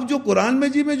 اب جو قرآن میں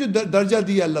جی میں جو درجہ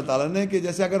دیا اللہ تعالیٰ نے، کہ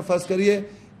جیسے اگر فرض کریے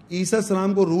عیسیٰ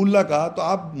السلام کو روح اللہ کہا تو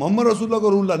آپ محمد رسول اللہ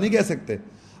کو روح اللہ نہیں کہہ سکتے.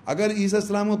 اگر عیسیٰ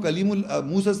السلام کو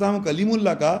موسیٰ السلام کو کلیم اللہ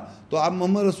کہا تو آپ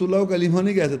محمد رسول اللہ کو کلیم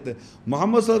نہیں کہہ سکتے.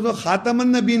 محمد صلی اللہ علیہ وسلم خاتم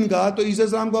النبیین کہا تو عیسیٰ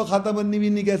السلام کو خاتم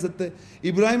النبیین نہیں کہہ سکتے.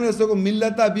 ابراہیم علیہ السلام کو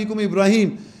ملت ابیکم ابراہیم،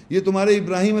 یہ تمہارے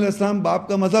ابراہیم علیہ السلام باپ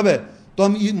کا مذہب ہے، تو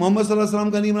ہم محمد صلی اللہ علیہ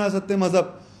وسلم کا نہیں بنا سکتے مذہب.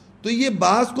 تو یہ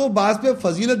بعض پہ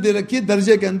فضیلت دے رکھی ہے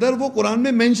درجے کے اندر، وہ قرآن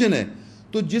میں مینشن ہے.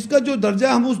 تو جس کا جو درجہ،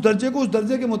 ہم اس درجے کو اس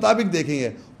درجے کے مطابق دیکھیں گے،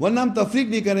 ورنہ ہم تفریق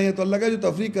نہیں کریں گے. تو اللہ کا جو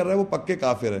تفریق کر رہا ہے وہ پکے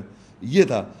کافر ہے. یہ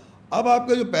تھا. اب آپ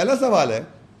کا جو پہلا سوال ہے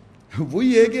وہ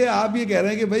یہ ہے کہ آپ یہ کہہ رہے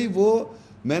ہیں کہ بھائی وہ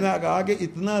میں نے کہا کہ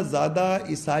اتنا زیادہ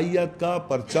عیسائیت کا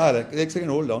پرچار ہے. ایک سیکنڈ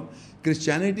ہولڈ ڈاؤن.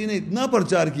 کرسچینٹی نے اتنا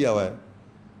پرچار کیا ہوا ہے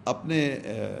اپنے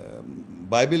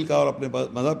بائبل کا اور اپنے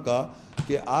مذہب کا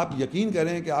کہ آپ یقین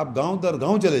کریں کہ آپ گاؤں در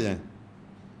گاؤں چلے جائیں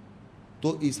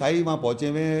تو عیسائی وہاں پہنچے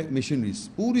ہوئے ہیں، مشنریز.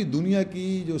 پوری دنیا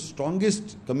کی جو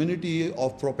strongest community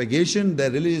of propagation the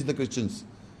religious the Christians.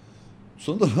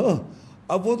 سن تو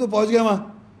اب وہ تو پہنچ گیا وہاں،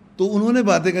 تو انہوں نے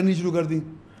باتیں کرنی شروع کر دی،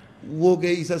 وہ کہ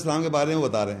عیسیٰ السلام کے بارے میں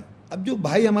بتا رہے ہیں. اب جو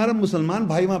بھائی ہمارا مسلمان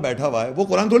بھائی وہاں بیٹھا ہوا ہے وہ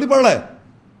قرآن تھوڑی پڑھ رہا ہے،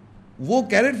 وہ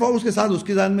کیریٹ فارورڈ اس کے ساتھ اس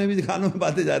کی ذہن میں بھی دکھانوں میں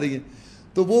باتیں جا رہی ہیں.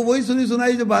 تو وہ وہی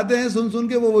سنائی جو باتیں ہیں سن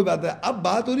کے وہ وہی باتیں ہیں. اب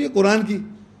بات ہو رہی ہے قرآن کی.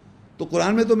 تو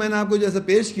قرآن میں تو میں نے آپ کو جیسے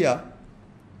پیش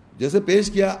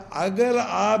کیا اگر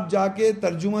آپ جا کے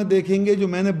ترجمہ دیکھیں گے جو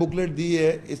میں نے بکلیٹ دی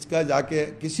ہے اس کا، جا کے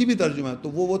کسی بھی ترجمہ تو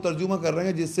وہ ترجمہ کر رہے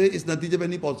ہیں جس سے اس نتیجے پہ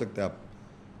نہیں پہنچ سکتے آپ.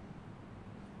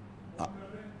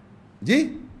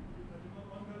 جی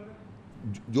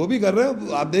جو بھی کر رہے ہیں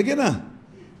آپ دیکھیں نا،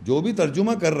 جو بھی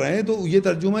ترجمہ کر رہے ہیں تو یہ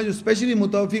ترجمہ جو اسپیشلی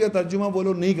متوفی کا ترجمہ وہ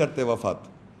لوگ نہیں کرتے وفات.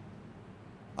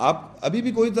 آپ ابھی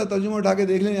بھی کوئی ترجمہ اٹھا کے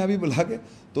دیکھ لیں یہاں بھی بلا کے،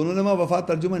 تو انہوں نے وہاں وفات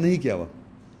ترجمہ نہیں کیا ہوا.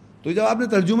 تو جب آپ نے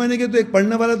ترجمہ نہیں کیا تو ایک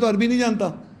پڑھنے والا تو عربی نہیں جانتا،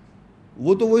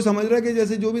 وہ تو وہی سمجھ رہا ہے کہ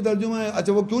جیسے جو بھی ترجمہ ہے.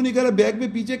 اچھا وہ کیوں نہیں کر رہا؟ بیک میں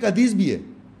پیچھے ایک حدیث بھی ہے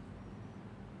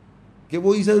کہ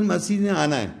وہ عیسیٰ مسیح نے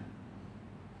آنا ہے.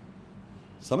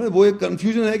 سمجھ، وہ ایک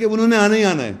کنفیوژن ہے کہ انہوں نے آنا ہی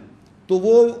آنا ہے. تو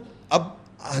وہ اب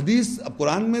حدیث، اب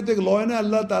قرآن میں تو ایک لا ہے نا،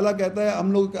 اللہ تعالیٰ کہتا ہے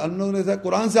ہم لوگ نے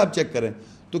قرآن سے آپ چیک کریں.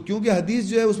 تو کیونکہ حدیث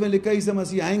جو ہے اس میں لکھا ہے عیسیٰ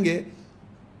مسیح آئیں گے،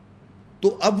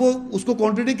 تو اب وہ اس کو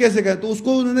کانٹریڈکٹ کیسے کریں؟ تو اس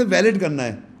کو انہوں نے ویلڈ کرنا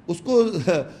ہے، اس کو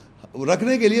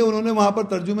رکھنے کے لیے انہوں نے وہاں پر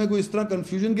ترجمے کو اس طرح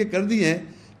کنفیوژن کے کر دی ہیں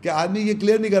کہ آدمی یہ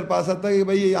کلیئر نہیں کر پا سکتا کہ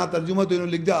بھائی یہاں ترجمہ تو انہوں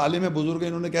نے لکھ دیا، عالم بزرگ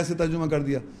انہوں نے کیسے ترجمہ کر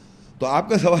دیا. تو آپ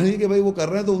کا سوال یہ کہ بھائی وہ کر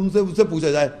رہے ہیں تو ان سے پوچھا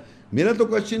جائے. میرا تو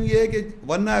کوشچن یہ ہے کہ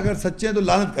ورنہ اگر سچے ہیں تو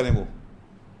لعنت کریں. وہ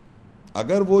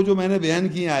اگر وہ جو میں نے بیان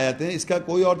کیے آیات ہیں اس کا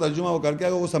کوئی اور ترجمہ وہ کر کے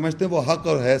اگر وہ سمجھتے ہیں وہ حق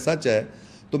اور ہے سچ ہے،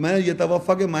 تو میں نے یہ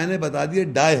توفع کہ میں نے بتا دیا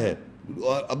ڈائے ہے،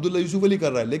 اور عبداللہ یوسف علی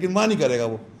کر رہا ہے لیکن وہاں نہیں کرے گا،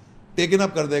 وہ ٹیکن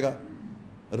اپ کر دے گا.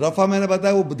 رفع میں نے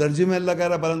بتایا وہ درجے میں اللہ کہہ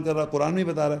رہا ہے بلند کر رہا، قرآن میں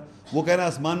بتا رہا ہے. وہ کہہ رہا ہے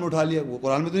آسمان میں اٹھا لیا، وہ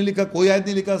قرآن میں تو نہیں لکھا، کوئی آیت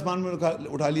نہیں لکھا آسمان میں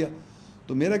اٹھا لیا.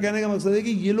 تو میرا کہنے کا مقصد ہے کہ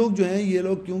یہ لوگ جو ہیں یہ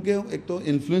لوگ کیونکہ ایک تو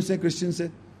انفلوئنس ہیں کرسچن سے،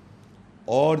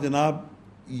 اور جناب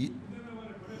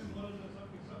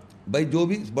بھائی جو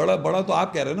بھی بڑا تو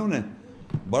آپ کہہ رہے ہیں نا، انہیں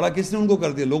بڑا کس نے ان کو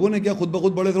کر دیا؟ لوگوں نے کیا؟ خود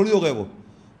بخود بڑے تھوڑی ہو گئے وہ.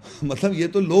 مطلب یہ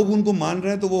تو لوگ ان کو مان رہے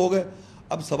ہیں تو وہ ہو گئے.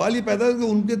 اب سوال یہ پیدا ہے کہ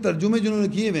ان کے ترجمے جنہوں نے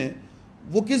کیے ہوئے ہیں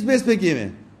وہ کس بیس پہ کیے ہوئے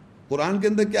ہیں؟ قرآن کے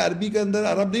اندر کیا عربی کے اندر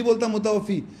عرب نہیں بولتا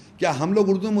متوفی؟ کیا ہم لوگ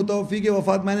اردو میں متوفی کے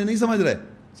وفات معنی نہیں سمجھ رہے؟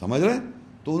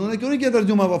 تو انہوں نے کیوں نہیں کیا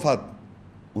ترجمہ وفات؟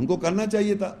 ان کو کرنا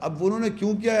چاہیے تھا. اب انہوں نے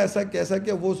کیوں کیا، ایسا کیسا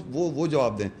کیا، وہ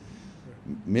جواب دیں.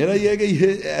 میرا یہ ہے کہ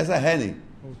یہ ایسا ہے نہیں.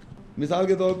 مثال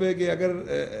کے طور پہ کہ اگر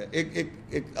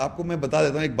ایک آپ کو میں بتا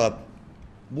دیتا ہوں ایک بات،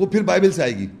 وہ پھر بائبل سے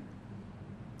آئے گی.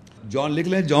 جان لکھ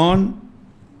لیں، جان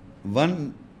 1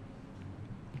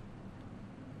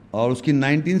 اور اس کی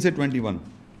 19 سے 21.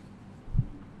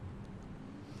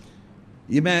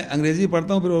 یہ میں انگریزی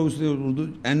پڑھتا ہوں پھر Urdu.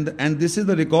 And this is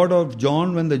the record of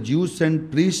John when the Jews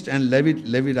sent priest and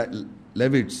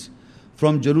Levites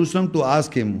from Jerusalem to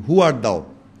ask him who art thou?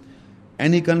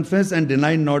 And he confessed and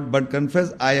denied not, but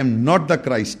confessed, I am not the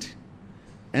Christ.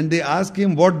 And they asked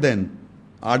him, what then?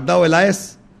 Art thou Elias?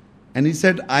 And he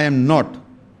said, I am not.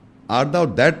 Art thou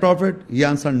that prophet? He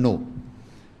answered, no.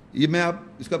 یہ میں آپ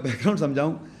اس کا back ground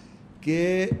سمجھاؤں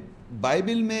کہ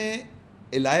Bible میں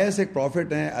Alice ایک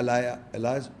profit ہیں.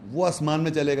 Alice وہ آسمان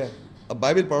میں چلے گئے. اب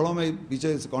بائبل پڑھ رہا ہوں میں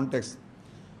پیچھے کانٹیکسٹ.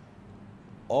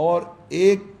 اور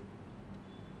ایک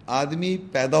آدمی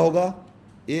پیدا ہوگا،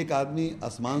 ایک آدمی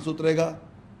آسمان سے اترے گا.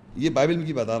 یہ بائبل میں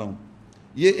کی بتا رہا ہوں.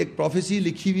 یہ ایک پروفیسی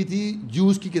لکھی ہوئی تھی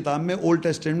جوز کی کتاب میں، اولڈ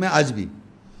ٹیسٹمنٹ میں آج بھی.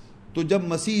 تو جب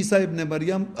مسیح عیسیٰ ابن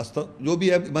مریم جو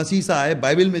بھی ہے مسیح عیسیٰ آئے،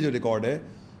 بائبل میں جو ریکارڈ ہے،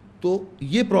 تو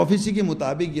یہ پروفیسی کے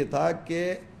مطابق یہ تھا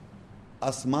کہ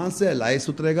آسمان سے الائس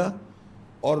اترے گا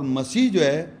اور مسیح جو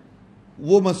ہے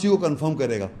وہ مسیح کو کنفرم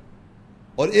کرے گا.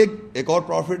 اور ایک اور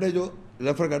پروفٹ ہے جو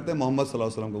ریفر کرتے ہیں محمد صلی اللہ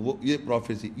علیہ وسلم کو. وہ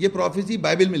یہ پروفیسی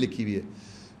بائبل میں لکھی ہوئی ہے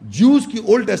جوز کی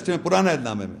اولڈ ٹیسٹمنٹ پرانا عہد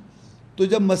نامے میں. تو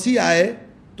جب مسیح آئے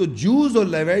تو جوز اور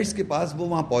لیوائٹس کے پاس وہ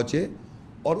وہاں پہنچے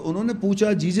اور انہوں نے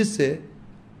پوچھا جیسس سے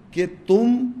کہ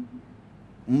تم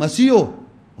مسیح ہو؟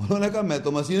 انہوں نے کہا میں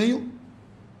تو مسیح نہیں ہوں.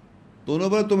 تو انہوں نے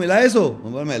بولا تم الائس ہو؟ انہوں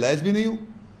نے بولا میں الائس بھی نہیں ہوں.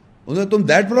 انہوں نے تم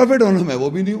دیٹ پروفٹ ہو؟ انہوں نے میں وہ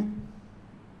بھی نہیں ہوں.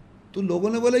 تو لوگوں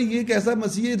نے بولا یہ کیسا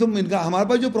مسیح ہے تم؟ ان کا ہمارے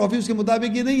پاس جو پروفی اس کے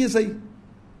مطابق یہ نہیں ہے صحیح.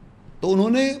 تو انہوں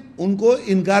نے ان کو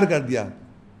انکار کر دیا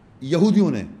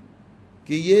یہودیوں نے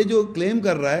کہ یہ جو کلیم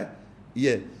کر رہا ہے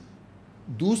یہ.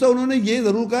 دوسرا انہوں نے یہ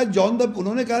ضرور کہا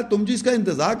انہوں نے کہا تم جس کا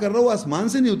انتظار کر رہا ہو وہ آسمان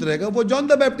سے نہیں اترے گا، وہ جان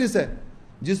دا بیپٹسٹ ہے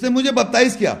جس نے مجھے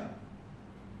بپتائز کیا.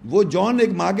 وہ جان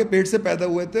ایک ماں کے پیٹ سے پیدا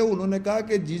ہوئے تھے. انہوں نے کہا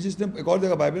کہ جس نے ایک اور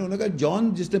جگہ بائبل انہوں نے کہا جان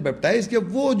جس نے بیپٹائز کیا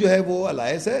وہ جو ہے وہ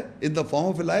الائس ہے in the form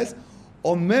of alias,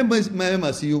 اور میں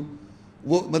مسیح ہوں.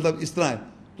 وہ مطلب اس طرح ہے.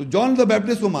 تو جان دا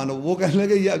بیپٹسٹ کو مانو. وہ کہنے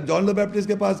لگے یہ جان دا بیپٹسٹ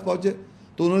کے پاس پہنچے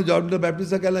تو انہوں نے جان دا بیپٹسٹ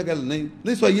سے کہنا کہ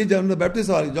نہیں سو یہ جان دا بیپٹسٹ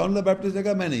والی. جان دا بیپٹسٹ نے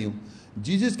کہا میں نہیں ہوں.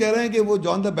 جیسس کہہ رہے ہیں کہ وہ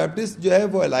جان دا بیپٹسٹ جو ہے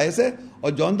وہ الائس ہے،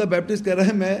 اور جان دا بیپٹسٹ کہہ رہے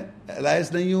ہیں میں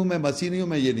الائس نہیں ہوں، میں مسیح نہیں ہوں،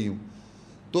 میں یہ نہیں ہوں.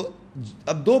 تو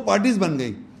اب دو پارٹیز بن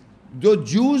گئی. جو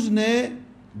جوز نے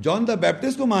جان دا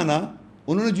بیپٹسٹ کو مانا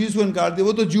انہوں نے جیسس کو انکار دیا،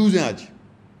 وہ تو جوز ہیں آج،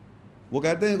 وہ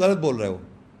کہتے ہیں غلط بول رہے ہو.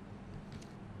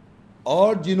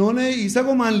 اور جنہوں نے عیسیٰ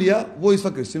کو مان لیا وہ اس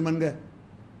وقت کرسچن بن گئے.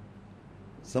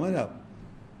 سمجھ آپ؟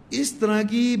 اس طرح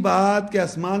کی بات کہ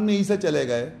آسمان میں عیسیٰ چلے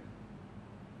گئے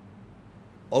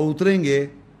اور اتریں گے،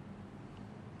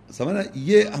 سمجھنا،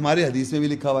 یہ ہمارے حدیث میں بھی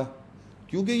لکھا ہوا ہے.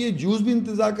 کیونکہ یہ جوز بھی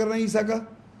انتظار کر رہے ہیں عیسیٰ کا،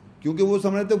 کیونکہ وہ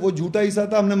سمجھ رہے تھے وہ جھوٹا عیسیٰ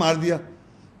تھا ہم نے مار دیا،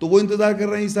 تو وہ انتظار کر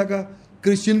رہے ہیں عیسیٰ کا.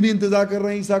 کرسچن بھی انتظار کر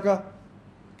رہے ہیں عیسیٰ کا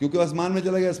کیونکہ وہ آسمان میں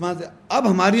چلے گئے آسمان سے. اب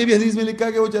ہماری بھی حدیث میں لکھا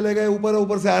ہے کہ وہ چلے گئے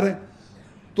اوپر سے آ رہے ہیں.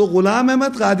 تو غلام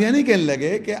احمد قادیانی کہنے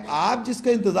لگے کہ آپ جس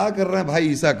کا انتظار کر رہے ہیں بھائی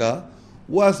عیسیٰ کا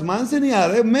وہ آسمان سے نہیں آ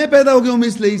رہے، میں پیدا ہو گیا ہوں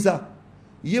اس لیے عیسیٰ،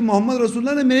 یہ محمد رسول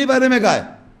اللہ نے میرے بارے میں کہا ہے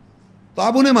تو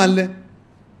آپ انہیں مان لیں.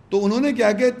 تو انہوں نے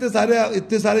کیا کہ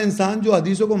اتنے سارے انسان جو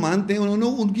حدیثوں کو مانتے ہیں انہوں نے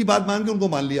ان کی بات مان کے ان کو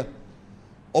مان لیا.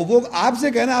 اور وہ آپ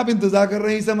سے کہنا آپ انتظار کر رہے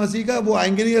ہیں عیسیٰ مسیح کا، وہ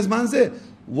آئیں گے نہیں آسمان سے.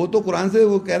 وہ تو قرآن سے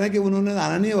وہ کہہ رہے ہیں کہ انہوں نے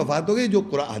آنا نہیں ہے، وفات ہو گئی. جو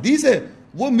حدیث ہے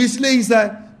وہ مثل عیسیٰ ہے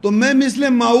تو میں مثل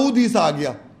موعود عیسیٰ آ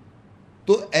گیا.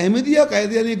 تو احمدیہ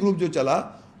قادیانی گروپ جو چلا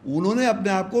انہوں نے اپنے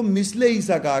آپ کو مثل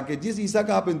عیسیٰ کہا کہ جس عیسیٰ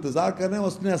کا آپ انتظار کر رہے ہیں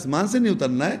اس نے آسمان سے نہیں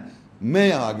اترنا ہے, میں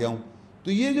یہاں آ گیا ہوں.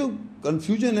 تو یہ جو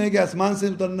کنفیوژن ہے کہ آسمان سے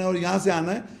اترنا ہے اور یہاں سے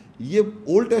آنا ہے, یہ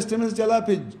اولڈ ٹیسٹمنٹ سے چلا,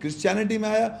 پھر کرسچینٹی میں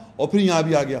آیا اور پھر یہاں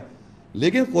بھی آ گیا.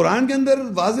 لیکن قرآن کے اندر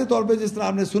واضح طور پہ جس طرح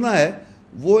آپ نے سنا ہے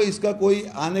وہ اس کا کوئی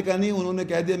آنے کا نہیں. انہوں نے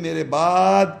کہہ دیا میرے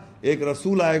بعد ایک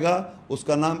رسول آئے گا, اس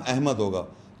کا نام احمد ہوگا.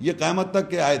 یہ قیامت تک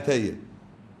کے آیت ہے یہ.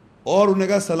 اور انہوں نے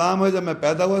کہا سلام ہے جب میں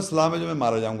پیدا ہوا, سلام ہے جب میں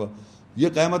مارا جاؤں گا. یہ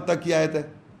قیامت تک کی آیت ہے.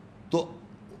 تو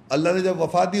اللہ نے جب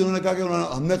وفات دی انہوں نے کہا کہ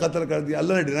ہم نے قتل کر دیا.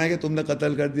 اللہ نے ڈرایا کہ تم نے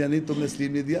قتل کر دیا, نہیں تم نے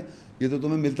اسلیم نہیں دیا, یہ تو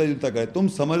تمہیں ملتا جلتا کرے, تم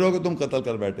سمجھو کہ تم قتل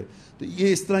کر بیٹھے. تو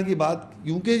یہ اس طرح کی بات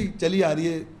کیونکہ چلی آ رہی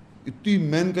ہے, اتنی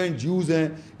مین کائنڈ جیوز ہیں,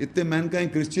 اتنے مین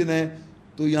کائنڈ کرسچن ہیں,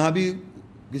 تو یہاں بھی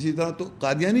کسی طرح. تو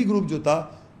قادیانی گروپ جو تھا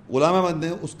غلام احمد نے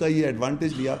اس کا یہ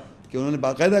ایڈوانٹیج لیا کہ انہوں نے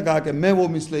باقاعدہ کہا کہ میں وہ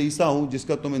مثل عیسیٰ ہوں جس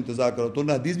کا تم انتظار کرو. تو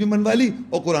انہوں نے حدیث بھی منوا لی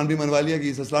اور قرآن بھی منوا لیا کہ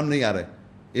عیسیٰ السلام نہیں آ رہا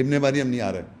ہے, ابن مریم نہیں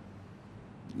آ رہا ہے.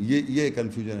 یہ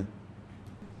کنفیوژن ہے.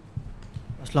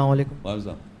 السلام علیکم.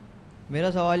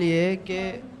 میرا سوال یہ ہے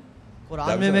کہ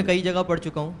قرآن میں کئی جگہ پڑھ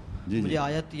چکا ہوں, مجھے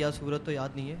آیت یا سورت تو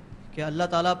یاد نہیں ہے, کہ اللہ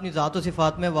تعالیٰ اپنی ذات و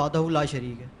صفات میں وحدہ لا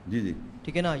شریک ہے. جی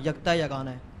ٹھیک ہے نا, یکتا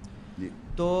یگانا ہے.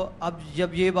 تو اب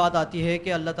جب یہ بات آتی ہے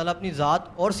کہ اللہ تعالیٰ اپنی ذات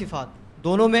اور صفات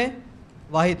دونوں میں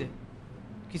واحد ہے,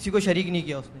 کسی کو شریک نہیں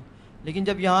کیا اس نے, لیکن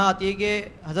جب یہاں آتی ہے کہ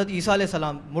حضرت عیسیٰ علیہ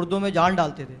السلام مردوں میں جان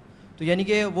ڈالتے تھے, تو یعنی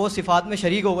کہ وہ صفات میں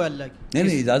شریک ہو گئے اللہ کی.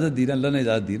 نہیں اجازت دی نا, اللہ نے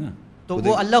اجازت دی نا. تو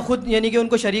وہ اللہ خود یعنی کہ ان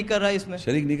کو شریک کر رہا ہے, اس میں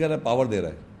شریک نہیں کر رہا, پاور دے رہا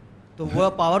ہے. تو وہ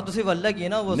پاور تو صرف اللہ کی ہے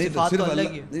نا, وہ صفات تو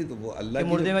اللہ کی ہے. نہیں تو وہ اللہ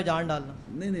کی مردے میں جان ڈالنا.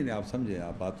 نہیں آپ سمجھیں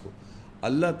آپ بات کو.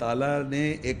 اللہ تعالیٰ نے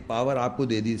ایک پاور آپ کو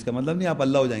دے دی, اس کا مطلب نہیں آپ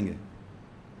اللہ ہو جائیں گے.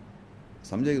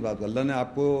 سمجھے کہ بات کو, اللہ نے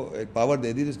آپ کو ایک پاور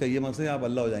دے دی, اس کا یہ مقصد ہے آپ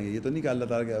اللہ ہو جائیں گے. یہ تو نہیں کہ اللہ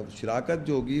تعالیٰ کی شراکت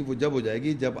جو ہوگی وہ جب ہو جائے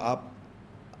گی جب آپ,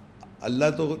 اللہ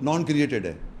تو نان کریٹڈ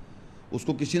ہے, اس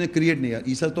کو کسی نے کریٹ نہیں کیا.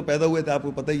 عیسیٰ تو پیدا ہوئے تھے, آپ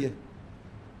کو پتہ ہی ہے.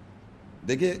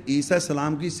 دیکھیے عیسیٰ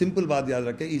السلام کی سمپل بات یاد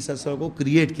رکھیں, عیسیٰ السلام کو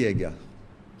کریٹ کیا گیا.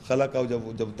 خلق کا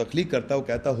جب تخلیق کرتا ہے وہ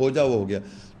کہتا ہے ہو جا, وہ ہو گیا.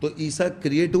 تو عیسیٰ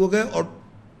کریٹ ہو گئے اور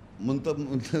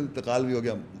انتقال بھی ہو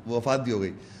گیا, وفات بھی ہو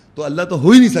گئی. تو اللہ تو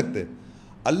ہو ہی نہیں سکتے.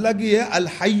 اللہ کی ہے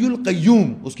الحی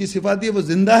القیوم, اس کی صفات یہ وہ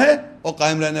زندہ ہے اور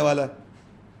قائم رہنے والا ہے.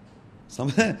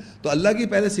 سمجھیں, تو اللہ کی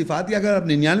پہلے صفات کی اگر آپ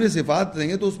 99 صفات دیں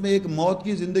گے تو اس میں ایک موت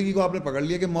کی زندگی کو آپ نے پکڑ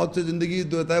لیا کہ موت سے زندگی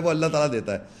دیتا ہے وہ اللہ تعالیٰ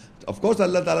دیتا ہے. آف کورس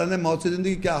اللہ تعالیٰ نے موت سے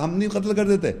زندگی, کیا ہم نہیں قتل کر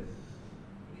دیتے؟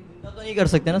 تو نہیں کر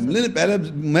سکتے نا. نہیں پہلے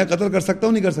میں قتل کر سکتا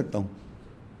ہوں, نہیں کر سکتا ہوں.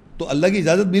 تو اللہ کی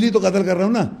اجازت ملی تو قتل کر رہا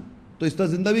ہوں نا, تو اس طرح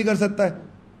زندہ بھی کر سکتا ہے.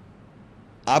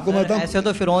 آپ کو بتاؤں ایسے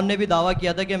تو فرعون نے بھی دعویٰ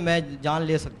کیا تھا کہ میں جان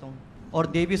لے سکتا ہوں اور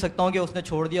دے بھی سکتا ہوں, کہ اس نے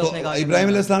چھوڑ دیا. اس نے کہا ابراہیم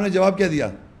علیہ السلام نے جواب کیا دیا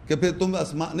کہ پھر تم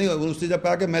نہیں, اس نے جب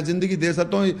کہا کہ میں زندگی دے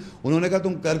سکتا ہوں, انہوں نے کہا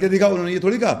تم کر کے دکھاؤ. انہوں نے یہ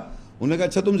تھوڑی کہا, انہوں نے کہا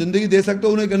اچھا تم زندگی دے سکتے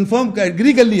ہو, انہوں نے کنفرم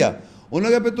ایگری کر لیا. انہوں نے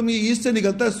کہا پھر تم یہ ایسٹ سے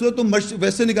نکلتا ہے, اس سے تم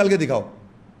ویسٹ سے نکال کے دکھاؤ.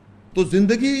 تو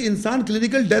زندگی, انسان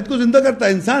کلینکل ڈیتھ کو زندہ کرتا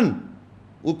ہے. انسان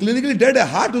وہ کلینکلی ڈیڈ ہے,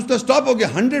 ہارٹ اس کا اسٹاپ ہو گیا,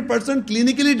 100%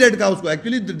 کلینکلی ڈیڈ کا, اس کو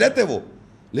ایکچولی ڈیتھ ہے وہ,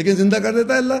 لیکن زندہ کر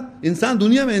دیتا ہے اللہ. انسان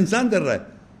دنیا میں انسان کر رہا ہے.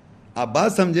 آپ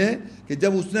بات سمجھیں کہ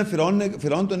جب اس نے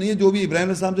فرعون تو نہیں ہے جو بھی ابراہیم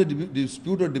علیہ السلام سے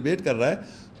ڈسپیوٹ اور ڈیبیٹ کر رہا ہے,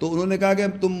 تو انہوں نے کہا کہ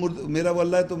تم میرا وہ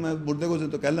اللہ ہے تو میں مردے کو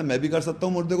زندہ, تو کہہ میں بھی کر سکتا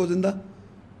ہوں مردے کو زندہ.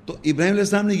 تو ابراہیم علیہ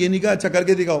السلام نے یہ نہیں کہا اچھا کر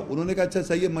کے دکھاؤ. انہوں نے کہا اچھا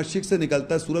صحیح ہے, مشرق سے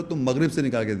نکلتا ہے سورج, تم مغرب سے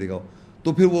نکال کے دکھاؤ.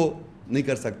 تو پھر وہ نہیں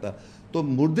کر سکتا. تو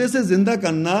مردے سے زندہ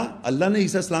کرنا اللہ نے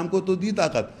عیسیٰ السلام کو تو دی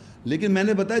طاقت, لیکن میں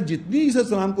نے بتایا جتنی عیسیٰ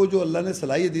السلام کو جو اللہ نے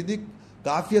صلاحیت دی تھی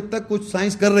کافی حد تک کچھ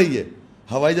سائنس کر رہی ہے.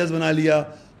 ہوائی جہاز بنا لیا,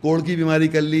 کوڑ کی بیماری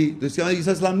کر لی, تو اس کے بعد عیسیٰ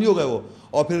السلام نہیں ہو گئے وہ.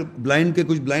 اور پھر بلائنڈ کے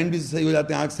کچھ بلائنڈ بھی صحیح ہو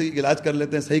جاتے ہیں, آنکھ سے علاج کر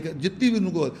لیتے ہیں صحیح, جتنی بھی ان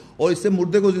کو. اور اس سے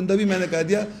مردے کو زندہ بھی میں نے کہہ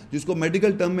دیا, جس کو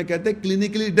میڈیکل ٹرم میں کہتے ہیں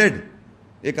کلینکلی ڈیڈ.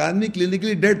 ایک آدمی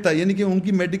کلینکلی ڈیڈ تھا, یعنی کہ ان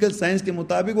کی میڈیکل سائنس کے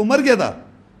مطابق وہ مر گیا تھا.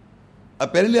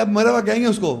 اپیرنٹلی آپ مرا ہوا کہیں گے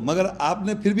اس کو, مگر آپ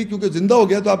نے پھر بھی کیونکہ زندہ ہو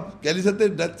گیا تو آپ کہہ نہیں سکتے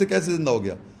ڈیتھ سے کیسے زندہ ہو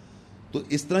گیا. تو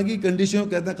اس طرح کی کنڈیشن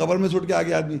کہتے ہیں قبر میں چھوٹ کے آ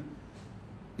گیا آدمی.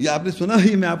 یہ آپ نے سنا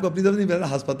ہی, میں آپ کو اپنی طرف نہیں بتا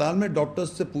رہا, ہسپتال میں ڈاکٹرز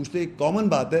سے پوچھتے, ایک کامن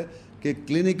بات ہے کہ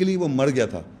کلینکلی وہ مر گیا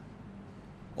تھا,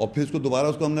 اور پھر اس کو دوبارہ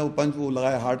اس کو ہم نے وہ پنچ وہ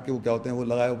لگایا ہارٹ کے, وہ کیا ہوتے ہیں وہ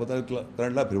لگایا, وہ پتہ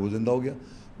کرنٹ لگا, پھر وہ زندہ ہو گیا.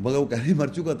 مگر وہ کہہ مر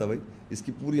چکا تھا بھائی, اس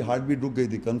کی پوری ہارٹ بیٹ رک گئی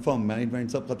تھی, کنفرم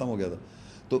مائنڈ سب ختم ہو گیا تھا.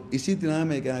 تو اسی طرح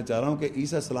میں کہنا چاہ رہا ہوں کہ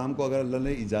عیسیٰ السلام کو اگر اللہ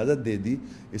نے اجازت دے دی,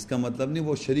 اس کا مطلب نہیں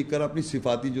وہ شریک کر اپنی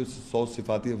صفاتی جو 100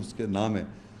 صفاتی اس کے نام ہے,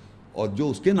 اور جو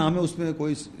اس کے نام ہے اس میں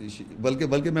کوئی,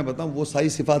 بلکہ میں بتاؤں وہ ساری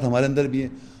صفات ہمارے اندر بھی ہیں.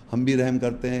 ہم بھی رحم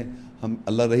کرتے ہیں, ہم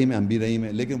اللہ رحیم ہے, ہم بھی رحیم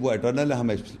ہیں, لیکن وہ اٹرنل ہے, ہم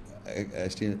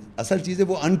اصل چیز ہے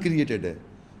وہ انکریٹڈ ہے.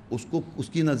 اس کو اس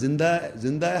کی نہ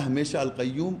زندہ ہے ہمیشہ,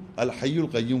 القیوم الحی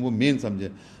القیوم, وہ مین سمجھیں.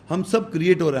 ہم سب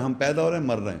کریٹ ہو رہے ہیں, ہم پیدا ہو رہے ہیں,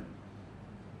 مر رہے ہیں.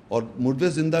 اور مردے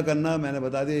زندہ کرنا میں نے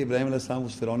بتا دیا ابراہیم علیہ السلام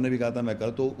اس فرعون نے بھی کہا تھا میں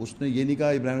کر, تو اس نے یہ نہیں کہا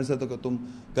ابراہیم علیہ السلام تو تم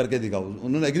کر کے دکھاؤ,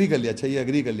 انہوں نے ایگری کر لیا, اچھا یہ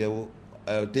ایگری کر لیا, وہ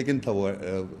ٹیکن تھا وہ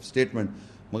اسٹیٹمنٹ,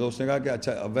 مگر اس نے کہا کہ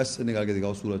اچھا ویسٹ سے نکال کے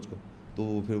دکھاؤ سورج کو, تو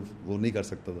وہ پھر وہ نہیں کر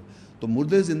سکتا تھا. تو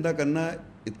مردے زندہ کرنا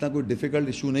اتنا کوئی ڈیفیکلٹ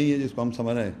ایشو نہیں ہے جس کو ہم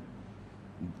سمجھ رہے ہیں.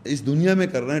 اس دنیا میں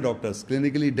کر رہے ہیں ڈاکٹرس,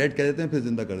 کلینکلی ڈیڈ کہہ دیتے ہیں پھر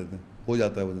زندہ کر دیتے ہیں, ہو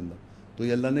جاتا ہے وہ زندہ. تو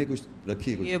یہ اللہ نے کچھ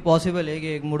رکھی ہے. یہ پاسبل ہے کہ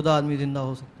ایک مردہ آدمی زندہ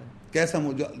ہو سکتا ہے؟ کیسا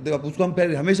اس کو ہم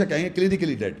ہمیشہ کہیں گے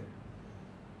کلینکلی ڈیڈ.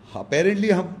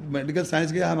 اپیرنٹلی ہم میڈیکل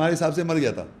سائنس کے ہمارے حساب سے مر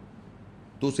گیا تھا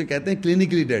تو اسے کہتے ہیں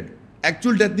کلینکلی ڈیڈ.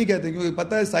 ایکچوئل ڈیتھ نہیں کہتے, کیونکہ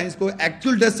پتہ ہے سائنس کو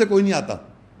ایکچوئل ڈیتھ سے کوئی نہیں آتا,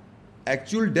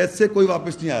 ایکچوئل ڈیتھ سے کوئی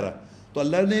واپس نہیں آ رہا. تو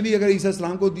اللہ نے بھی اگر عیسیٰ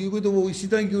السلام کو دی ہوئی تو وہ اسی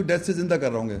طرح کی ڈیتھ سے زندہ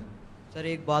کر رہے ہوں گے. سر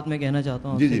ایک بات میں کہنا چاہتا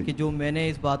ہوں کہ جو میں نے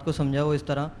اس بات کو سمجھا وہ اس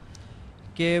طرح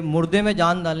کہ مردے میں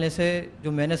جان ڈالنے سے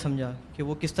جو میں نے سمجھا کہ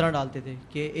وہ کس طرح ڈالتے تھے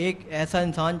کہ ایک ایسا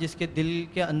انسان جس کے دل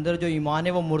کے اندر جو ایمان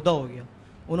ہے وہ مردہ ہو گیا,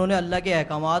 انہوں نے اللہ کے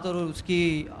احکامات اور اس کی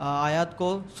آیات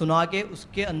کو سنا کے اس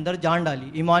کے اندر جان ڈالی,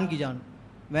 ایمان کی جان.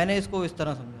 میں نے اس کو اس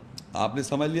طرح سمجھا. آپ نے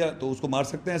سمجھ لیا تو اس کو مار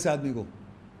سکتے ہیں ایسے آدمی کو؟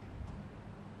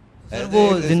 سر وہ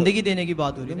زندگی دینے کی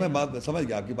بات ہو رہی ہے. میں بات سمجھ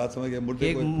گیا, آپ کی بات سمجھ گیا.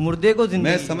 مردے کو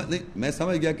میں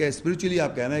سمجھ گیا کہ اسپریچولی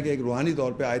آپ کہنا ہے کہ ایک روحانی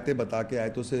طور پہ آیتیں بتا کے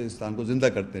آیتوں سے انسان کو زندہ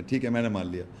کرتے ہیں, ٹھیک ہے میں نے مان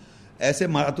لیا. ایسے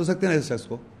مار تو سکتے ہیں ایسے شخص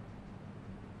کو؟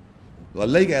 تو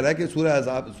اللہ ہی کہہ رہا ہے کہ سورہ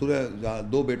عذاب, سورہ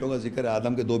 2 بیٹوں کا ذکر ہے,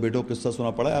 آدم کے 2 بیٹوں کا قصہ سنا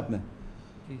پڑا ہے آپ نے؟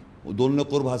 وہ دونوں نے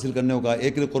قرب حاصل کرنے کو کہا,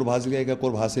 ایک نے قرب حاصل کیا, ایک کا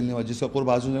قرب حاصل نہیں ہوا. جس کا قرب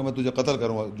حاصل نہیں ہوا میں تجھے قتل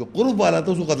کروں گا. جو قرب والا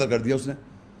تھا اس کو قتل کر دیا اس نے.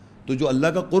 تو جو اللہ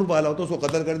کا قرب والا ہوتا ہے اس کو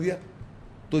قتل کر دیا,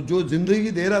 تو جو زندگی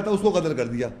دے رہا تھا اس کو قتل کر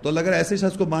دیا. تو اللہ اگر ایسے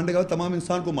شخص کو مارنے کا تمام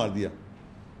انسان کو مار دیا,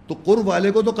 تو قرب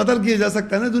والے کو تو قتل کیا جا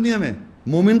سکتا ہے نا دنیا میں.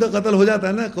 مومن کا قتل ہو جاتا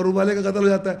ہے نا, قرب والے کا قتل ہو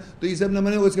جاتا ہے. تو عیسیٰ ابن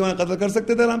مریم اس کے بعد قتل کر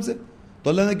سکتے تھے آرام سے, تو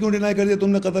اللہ نے کیوں ڈینائی کر دیا تم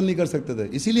نے قتل نہیں کر سکتے تھے؟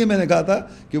 اسی لیے میں نے کہا تھا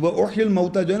کہ وہ احیی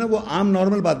الموتی جو ہے نا وہ عام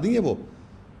نارمل بات نہیں ہے,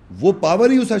 وہ پاور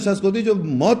ہی اس شخص کو تھی جو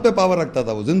موت پہ پاور رکھتا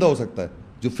تھا, وہ زندہ ہو سکتا ہے.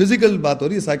 جو فزیکل بات ہو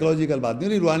رہی ہے, سائیکولوجیکل بات نہیں ہو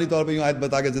رہی, روحانی طور پہ یوں آیت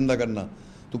بتا کے زندہ کرنا.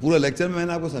 تو پورا لیکچر میں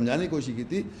نے آپ کو سمجھانے کی کوشش کی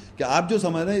تھی کہ آپ جو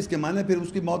سمجھ رہے ہیں اس کے معنی پھر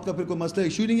اس کی موت کا پھر کوئی مسئلہ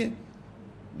ایشو نہیں ہے.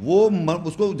 وہ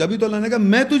اس کو جبھی تو اللہ نے کہا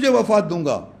میں تجھے وفات دوں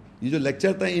گا. یہ جو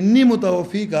لیکچر تھا انی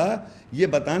متوفی کا, یہ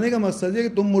بتانے کا مقصد ہے کہ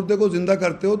تم مردے کو زندہ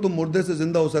کرتے ہو, تم مردے سے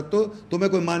زندہ ہو سکتے ہو, تمہیں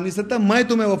کوئی مان نہیں سکتا, میں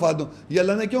تمہیں وفات دوں. یہ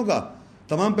اللہ نے کیوں کہا؟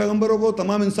 تمام پیغمبروں کو,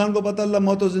 تمام انسان کو پتہ اللہ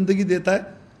موت و زندگی دیتا ہے,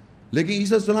 لیکن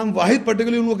عیسیٰ السلام واحد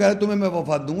پرٹیکولرلی ان کو کہا ہے تمہیں میں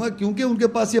وفات دوں گا, کیونکہ ان کے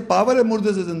پاس یہ پاور ہے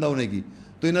مردے سے زندہ ہونے کی.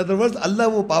 تو ان ادر ورڈز اللہ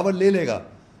وہ پاور لے لے گا.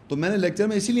 تو میں نے لیکچر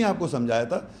میں اسی لیے آپ کو سمجھایا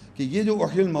تھا کہ یہ جو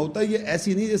احیی الموتی یہ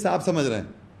ایسی نہیں جیسے آپ سمجھ رہے ہیں.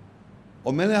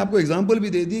 اور میں نے آپ کو اگزامپل بھی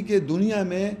دے دی کہ دنیا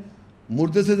میں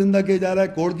مردے سے زندہ کیا جا رہا ہے,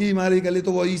 کوڑ کی بیماری کے لیے,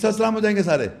 تو وہ عیسیٰ السلام ہو جائیں گے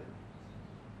سارے.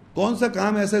 کون سا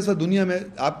کام ایسا دنیا میں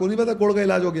آپ کو نہیں پتا کوڑ کا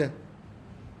علاج ہو گیا؟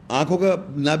 آنکھوں کا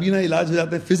نابینا علاج ہو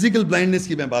جاتا ہے, فزیکل بلائنڈنس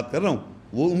کی میں بات کر رہا ہوں.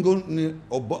 وہ ان کو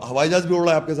ہوائی جہاز بھی اڑ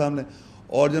رہا ہے آپ کے سامنے,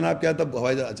 اور جناب کیا تب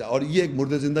ہوائی جہاز, اچھا, اور یہ ایک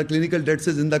مردے زندہ کلینکل ڈیڈ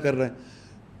سے زندہ کر رہے ہیں.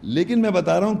 لیکن میں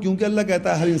بتا رہا ہوں کیونکہ اللہ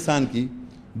کہتا ہے ہر انسان کی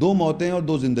 2 موتیں اور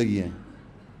 2 زندگی ہیں.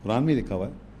 قرآن میں لکھا ہوا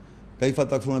ہے کیف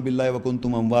تکفرون باللہ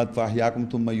وکنتم اموات فاحیاکم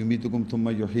ثم یمیتکم ثم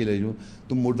یحیی الیکم.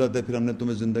 تم مردہ تھے پھر ہم نے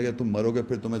تمہیں زندہ کیا, تم مرو گے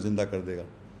پھر تمہیں زندہ کر دے گا.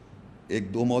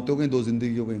 ایک 2 موتیں ہو گئیں, 2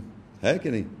 زندگی ہو گئیں, ہے کہ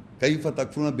نہیں؟ کیف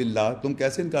تکفرون باللہ, تم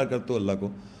کیسے انکار کرتے ہو اللہ کو.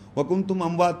 وکنتم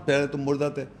اموات, پہلے تم مردہ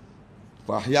تھے,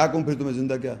 فاحیاکم پھر تمہیں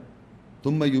زندہ کیا,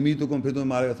 ثم یمیتکم پھر تمہیں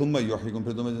مارے گا, ثم یحییکم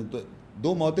پھر تمہیں.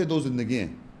 2 موتیں 2 زندگی ہیں,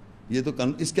 یہ تو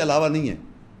اس کے علاوہ نہیں ہے,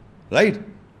 رائٹ؟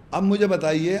 اب مجھے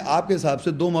بتائیے آپ کے حساب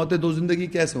سے 2 موتیں 2 زندگی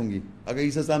کیسے ہوں گی؟ اگر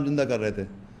عیسیٰ السلام زندہ کر رہے تھے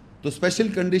تو اسپیشل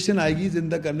کنڈیشن آئے گی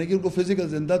زندہ کرنے کی, ان کو فزیکل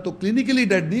زندہ, تو کلینکلی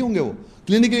ڈیڈ نہیں ہوں گے, وہ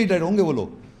کلینکلی ڈیڈ ہوں گے وہ لوگ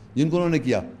جن کو انہوں نے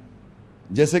کیا.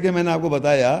 جیسے کہ میں نے آپ کو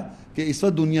بتایا کہ اس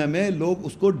وقت دنیا میں لوگ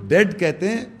اس کو ڈیڈ کہتے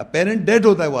ہیں, اپیرنٹ ڈیڈ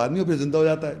ہوتا ہے وہ آدمی اور پھر زندہ ہو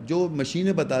جاتا ہے, جو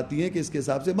مشینیں بتاتی ہیں کہ اس کے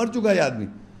حساب سے مر چکا ہے آدمی.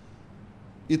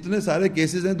 اتنے سارے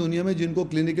کیسز ہیں دنیا میں جن کو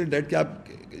کلینکل ڈیتھ کے, آپ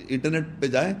انٹرنیٹ پہ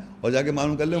جائیں اور جا کے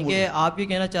معلوم کر لیں. کہ آپ یہ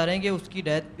کہنا چاہ رہے ہیں کہ اس کی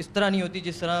ڈیتھ اس طرح نہیں ہوتی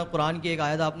جس طرح قرآن کی ایک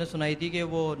آیت آپ نے سنائی تھی کہ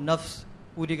وہ نفس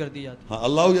پوری کر دی جاتی. ہاں,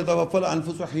 اللہ یتوفی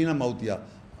الانفس حین موتہا,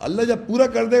 اللہ جب پورا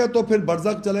کر دے گا تو پھر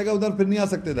برزخ چلے گا, ادھر پھر نہیں آ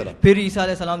سکتے ذرا. پھر عیسیٰ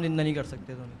علیہ السلام زندہ نہیں کر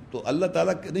سکتے تو اللہ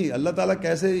تعالیٰ نہیں, اللہ تعالیٰ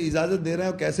کیسے اجازت دے رہے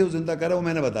ہیں اور کیسے وہ زندہ کر رہے ہیں وہ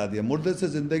میں نے بتا دیا. مردے سے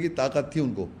زندگی طاقت تھی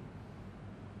ان کو.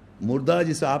 مردہ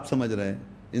جسے آپ سمجھ رہے ہیں,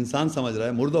 انسان سمجھ رہا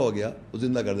ہے, مردہ ہو گیا وہ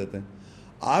زندہ کر دیتے ہیں.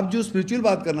 آپ جو اسپریچول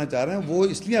بات کرنا چاہ رہے ہیں وہ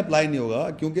اس لیے اپلائی نہیں ہوگا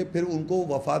کیونکہ پھر ان کو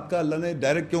وفات کا اللہ نے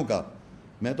ڈائریکٹ کیوں کہا.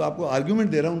 میں تو آپ کو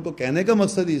آرگیومنٹ دے رہا ہوں, ان کو کہنے کا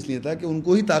مقصد ہی اس لیے تھا کہ ان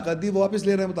کو ہی طاقت دی, وہ واپس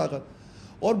لے رہے ہیں وہ طاقت.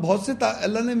 اور بہت سے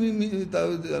اللہ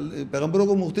نے پیغمبروں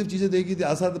کو مختلف چیزیں دے گی تھی,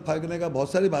 آساد پھینکنے کا, بہت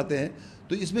ساری باتیں ہیں.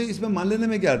 تو اس میں مان لینے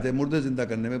میں کیا ہے, مردے زندہ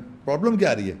کرنے میں پرابلم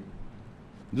کیا آ رہی ہے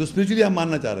جو اسپریچولی آپ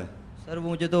ماننا چاہ رہے ہیں؟ سر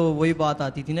مجھے تو وہی بات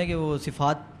آتی تھی نا کہ وہ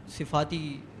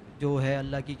صفاتی جو ہے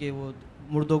اللہ کی کہ وہ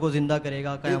مردوں کو زندہ کرے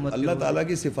گا قیامت. اللہ تعالیٰ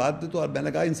کی صفات تو میں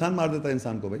نے کہا انسان مار دیتا ہے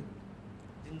انسان کو بھائی.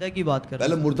 زندہ کی بات کر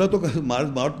پہلے مردہ تو مار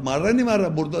رہا ہے نہیں مار رہا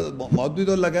مردہ موت بھی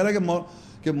تو اللہ کہہ رہا ہے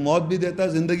کہ موت بھی دیتا ہے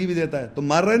زندگی بھی دیتا ہے. تو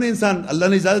مار رہا ہے نا انسان, اللہ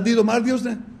نے اجازت دی تو مار دیا اس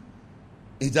نے.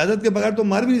 اجازت کے بغیر تو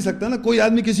مار بھی نہیں سکتا نا کوئی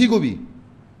آدمی کسی کو بھی.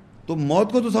 تو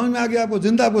موت کو تو سمجھ میں آ گیا آپ کو,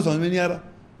 زندہ آپ کو سمجھ میں نہیں آ رہا.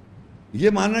 یہ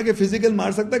ماننا کہ فزیکل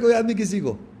مار سکتا ہے کوئی آدمی کسی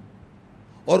کو.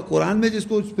 اور قرآن میں جس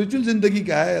کو اسپرچل زندگی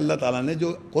کہا ہے اللہ تعالیٰ نے,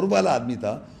 جو قرب والا آدمی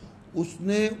تھا اس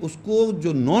نے اس کو,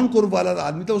 جو نان قرب والا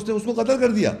آدمی تھا اس نے اس کو قتل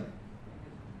کر دیا.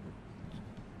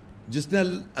 جس نے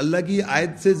اللہ کی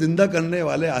آیت سے زندہ کرنے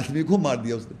والے آدمی کو مار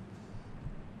دیا اس نے.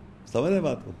 سمجھ رہے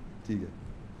بات کو؟ ٹھیک ہے.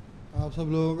 آپ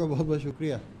سب لوگوں کا بہت بہت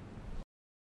شکریہ.